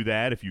you do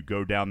that, if you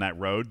go down that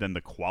road, then the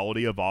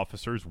quality of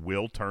officers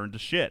will turn to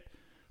shit.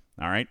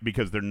 All right,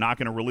 because they're not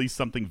going to release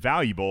something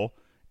valuable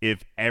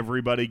if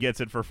everybody gets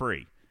it for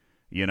free,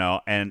 you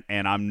know. And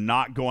I'm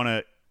not going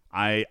to.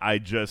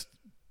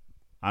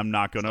 I'm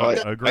not going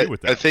to agree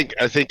with that. I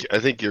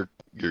think you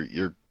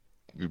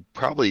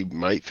probably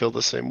might feel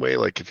the same way.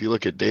 Like if you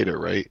look at data,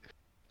 right?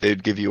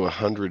 They'd give you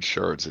 100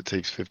 shards. It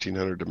takes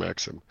 1,500 to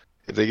max them.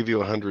 If they give you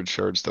 100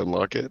 shards to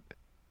unlock it,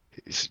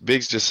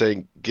 Big's just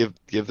saying give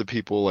the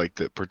people like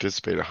that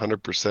participate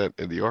 100%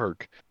 in the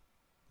arc.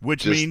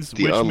 Which means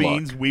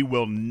we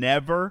will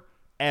never,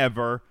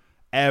 ever,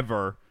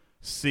 ever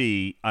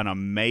see an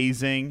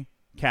amazing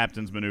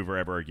captain's maneuver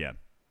ever again.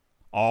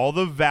 All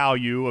the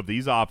value of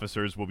these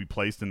officers will be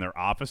placed in their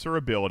officer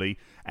ability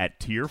at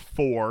Tier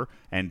 4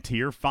 and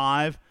Tier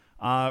 5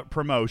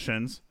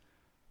 promotions,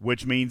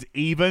 which means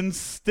even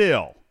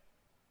still,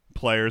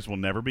 players will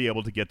never be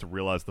able to get to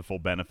realize the full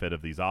benefit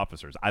of these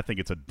officers. I think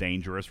it's a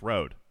dangerous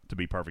road, to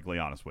be perfectly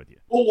honest with you.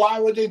 Well,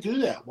 why would they do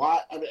that? Why?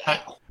 I mean,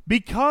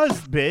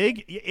 because,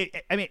 Big,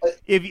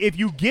 if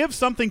you give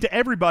something to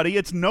everybody,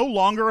 it's no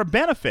longer a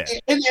benefit.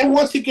 And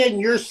once again,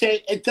 you're saying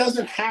it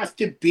doesn't have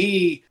to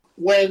be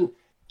when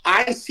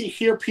I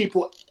hear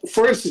people,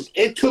 for instance,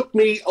 it took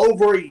me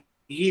over a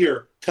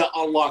year to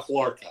unlock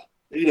Lorca,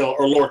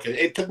 or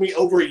Lorca. It took me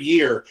over a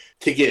year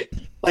to get.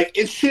 Like,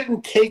 it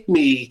shouldn't take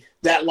me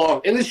that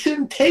long. And it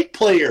shouldn't take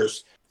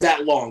players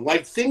that long.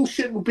 Like, things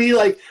shouldn't be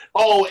like,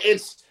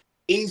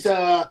 he's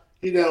a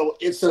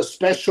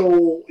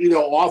special,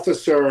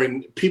 officer,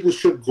 and people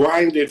should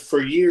grind it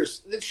for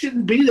years. It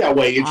shouldn't be that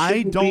way.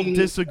 I don't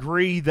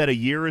disagree that a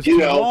year is too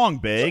long,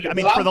 Big. I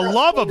mean, for the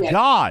love of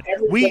God,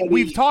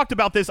 we've talked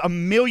about this a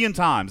million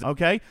times,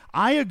 okay?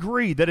 I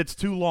agree that it's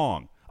too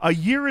long. A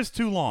year is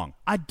too long.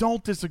 I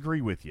don't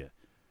disagree with you,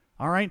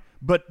 all right?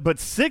 But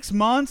 6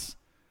 months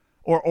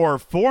or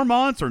 4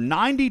 months or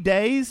 90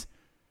 days?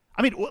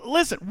 I mean,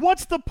 listen,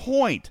 what's the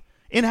point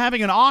in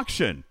having an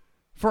auction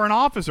for an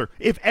officer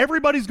if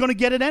everybody's going to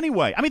get it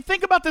anyway? I mean,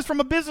 think about this from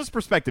a business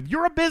perspective.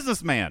 You're a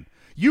businessman.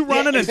 You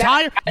run let me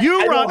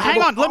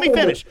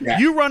finish.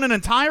 You run an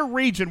entire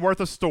region worth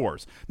of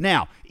stores.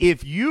 Now,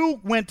 if you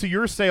went to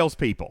your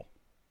salespeople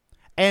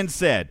and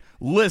said,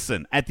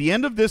 listen, at the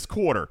end of this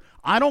quarter,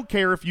 I don't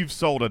care if you've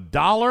sold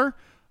 $1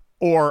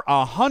 or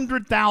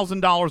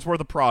 $100,000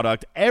 worth of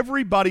product,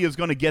 everybody is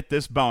going to get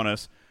this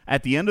bonus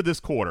at the end of this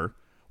quarter.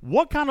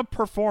 What kind of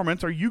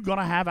performance are you going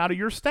to have out of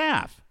your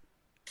staff?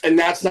 And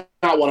that's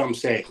not what I'm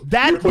saying.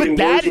 You're putting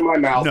words in my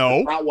mouth.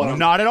 No,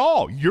 not at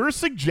all. You're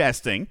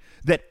suggesting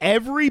that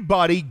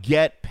everybody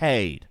get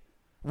paid,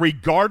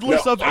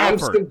 regardless of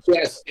effort. I'm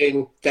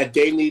suggesting that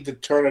they need to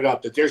turn it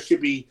up, that there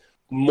should be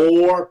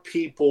more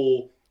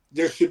people,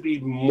 there should be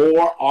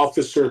more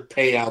officer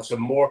payouts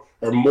and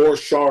more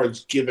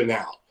shards given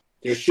out.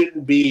 There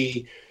shouldn't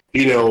be,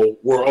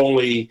 we're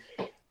only,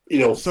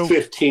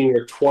 15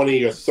 or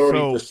 20 or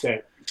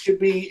 30%.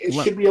 It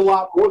should be a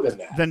lot more than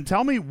that. Then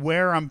tell me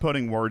where I'm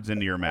putting words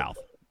into your mouth.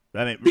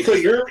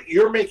 Because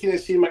you're making it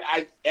seem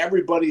like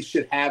everybody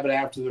should have it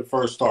after the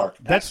first arc.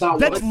 That's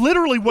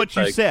literally what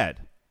you said.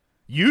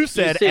 You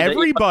said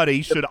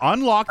everybody should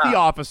unlock the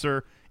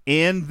officer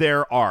in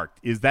their arc.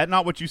 Is that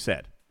not what you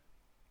said?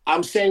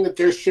 I'm saying that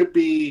there should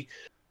be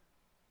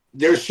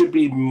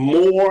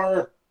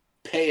more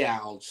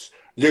payouts.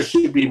 There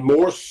should be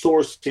more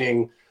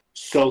sourcing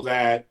so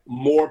that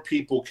more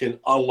people can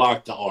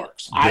unlock the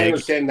arcs. I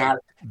understand not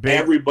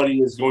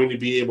everybody is going to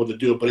be able to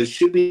do it, but it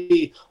should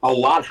be a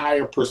lot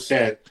higher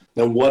percent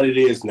than what it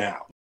is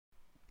now.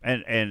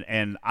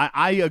 And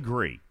I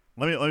agree.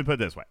 Let me put it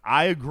this way.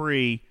 I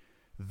agree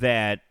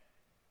that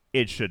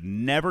it should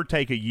never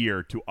take a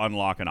year to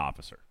unlock an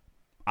officer.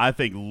 I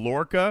think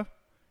Lorca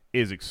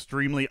is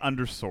extremely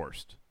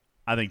undersourced.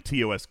 I think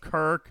TOS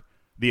Kirk,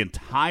 the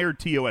entire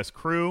TOS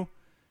crew,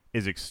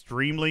 is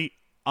extremely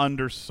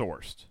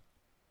undersourced.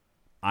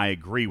 I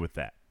agree with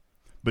that.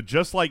 But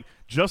just like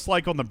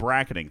on the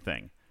bracketing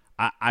thing,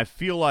 I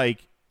feel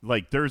like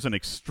there's an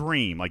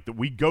extreme, like that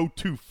we go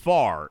too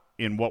far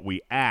in what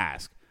we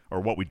ask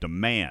or what we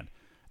demand.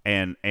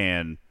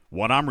 And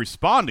what I'm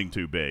responding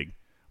to, Big,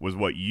 was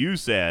what you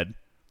said,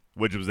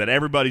 which was that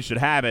everybody should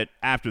have it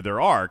after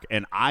their arc,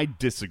 and I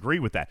disagree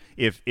with that.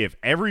 If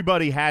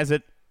everybody has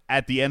it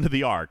at the end of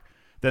the arc,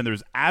 then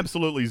there's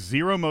absolutely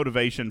zero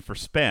motivation for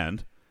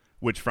spend,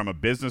 which from a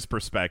business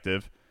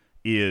perspective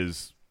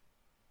is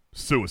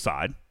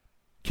suicide.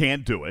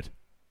 Can't do it.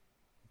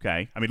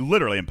 Okay? I mean,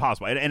 literally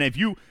impossible. And if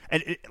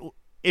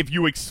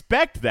you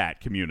expect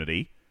that,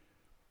 community,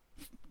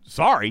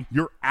 sorry,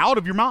 you're out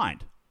of your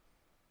mind.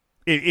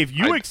 If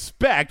you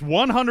expect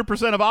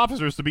 100% of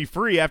officers to be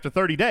free after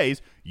 30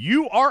 days,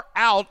 you are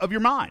out of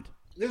your mind.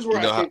 This is where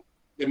I think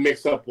the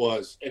mix-up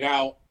was. And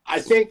now I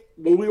think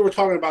when we were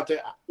talking about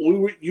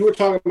you were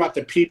talking about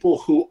the people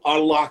who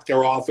unlock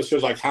their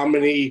officers, like how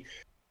many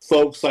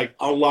folks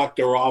unlock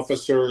their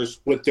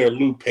officers with their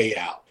loot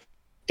payout.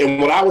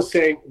 And what I was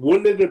saying,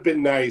 wouldn't it have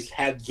been nice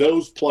had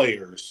those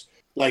players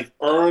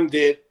earned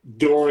it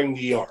during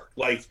the arc?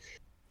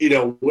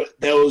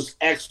 Those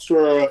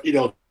extra,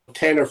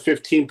 10 or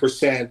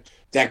 15%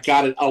 that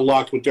got it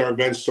unlocked with their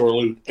event store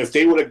loot, if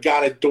they would have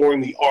got it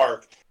during the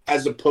arc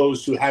as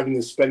opposed to having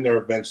to spend their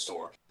event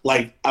store.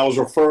 I was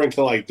referring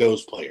to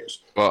those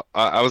players. Well,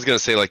 I was gonna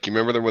say you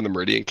remember when the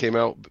Meridian came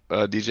out,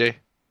 DJ,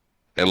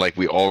 and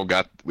we all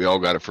got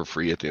it for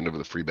free at the end of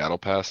the free battle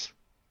pass,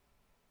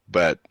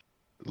 but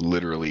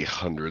literally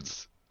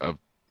hundreds of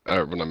I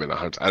don't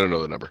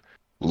know the number.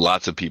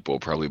 Lots of people,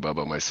 probably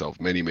Bubba, myself,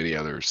 many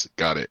others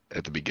got it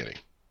at the beginning,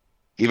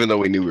 even though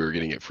we knew we were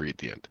getting it free at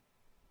the end,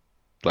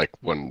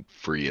 one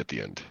free at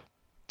the end.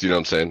 Do you know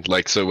what I'm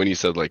saying? So when you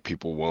said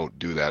people won't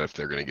do that if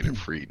they're going to get it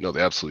free, no, they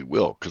absolutely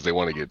will, because they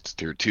want to get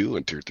tier 2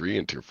 and tier 3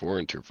 and tier 4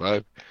 and tier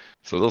 5.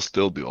 So they'll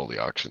still do all the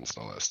auctions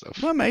and all that stuff.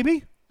 Well,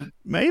 maybe.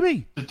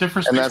 The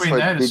difference and between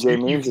that's what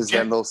DJ means is then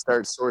then they'll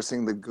start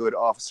sourcing the good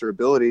officer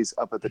abilities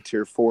up at the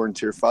tier 4 and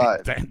tier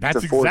 5.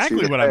 That's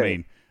exactly what I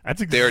mean.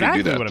 That's exactly they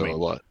already do that what I mean. A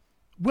lot.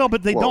 Well,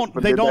 but they don't.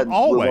 They don't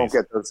always. We won't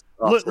get those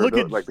look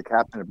at the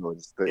captain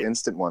abilities, the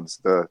instant ones,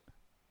 the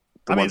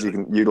ones you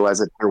can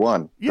utilize at tier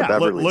 1. Yeah,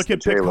 look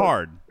at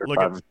Picard.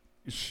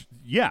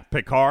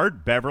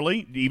 Picard,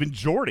 Beverly, even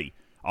Geordi.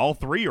 All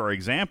three are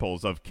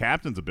examples of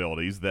captain's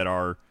abilities that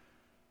are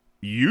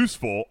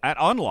useful at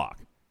unlock.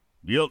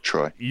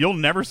 You'll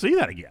never see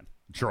that again.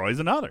 Troy's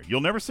another.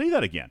 You'll never see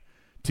that again.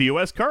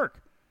 TOS Kirk.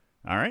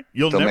 All right,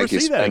 you'll never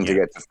see that again. To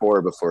get to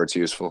 4 before it's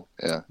useful.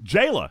 Yeah.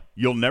 Jayla,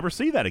 you'll never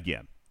see that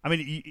again. I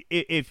mean,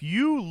 if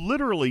you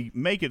literally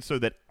make it so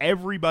that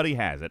everybody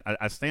has it,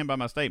 I stand by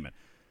my statement.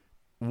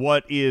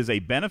 What is a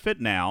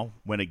benefit now,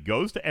 when it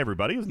goes to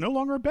everybody, is no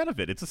longer a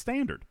benefit. It's a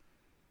standard.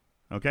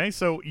 Okay,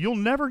 so you'll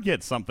never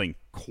get something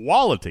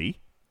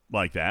quality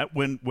like that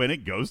when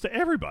it goes to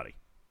everybody.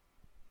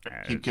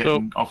 Keep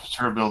getting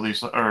officer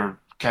abilities or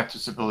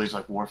captain's abilities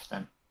like Worf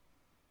then.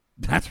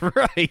 That's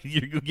right.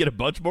 You get a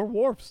bunch more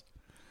Worfs.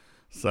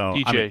 So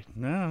DJ.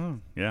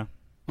 Yeah.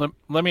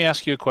 Let me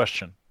ask you a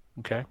question,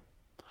 okay?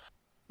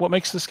 What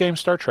makes this game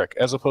Star Trek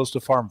as opposed to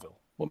Farmville?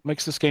 What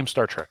makes this game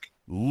Star Trek?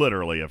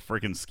 Literally a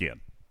freaking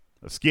skin.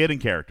 A skin and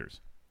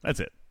characters. That's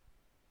it.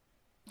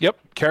 Yep,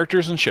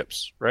 characters and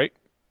ships, right?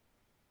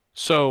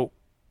 So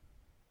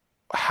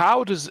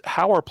how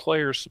are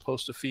players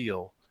supposed to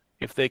feel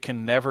if they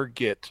can never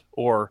get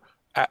or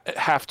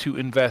have to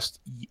invest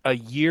a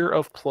year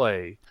of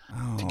play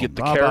to get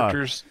the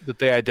characters that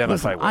they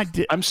identify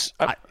with?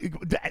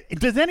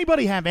 Does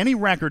anybody have any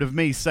record of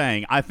me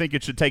saying I think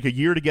it should take a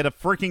year to get a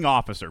freaking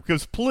officer?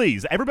 Because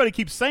please, everybody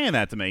keeps saying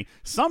that to me.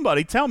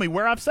 Somebody tell me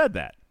where I've said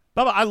that.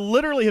 Bubba, I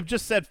literally have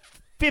just said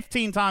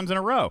 15 times in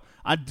a row,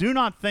 I do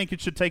not think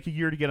it should take a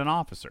year to get an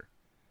officer.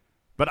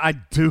 But I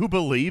do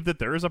believe that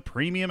there is a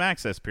premium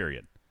access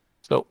period.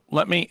 So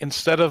let me,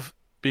 instead of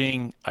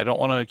being, I don't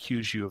want to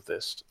accuse you of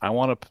this. I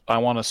want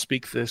to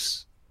speak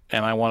this,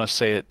 and I want to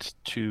say it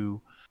to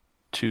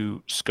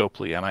to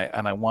Scopely,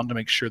 and I wanted to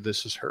make sure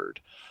this is heard.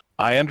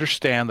 I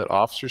understand that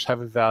officers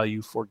have a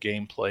value for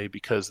gameplay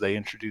because they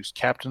introduce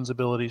captain's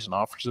abilities and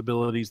officers'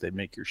 abilities. They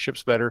make your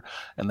ships better,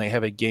 and they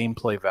have a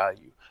gameplay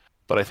value.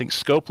 But I think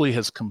Scopely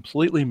has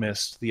completely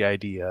missed the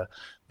idea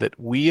that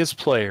we as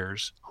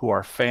players who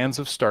are fans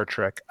of Star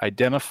Trek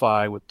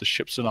identify with the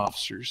ships and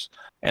officers,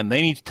 and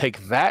they need to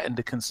take that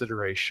into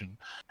consideration.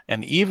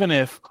 And even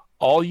if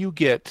all you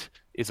get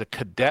is a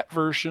cadet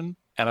version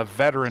and a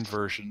veteran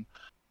version,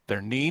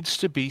 there needs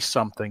to be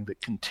something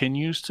that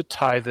continues to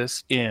tie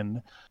this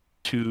in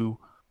to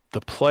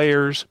the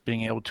players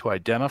being able to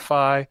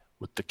identify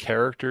with the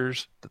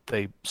characters that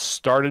they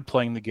started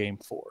playing the game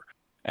for.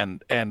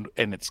 And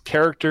it's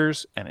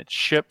characters and it's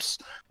ships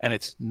and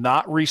it's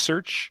not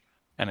research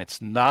and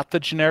it's not the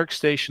generic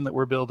station that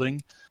we're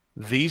building.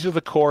 These are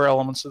the core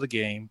elements of the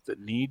game that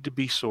need to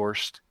be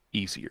sourced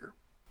easier.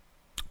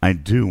 I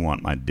do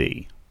want my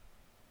D.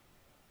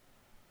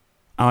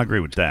 I'll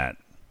agree with that.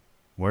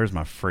 Where's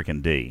my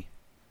freaking D?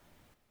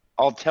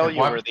 I'll tell you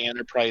where the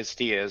Enterprise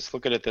D is.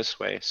 Look at it this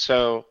way.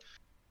 So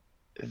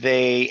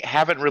they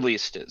haven't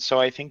released it. So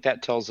I think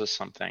that tells us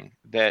something.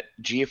 That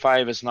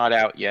G5 is not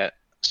out yet.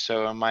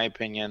 So in my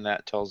opinion,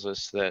 that tells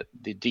us that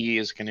the D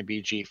is going to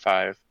be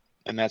G5.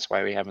 And that's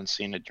why we haven't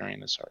seen it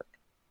during this arc.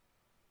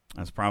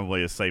 That's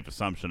probably a safe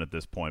assumption at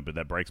this point, but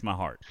that breaks my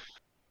heart.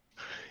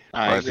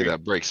 I think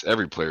that breaks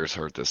every player's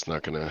heart. That's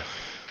not going to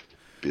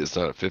be. It's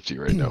not at 50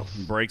 right now.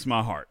 Breaks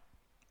my heart.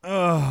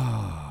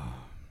 Oh.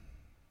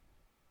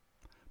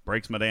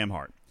 Breaks my damn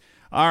heart.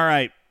 All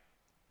right.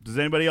 Does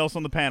anybody else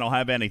on the panel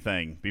have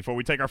anything? Before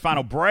we take our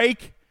final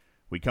break,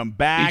 we come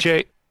back.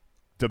 BJ,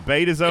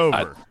 debate is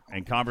over.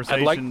 And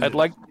conversation. I'd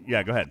like.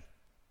 Yeah, go ahead.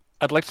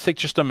 I'd like to take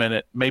just a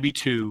minute, maybe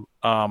two.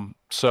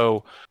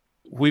 So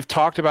we've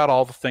talked about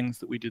all the things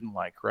that we didn't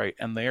like, right?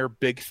 And they are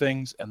big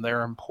things and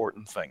they're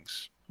important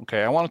things.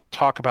 Okay, I want to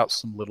talk about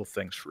some little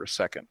things for a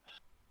second.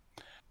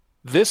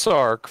 This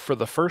arc, for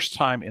the first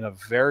time in a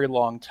very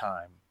long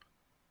time,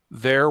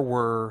 there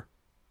were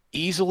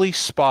easily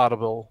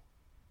spottable,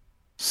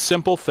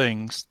 simple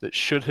things that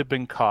should have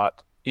been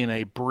caught in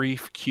a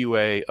brief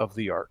QA of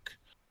the arc.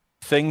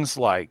 Things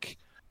like,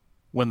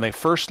 when they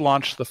first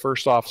launched the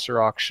first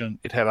officer auction,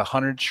 it had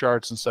 100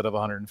 shards instead of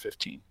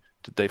 115.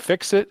 Did they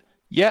fix it?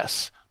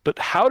 Yes. But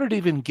how did it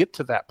even get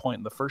to that point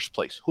in the first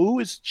place? Who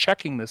is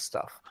checking this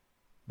stuff?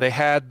 They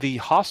had the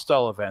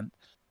hostile event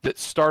that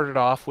started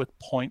off with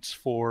points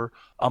for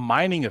a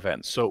mining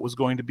event, so it was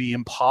going to be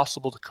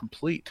impossible to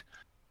complete.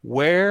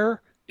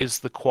 Where is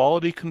the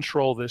quality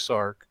control this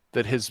arc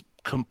that has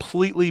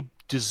completely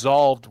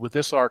dissolved with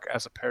this arc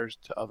as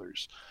opposed to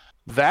others?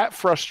 That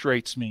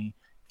frustrates me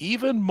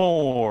even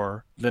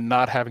more than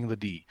not having the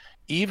D,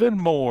 even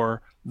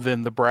more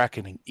than the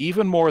bracketing,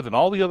 even more than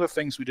all the other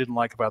things we didn't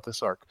like about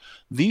this arc.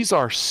 These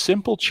are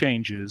simple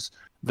changes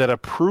that a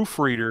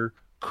proofreader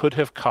could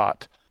have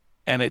caught.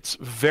 And it's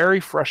very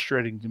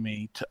frustrating to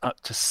me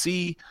to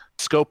see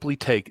Scopely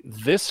take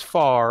this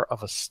far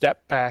of a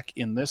step back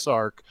in this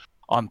arc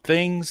on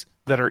things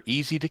that are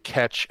easy to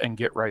catch and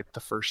get right the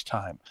first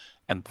time.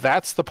 And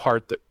that's the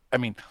part that, I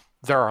mean,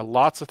 there are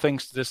lots of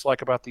things to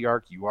dislike about the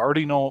arc. You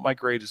already know what my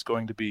grade is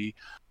going to be.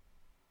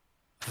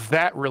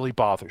 That really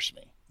bothers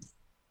me.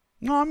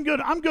 No, I'm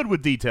good. I'm good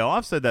with detail.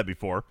 I've said that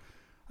before.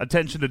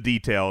 Attention to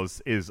detail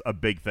is a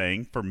big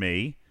thing for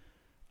me.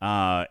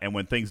 And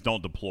when things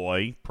don't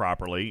deploy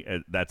properly,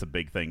 that's a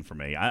big thing for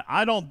me.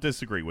 I don't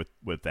disagree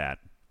with that.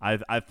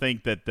 I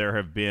think that there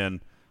have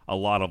been a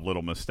lot of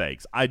little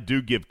mistakes. I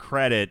do give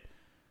credit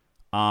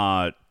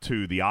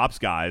to the ops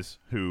guys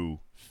who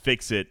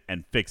fix it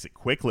and fix it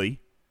quickly.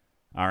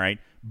 All right.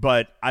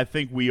 But I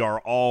think we are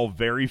all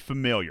very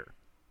familiar.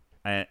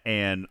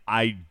 And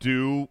I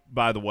do,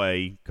 by the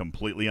way,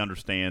 completely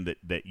understand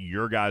that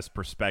your guys'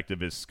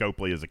 perspective is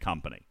Scopely as a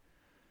company.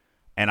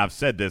 And I've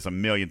said this a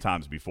million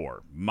times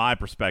before. My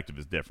perspective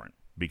is different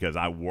because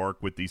I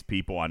work with these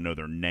people. I know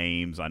their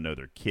names. I know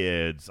their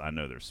kids. I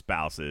know their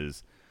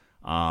spouses.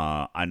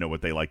 I know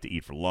what they like to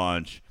eat for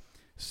lunch.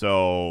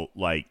 So,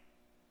 like,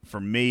 for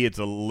me, it's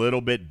a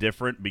little bit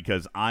different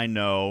because I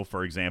know,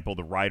 for example,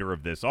 the writer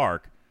of this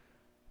arc,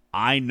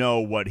 I know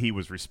what he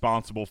was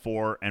responsible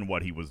for and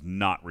what he was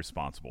not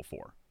responsible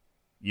for.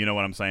 You know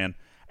what I'm saying?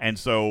 And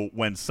so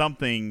when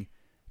something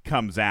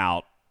comes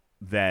out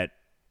that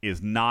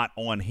is not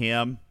on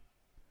him,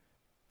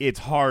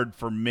 it's hard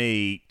for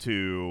me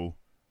to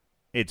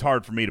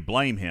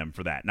blame him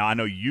for that. Now, I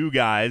know you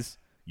guys,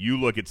 you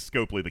look at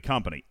Scopely the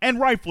company, and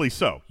rightfully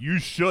so. You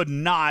should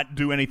not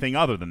do anything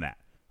other than that.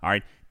 All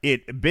right?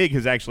 Big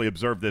has actually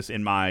observed this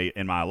in my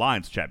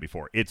Alliance chat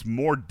before. It's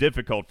more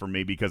difficult for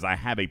me because I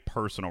have a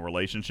personal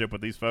relationship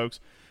with these folks.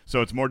 So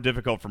it's more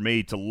difficult for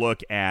me to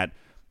look at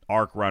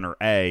Arc Runner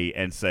A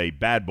and say,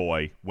 bad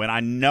boy, when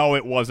I know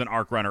it wasn't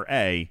Arc Runner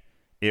A,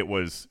 it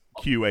was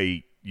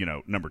QA,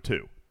 number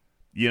 2.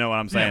 You know what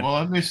I'm saying? Yeah,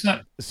 well, it's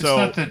not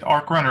that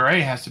Arc Runner A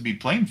has to be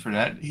blamed for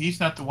that. He's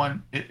not the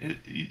one.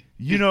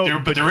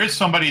 But there is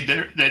somebody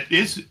there that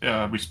is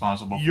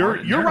responsible for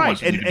it. You're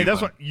right, and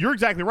that's what you're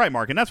exactly right,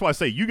 Mark. And that's why I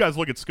say you guys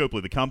look at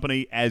Scopely, the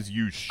company, as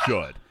you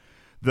should.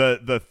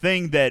 The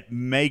thing that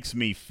makes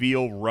me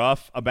feel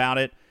rough about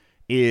it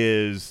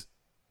is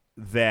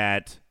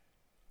that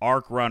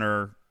Arc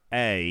Runner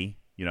A,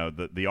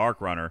 the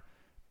Arc Runner,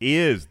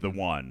 is the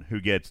one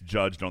who gets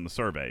judged on the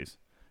surveys.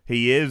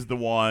 He is the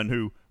one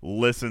who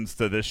listens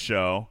to this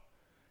show.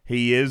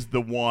 He is the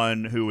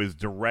one who is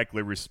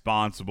directly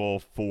responsible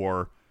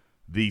for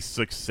the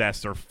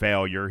success or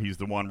failure. He's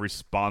the one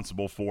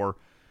responsible for,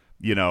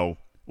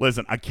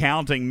 listen,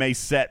 accounting may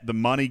set the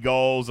money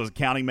goals,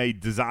 accounting may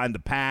design the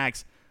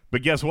packs,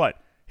 but guess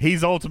what?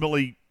 He's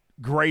ultimately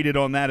graded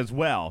on that as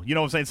well. You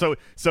know what I'm saying?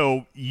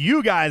 So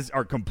you guys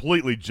are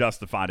completely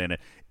justified in it.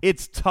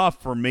 It's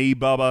tough for me,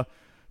 Bubba,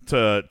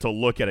 to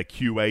look at a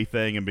QA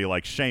thing and be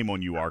like, shame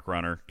on you, Arc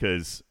Runner,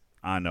 because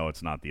I know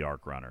it's not the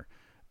Arc Runner.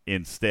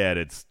 Instead,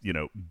 it's,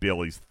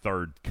 Billy's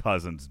third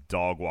cousin's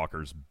dog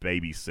walker's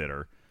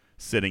babysitter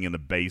sitting in the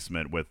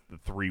basement with the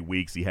 3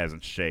 weeks he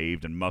hasn't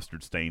shaved and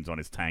mustard stains on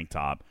his tank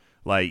top.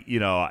 Like,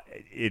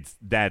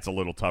 that's a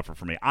little tougher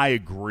for me. I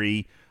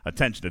agree.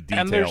 Attention to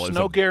detail is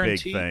a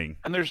big thing.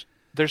 And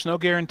there's no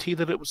guarantee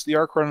that it was the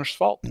Arc Runner's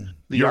fault.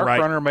 The You're Arc right.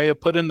 Runner may have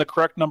put in the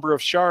correct number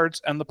of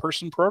shards, and the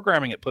person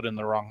programming it put in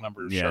the wrong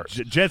number of shards.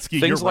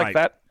 Jetski, things you're like right.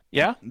 that.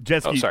 Yeah.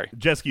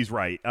 Jetski's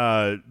right.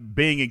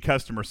 Being in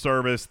customer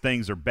service,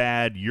 things are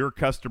bad. You're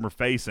customer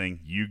facing.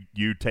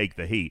 You take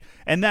the heat,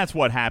 and that's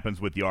what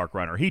happens with the Arc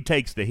Runner. He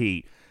takes the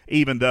heat,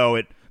 even though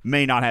it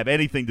may not have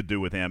anything to do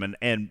with him.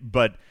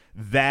 But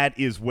that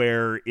is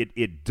where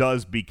it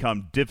does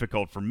become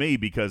difficult for me,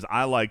 because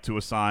I like to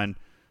assign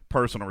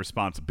personal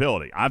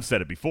responsibility. I've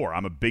said it before.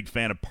 I'm a big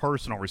fan of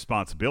personal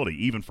responsibility,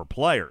 even for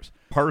players.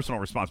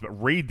 Personal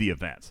responsibility. Read the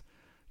events.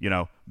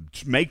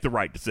 Make the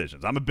right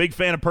decisions. I'm a big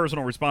fan of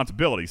personal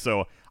responsibility,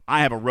 so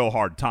I have a real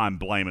hard time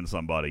blaming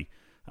somebody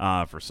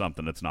for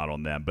something that's not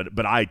on them.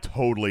 But I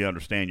totally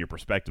understand your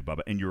perspective,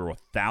 Bubba, and you're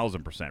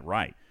 1,000%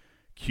 right.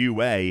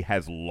 QA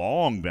has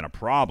long been a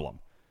problem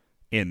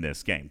in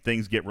this game.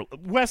 Things get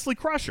Wesley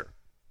Crusher,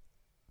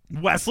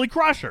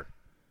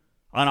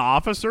 an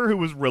officer who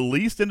was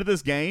released into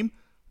this game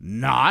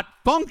not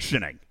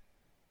functioning,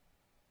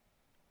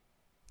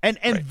 and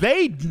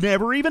they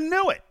never even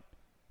knew it.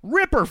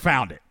 Ripper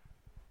found it.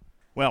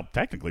 Well,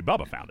 technically,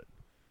 Bubba found it.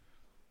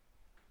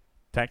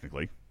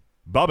 Technically,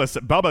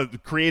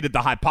 Bubba created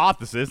the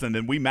hypothesis, and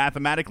then we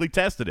mathematically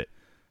tested it.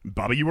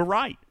 Bubba, you were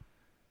right.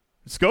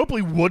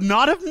 Scopely would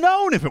not have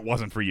known if it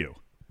wasn't for you.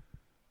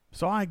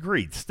 So I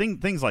agree.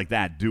 Things like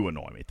that do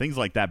annoy me. Things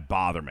like that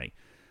bother me.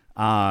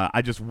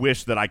 I just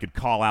wish that I could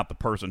call out the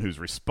person who's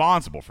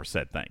responsible for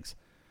said things.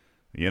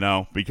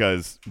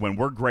 Because when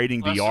we're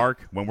grading the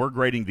arc,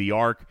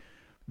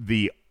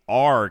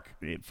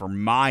 for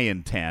my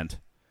intent,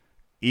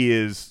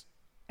 is,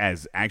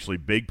 as actually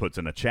Big puts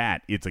in the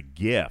chat, it's a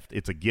gift.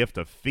 It's a gift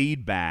of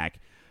feedback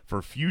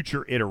for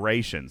future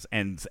iterations.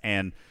 And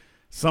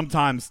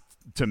sometimes,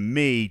 to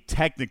me,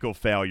 technical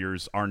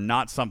failures are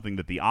not something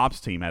that the ops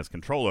team has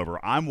control over.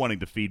 I'm wanting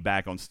to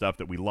feedback on stuff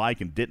that we like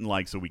and didn't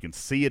like so we can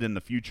see it in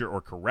the future or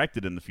correct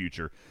it in the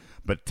future.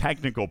 But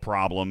technical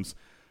problems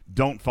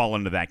don't fall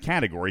into that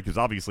category, because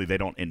obviously they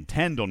don't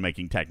intend on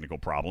making technical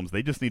problems.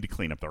 They just need to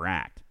clean up their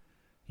act.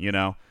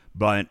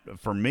 But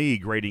for me,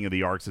 grading of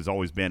the arcs has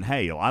always been,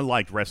 hey, I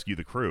liked Rescue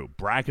the Crew.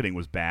 Bracketing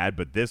was bad,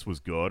 but this was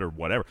good, or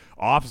whatever.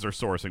 Officer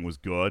sourcing was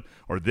good,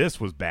 or this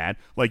was bad.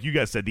 Like you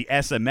guys said, the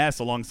SMS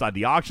alongside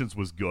the auctions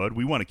was good.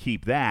 We want to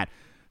keep that.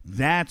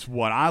 That's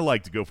what I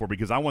like to go for,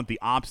 because I want the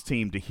ops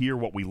team to hear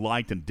what we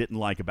liked and didn't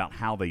like about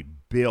how they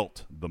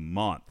built the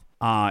month.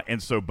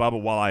 And so,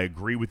 Bubba, while I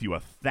agree with you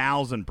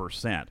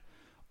 1,000%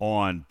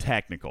 on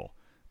technical,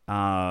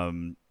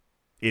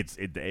 it's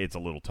a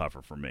little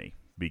tougher for me,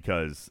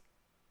 because,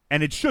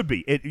 and it should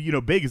be.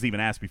 Big has even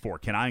asked before,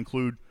 can I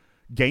include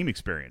game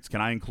experience?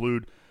 Can I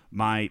include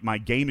my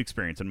game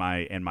experience and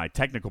my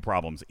technical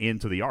problems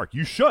into the arc?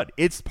 You should.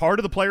 It's part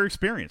of the player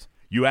experience.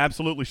 You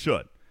absolutely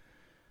should.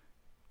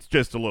 It's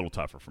just a little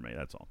tougher for me.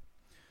 That's all.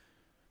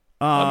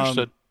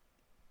 Understood.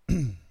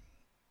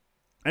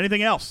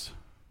 Anything else?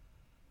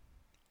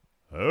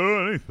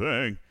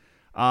 Anything.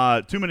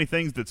 Too many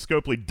things that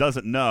Scopely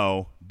doesn't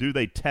know. Do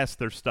they test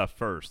their stuff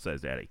first,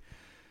 says Eddie.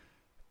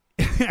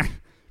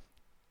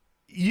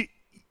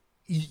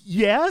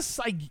 Yes,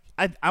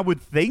 I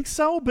would think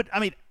so, but I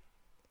mean,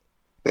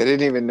 they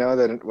didn't even know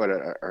that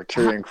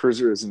Arturian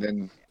Cruiser isn't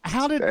in.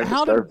 How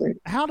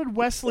did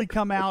Wesley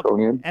come out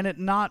and it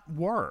not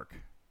work?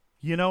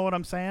 You know what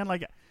I'm saying?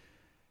 Like,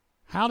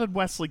 how did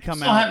Wesley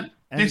come out?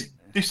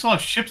 They still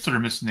have ships that are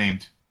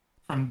misnamed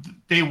from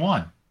day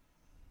one.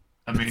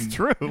 I mean, that's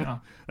true.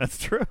 That's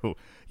true.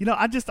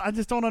 I just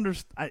don't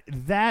understand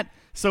that.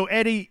 So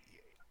Eddie,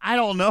 I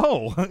don't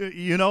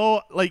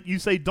know. Like you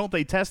say, don't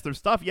they test their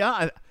stuff?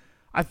 Yeah,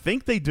 I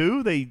think they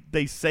do.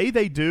 They say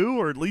they do,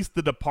 or at least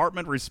the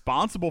department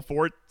responsible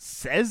for it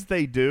says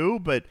they do.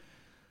 But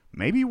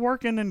maybe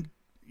working in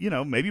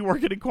maybe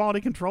working in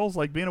quality controls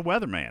like being a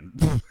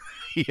weatherman.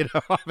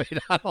 I mean,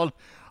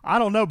 I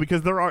don't know,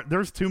 because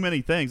there's too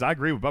many things. I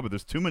agree with Bubba.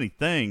 There's too many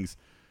things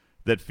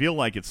that feel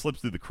like it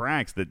slips through the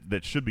cracks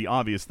that should be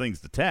obvious things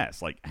to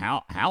test. Like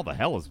how the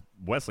hell is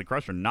Wesley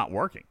Crusher not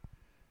working?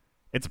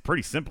 It's a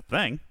pretty simple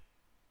thing.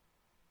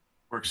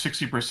 Works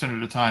 60% of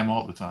the time,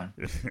 all the time.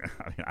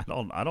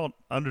 I don't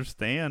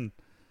understand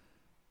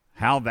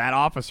how that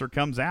officer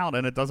comes out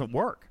and it doesn't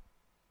work.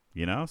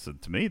 So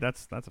to me,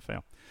 that's a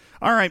fail.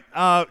 All right,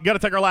 got to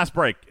take our last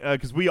break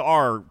because we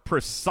are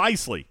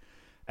precisely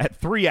at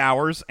 3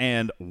 hours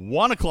and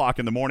 1 o'clock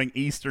in the morning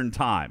Eastern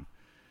time.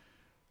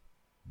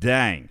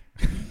 Dang.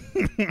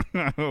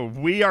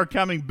 We are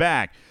coming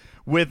back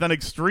with an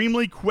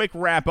extremely quick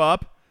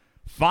wrap-up,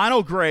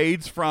 final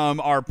grades from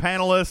our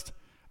panelists,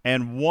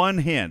 and one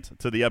hint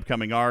to the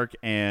upcoming arc,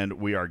 and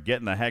we are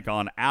getting the heck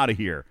on out of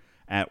here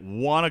at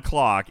 1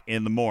 o'clock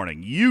in the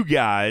morning. You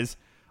guys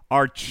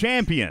are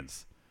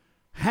champions.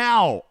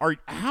 How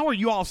are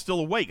you all still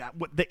awake?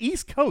 The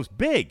East Coast,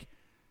 Big,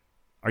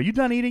 are you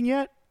done eating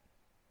yet?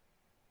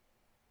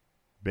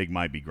 Big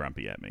might be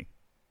grumpy at me.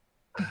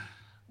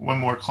 One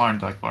more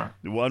Klondike bar.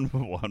 One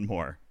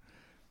more.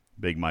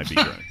 Big might be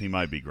he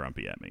might be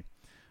grumpy at me.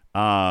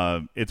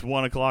 It's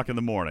 1 o'clock in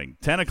the morning,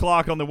 10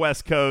 o'clock on the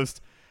West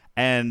Coast,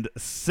 and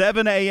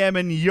 7 a.m.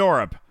 in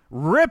Europe.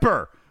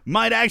 Ripper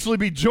might actually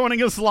be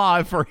joining us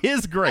live for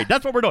his grade.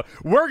 That's what we're doing.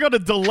 We're going to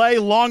delay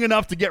long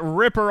enough to get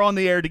Ripper on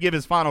the air to give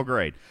his final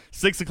grade.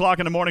 6 o'clock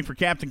in the morning for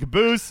Captain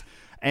Caboose,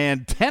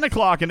 and 10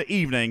 o'clock in the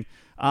evening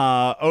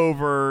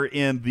over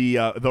in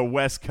the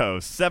West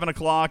Coast. 7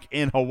 o'clock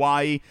in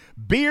Hawaii.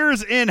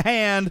 Beers in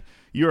hand.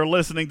 You're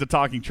listening to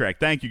Talking Trek.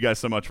 Thank you guys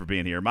so much for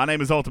being here. My name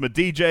is Ultimate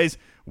DJs.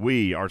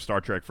 We are Star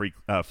Trek Fleet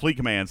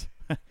Command's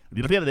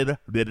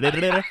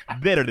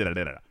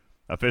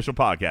official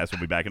podcast.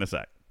 We'll be back in a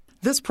sec.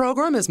 This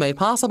program is made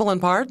possible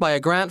in part by a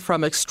grant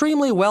from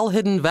extremely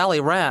well-hidden Valley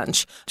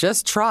Ranch.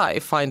 Just try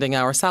finding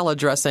our salad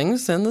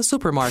dressings in the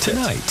supermarket.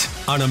 Tonight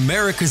on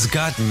America's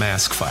Got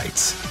Mask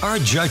Fights, our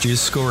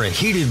judges score a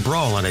heated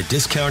brawl on a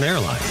discount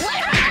airline.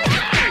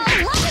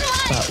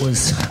 That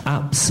was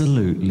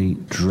absolutely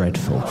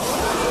dreadful.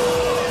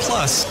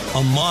 Plus,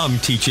 a mom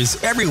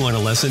teaches everyone a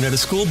lesson at a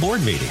school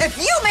board meeting. If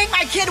you make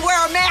my kid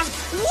wear a mask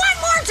one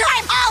more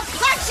time, I'll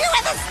punch you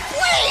in the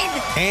spleen!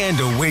 And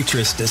a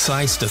waitress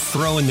decides to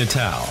throw in the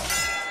towel.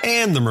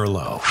 And the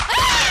Merlot.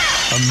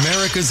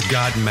 America's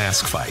Got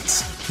Mask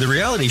Fights, the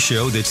reality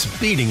show that's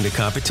beating the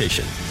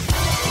competition.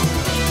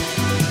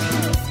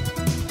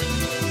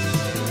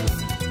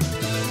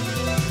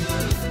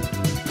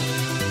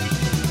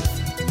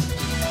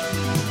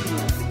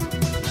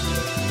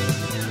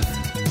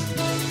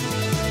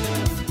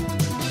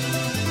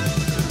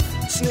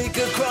 Sneak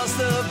across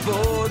the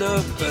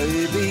border,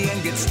 baby,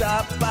 and get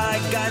stopped by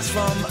guys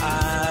from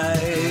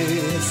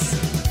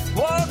ICE.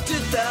 Walk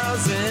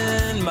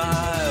 2,000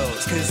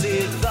 miles, cause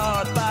he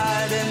thought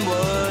Biden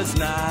was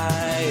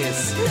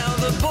nice. Now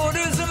the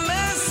border's a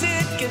mess,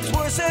 it gets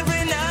worse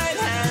every night,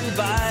 and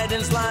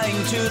Biden's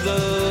lying to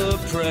the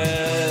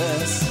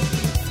press.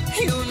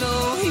 You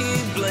know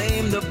he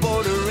blamed the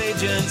border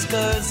agents,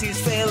 cause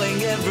he's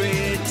failing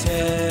every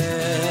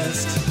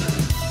test.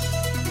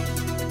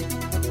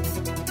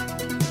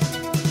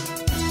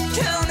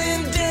 Down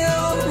in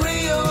Del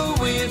Rio,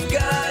 we've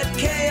got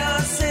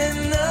chaos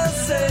in the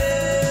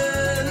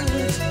sand,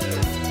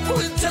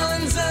 with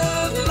tons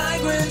of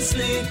migrants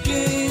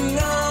sneaking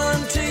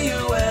onto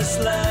U.S.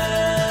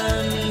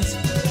 land.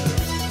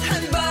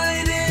 And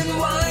Biden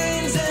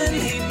whines and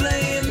he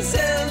blames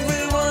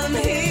everyone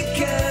he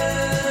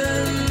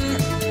can.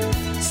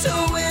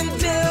 So in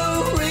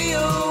Del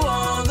Rio,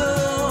 all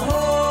the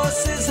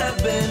horses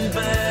have been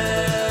banned.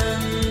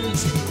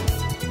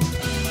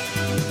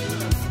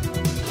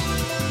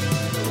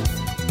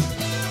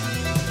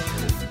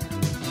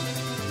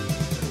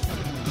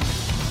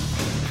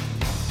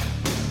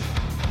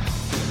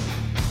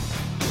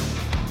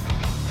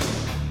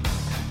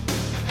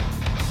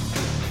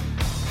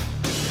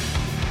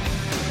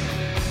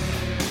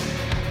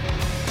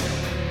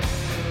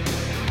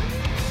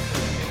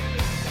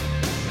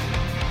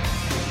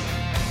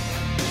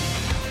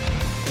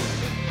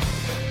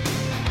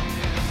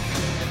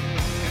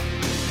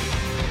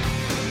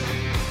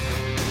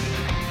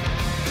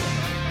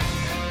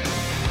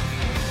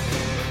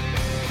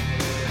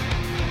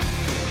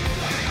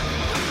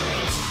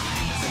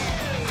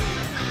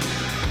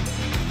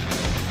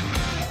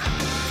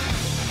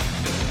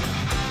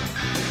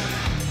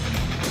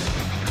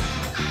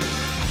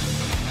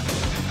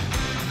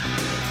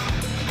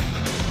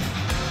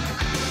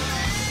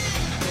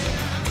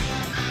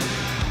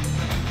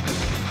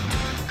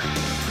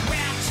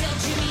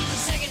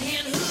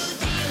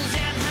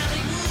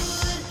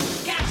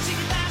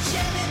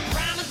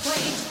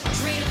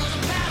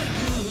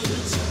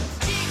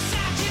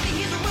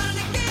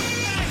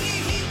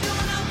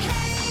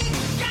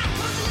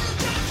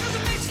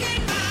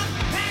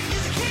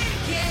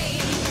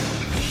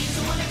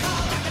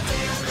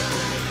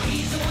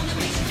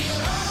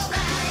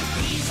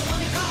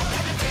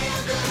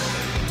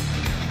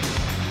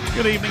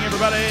 Good evening,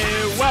 everybody.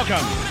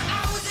 Welcome.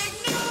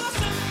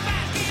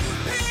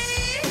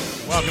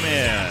 Welcome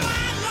in.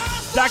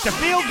 Dr.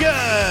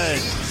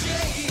 Feelgood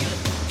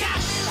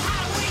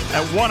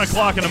at 1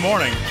 o'clock in the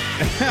morning.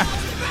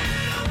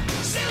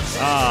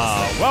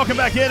 Welcome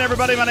back in,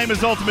 everybody. My name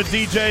is Ultimate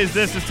DJs.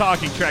 This is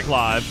Talking Trek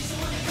Live.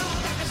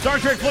 Star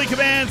Trek Fleet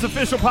Command's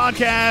official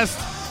podcast.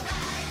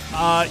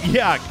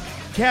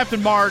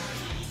 Captain Mark.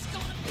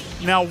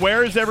 Now,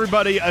 where is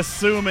everybody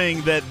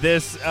assuming that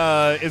this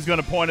is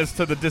going to point us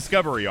to the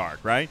Discovery arc,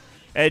 right?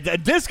 A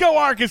disco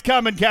arc is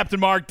coming,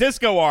 Captain Mark.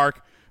 Disco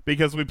arc,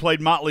 because we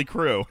played Motley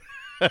Crue.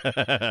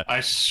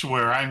 I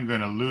swear I'm going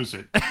to lose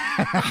it.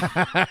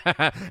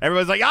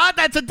 Everybody's like,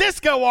 that's a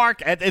disco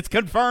arc. It's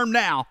confirmed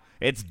now.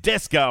 It's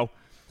disco.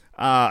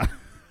 It's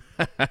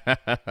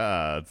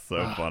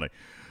so funny.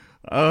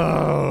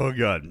 Oh,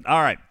 good.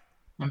 All right.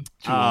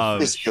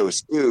 Disco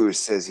Stu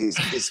says he's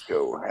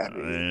disco happy.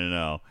 I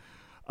know.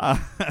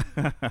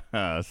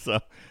 So,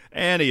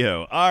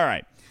 anywho, all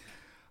right.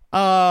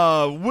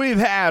 We've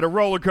had a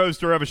roller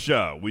coaster of a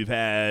show. We've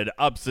had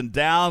ups and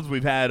downs.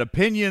 We've had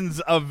opinions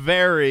of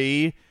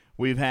vary.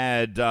 We've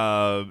had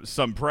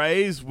some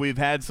praise. We've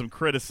had some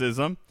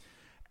criticism.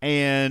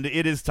 And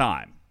it is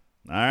time.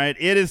 All right,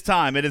 it is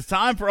time. It is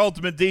time for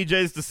Ultimate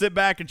DJs to sit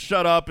back and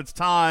shut up. It's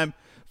time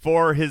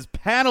for his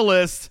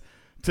panelists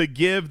to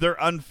give their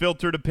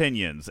unfiltered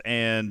opinions.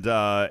 And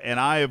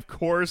I, of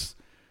course,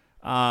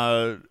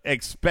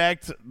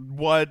 expect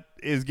what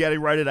is getting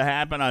ready to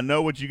happen. I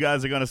know what you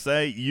guys are going to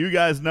say. You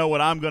guys know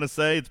what I'm going to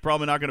say. It's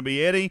probably not going to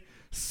be any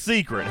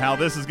secret how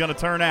this is going to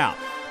turn out.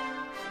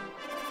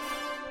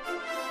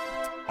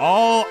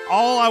 All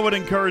I would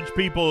encourage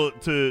people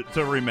to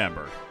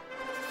remember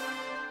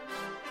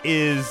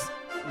is,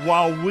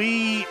 while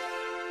we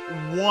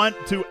want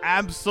to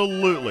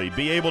absolutely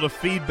be able to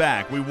feed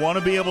back, we want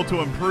to be able to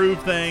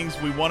improve things,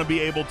 we want to be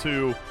able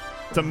to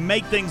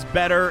make things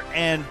better,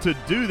 and to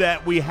do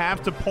that, we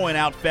have to point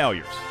out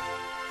failures.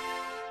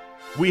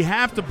 We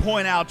have to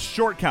point out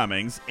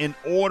shortcomings in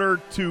order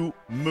to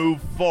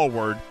move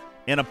forward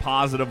in a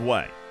positive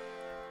way.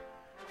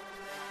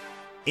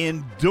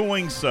 In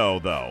doing so,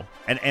 though,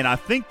 and I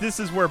think this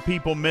is where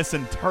people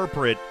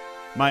misinterpret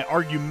my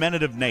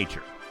argumentative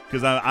nature,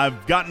 because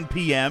I've gotten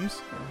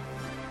PMs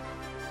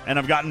and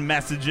I've gotten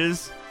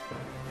messages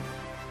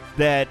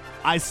that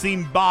I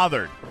seem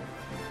bothered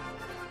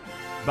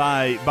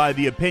by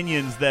the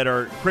opinions that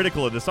are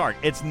critical of this arc.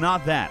 It's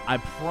not that. I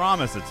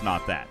promise it's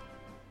not that.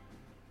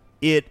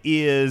 It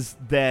is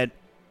that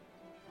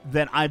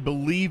I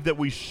believe that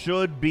we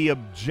should be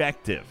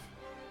objective.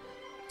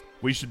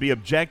 We should be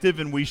objective,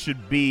 and we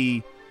should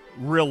be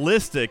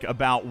realistic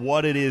about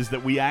what it is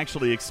that we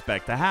actually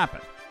expect to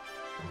happen.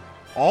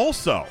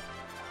 Also,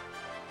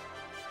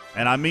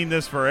 and I mean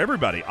this for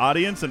everybody,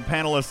 audience and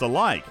panelists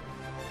alike,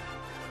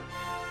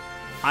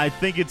 I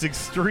think it's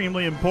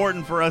extremely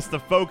important for us to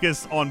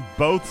focus on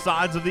both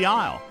sides of the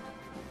aisle.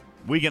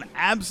 We can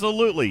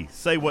absolutely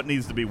say what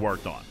needs to be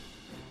worked on,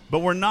 but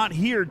we're not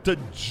here to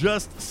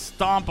just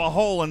stomp a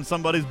hole in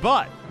somebody's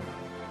butt.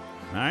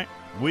 All right?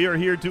 We are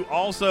here to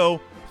also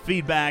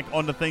feedback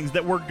on the things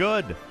that were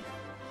good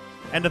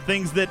and the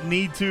things that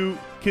need to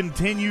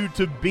continue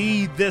to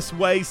be this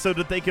way so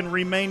that they can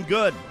remain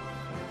good.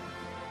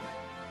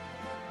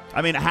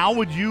 I mean, how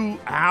would you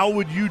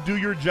do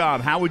your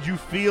job? How would you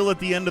feel at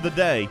the end of the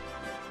day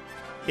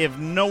if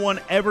no one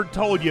ever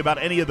told you about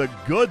any of the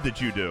good that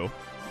you do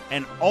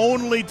and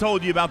only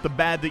told you about the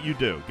bad that you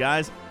do?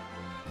 Guys,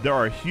 there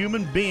are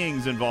human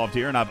beings involved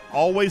here, and I've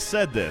always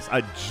said this.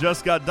 I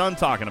just got done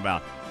talking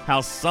about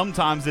how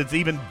sometimes it's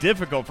even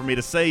difficult for me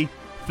to say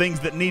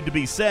things that need to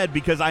be said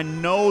because I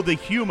know the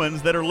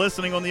humans that are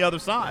listening on the other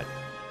side.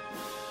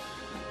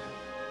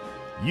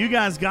 You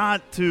guys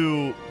got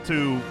to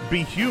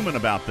be human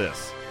about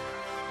this.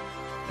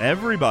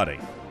 Everybody.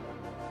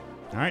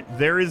 All right?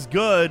 There is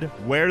good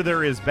where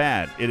there is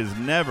bad. It is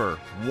never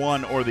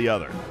one or the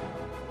other.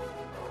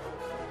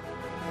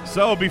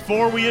 So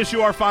before we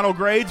issue our final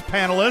grades,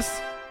 panelists,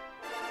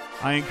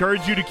 I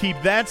encourage you to keep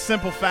that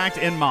simple fact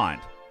in mind.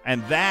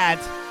 And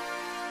that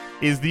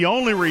is the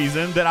only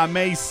reason that I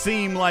may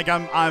seem like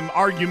I'm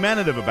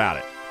argumentative about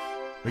it.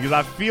 Because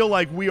I feel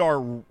like we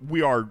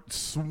are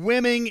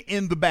swimming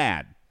in the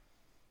bad.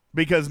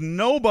 Because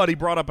nobody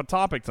brought up a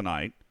topic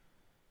tonight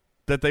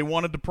that they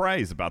wanted to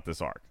praise about this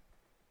arc.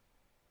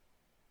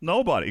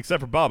 Nobody,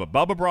 except for Bubba.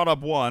 Bubba brought up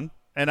one,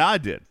 and I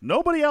did.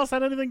 Nobody else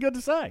had anything good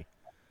to say.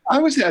 I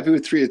was happy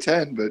with 3 of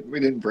 10, but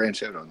we didn't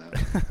branch out on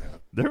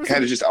that.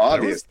 Kind of just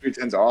obvious. 3 of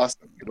 10's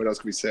awesome. What else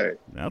can we say?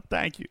 No,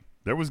 thank you.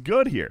 There was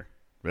good here,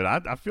 but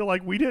I feel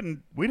like we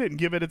didn't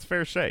give it its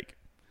fair shake.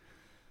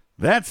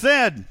 That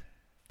said,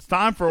 it's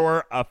time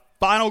for a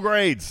final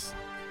grades.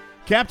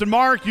 Captain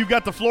Mark, you've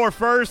got the floor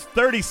first.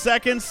 30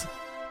 seconds,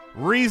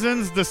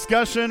 reasons,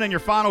 discussion, and your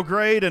final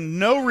grade, and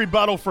no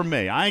rebuttal from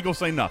me. I ain't going to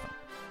say nothing.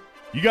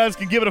 You guys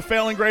can give it a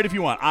failing grade if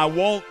you want. I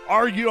won't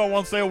argue. I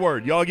won't say a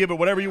word. Y'all give it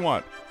whatever you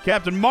want.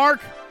 Captain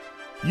Mark,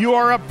 you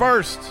are up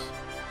first.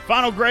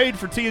 Final grade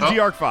for TNG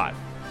Arc 5.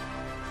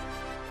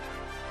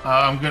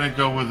 I'm going to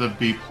go with a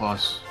B+.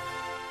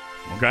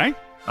 Okay.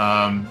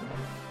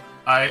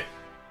 I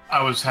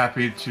was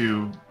happy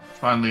to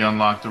finally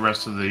unlock the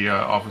rest of the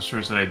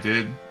officers that I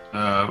did.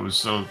 It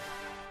was a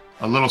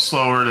little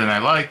slower than I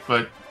liked,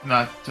 but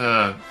not.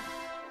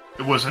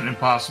 It wasn't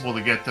impossible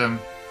to get them,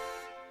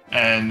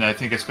 and I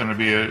think it's going to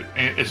be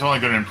it's only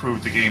going to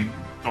improve the game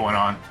going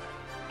on.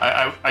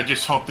 I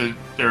just hope that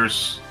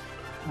there's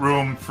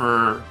room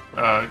for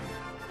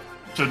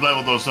to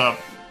level those up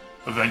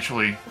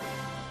eventually,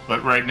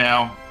 but right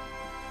now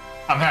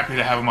I'm happy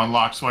to have them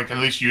unlocked so I can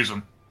at least use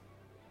them.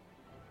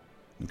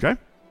 Okay.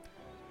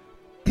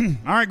 All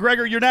right,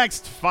 Gregor, you're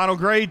next. Final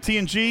grade,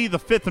 TNG, the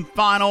 5th and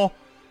final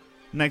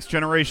Next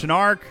Generation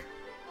arc.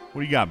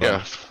 What do you got, bro?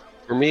 Yeah,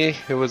 for me,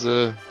 it was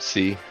a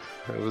C.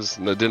 It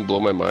didn't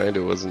blow my mind.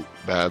 It wasn't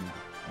bad.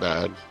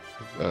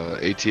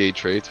 ATA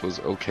traits was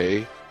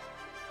okay.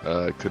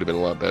 It could have been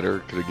a lot better.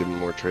 Could have given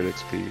more trade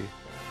XP.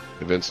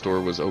 Event store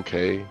was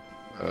okay.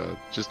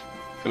 Just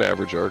an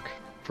average arc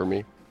for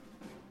me.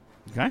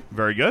 Okay,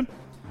 very good.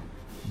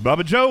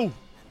 Bubba Joe.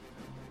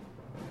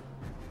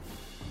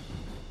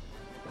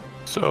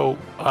 So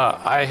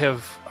I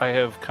have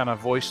kind of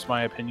voiced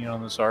my opinion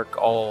on this arc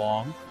all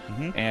along,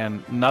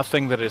 and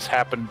nothing that has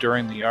happened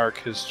during the arc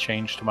has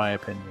changed my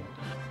opinion.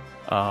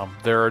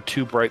 There are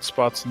 2 bright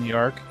spots in the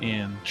arc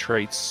in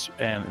traits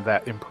and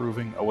that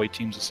improving away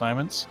team's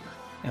assignments,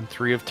 and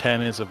 3 of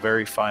 10 is a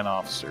very fine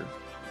officer.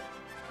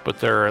 But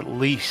there are at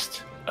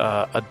least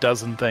a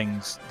dozen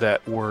things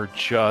that were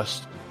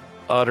just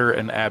utter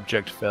and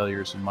abject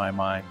failures in my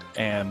mind,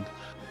 and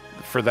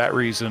for that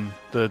reason,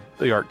 the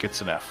arc gets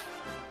an F.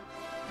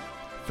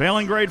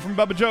 Failing grade from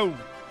Bubba Joe.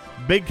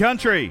 Big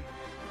Country.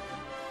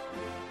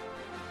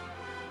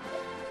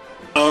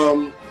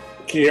 Can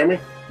you hear me?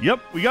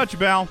 Yep, we got you,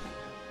 pal.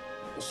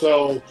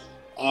 So,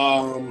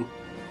 I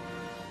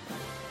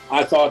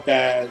thought,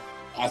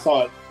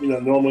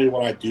 normally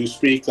when I do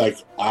speak, like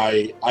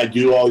I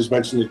do always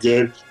mention the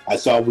good. I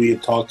thought we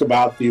had talked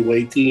about the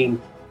away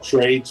team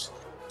traits,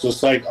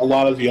 just like a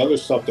lot of the other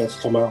stuff that's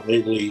come out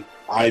lately.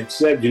 I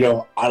said,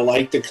 I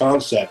like the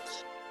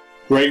concept.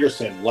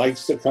 Gregerson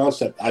likes the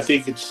concept. I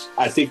think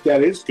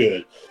that is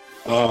good.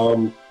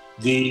 I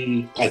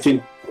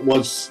think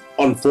what's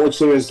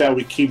unfortunate is that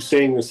we keep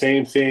saying the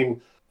same thing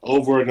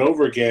over and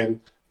over again,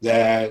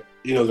 that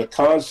the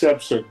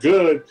concepts are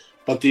good,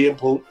 but the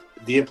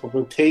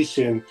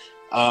implementation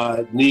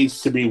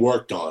needs to be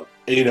worked on.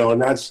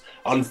 And that's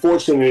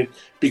unfortunate,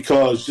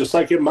 because just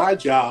like in my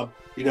job,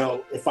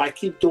 if I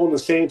keep doing the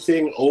same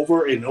thing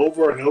over and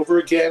over and over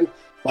again,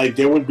 like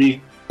there would be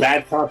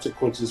bad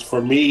consequences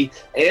for me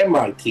and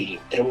my team.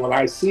 And when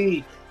I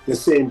see the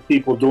same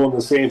people doing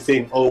the same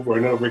thing over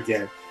and over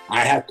again,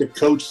 I have to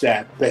coach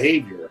that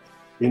behavior,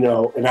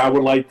 and I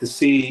would like to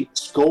see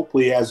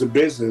Scopely as a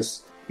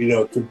business,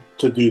 to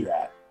do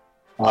that.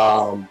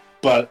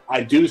 But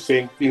I do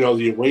think, the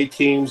away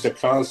teams, the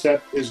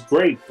concept is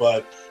great,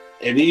 what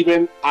I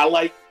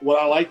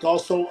liked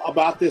also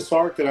about this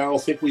arc that I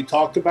don't think we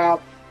talked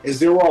about is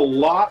there were a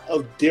lot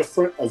of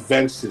different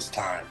events this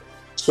time.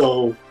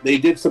 So they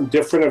did some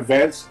different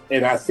events,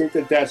 and I think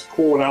that that's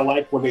cool, and I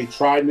like when they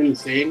try new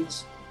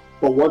things.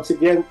 But once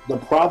again, the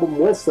problem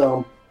with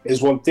them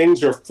is when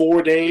things are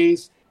 4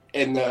 days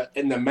and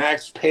the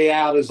max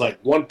payout is like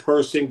one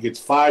person gets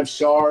 5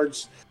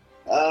 shards,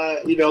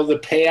 the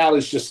payout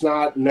is just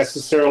not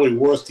necessarily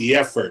worth the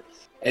effort.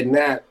 And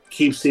that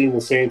keeps seeing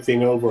the same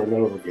thing over and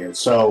over again.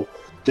 So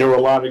there were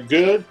a lot of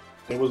good.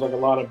 There was like a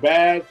lot of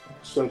bad.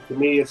 So to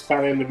me, it's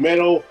kind of in the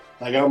middle.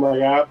 Like, oh my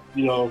God,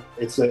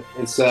 it's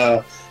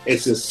a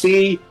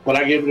C, but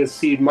I give it a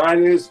C-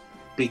 because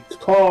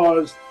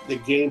the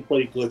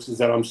gameplay glitches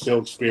that I'm still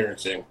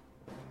experiencing.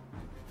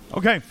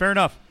 Okay, fair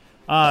enough.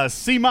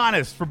 C-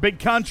 for Big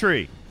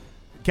Country.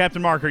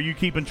 Captain Mark, are you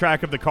keeping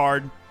track of the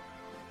card?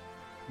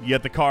 You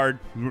get the card.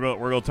 We're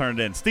going to turn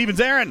it in.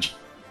 Stevens Aaron,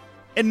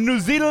 in New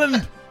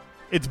Zealand,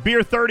 it's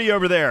Beer 30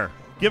 over there.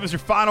 Give us your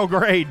final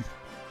grade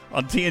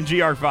on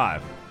TNG Arc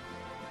 5.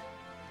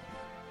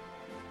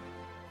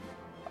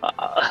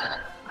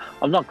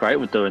 I'm not great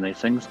with doing these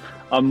things.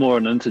 I'm more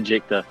an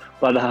interjector,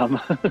 but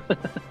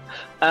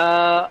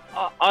I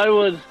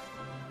would,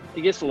 I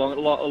guess, along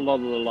a lot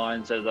of the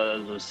lines as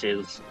I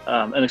says,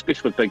 and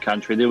especially with Big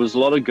Country, there was a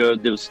lot of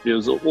good. There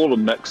was all a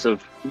mix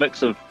of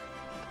bits, and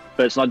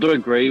I do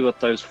agree with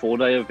those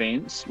 4-day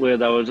events where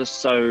they were just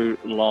so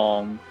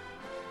long,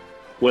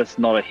 with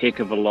not a heck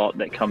of a lot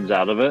that comes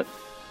out of it.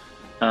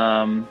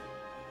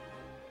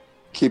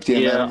 Keep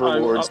the amount of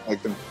rewards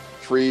like them.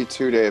 3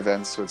 2-day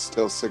events, so it's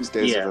still 6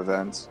 days of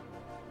events.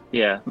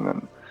 Yeah.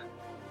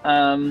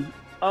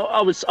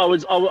 I would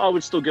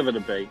still give it a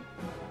B.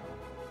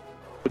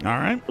 All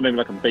right. Or maybe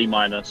like a B-. 8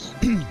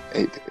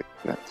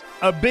 events.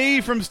 A B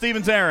from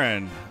Stevens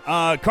Aaron.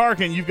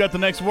 Karkin, you've got the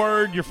next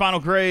word. Your final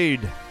grade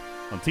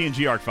on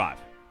TNG Arc 5.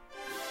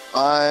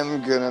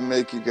 I'm gonna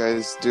make you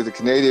guys do the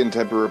Canadian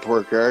type of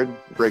report card.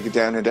 Break it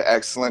down into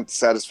excellent,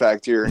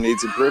 satisfactory, or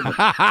needs improvement.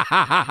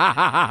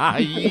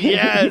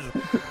 Yes.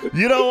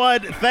 You know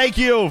what? Thank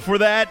you for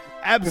that.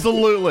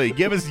 Absolutely.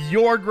 Give us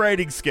your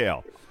grading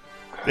scale.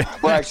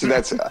 Well, actually,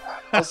 that's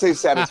I'll say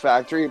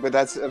satisfactory, but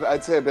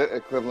I'd say a bit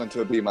equivalent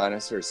to a B- or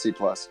a C+.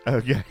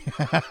 Okay.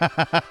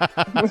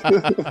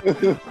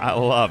 I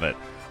love it.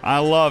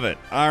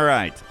 All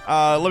right.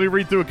 Let me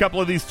read through a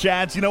couple of these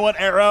chats. You know what,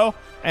 Arrow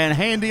and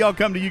Handy, I'll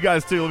come to you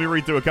guys too. Let me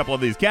read through a couple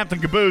of these. Captain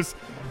Caboose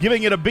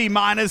giving it a B-.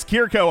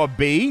 Kirko a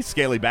B.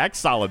 Scaly Back,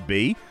 solid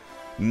B.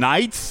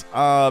 Knights,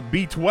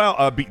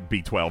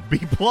 B12,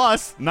 B+.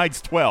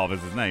 Knights 12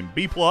 is his name.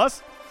 B+.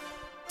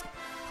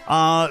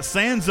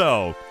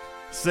 Sanzo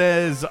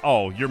says,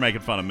 oh, you're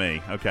making fun of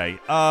me. Okay.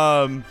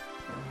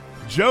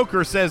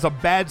 Joker says a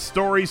bad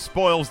story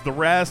spoils the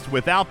rest.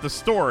 Without the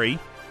story,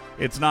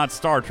 it's not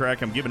Star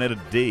Trek. I'm giving it a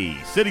D.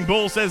 Sitting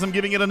Bull says I'm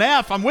giving it an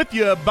F. I'm with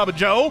you, Bubba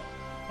Joe.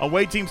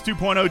 Away Teams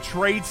 2.0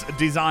 traits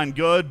design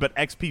good, but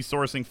XP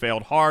sourcing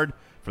failed hard.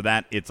 For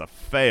that, it's a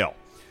fail.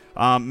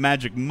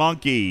 Magic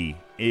Monkey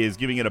is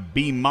giving it a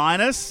B-.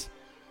 Let's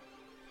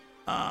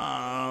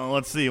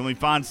see. Let me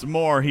find some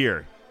more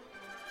here.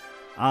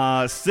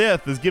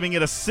 Sith is giving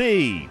it a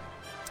C.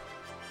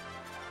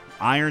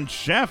 Iron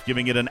Chef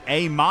giving it an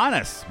A-,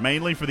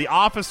 mainly for the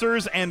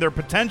officers and their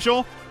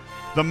potential.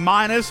 The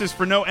minus is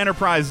for no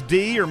Enterprise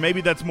D, or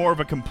maybe that's more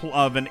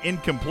of an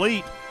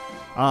incomplete.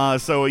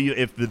 So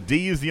if the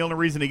D is the only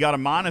reason he got a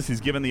minus,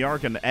 he's given the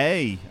arc an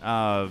A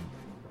on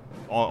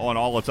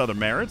all its other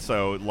merits.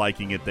 So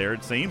liking it there,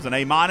 it seems. An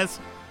A-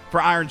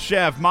 for Iron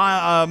Chef.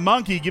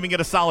 Monkey giving it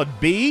a solid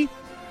B.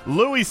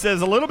 Louis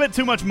says a little bit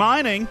too much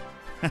mining.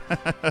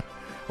 A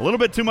little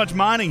bit too much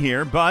mining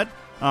here, but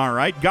all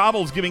right.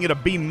 Gobble's giving it a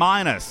B-.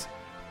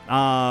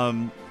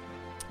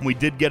 We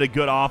did get a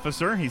good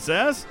officer, he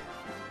says.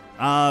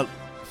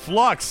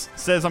 Flux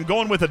says I'm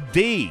going with a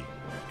D,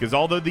 because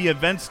although the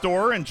event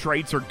store and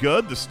traits are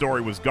good, the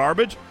story was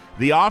garbage.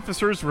 The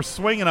officers were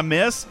swing and a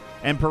miss,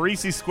 and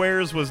Parisi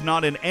Squares was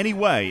not in any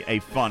way a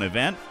fun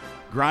event.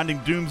 Grinding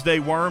Doomsday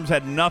Worms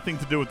had nothing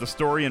to do with the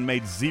story and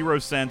made 0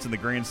 sense in the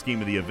grand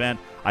scheme of the event.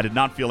 I did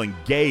not feel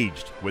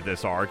engaged with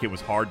this arc. It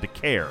was hard to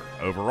care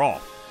overall.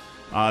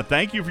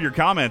 Thank you for your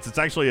comments. It's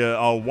actually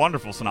a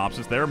wonderful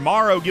synopsis there.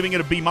 Morrow giving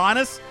it a B-.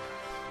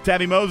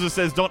 Tabby Moses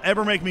says, don't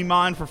ever make me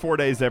mine for 4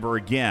 days ever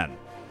again.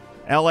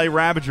 L.A.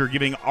 Ravager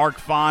giving Arc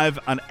 5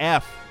 an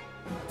F.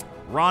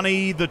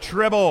 Ronnie the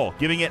Tribble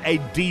giving it a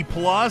D+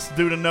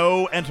 due to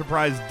no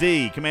Enterprise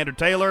D. Commander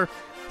Taylor,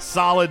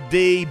 solid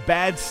D.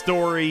 Bad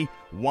story.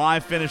 Why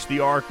finish the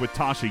arc with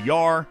Tasha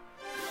Yar?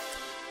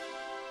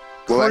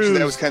 Well, actually,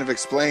 that was kind of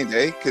explained,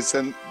 eh? Because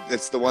then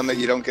it's the one that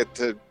you don't get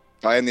to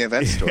buy in the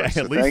event store. Yeah,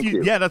 so at least thank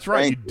you. Yeah, that's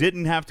right. Thank you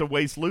didn't have to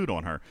waste loot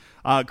on her.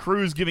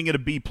 Cruz giving it a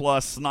B+.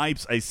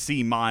 Snipes a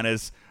C-.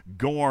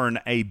 Gorn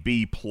a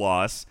B+.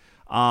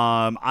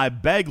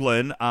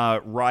 Ibeglin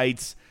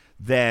writes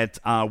that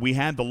we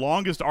had the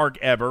longest arc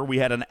ever. We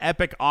had an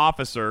epic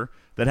officer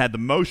that had the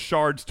most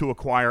shards to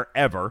acquire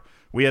ever.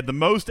 We had the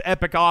most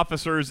epic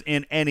officers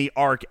in any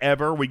arc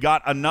ever. We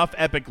got enough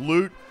epic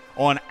loot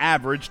on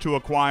average to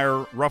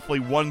acquire roughly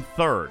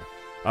 1/3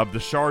 of the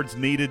shards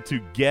needed to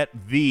get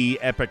the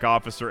epic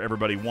officer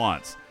everybody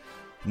wants.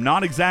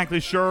 Not exactly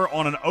sure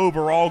on an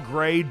overall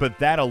grade, but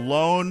that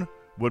alone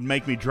would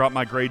make me drop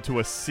my grade to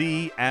a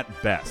C at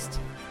best.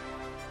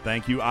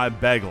 Thank you,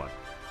 Ibeglin.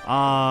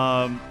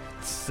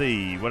 Let's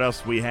see. What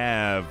else we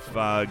have?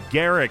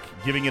 Garrick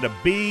giving it a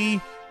B.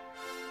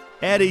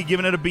 Eddie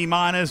giving it a B-.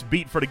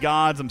 Beat for the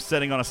gods. I'm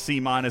setting on a C-.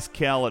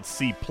 Kel at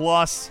C+.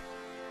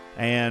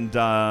 And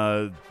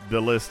the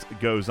list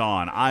goes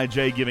on.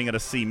 IJ giving it a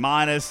C-.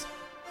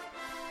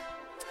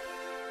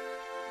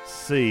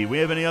 See, we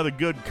have any other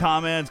good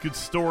comments, good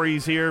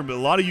stories here? But a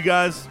lot of you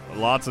guys,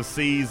 lots of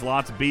C's,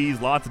 lots of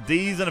B's, lots of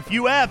D's, and a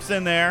few F's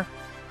in there.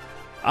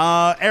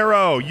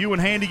 Arrow, you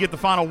and Handy get the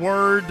final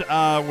word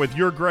with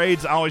your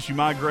grades. I'll issue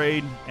my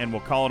grade, and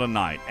we'll call it a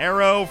night.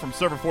 Arrow from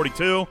Server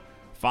 42,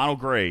 final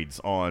grades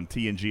on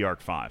TNG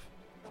Arc 5.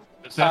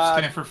 Does that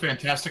stand for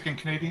fantastic in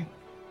Canadian?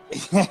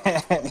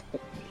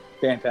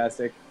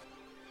 Fantastic.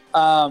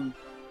 I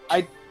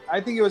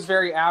think it was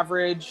very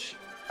average.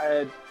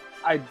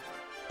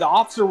 The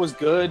officer was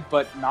good,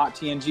 but not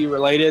TNG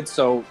related,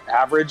 so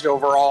average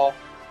overall.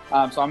 So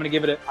I'm going to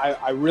give it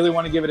I really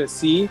want to give it a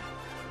C,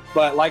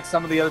 but like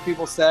some of the other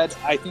people said,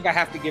 I think I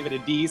have to give it a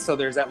D, so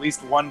there's at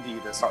least one D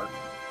this arc.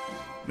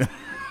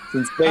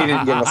 Since they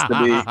didn't give us the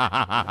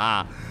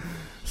D.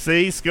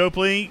 See,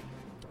 Scopely,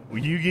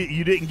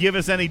 you didn't give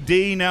us any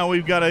D, now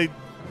we've got to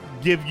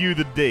give you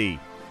the D.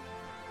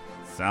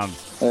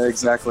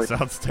 Exactly.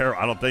 Sounds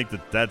terrible. I don't think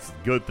that's a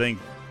good thing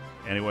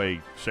any way,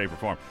 shape, or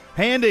form.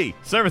 Handy,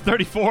 Server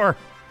 34,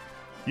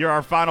 you're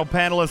our final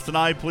panelist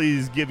tonight.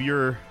 Please give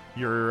your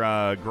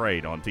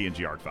grade on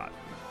TNG Arc 5.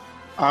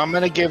 I'm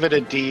going to give it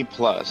a D+.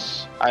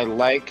 I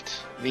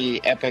liked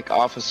the epic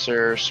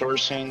officer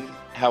sourcing.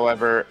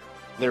 However,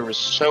 there was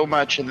so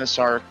much in this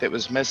arc that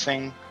was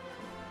missing,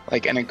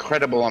 like an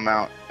incredible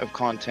amount of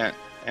content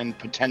and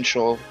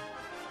potential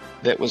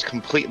that was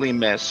completely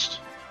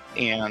missed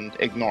and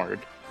ignored.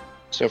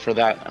 So for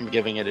that, I'm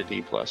giving it a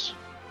D+.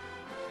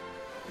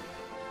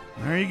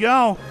 There you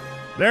go.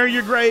 There are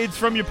your grades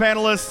from your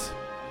panelists.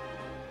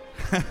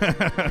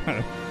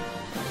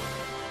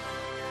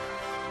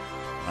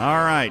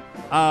 All right.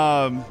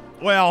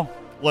 Well,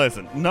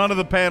 listen, none of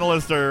the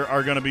panelists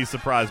are going to be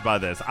surprised by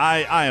this.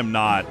 I am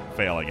not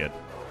failing it.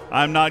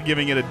 I'm not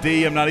giving it a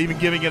D. I'm not even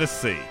giving it a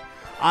C.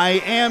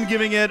 I am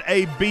giving it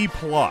a B+.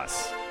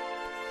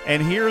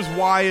 And here's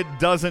why it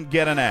doesn't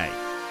get an A.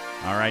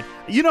 All right.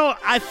 You know,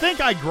 I think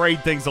I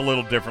grade things a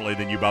little differently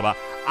than you, Bubba.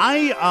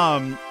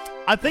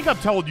 I think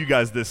I've told you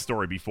guys this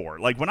story before.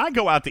 Like, when I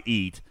go out to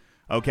eat,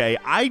 okay,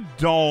 I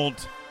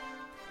don't,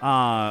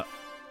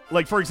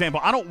 like, for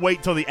example, I don't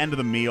wait till the end of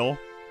the meal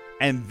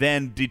and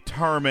then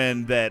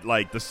determine that,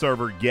 like, the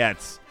server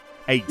gets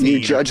 18. You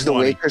judge the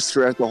waitress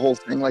throughout the whole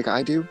thing like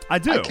I do? I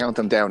do. I count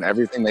them down,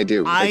 everything they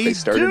do. Like they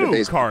started a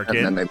baseball and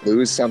then they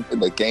lose something,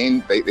 they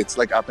gain. It's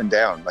like up and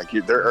down. Like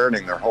they're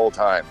earning their whole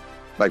time.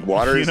 Like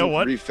water is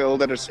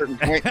refilled at a certain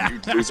point, you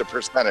lose a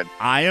percentage.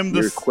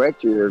 You're quick.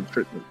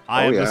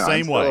 I am the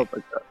same way.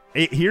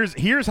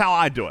 Here's how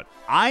I do it.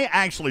 I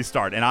actually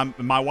start, and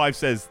my wife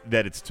says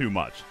that it's too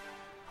much.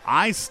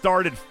 I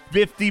start at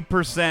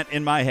 50%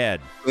 in my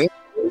head.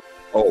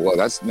 Oh,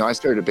 well, I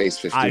started at base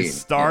 15. I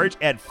start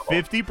at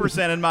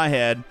 50% in my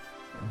head.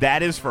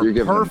 That is for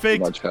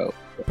perfect. Much help.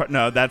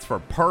 No, that's for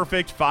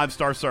perfect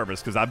 5-star service,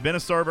 because I've been a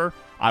server.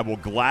 I will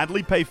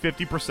gladly pay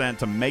 50%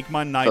 to make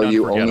my night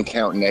unforgettable. So you only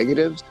count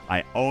negatives?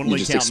 I only count negatives.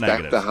 You just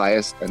expect the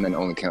highest and then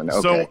only count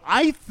negatives. So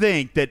I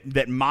think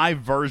that my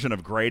version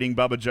of grading,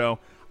 Bubba Joe,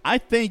 I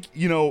think,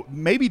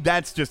 maybe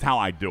that's just how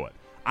I do it.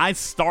 I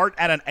start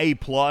at an A+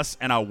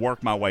 and I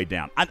work my way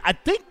down. I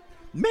think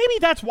maybe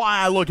that's why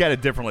I look at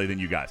it differently than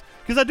you guys,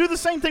 because I do the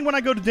same thing when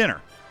I go to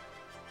dinner.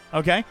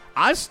 Okay?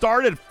 I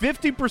start at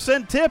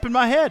 50% tip in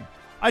my head.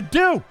 I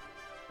do.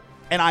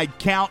 And I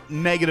count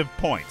negative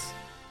points.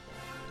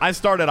 I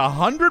start at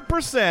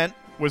 100%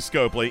 with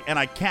Scopely, and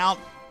I count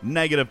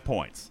negative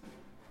points.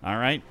 All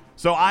right?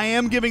 So I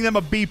am giving them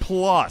a B+.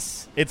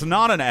 It's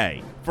not an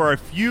A for a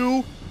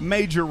few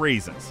major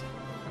reasons.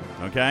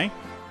 Okay?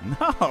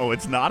 No,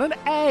 it's not an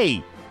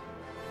A.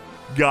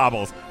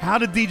 Gobbles. How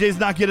did DJs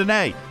not get an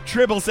A?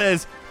 Tribble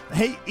says,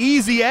 hey,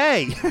 easy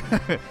A.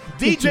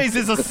 DJs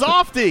is a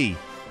softie.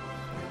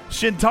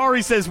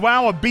 Shintari says,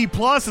 wow, a B+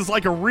 is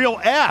like a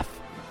real F.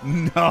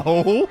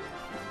 No.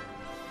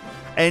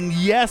 And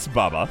yes,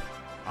 Bubba,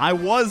 I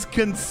was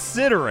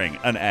considering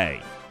an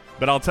A,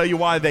 but I'll tell you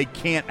why they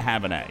can't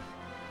have an A.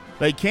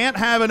 They can't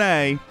have an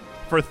A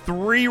for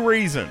 3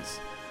 reasons.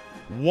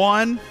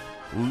 1,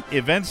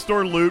 event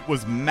store loot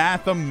was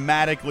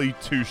mathematically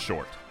too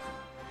short.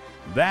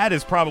 That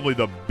is probably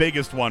the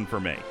biggest one for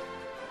me.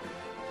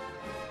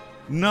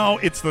 No,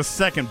 it's the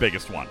second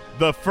biggest one.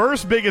 The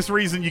first biggest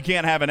reason you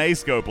can't have an A,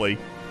 Scopely,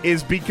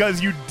 is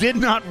because you did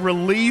not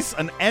release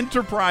an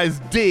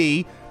Enterprise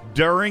D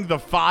during the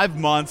 5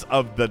 months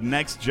of the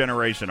next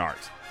generation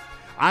arcs.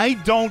 I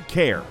don't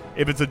care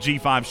if it's a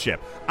G5 ship.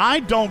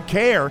 I don't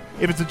care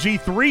if it's a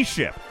G3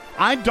 ship.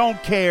 I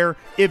don't care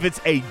if it's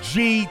a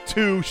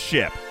G2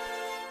 ship.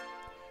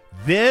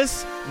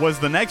 This was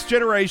the next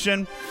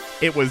generation.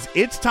 It was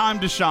its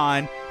time to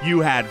shine. You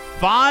had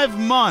 5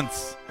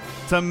 months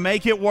to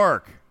make it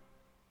work.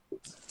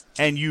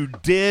 And you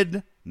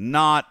did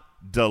not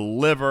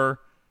deliver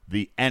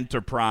the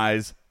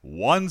Enterprise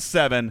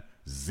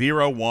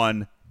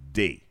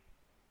 1701D.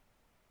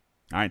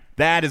 All right,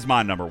 that is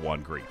my number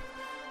 1 gripe.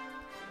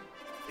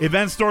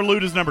 Event store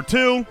loot is number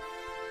 2.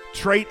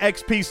 Trait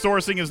XP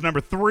sourcing is number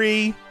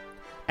 3.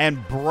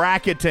 And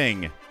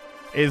bracketing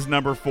is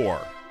number 4.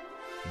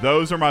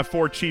 Those are my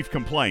 4 chief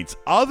complaints.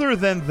 Other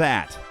than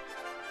that,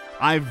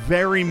 I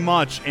very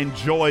much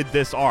enjoyed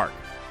this arc.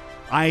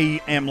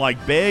 I am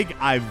like Big.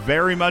 I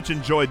very much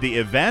enjoyed the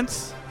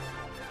events.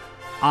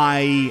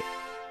 I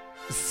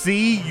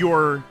see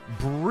your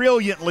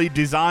brilliantly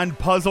designed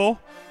puzzle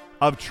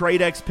of Trait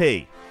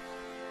XP.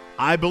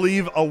 I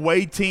believe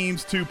Away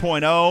Teams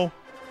 2.0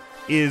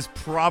 is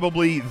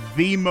probably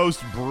the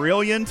most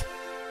brilliant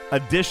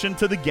addition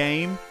to the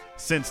game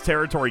since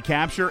Territory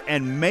Capture,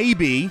 and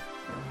maybe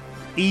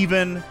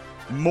even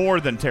more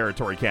than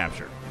Territory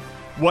Capture.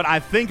 What I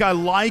think I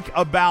like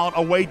about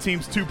Away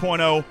Teams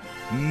 2.0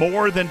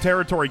 more than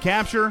Territory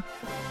Capture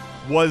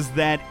was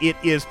that it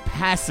is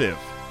passive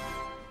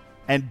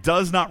and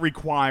does not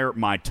require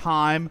my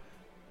time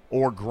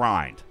or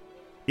grind.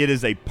 It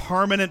is a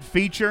permanent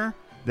feature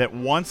that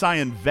once I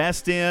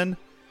invest in,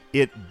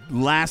 it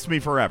lasts me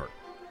forever.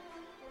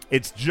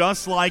 It's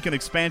just like an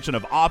expansion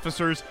of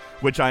Officers,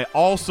 which I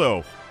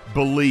also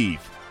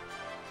believe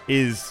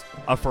is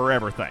a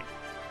forever thing.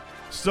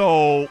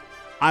 So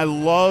I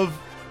love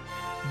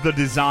the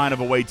design of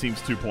Away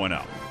Teams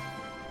 2.0.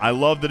 I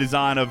love the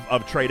design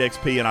of Trait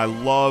XP, and I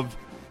love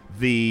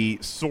the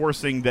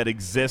sourcing that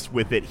exists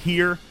with it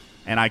here,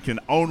 and I can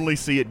only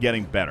see it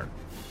getting better.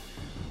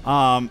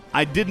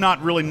 I did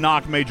not really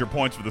knock major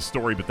points for the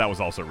story, but that was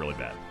also really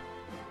bad.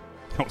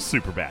 That was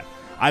super bad.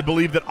 I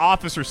believe that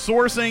Officer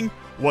sourcing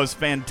was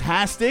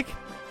fantastic.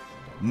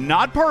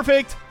 Not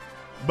perfect,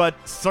 but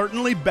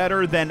certainly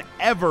better than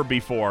ever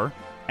before,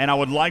 and I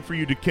would like for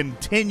you to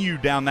continue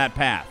down that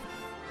path.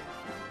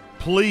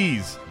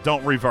 Please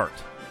don't revert.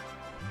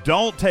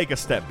 Don't take a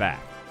step back.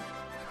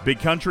 Big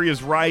Country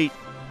is right.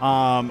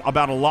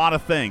 about a lot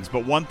of things.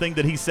 But one thing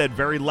that he said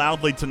very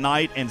loudly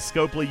tonight, and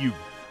Scopely, you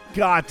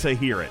got to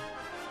hear it,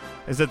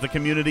 is that the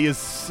community is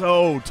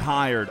so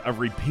tired of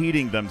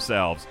repeating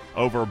themselves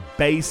over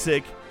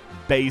basic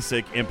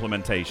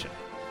implementation.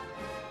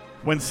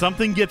 When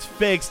something gets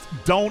fixed,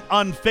 don't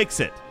unfix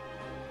it.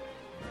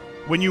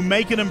 When you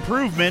make an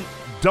improvement,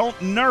 don't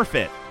nerf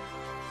it.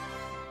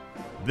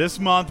 This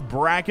month,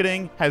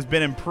 bracketing has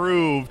been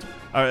improved.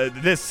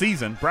 This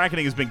season,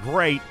 bracketing has been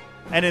great.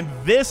 And in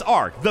this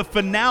arc, the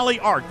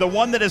finale arc, the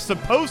one that is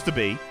supposed to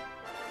be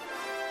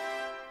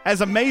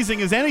as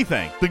amazing as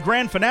anything, the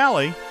grand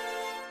finale,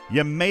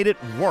 you made it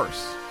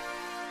worse.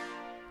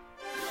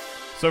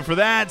 So for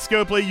that,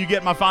 Scopely, you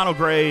get my final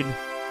grade.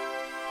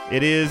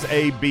 It is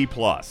a B+.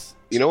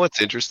 You know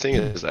what's interesting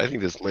is I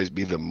think this might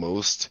be the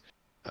most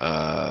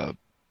arc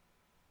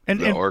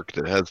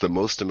that has the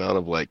most amount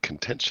of like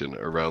contention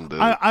around the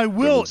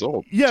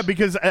result. Yeah,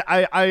 because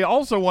I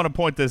also want to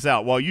point this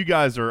out. While you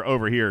guys are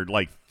over here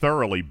like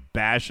thoroughly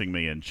bashing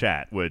me in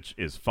chat, which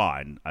is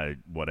fine,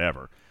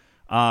 whatever.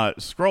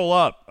 Scroll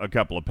up a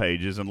couple of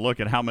pages and look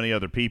at how many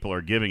other people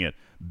are giving it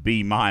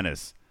B-,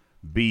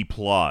 B+,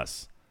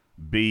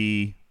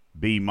 B,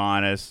 B-,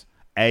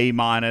 A-,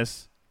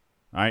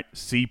 all right,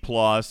 C+,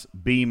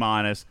 B-.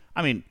 I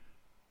mean,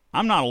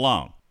 I'm not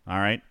alone, all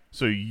right?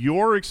 So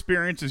your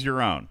experience is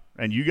your own.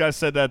 And you guys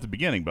said that at the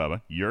beginning,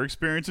 Bubba. Your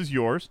experience is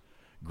yours.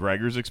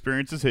 Gregor's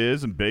experience is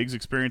his, and Big's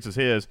experience is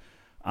his.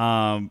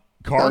 Sounds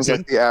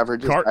like the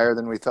average is higher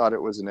than we thought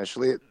it was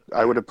initially.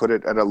 I would have put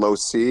it at a low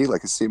C,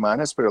 like a C-, but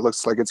it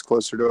looks like it's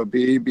closer to a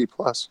B+,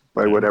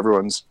 by what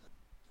everyone's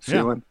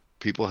feeling. Yeah.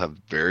 People have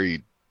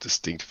very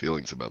distinct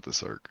feelings about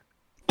this arc.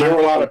 There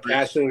were a lot of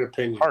passionate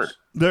opinions.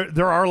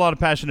 There are a lot of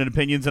passionate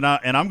opinions, and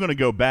I'm going to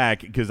go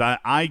back because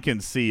I can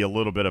see a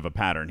little bit of a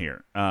pattern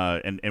here,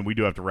 and we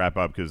do have to wrap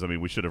up because, I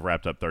mean, we should have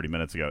wrapped up 30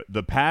 minutes ago.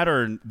 The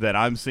pattern that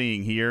I'm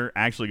seeing here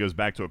actually goes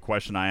back to a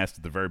question I asked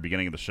at the very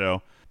beginning of the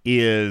show,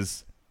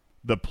 is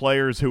the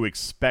players who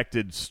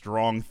expected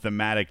strong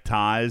thematic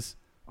ties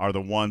are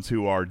the ones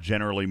who are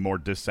generally more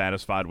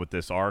dissatisfied with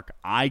this arc.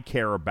 I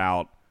care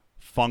about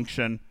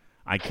function.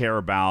 I care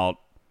about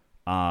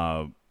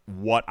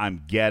what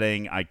I'm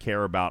getting. I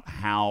care about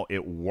how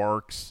it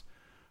works,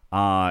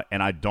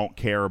 and I don't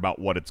care about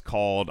what it's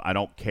called. I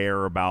don't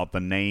care about the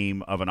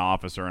name of an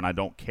officer, and I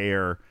don't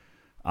care,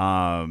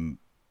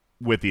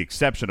 with the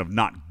exception of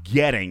not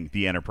getting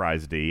the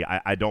Enterprise D,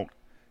 I don't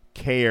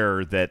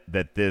care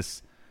that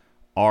this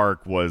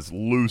arc was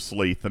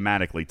loosely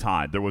thematically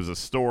tied. There was a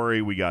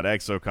story, we got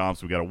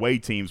exocomps, we got away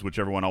teams, which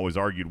everyone always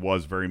argued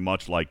was very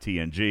much like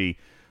TNG,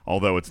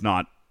 although it's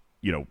not,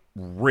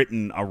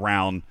 written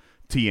around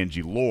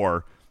TNG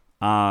lore.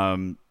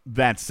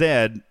 That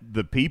said,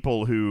 the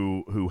people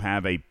who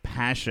have a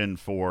passion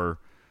for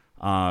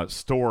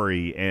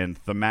story and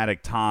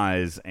thematic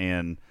there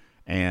and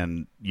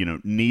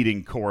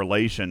needing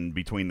correlation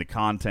between the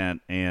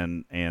content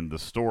and the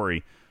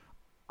story,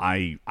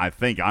 I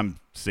think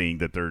I'm seeing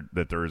that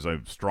there is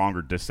a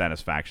stronger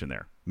dissatisfaction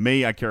there.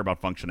 Me, I care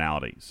about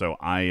functionality, so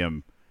I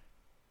am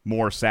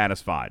more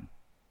satisfied,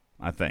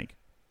 I think,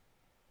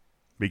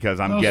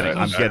 because I'm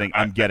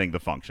getting the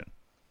function.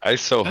 I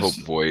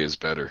hope Boy is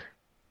better.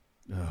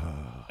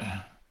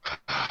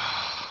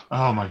 Oh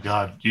my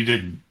God, you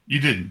didn't. He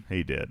did.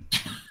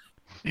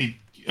 He He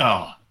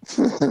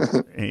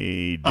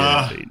did.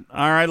 All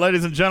right,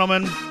 ladies and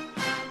gentlemen.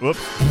 Whoops.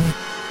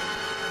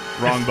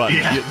 Wrong button.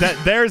 Yeah.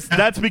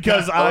 That's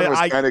because that was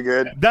kind of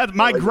good. That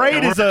my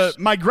grade is a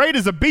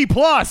B+.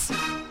 All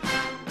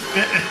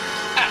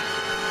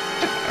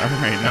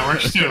right, that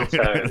works too.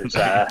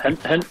 So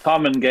hint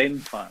common game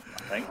fun, I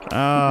think.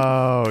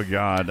 Oh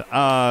God.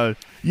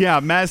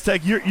 Yeah,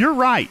 Maztec, you're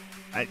right.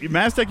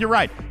 Maztec, you're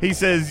right. He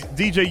says,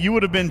 DJ, you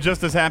would have been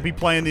just as happy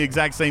playing the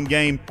exact same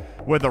game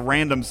with a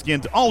random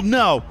skin. Oh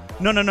no.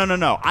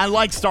 I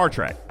like Star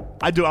Trek.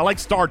 I do. I like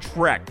Star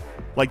Trek,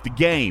 like the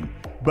game.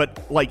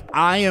 But like,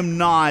 I am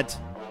not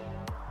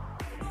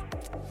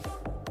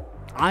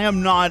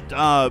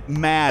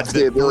mad if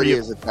the ability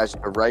is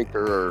attached to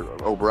Riker or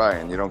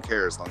O'Brien. You don't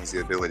care as long as the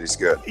ability's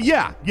good.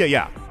 Yeah.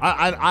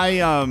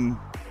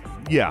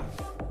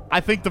 I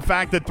think the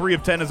fact that 3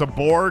 of 10 is a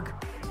Borg,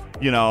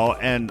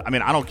 and I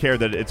mean, I don't care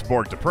that it's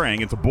Borg T'Pring,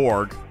 it's a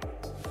Borg,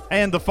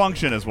 and the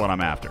function is what I'm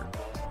after.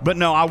 But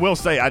no, I will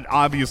say,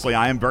 obviously,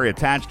 I am very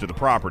attached to the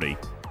property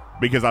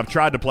because I've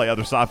tried to play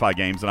other sci-fi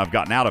games and I've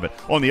gotten out of it.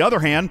 On the other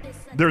hand,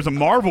 there's a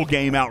Marvel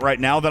game out right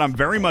now that I'm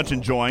very much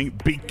enjoying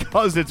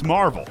because it's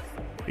Marvel.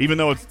 Even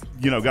though it's,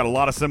 got a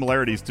lot of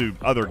similarities to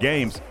other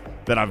games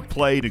that I've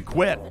played and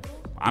quit.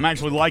 I'm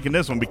actually liking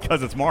this one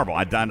because it's Marvel.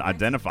 I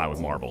identify with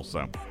Marvel,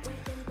 so.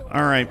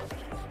 All right.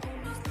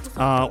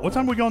 What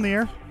time are we go on the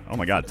air? Oh,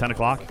 my God, 10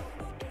 o'clock?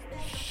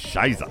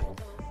 Shiza.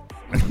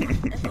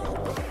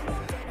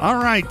 All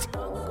right.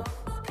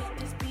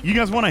 You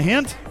guys want a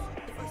hint?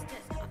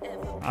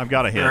 I've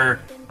got a hint. Sure.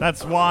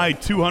 That's why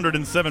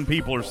 207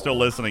 people are still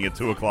listening at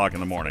 2 o'clock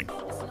in the morning.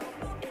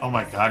 Oh,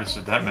 my God, is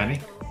it that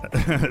many?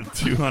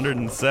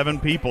 207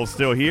 people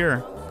still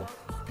here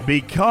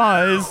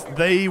because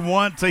they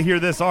want to hear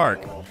this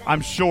arc.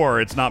 I'm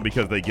sure it's not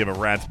because they give a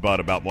rat's butt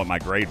about what my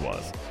grade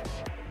was.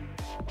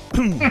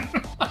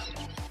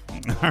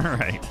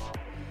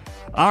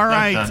 All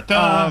right. Dun,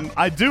 dun, dun.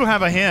 I do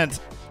have a hint,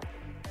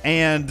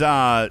 and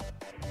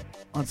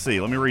let's see.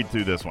 Let me read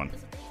through this one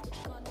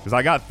because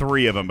I got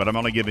 3 of them, but I'm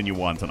only giving you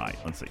 1 tonight.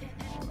 Let's see.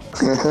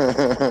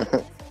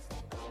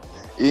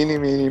 Eeny,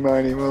 meeny,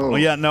 miny, moe. Well,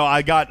 yeah, no,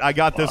 I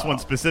got this one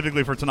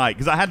specifically for tonight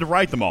because I had to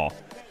write them all.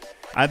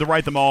 I had to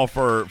write them all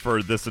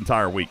for this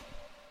entire week.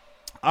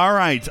 All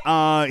right,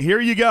 here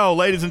you go,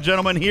 ladies and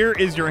gentlemen. Here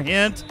is your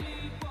hint.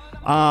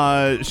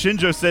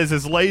 Shinjo says,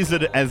 as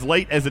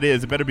late as it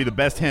is, it better be the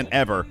best hint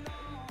ever.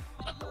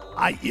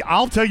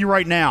 I'll tell you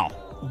right now,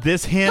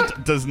 this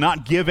hint does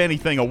not give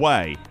anything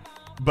away,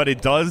 but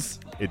it does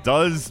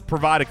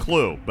provide a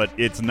clue, but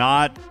it's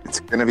not. It's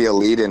going to be a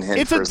lead-in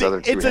hint for his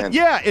other 2 hints.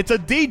 Yeah, it's a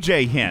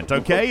DJ hint,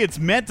 okay? It's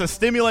meant to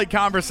stimulate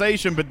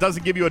conversation, but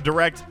doesn't give you a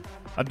direct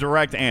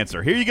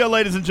answer. Here you go,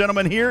 ladies and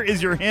gentlemen. Here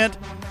is your hint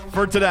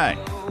for today.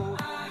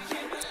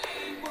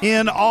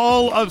 In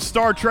all of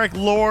Star Trek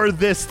lore,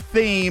 this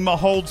theme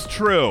holds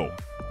true.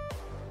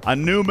 A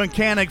new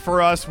mechanic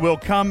for us will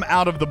come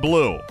out of the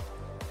blue.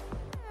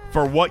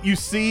 For what you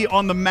see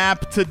on the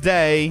map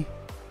today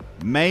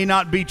may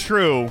not be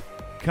true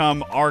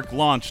come Arc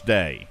launch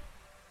day.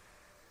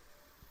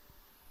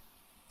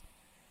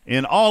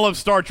 In all of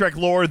Star Trek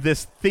lore,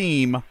 this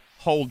theme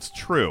holds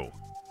true.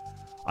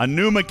 A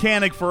new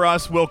mechanic for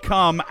us will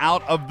come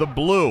out of the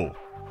blue.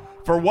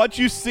 For what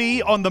you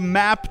see on the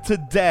map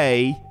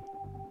today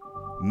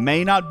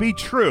may not be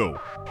true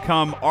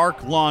come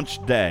Arc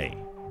launch day.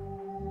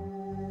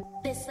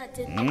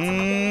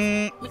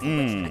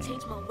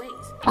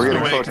 We're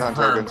getting photon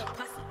tokens.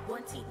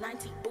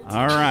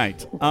 All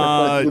right.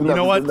 You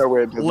know what?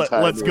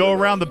 Let's go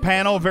around the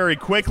panel very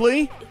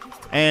quickly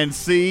and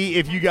see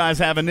if you guys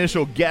have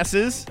initial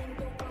guesses.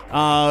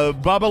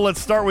 Bubba,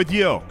 let's start with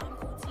you.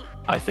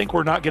 I think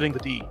we're not getting the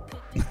D.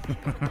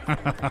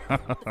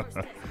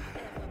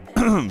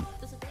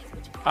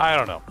 I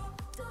don't know.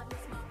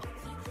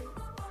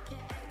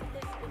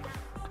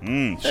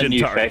 A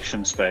new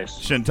faction space.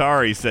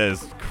 Shintari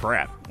says,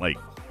 crap. Like,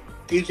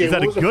 DJ, is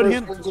that a what was the good first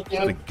hint? sentence Is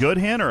again? that a good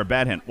hint or a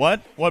bad hint?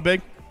 What,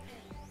 Big?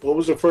 What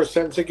was the first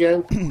sentence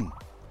again?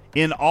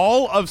 In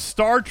all of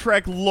Star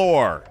Trek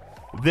lore,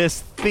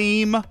 this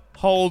theme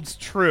holds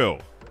true.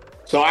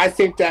 So I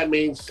think that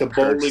means to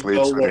boldly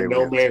sleeps go with where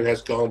no aliens. man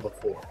has gone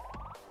before.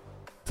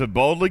 To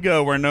boldly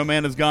go where no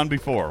man has gone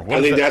before. What I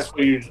is think that? that's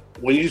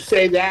what when you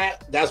say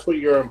that, that's what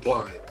you're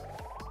implying.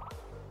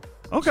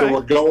 Okay. So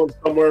we're going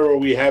somewhere where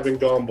we haven't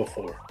gone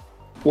before.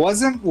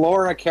 Wasn't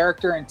Lore a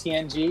character in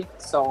TNG?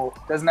 So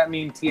doesn't that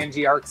mean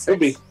TNG Arc 6? Could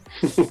be.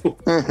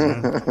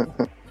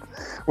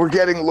 We're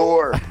getting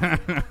lore.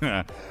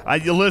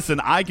 Listen,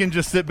 I can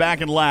just sit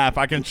back and laugh.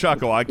 I can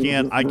chuckle. I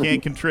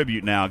can't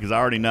contribute now because I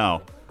already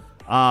know.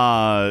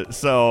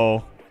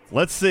 So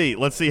let's see.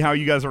 Let's see how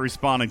you guys are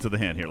responding to the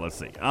hint here. Let's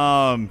see.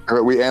 All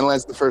right, we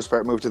analyzed the first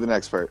part. Move to the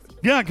next part.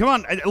 Yeah, come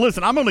on.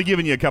 Listen, I'm only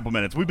giving you a couple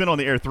minutes. We've been on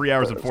the air 3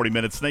 hours and 40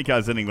 minutes. Snake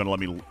Eyes isn't even going to let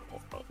me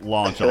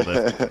launch all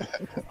this.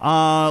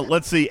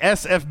 Let's see.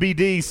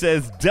 SFBD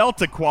says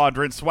Delta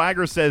Quadrant.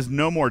 Swagger says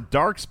no more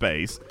dark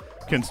space.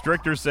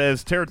 Constrictor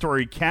says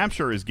territory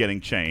capture is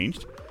getting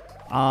changed.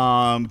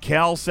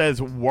 Cal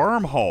says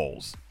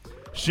wormholes.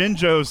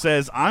 Shinjo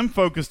says I'm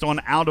focused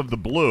on out of the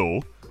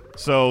blue.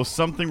 So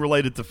something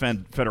related to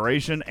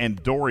Federation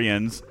and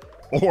Dorians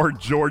or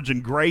George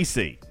and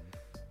Gracie.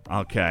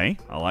 Okay,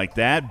 I like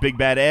that. Big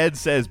Bad Ed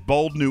says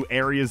bold new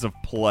areas of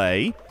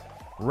play.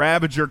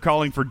 Ravager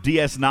calling for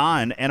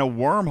DS9 and a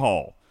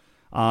wormhole.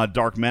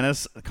 Dark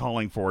Menace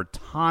calling for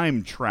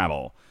time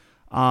travel.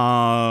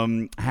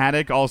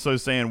 Haddock also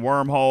saying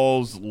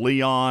wormholes.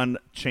 Leon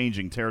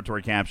changing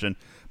territory caption.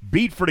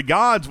 Beat for the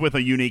Gods with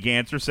a unique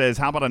answer says,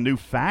 how about a new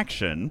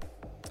faction?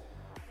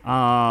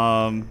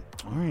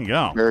 There you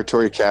go.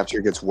 Territory capture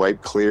gets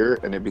wiped clear,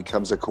 and it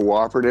becomes a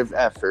cooperative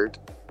effort,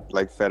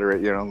 like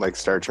like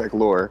Star Trek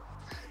lore,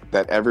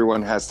 that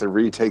everyone has to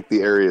retake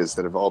the areas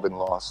that have all been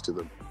lost to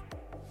them.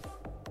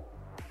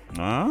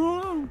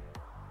 Oh.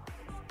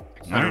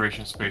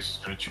 Federation space is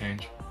going to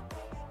change.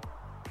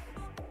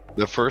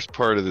 The first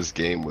part of this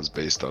game was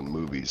based on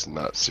movies,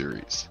 not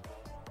series.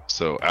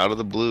 So Out of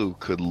the Blue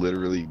could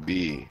literally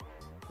be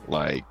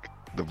like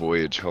The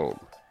Voyage Home,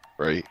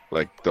 right?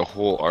 Like the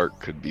whole arc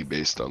could be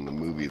based on the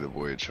movie The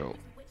Voyage Home.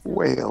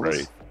 Whales.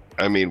 Right.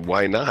 I mean,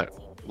 why not?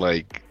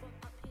 Like,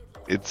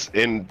 it's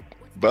in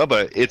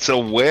Bubba, it's a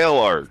whale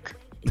arc.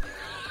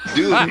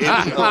 Dude,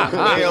 it's a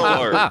whale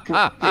arc.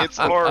 It's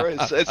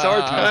our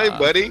time,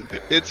 buddy.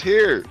 It's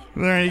here.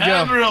 There you go.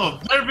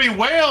 Admiral, there be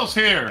whales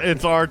here.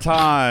 It's our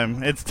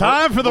time. It's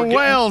time for the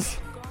whales.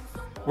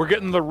 We're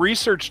getting the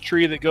research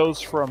tree that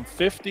goes from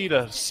 50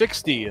 to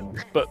 60,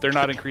 but they're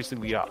not increasing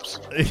the ops.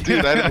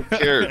 Dude, I don't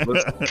care.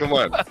 Come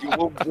on.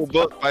 We'll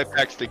both buy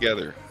packs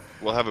together.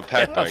 We'll have a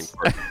pack buying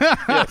party.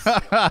 Yes.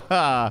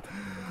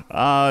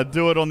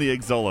 Do it on the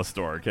Exola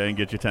store, okay, and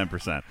get you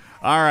 10%.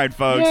 All right,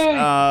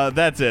 folks.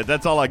 That's it.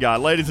 That's all I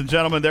got. Ladies and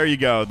gentlemen, there you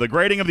go. The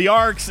grading of the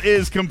ARCs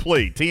is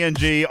complete.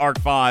 TNG ARC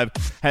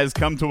 5 has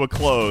come to a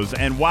close.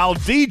 And while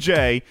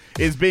DJ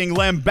is being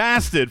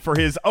lambasted for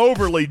his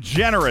overly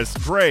generous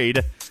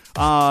grade,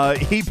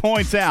 he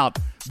points out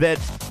that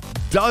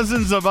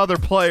dozens of other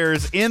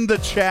players in the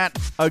chat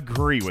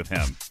agree with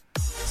him.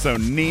 So,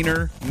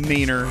 neener.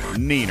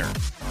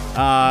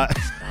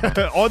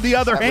 On the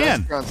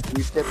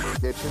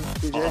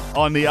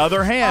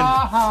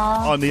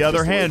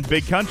other hand,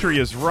 Big Country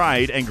is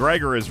right and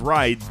Gregor is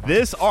right.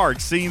 This arc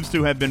seems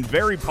to have been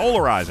very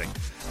polarizing,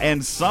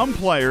 and some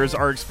players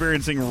are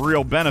experiencing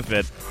real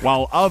benefit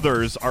while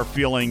others are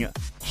feeling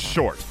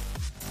short.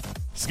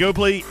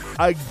 Scopely,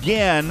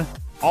 again,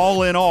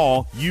 all in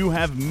all, you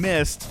have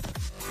missed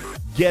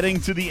getting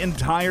to the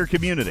entire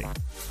community.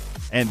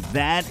 And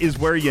that is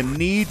where you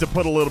need to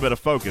put a little bit of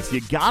focus. You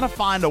got to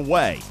find a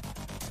way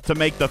to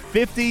make the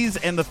 50s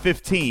and the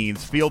 15s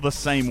feel the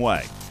same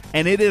way.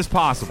 And it is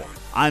possible.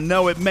 I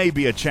know it may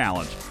be a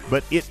challenge,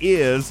 but it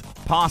is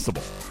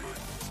possible.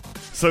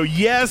 So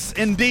yes,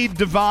 indeed,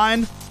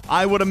 Divine,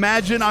 I would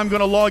imagine I'm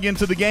going to log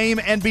into the game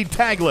and be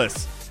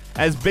tagless.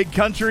 As Big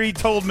Country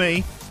told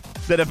me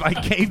that if I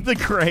gave the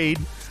grade,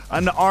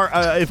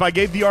 if I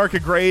gave the ARC a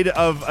grade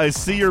of a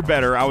C or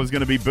better, I was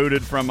going to be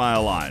booted from my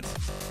alliance.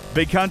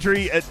 Big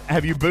Country,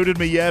 have you booted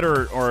me yet,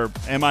 or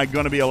am I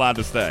going to be allowed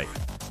to stay?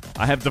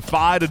 I have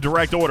defied a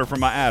direct order from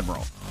my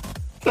admiral.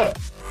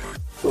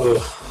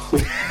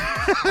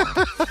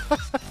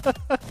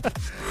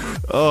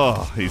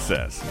 Oh, he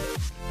says.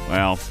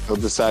 Well, he'll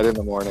decide in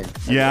the morning.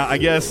 Yeah, I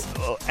guess.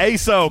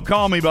 ASO,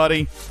 call me,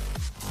 buddy.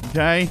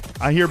 Okay?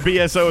 I hear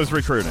BSO is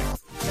recruiting.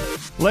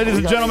 Ladies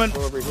and gentlemen,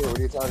 over here. What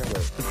are you talking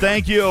about?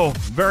 Thank you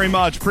very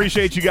much.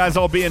 Appreciate you guys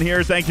all being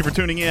here. Thank you for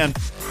tuning in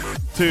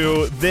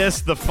to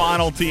the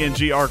final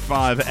TNG ARC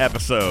 5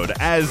 episode.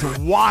 As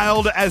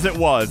wild as it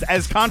was,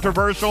 as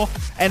controversial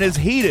and as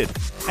heated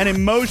and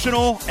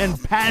emotional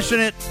and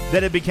passionate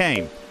that it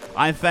became,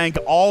 I thank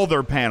all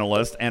their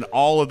panelists and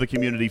all of the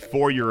community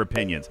for your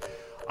opinions.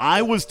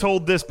 I was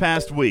told this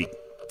past week,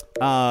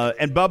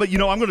 and Bubba,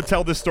 I'm going to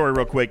tell this story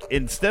real quick.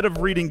 Instead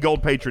of reading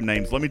Gold Patron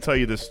names, let me tell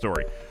you this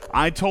story.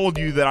 I told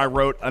you that I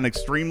wrote an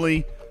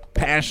extremely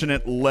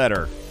passionate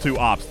letter to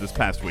Ops this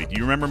past week. Do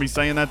you remember me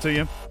saying that to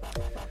you?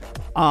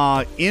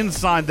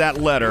 Inside that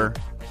letter,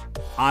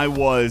 I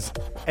was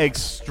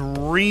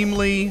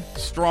extremely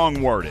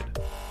strong-worded.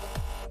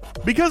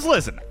 Because,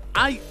 listen,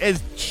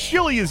 as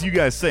chilly as you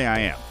guys say I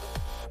am,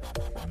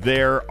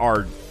 there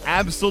are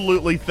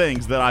absolutely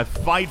things that I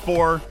fight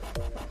for,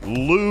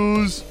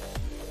 lose,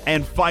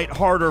 and fight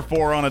harder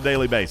for on a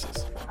daily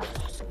basis.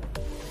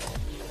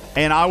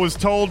 And I was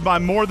told by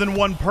more than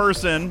one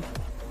person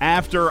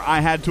after I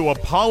had to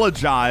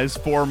apologize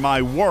for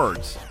my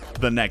words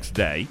the next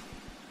day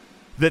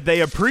that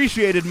they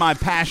appreciated my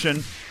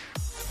passion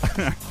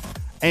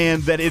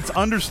and that it's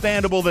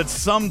understandable that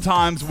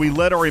sometimes we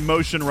let our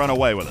emotion run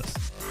away with us.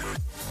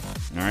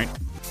 All right?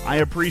 I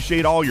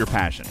appreciate all your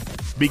passion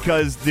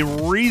because the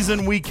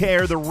reason we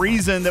care, the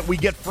reason that we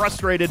get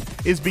frustrated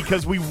is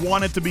because we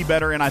want it to be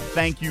better, and I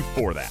thank you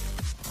for that.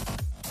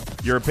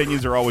 Your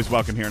opinions are always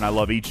welcome here, and I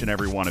love each and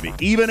every one of you.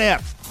 Even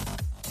if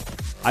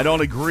I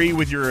don't agree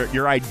with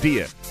your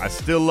idea, I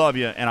still love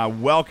you, and I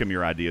welcome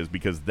your ideas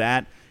because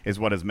that is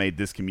what has made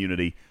this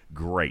community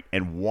great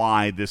and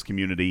why this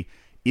community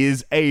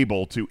is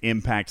able to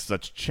impact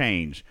such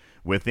change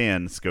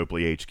within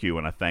Scopely HQ,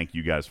 and I thank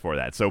you guys for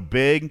that. So,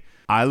 Big,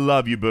 I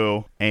love you,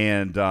 boo,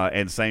 and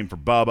same for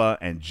Bubba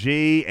and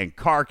G and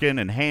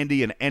Karkin and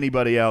Handy and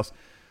anybody else.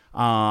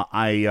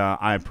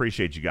 I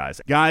appreciate you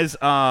guys. Guys,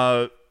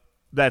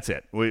 that's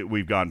it.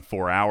 We've gone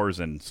 4 hours,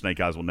 and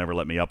Snake Eyes will never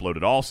let me upload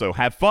it all, so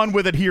have fun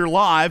with it here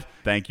live.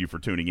 Thank you for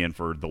tuning in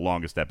for the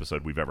longest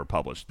episode we've ever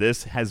published.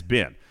 This has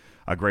been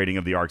a grading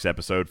of the ARCs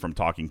episode from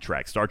Talking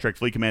Trek, Star Trek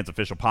Fleet Command's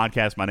official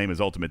podcast. My name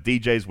is Ultimate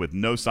DJs with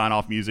no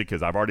sign-off music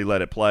because I've already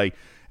let it play,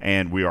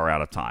 and we are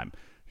out of time.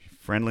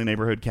 Friendly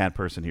neighborhood cat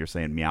person here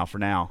saying meow for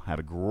now. Have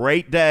a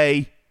great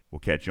day. We'll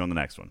catch you on the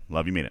next one.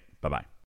 Love you, mean it. Bye-bye.